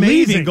 That's I remember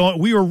amazing. leaving,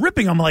 we were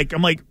ripping. I'm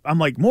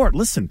like, Mort,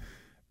 listen,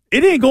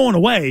 it ain't going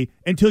away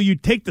until you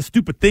take the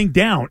stupid thing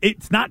down.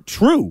 It's not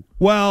true.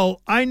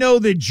 Well, I know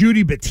that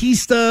Judy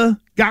Batista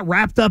got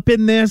wrapped up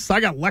in this.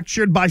 I got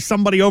lectured by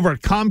somebody over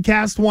at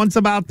Comcast once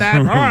about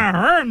that.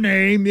 Her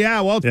name.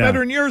 Yeah, well, it's better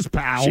than yours,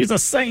 pal. She's a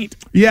saint.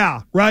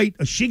 Yeah, right.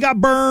 She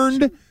got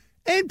burned.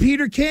 And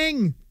Peter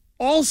King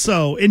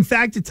also. In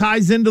fact, it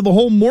ties into the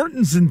whole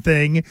Mortensen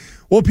thing.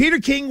 Well, Peter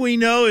King, we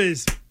know,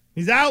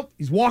 he's out.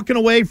 He's walking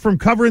away from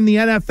covering the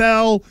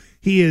NFL.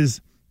 He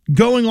is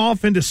going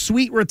off into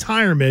sweet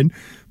retirement.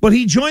 But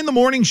he joined the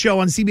morning show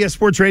on CBS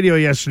Sports Radio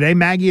yesterday,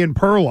 Maggie and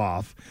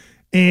Perloff,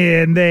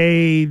 and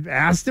they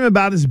asked him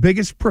about his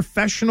biggest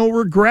professional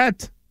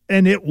regret,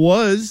 and it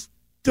was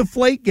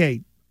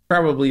Deflategate.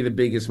 Probably the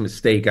biggest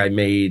mistake I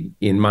made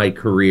in my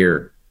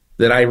career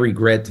that I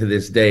regret to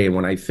this day, and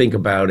when I think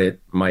about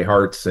it, my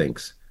heart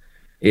sinks,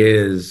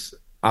 is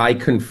I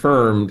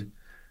confirmed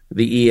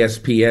the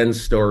ESPN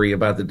story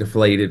about the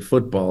deflated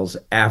footballs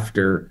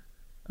after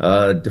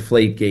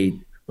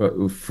Deflategate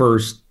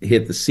first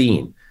hit the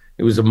scene.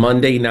 It was a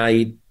Monday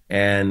night,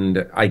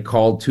 and I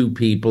called two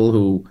people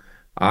who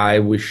I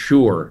was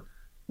sure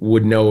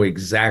would know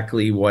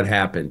exactly what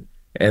happened.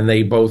 And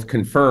they both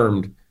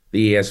confirmed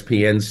the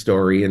ESPN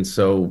story. And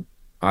so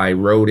I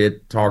wrote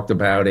it, talked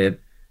about it,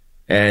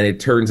 and it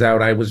turns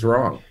out I was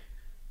wrong.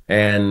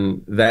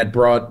 And that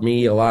brought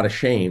me a lot of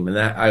shame. And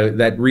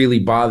that really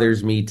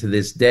bothers me to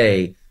this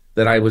day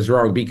that I was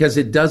wrong, because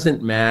it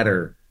doesn't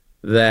matter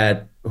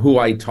that who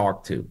I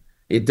talked to.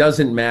 It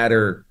doesn't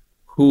matter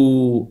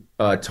who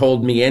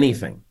told me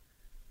anything.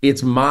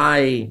 It's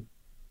my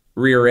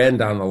rear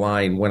end on the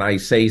line when I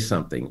say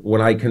something, when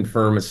I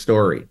confirm a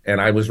story, and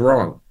I was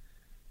wrong.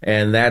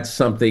 And that's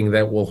something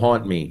that will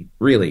haunt me,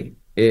 really.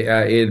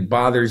 It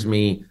bothers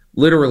me,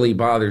 literally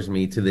bothers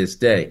me to this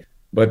day.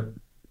 But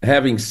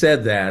having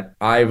said that,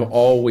 I've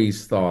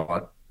always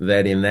thought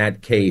that in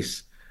that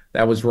case,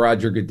 that was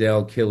Roger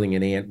Goodell killing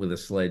an ant with a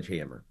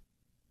sledgehammer.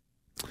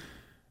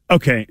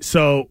 Okay,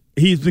 so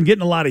he's been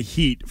getting a lot of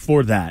heat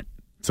for that.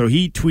 So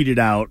he tweeted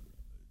out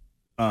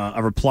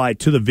a reply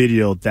to the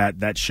video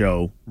that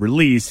show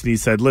released, and he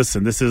said,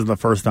 listen, this isn't the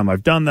first time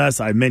I've done this.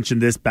 I mentioned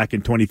this back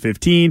in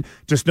 2015.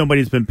 Just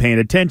nobody's been paying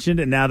attention,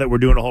 and now that we're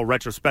doing a whole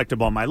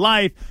retrospective on my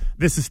life,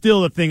 this is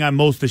still the thing I'm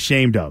most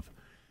ashamed of.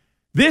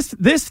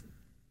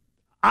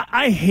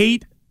 I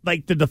hate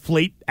like the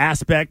Deflategate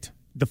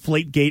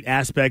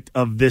aspect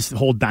of this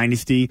whole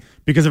dynasty,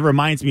 because it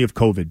reminds me of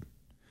COVID.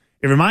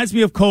 It reminds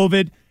me of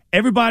COVID.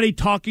 Everybody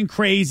talking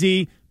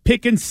crazy,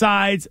 picking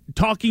sides,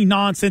 talking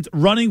nonsense,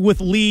 running with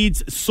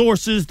leads,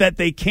 sources that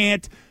they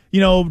can't,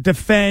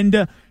 defend.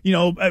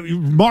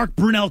 Mark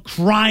Brunell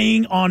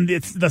crying on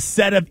the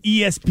set of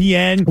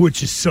ESPN,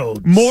 which is so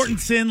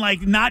Mortensen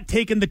like not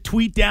taking the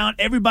tweet down.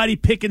 Everybody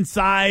picking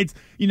sides.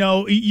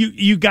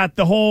 You got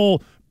the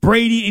whole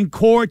Brady in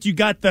court. You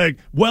got the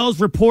Wells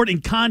report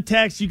in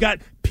context. You got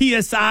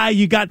PSI.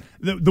 You got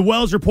the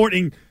Wells report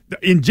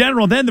in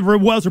general, then the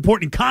Wells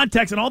report in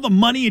context, and all the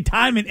money and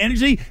time and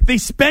energy they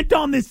spent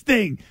on this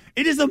thing.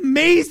 It is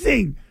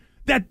amazing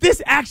that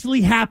this actually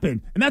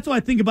happened. And that's why I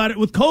think about it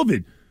with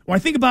COVID. Or I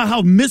think about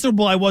how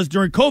miserable I was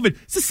during COVID.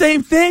 It's the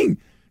same thing.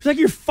 It's like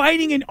you're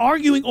fighting and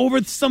arguing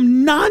over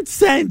some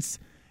nonsense.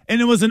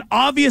 And it was an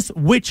obvious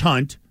witch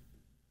hunt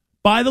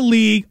by the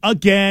league,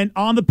 again,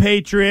 on the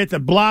Patriots,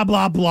 and blah,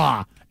 blah,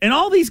 blah. And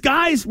all these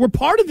guys were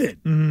part of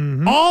it.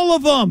 Mm-hmm. All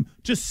of them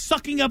just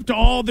sucking up to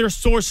all their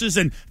sources.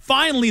 And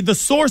finally, the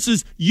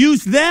sources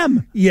used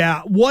them.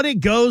 Yeah, what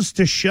it goes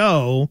to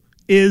show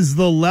is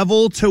the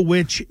level to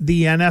which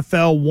the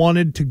NFL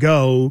wanted to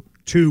go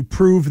to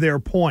prove their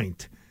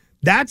point.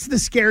 That's the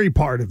scary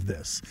part of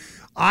this.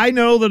 I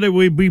know that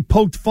we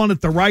poked fun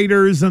at the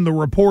writers and the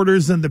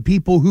reporters and the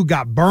people who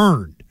got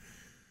burned.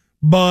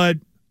 But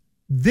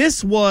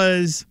this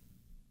was...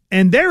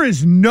 And there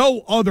is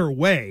no other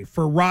way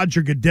for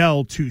Roger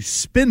Goodell to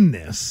spin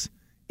this,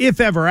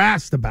 if ever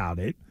asked about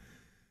it,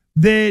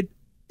 that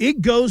it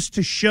goes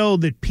to show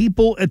that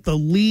people at the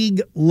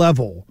league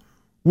level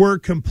were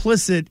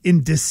complicit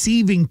in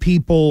deceiving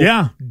people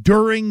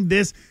during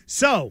this.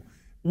 So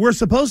we're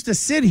supposed to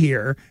sit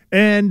here,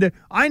 and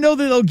I know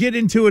that they'll get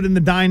into it in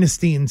the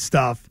dynasty and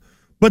stuff,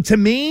 but to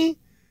me,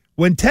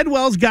 when Ted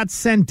Wells got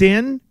sent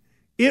in,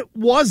 it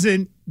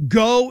wasn't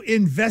go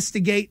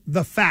investigate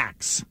the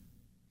facts.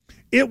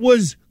 It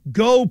was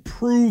go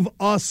prove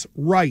us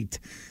right.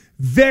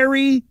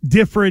 Very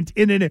different.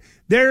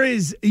 There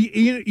is,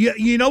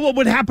 you know what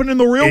would happen in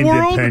the real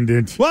world?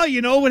 Well,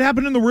 you know what would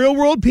happen in the real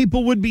world?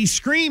 People would be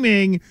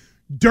screaming,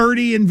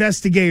 dirty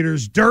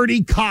investigators,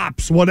 dirty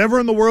cops, whatever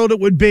in the world it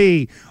would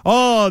be.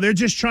 Oh, they're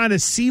just trying to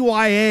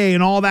CYA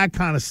and all that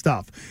kind of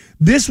stuff.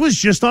 This was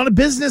just on a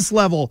business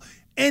level.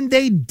 And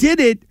they did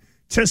it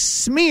to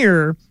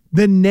smear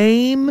the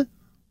name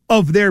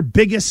of their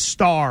biggest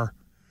star.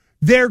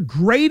 Their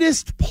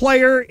greatest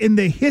player in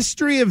the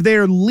history of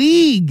their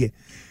league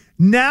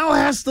now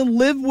has to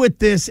live with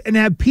this and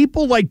have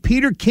people like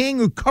Peter King,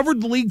 who covered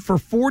the league for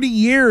 40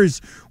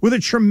 years with a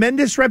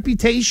tremendous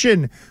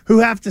reputation, who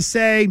have to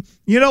say,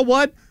 you know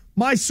what?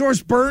 My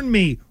source burned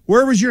me.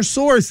 Where was your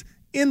source?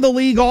 In the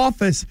league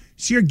office.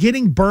 So you're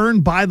getting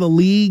burned by the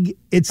league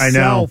itself. I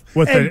know,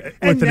 with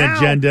an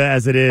agenda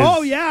as it is.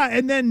 Oh, yeah.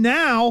 And then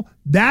now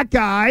that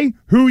guy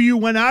who you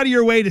went out of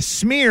your way to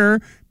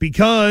smear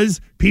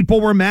because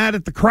people were mad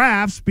at the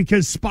Crafts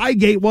because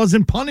Spygate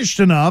wasn't punished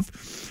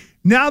enough,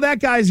 now that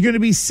guy's going to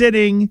be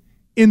sitting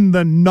in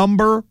the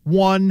number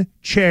one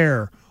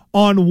chair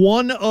on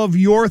one of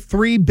your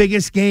three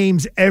biggest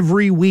games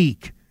every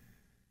week.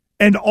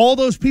 And all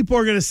those people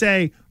are going to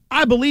say,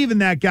 I believe in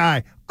that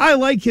guy. I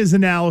like his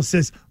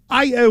analysis.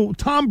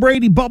 Tom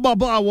Brady, blah, blah,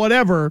 blah,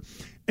 whatever.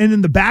 And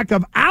in the back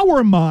of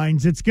our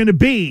minds, it's going to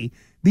be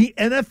the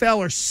NFL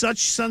are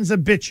such sons of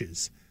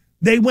bitches.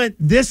 They went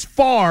this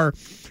far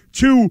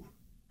to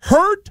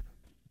hurt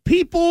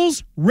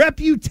people's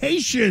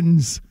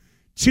reputations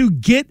to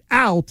get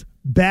out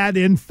bad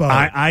info.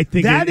 I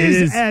think that it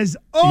is as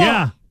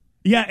yeah.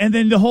 And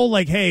then the whole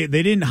hey,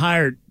 they didn't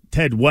hire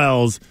Ted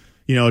Wells,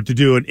 to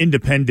do an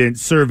independent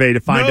survey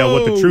to find out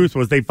what the truth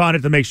was. They found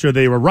it to make sure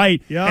they were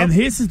right. Yep. And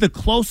this is the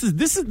closest.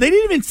 They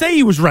didn't even say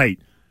he was right.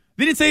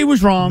 They didn't say he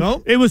was wrong.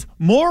 Nope. It was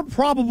more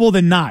probable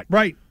than not.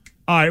 Right.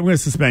 All right, we're going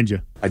to suspend you.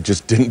 I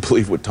just didn't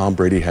believe what Tom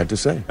Brady had to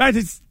say.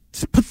 It's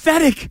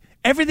pathetic.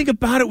 Everything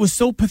about it was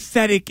so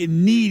pathetic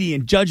and needy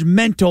and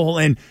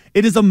judgmental, and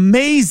it is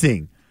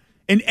amazing.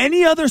 In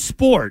any other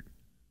sport,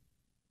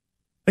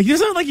 like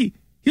he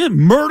didn't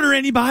murder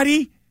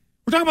anybody.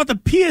 We're talking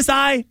about the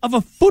PSI of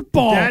a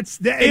football.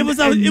 It was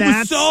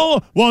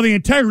so well. The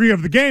integrity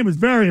of the game is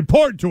very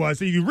important to us.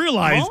 So you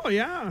realize,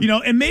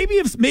 and maybe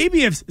if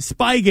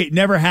Spygate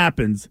never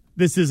happens,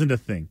 this isn't a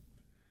thing.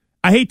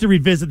 I hate to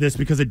revisit this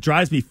because it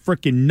drives me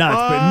freaking nuts,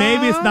 but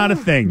maybe it's not a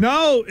thing.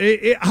 No,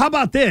 how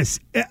about this?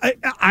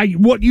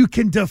 What you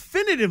can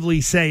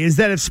definitively say is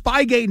that if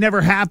Spygate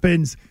never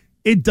happens,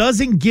 it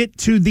doesn't get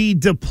to the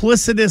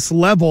duplicitous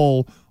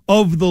level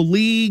of the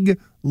league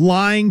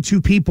lying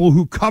to people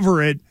who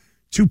cover it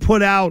to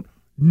put out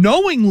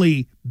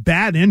knowingly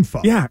bad info.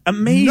 Yeah,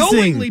 amazing.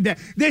 Knowingly bad.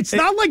 It's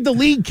not like the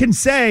league can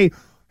say,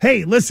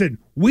 hey, listen,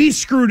 we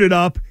screwed it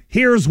up.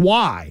 Here's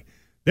why.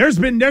 There's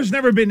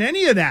never been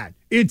any of that.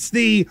 It's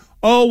they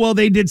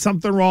did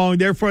something wrong,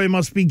 therefore they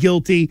must be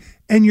guilty.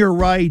 And you're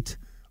right.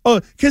 Oh,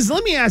 because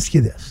let me ask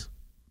you this.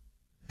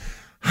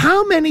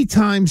 How many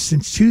times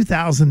since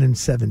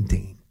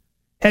 2017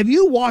 have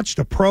you watched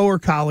a pro or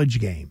college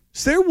game?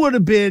 So there would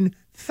have been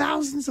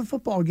thousands of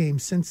football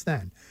games since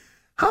then.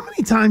 How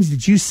many times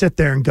did you sit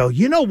there and go,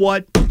 you know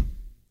what?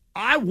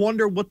 I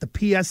wonder what the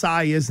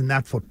PSI is in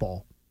that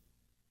football.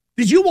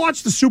 Did you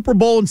watch the Super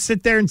Bowl and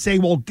sit there and say,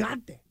 well,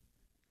 goddamn,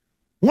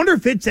 wonder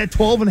if it's at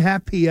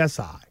 12.5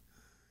 PSI?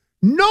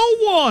 No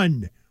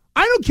one.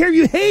 I don't care.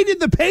 You hated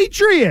the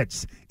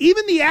Patriots.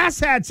 Even the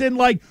asshats in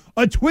like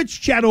a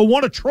Twitch chat or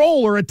want a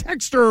troll or a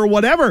texter or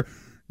whatever.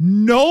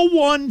 No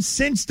one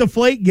since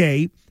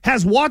Deflategate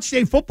has watched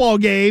a football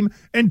game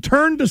and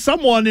turned to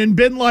someone and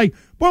been like,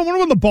 boy, I wonder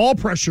what the ball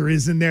pressure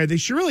is in there. They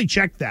should really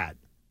check that.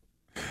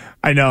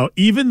 I know.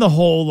 Even the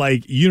whole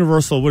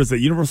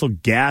universal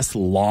gas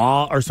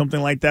law or something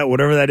like that,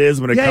 whatever that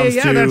is when it comes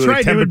to that's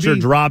right. temperature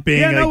dropping.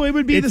 Yeah, no, it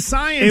would be the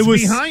science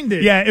behind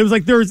it. Yeah, it was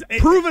like there's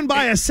proven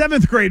by a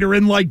 7th grader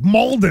in like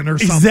Malden or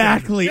something.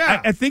 Exactly.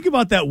 Yeah. I think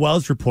about that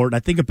Wells report and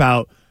I think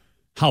about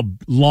how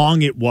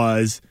long it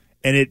was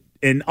and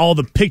all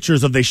the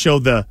pictures of they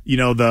showed the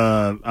little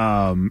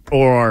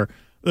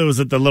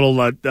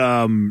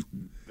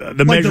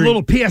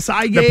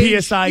PSI gauge.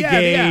 The PSI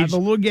gauge. The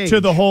little gauge.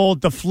 To the whole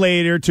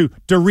deflator, to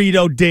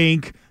Dorito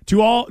Dink,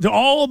 to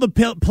all the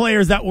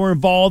players that were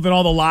involved and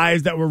all the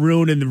lives that were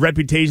ruined and the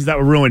reputations that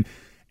were ruined.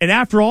 And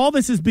after all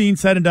this is being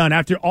said and done,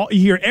 after all you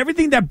hear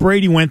everything that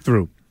Brady went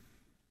through,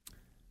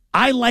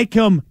 I like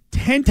him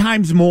 10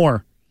 times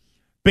more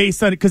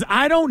based on it. Because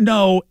I don't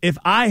know if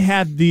I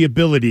have the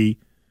ability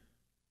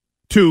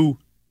to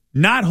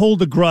not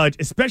hold a grudge,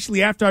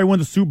 especially after I won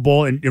the Super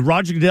Bowl and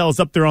Roger Goodell is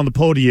up there on the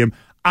podium.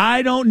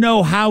 I don't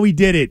know how he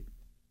did it.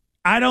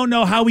 I don't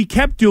know how he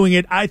kept doing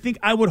it. I think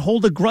I would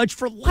hold a grudge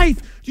for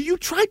life. You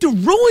tried to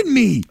ruin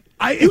me.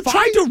 You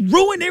tried to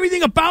ruin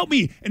everything about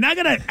me, and I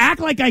got to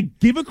act like I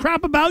give a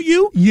crap about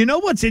you? You know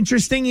what's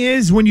interesting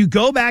is when you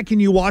go back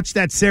and you watch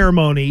that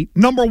ceremony,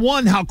 number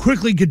one, how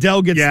quickly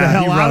Goodell gets the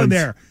hell out of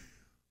there.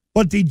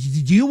 But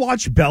did you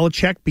watch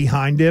Belichick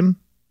behind him?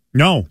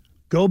 No.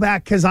 Go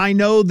back, because I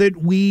know that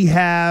we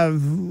have,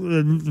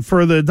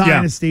 for the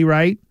dynasty,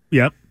 right?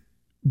 Yep.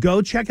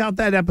 Go check out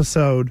that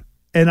episode,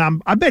 and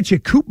I bet you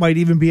Coop might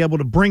even be able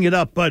to bring it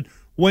up. But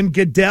when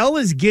Goodell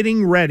is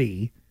getting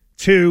ready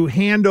to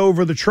hand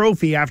over the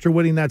trophy after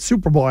winning that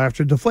Super Bowl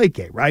after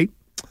Deflategate, right?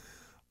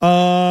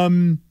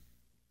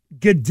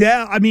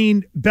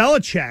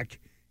 Belichick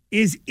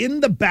is in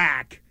the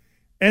back,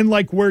 and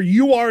like where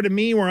you are to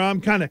me, where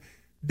I'm kind of,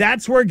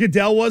 that's where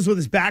Goodell was with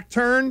his back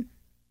turned,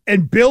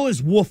 and Bill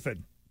is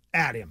woofing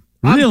at him.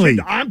 Really?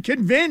 I'm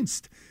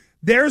convinced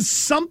there's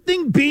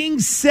something being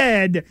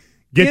said.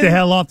 Get the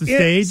hell off the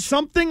stage.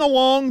 Something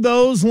along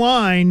those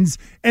lines.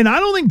 And I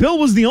don't think Bill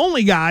was the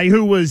only guy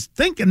who was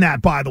thinking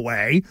that, by the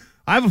way.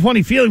 I have a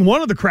funny feeling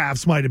one of the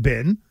Crafts might have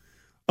been.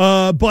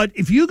 But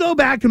if you go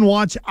back and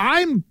watch,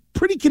 I'm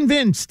pretty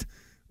convinced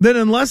that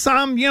unless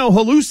I'm,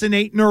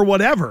 hallucinating or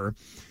whatever,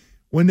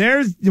 when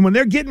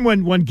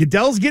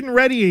Goodell's getting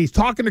ready and he's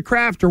talking to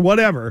Kraft or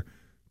whatever,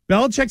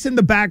 Belichick's in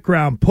the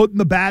background putting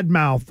the bad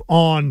mouth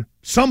on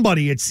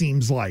somebody, it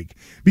seems like.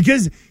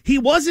 Because he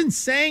wasn't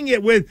saying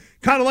it with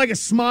kind of like a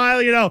smile,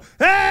 hey, you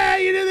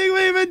didn't think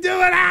we even do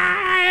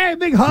it,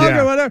 big hug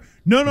or whatever.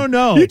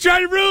 No. You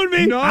tried to ruin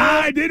me.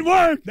 No. It didn't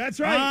work.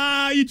 That's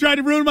right. You tried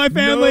to ruin my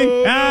family.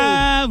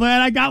 No.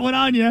 Man, I got one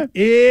on you.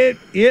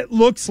 It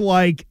looks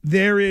like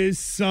there is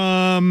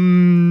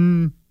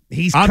some...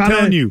 I'm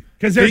telling you.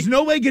 Because there's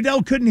no way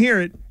Goodell couldn't hear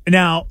it.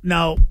 Now,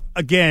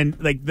 again,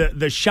 like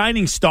the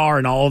shining star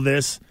in all of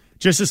this,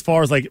 just as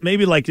far as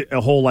maybe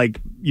a whole oh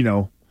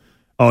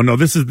no,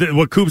 this is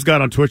what Coop's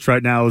got on Twitch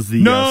right now is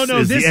the the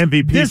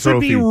MVP this trophy.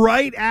 Would be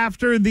right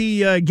after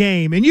the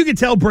game, and you could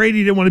tell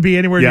Brady didn't want to be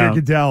anywhere near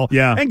Goodell.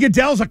 Yeah, and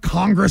Goodell's a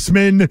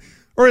congressman,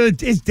 or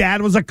his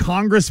dad was a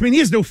congressman. He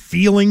has no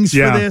feelings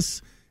for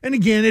this. And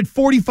again, at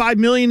 $45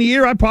 million a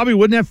year, I probably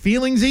wouldn't have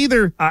feelings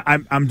either.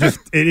 I'm just.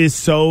 It is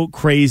so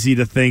crazy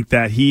to think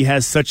that he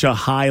has such a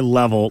high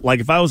level. Like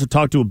if I was to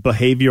talk to a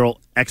behavioral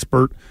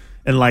expert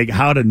and like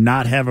how to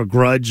not have a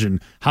grudge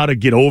and how to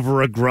get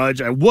over a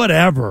grudge,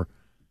 whatever.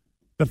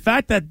 The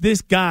fact that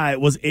this guy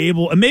was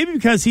able, and maybe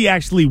because he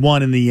actually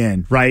won in the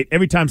end, right?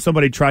 Every time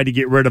somebody tried to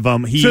get rid of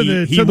him, he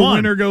won. The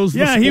winner goes.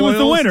 Yeah, he was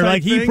the winner.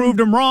 Like he proved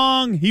him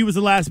wrong. He was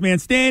the last man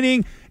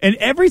standing. And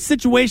every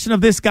situation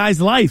of this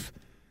guy's life.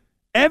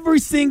 Every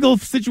single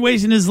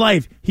situation in his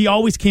life, he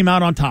always came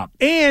out on top.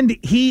 And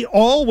he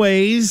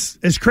always,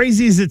 as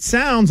crazy as it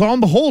sounds, on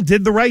the whole,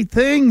 did the right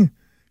thing.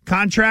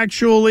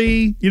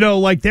 Contractually,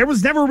 like there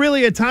was never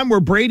really a time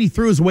where Brady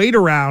threw his weight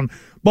around.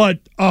 But,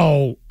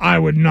 I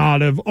would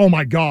not have. Oh,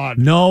 my God.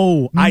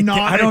 No, I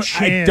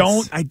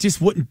just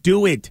wouldn't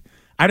do it.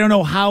 I don't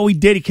know how he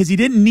did it because he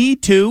didn't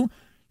need to.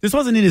 This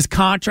wasn't in his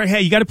contract.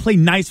 Hey, you got to play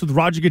nice with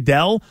Roger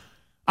Goodell.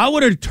 I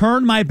would have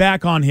turned my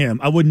back on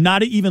him. I would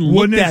not have even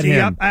looked at him.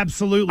 Yep,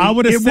 absolutely. I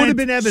would have sent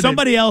been evident.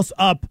 Somebody else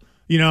up,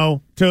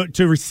 to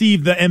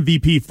receive the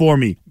MVP for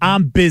me.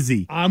 I'm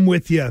busy. I'm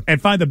with you.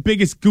 And find the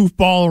biggest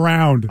goofball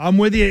around. I'm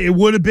with you. It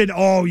would have been,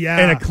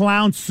 in a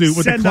clown suit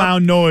with a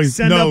clown nose.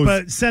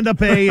 Send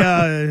up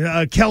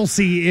a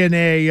Kelsey in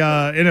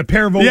a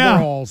pair of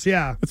overalls.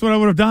 Yeah. That's what I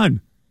would have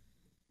done.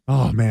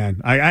 Oh,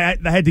 man. I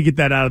had to get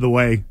that out of the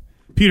way.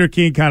 Peter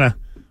King kind of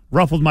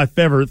ruffled my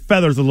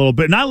feathers a little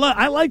bit. And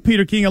I like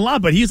Peter King a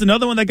lot, but he's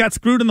another one that got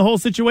screwed in the whole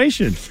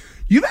situation.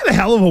 You've had a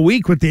hell of a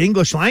week with the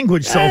English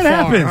language so far. It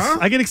happens. Huh?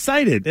 I get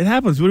excited. It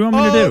happens. What do you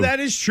want me to do? Oh, that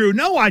is true.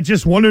 No, I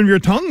just wonder if your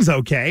tongue's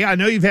okay. I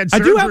know you've had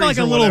surgeries. I do have like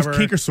a little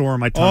kinker sore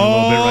on my tongue a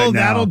little bit right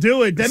now. That'll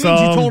do it. That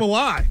means you told a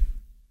lie.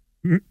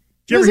 Did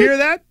you ever hear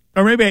that?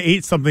 Or maybe I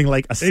ate something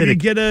like acidic. If you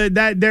get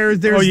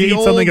there's you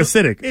ate something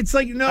acidic. It's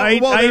like I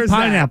ate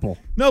pineapple.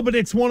 That. No, but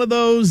it's one of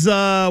those.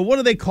 What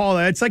do they call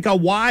that? It's like a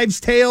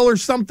wives' tale or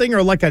something,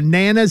 or like a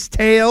nana's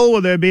tale,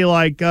 where they'd be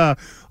like,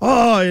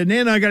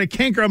 Nana, I got a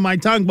canker on my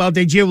tongue. Well,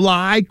 did you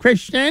lie,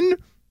 Christian?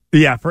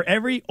 Yeah, for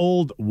every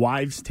old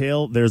wives'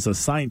 tale, there's a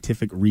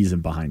scientific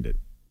reason behind it.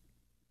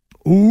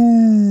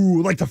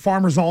 Ooh, like the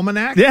Farmer's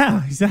Almanac.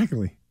 Yeah,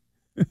 exactly.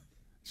 You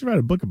should write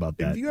a book about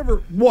that. Have you ever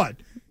what?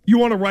 You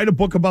want to write a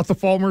book about the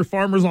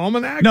Farmer's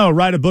Almanac? No,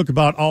 write a book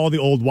about all the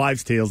old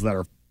wives' tales that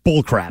are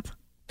bullcrap.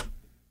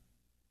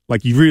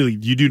 Like you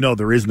do know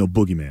there is no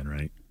boogeyman,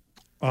 right?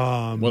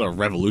 What a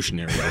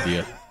revolutionary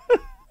idea!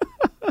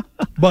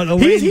 But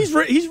Elaine, he's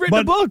written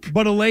a book.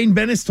 But Elaine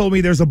Bennis told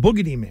me there's a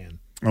boogity man.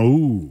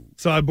 Oh,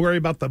 so I worry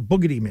about the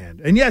boogity man.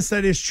 And yes,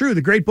 that is true.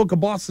 The Great Book of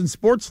Boston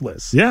Sports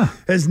List,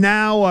 has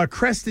now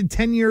crested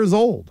 10 years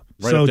old.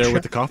 Right up there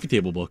with the coffee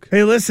table book.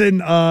 Hey, listen,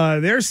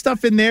 there's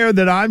stuff in there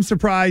that I'm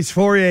surprised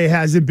Fauria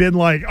hasn't been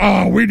like,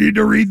 we need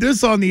to read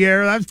this on the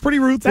air. That's pretty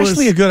ruthless. It's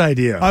actually a good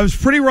idea. I was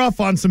pretty rough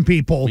on some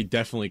people. We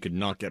definitely could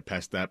not get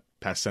past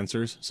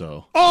censors,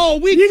 so. Oh,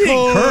 we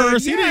didn't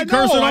curse. He didn't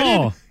curse at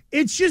all.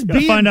 It's just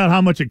being. Find out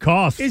how much it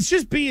costs. It's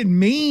just being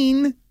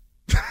mean.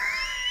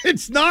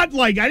 It's not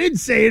like I didn't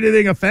say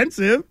anything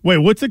offensive. Wait,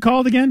 what's it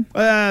called again?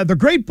 The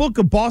Great Book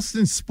of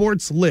Boston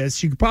Sports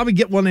List. You could probably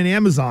get one on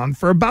Amazon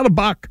for about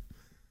 $1.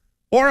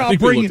 Or I'll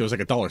bring it was like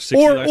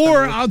 $1.60.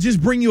 Or I'll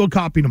just bring you a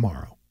copy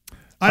tomorrow.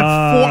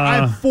 I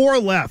have 4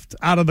 left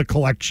out of the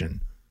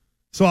collection,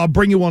 so I'll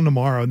bring you one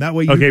tomorrow, and that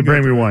way.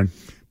 Bring me one.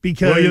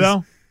 Because will you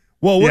though?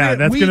 Well,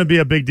 that's going to be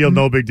a big deal,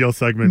 no big deal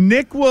segment.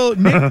 Nick,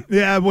 because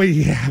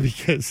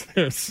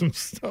there's some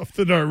stuff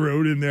that I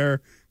wrote in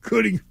there,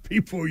 including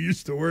people who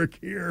used to work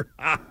here.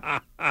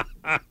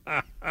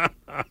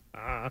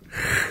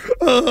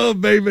 Oh,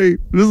 baby,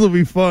 this will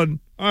be fun.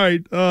 All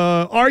right,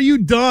 are you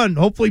done?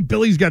 Hopefully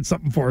Billy's got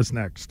something for us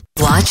next.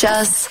 Watch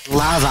us,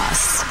 love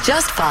us.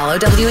 Just follow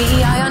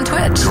WEEI on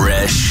Twitch.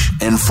 Gresh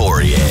and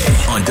Fauria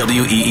on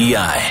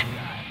WEEI.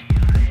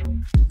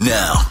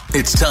 Now,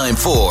 it's time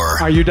for...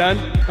 Are you done?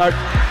 Are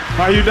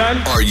you done?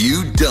 Are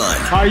you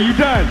done? Are you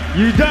done?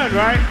 You done,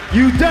 right?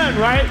 You done,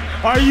 right?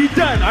 Are you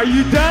done? Are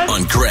you done?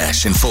 On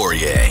Gresh and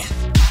Fauria.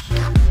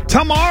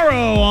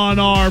 Tomorrow on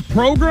our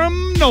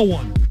program, no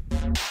one.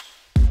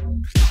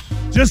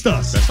 Just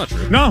us. That's not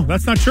true. No,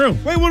 that's not true.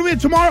 Wait, what do we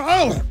have tomorrow?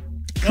 Oh,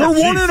 Kurt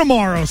Warner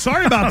tomorrow.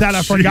 Sorry about that.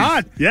 I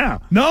forgot. Yeah.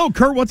 No,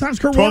 Kurt, what time's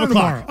Kurt Warner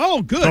tomorrow?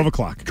 Oh, good. 12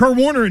 o'clock. Kurt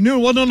Warner at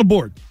noon. Wasn't on the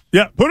board.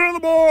 Yeah, put it on the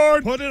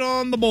board. Put it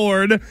on the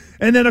board.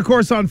 And then, of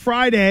course, on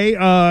Friday,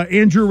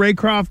 Andrew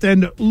Raycroft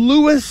and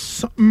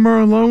Louis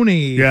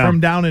Merloni from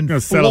down in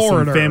Florida. Settle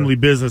some family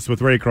business with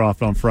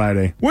Raycroft on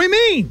Friday. What do you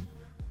mean?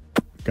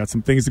 Got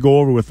some things to go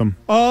over with him.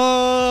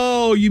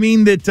 Oh, you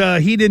mean that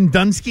he didn't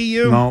Dunsky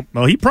you? No,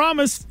 he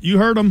promised. You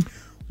heard him.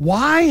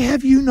 Why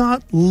have you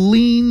not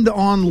leaned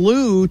on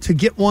Lou to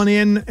get one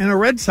in a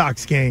Red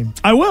Sox game?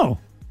 I will.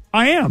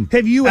 I am.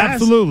 Have you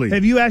absolutely?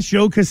 Have you asked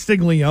Joe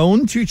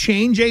Castiglione to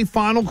change a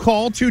final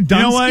call to Dunsky?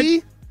 You know what?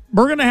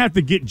 We're gonna have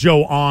to get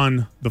Joe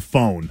on the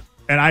phone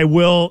And I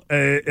will,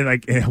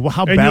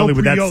 how badly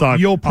would that suck?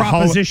 You'll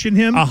proposition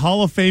him? A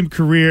Hall of Fame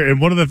career, and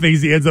one of the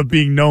things he ends up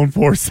being known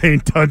for is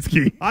saying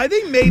Dunsky. I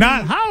think maybe.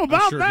 How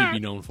about I'm sure that?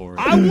 he'd be known for it.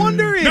 I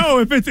wonder if. No,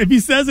 if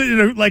he says it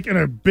in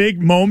a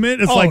big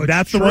moment, it's it's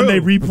that's true. the one they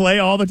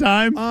replay all the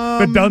time.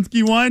 The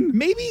Dunsky one.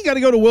 Maybe you got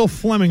to go to Will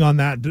Fleming on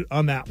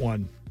that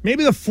one.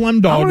 Maybe the Flem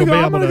dog will be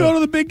able to. I'm going to go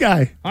to the big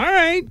guy. All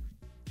right.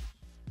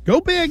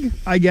 Go big,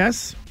 I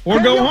guess. Or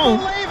go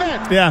home.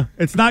 Yeah,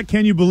 it's not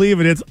can you believe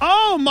it? It's,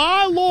 oh,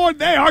 my Lord,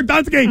 they are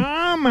Dunsky.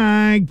 Oh,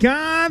 my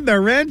God, the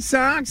Red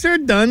Sox are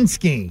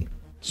Dunsky.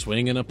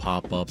 Swinging a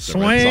pop-up. The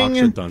Red Sox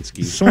are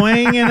Dunsky.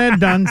 Swinging a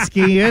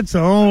Dunsky. It's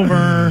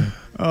over.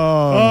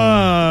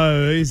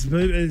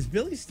 Is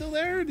Billy still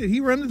there? Did he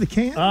run to the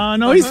can?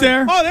 No, he's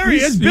there. Oh, there he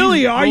is.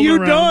 Billy, are you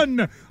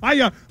done?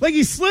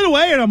 He slid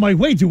away, and I'm like,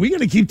 wait, do we got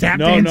to keep tap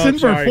dancing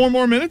for 4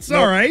 more minutes? No,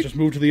 all right. Just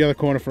move to the other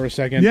corner for a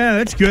second. Yeah,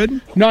 that's good.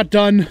 Not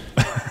done.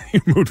 He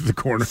moved to the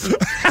corner.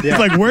 He's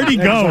like, where'd he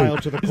go?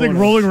 He's like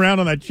rolling around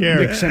on that chair.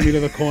 Nick sent me to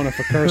the corner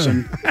for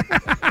cursing.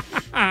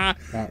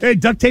 Hey,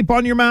 duct tape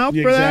on your mouth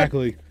for that?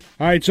 Exactly.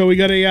 All right, so we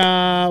got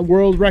a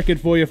world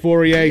record for you,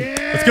 Fauria.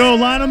 Yeah, let's go.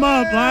 Line them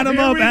up. Line them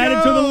up. Add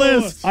it to the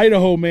list.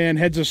 Idaho man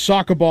heads a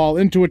soccer ball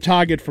into a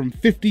target from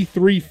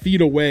 53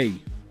 feet away.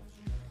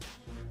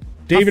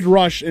 David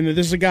Rush, and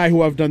this is a guy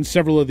who I've done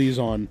several of these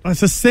on. It's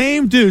the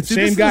same dude. See,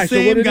 same guy.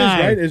 Same so what it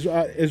guy. is,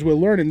 right, is we're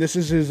learning, this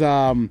is his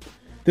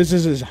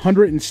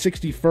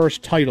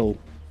 161st title,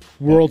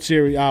 World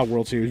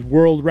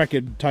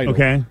record title.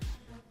 Okay.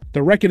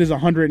 The record is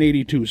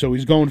 182, so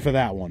he's going for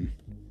that one.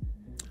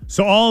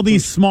 So all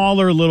these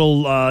smaller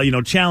little,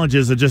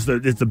 challenges are just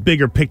it's a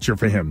bigger picture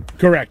for him.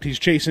 Correct. He's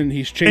chasing.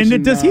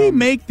 And does he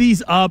make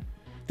these up?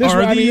 I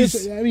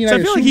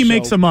feel like he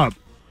makes them up.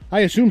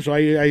 I assume so. I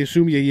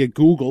assume you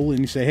Google and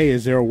you say, hey,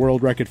 is there a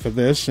world record for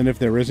this? And if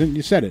there isn't,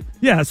 you set it.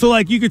 Yeah. So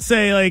you could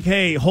say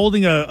hey,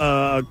 holding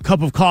a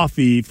cup of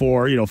coffee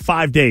for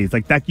 5 days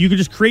like that. You could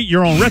just create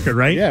your own record,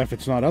 right? Yeah. If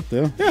it's not up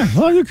there. Yeah.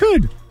 Well, you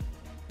could.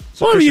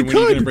 So when are you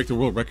going to break the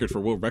world record for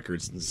world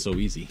records? It's so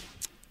easy.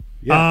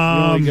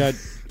 Yeah. You only got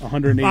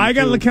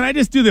 182. Can I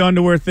just do the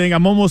underwear thing?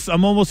 I'm almost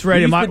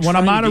ready. When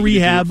I'm out of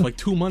rehab, for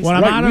 2 months. When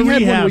I'm out of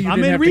rehab,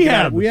 I'm in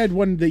rehab. We had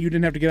one that you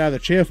didn't have to get out of the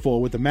chair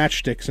for with the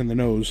matchsticks in the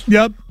nose.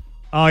 Yep.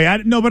 Oh yeah,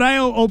 no, but I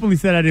openly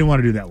said I didn't want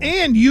to do that one.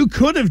 And you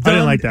could have done. I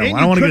didn't like that one. I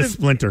don't want to get a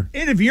splinter.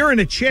 And if you're in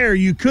a chair,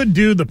 you could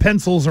do the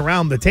pencils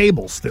around the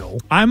table still.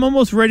 I'm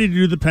almost ready to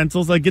do the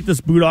pencils. I get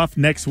this boot off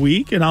next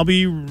week, and I'll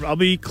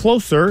be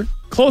closer to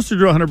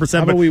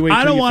 100%. But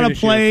I don't want to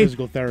play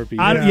physical therapy.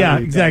 Yeah,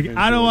 exactly.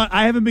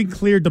 I haven't been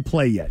cleared to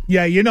play yet.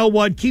 Yeah, you know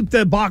what? Keep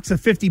the box of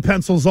 50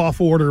 pencils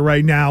off order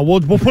right now. We'll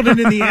put it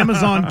in the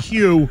Amazon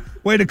queue.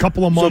 Wait a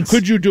couple of months. So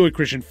could you do it,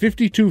 Christian?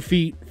 52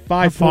 feet.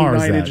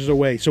 5.9 inches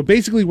away. So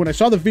basically, when I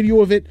saw the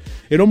video of it,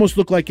 it almost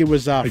looked like it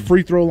was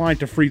free throw line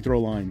to free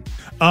throw line.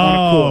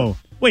 Oh,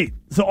 wait.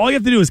 So all you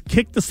have to do is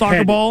kick the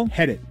soccer ball?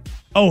 Head it.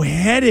 Oh,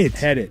 head it.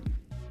 Head it.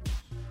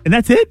 And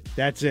that's it?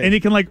 That's it. And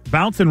it can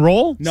bounce and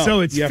roll? No.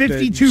 So it's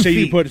 52 feet.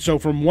 You put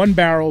from one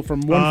barrel,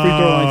 from one free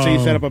throw line, say you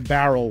set up a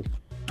barrel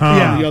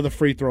on the other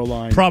free throw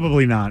line.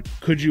 Probably not.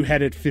 Could you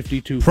head it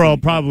 52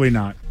 feet? Probably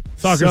not.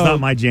 Soccer's not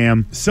my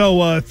jam.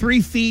 So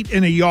 3 feet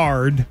in a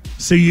yard,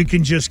 so you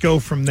can just go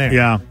from there.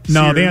 Yeah. So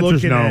no, the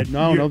answer's no.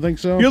 No, I don't think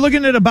so. You're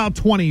looking at about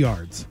 20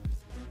 yards.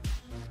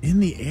 In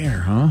the air,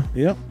 huh?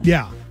 Yep.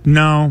 Yeah.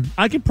 No,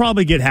 I could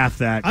probably get half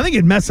that. I think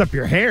it'd mess up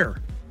your hair.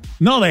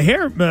 No, the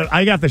hair,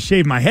 I got to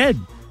shave my head.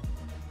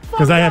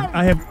 Because I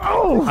have.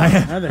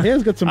 The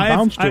hair's got some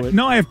bounce to it.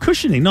 No, I have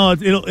cushioning. No,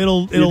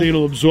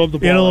 it'll absorb the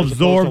ball. It'll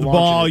absorb the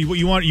ball.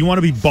 You want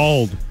to be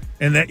bald,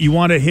 and that you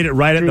want to hit it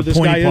right at the this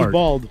pointy guy part. Is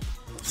bald.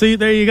 See,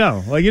 there you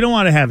go. You don't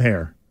want to have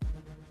hair.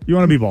 You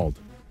want to be bald,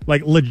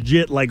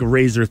 legit,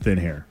 razor thin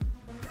hair.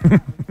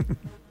 Like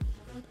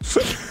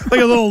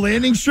a little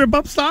landing strip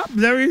up top? Is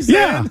that what you're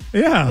saying?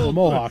 Yeah. A little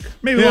mohawk.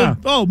 Maybe a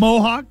little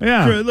mohawk.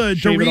 Yeah.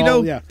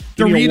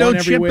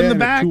 Dorito chip in the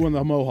back. 2 on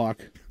the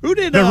mohawk. Who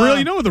did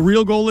you know what the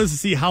real goal is? To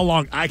see how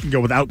long I can go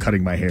without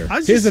cutting my hair.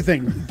 Here's the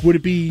thing. Would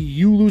it be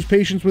you lose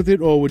patience with it,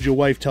 or would your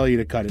wife tell you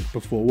to cut it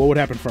before? What would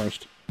happen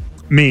first?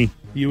 Me.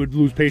 You would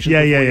lose patience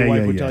before your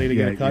wife would tell you to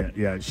get it cut?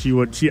 Yeah, she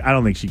would. I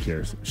don't think she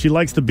cares. She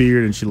likes the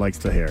beard and she likes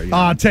the hair.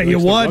 I'll tell you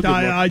what.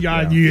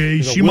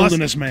 She's a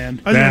wilderness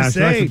man. I was going to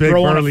say,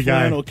 throw on a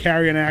flannel,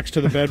 carry an axe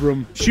to the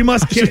bedroom. She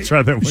must care.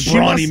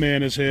 Brawny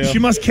man is here. She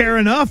must care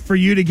enough for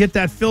you to get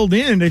that filled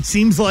in. It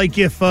seems like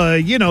if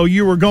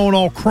you were going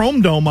all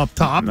chrome dome up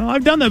top. No,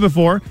 I've done that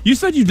before. You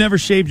said you've never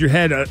shaved your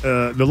head.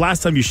 The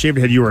last time you shaved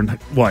your head, you were in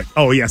what?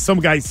 Oh yeah, some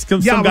guy.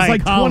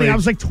 I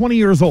was like 20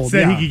 years old.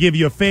 Said he could give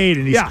you a fade,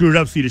 and he screwed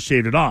up, so you just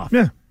shaved it off.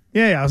 Yeah.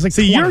 Yeah, I was like,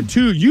 see,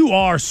 you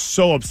are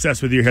so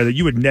obsessed with your hair that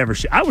you would never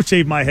shave. I would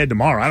shave my head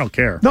tomorrow. I don't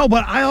care. No,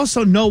 but I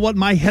also know what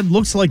my head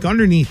looks like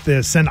underneath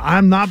this, and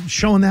I'm not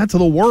showing that to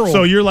the world.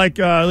 So you're like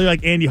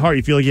Andy Hart.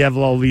 You feel like you have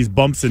all these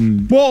bumps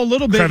and a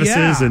little bit,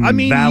 crevices and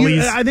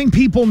valleys. I think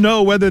people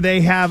know whether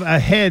they have a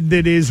head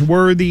that is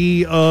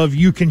worthy of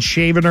you can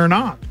shave it or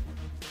not.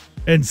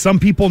 And some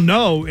people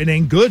know it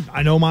ain't good.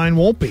 I know mine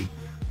won't be.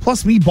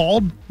 Plus, me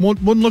bald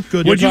wouldn't look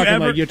good.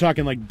 You're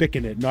talking like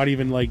bicking it, not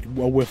even like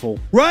a whiffle.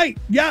 Right.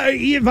 Yeah,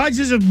 if I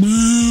just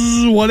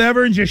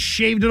whatever and just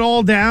shaved it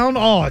all down,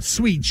 oh, it's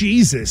sweet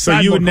Jesus. So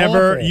you would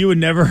never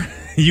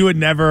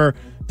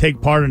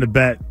take part in a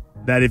bet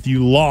that if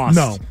you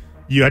lost,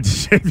 you had to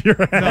shave your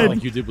head. No,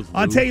 like you did with Lou.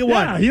 I'll tell you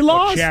what. Yeah, he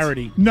lost.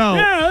 Charity. No.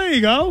 Yeah, there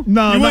you go.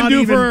 No, you wouldn't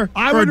do even, for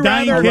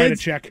dying kids. Write a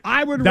check.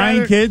 I would dying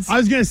rather, kids. I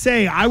was going to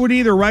say I would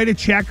either write a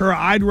check or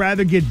I'd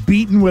rather get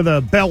beaten with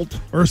a belt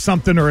or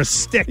something or a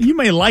stick. You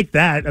may like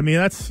that. I mean,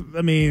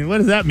 what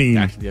does that mean?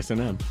 Actually,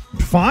 S&M.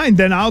 Fine,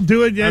 then I'll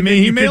do it. I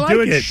mean, you may could do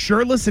like it it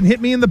shirtless and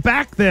hit me in the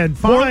back. Then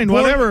fine,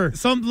 whatever.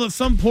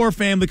 Some poor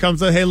family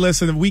comes up. Hey,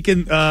 listen, we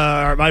can.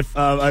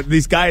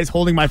 These guys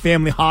holding my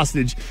family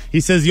hostage. He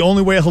says the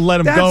only way he'll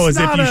let him go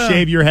is if you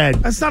shave your head.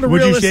 That's not a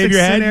Would realistic you shave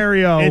your head?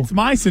 scenario. It's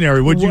my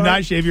scenario. Would you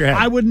not shave your head?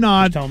 I would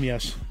not. Just tell him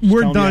yes.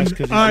 We're done.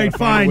 All right,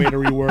 fine.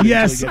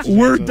 Yes,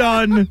 we're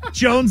done.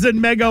 Jones and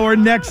Mego are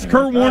next.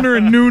 Kurt Warner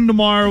at noon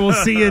tomorrow. We'll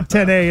see you at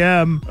 10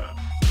 a.m.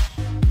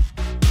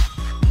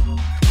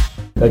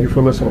 Thank you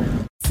for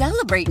listening.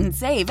 Celebrate and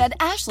save at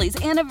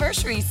Ashley's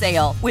Anniversary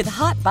Sale. With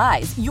Hot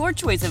Buys, your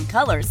choice of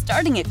colors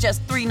starting at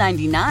just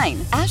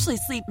 $3.99. Ashley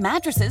Sleep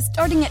mattresses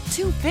starting at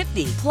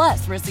 $2.50.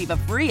 Plus, receive a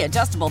free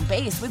adjustable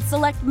base with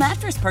select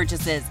mattress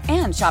purchases.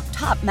 And shop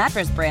top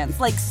mattress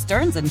brands like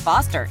Stearns &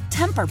 Foster,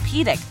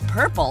 Tempur-Pedic,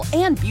 Purple,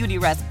 and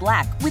Beautyrest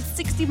Black with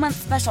 60-month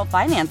special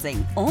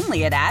financing.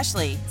 Only at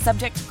Ashley.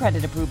 Subject to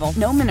credit approval.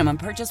 No minimum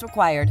purchase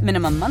required.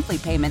 Minimum monthly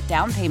payment,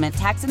 down payment,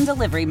 tax, and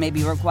delivery may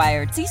be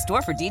required. See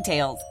store for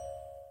details.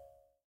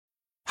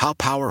 How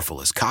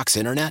powerful is Cox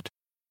Internet?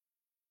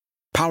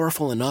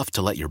 Powerful enough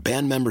to let your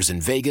band members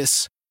in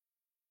Vegas,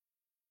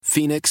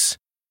 Phoenix,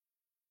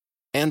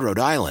 and Rhode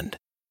Island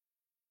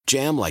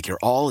jam like you're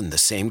all in the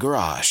same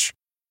garage.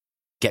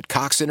 Get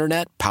Cox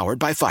Internet powered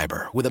by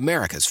fiber with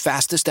America's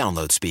fastest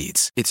download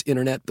speeds. It's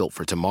internet built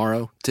for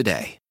tomorrow,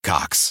 today.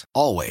 Cox,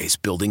 always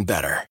building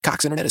better.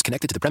 Cox Internet is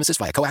connected to the premises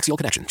via coaxial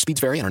connection. Speeds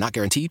vary and are not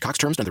guaranteed. Cox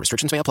terms and other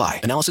restrictions may apply.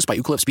 Analysis by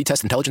Ookla Speed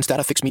Test Intelligence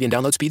Data. Fixed median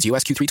download speeds.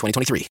 US Q3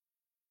 2023.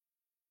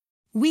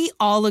 We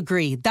all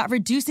agree that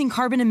reducing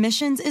carbon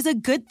emissions is a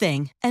good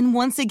thing. And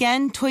once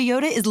again,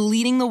 Toyota is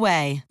leading the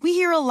way. We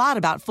hear a lot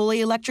about fully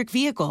electric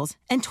vehicles,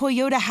 and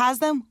Toyota has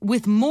them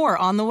with more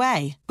on the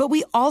way. But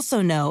we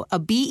also know a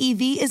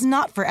BEV is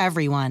not for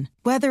everyone.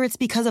 Whether it's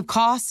because of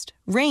cost,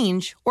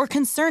 range, or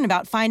concern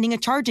about finding a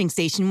charging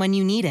station when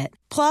you need it.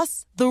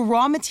 Plus, the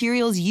raw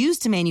materials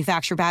used to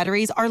manufacture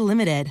batteries are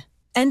limited.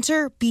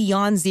 Enter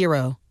Beyond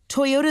Zero,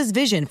 Toyota's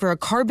vision for a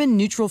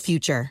carbon-neutral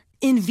future.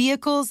 In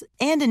vehicles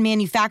and in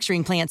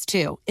manufacturing plants,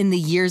 too, in the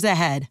years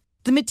ahead.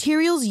 The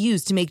materials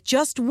used to make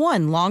just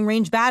one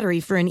long-range battery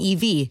for an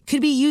EV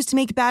could be used to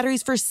make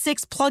batteries for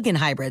 6 plug-in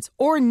hybrids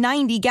or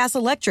 90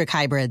 gas-electric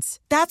hybrids.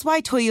 That's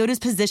why Toyota's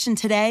position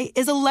today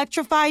is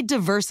electrified,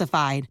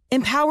 diversified,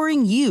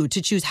 empowering you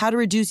to choose how to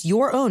reduce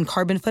your own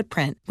carbon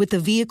footprint with the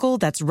vehicle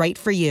that's right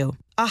for you.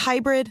 A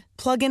hybrid,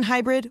 plug-in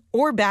hybrid,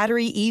 or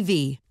battery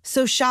EV.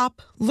 So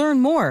shop, learn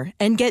more,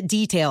 and get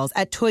details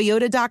at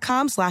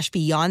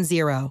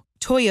toyota.com/beyondzero.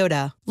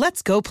 Toyota,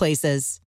 let's go places.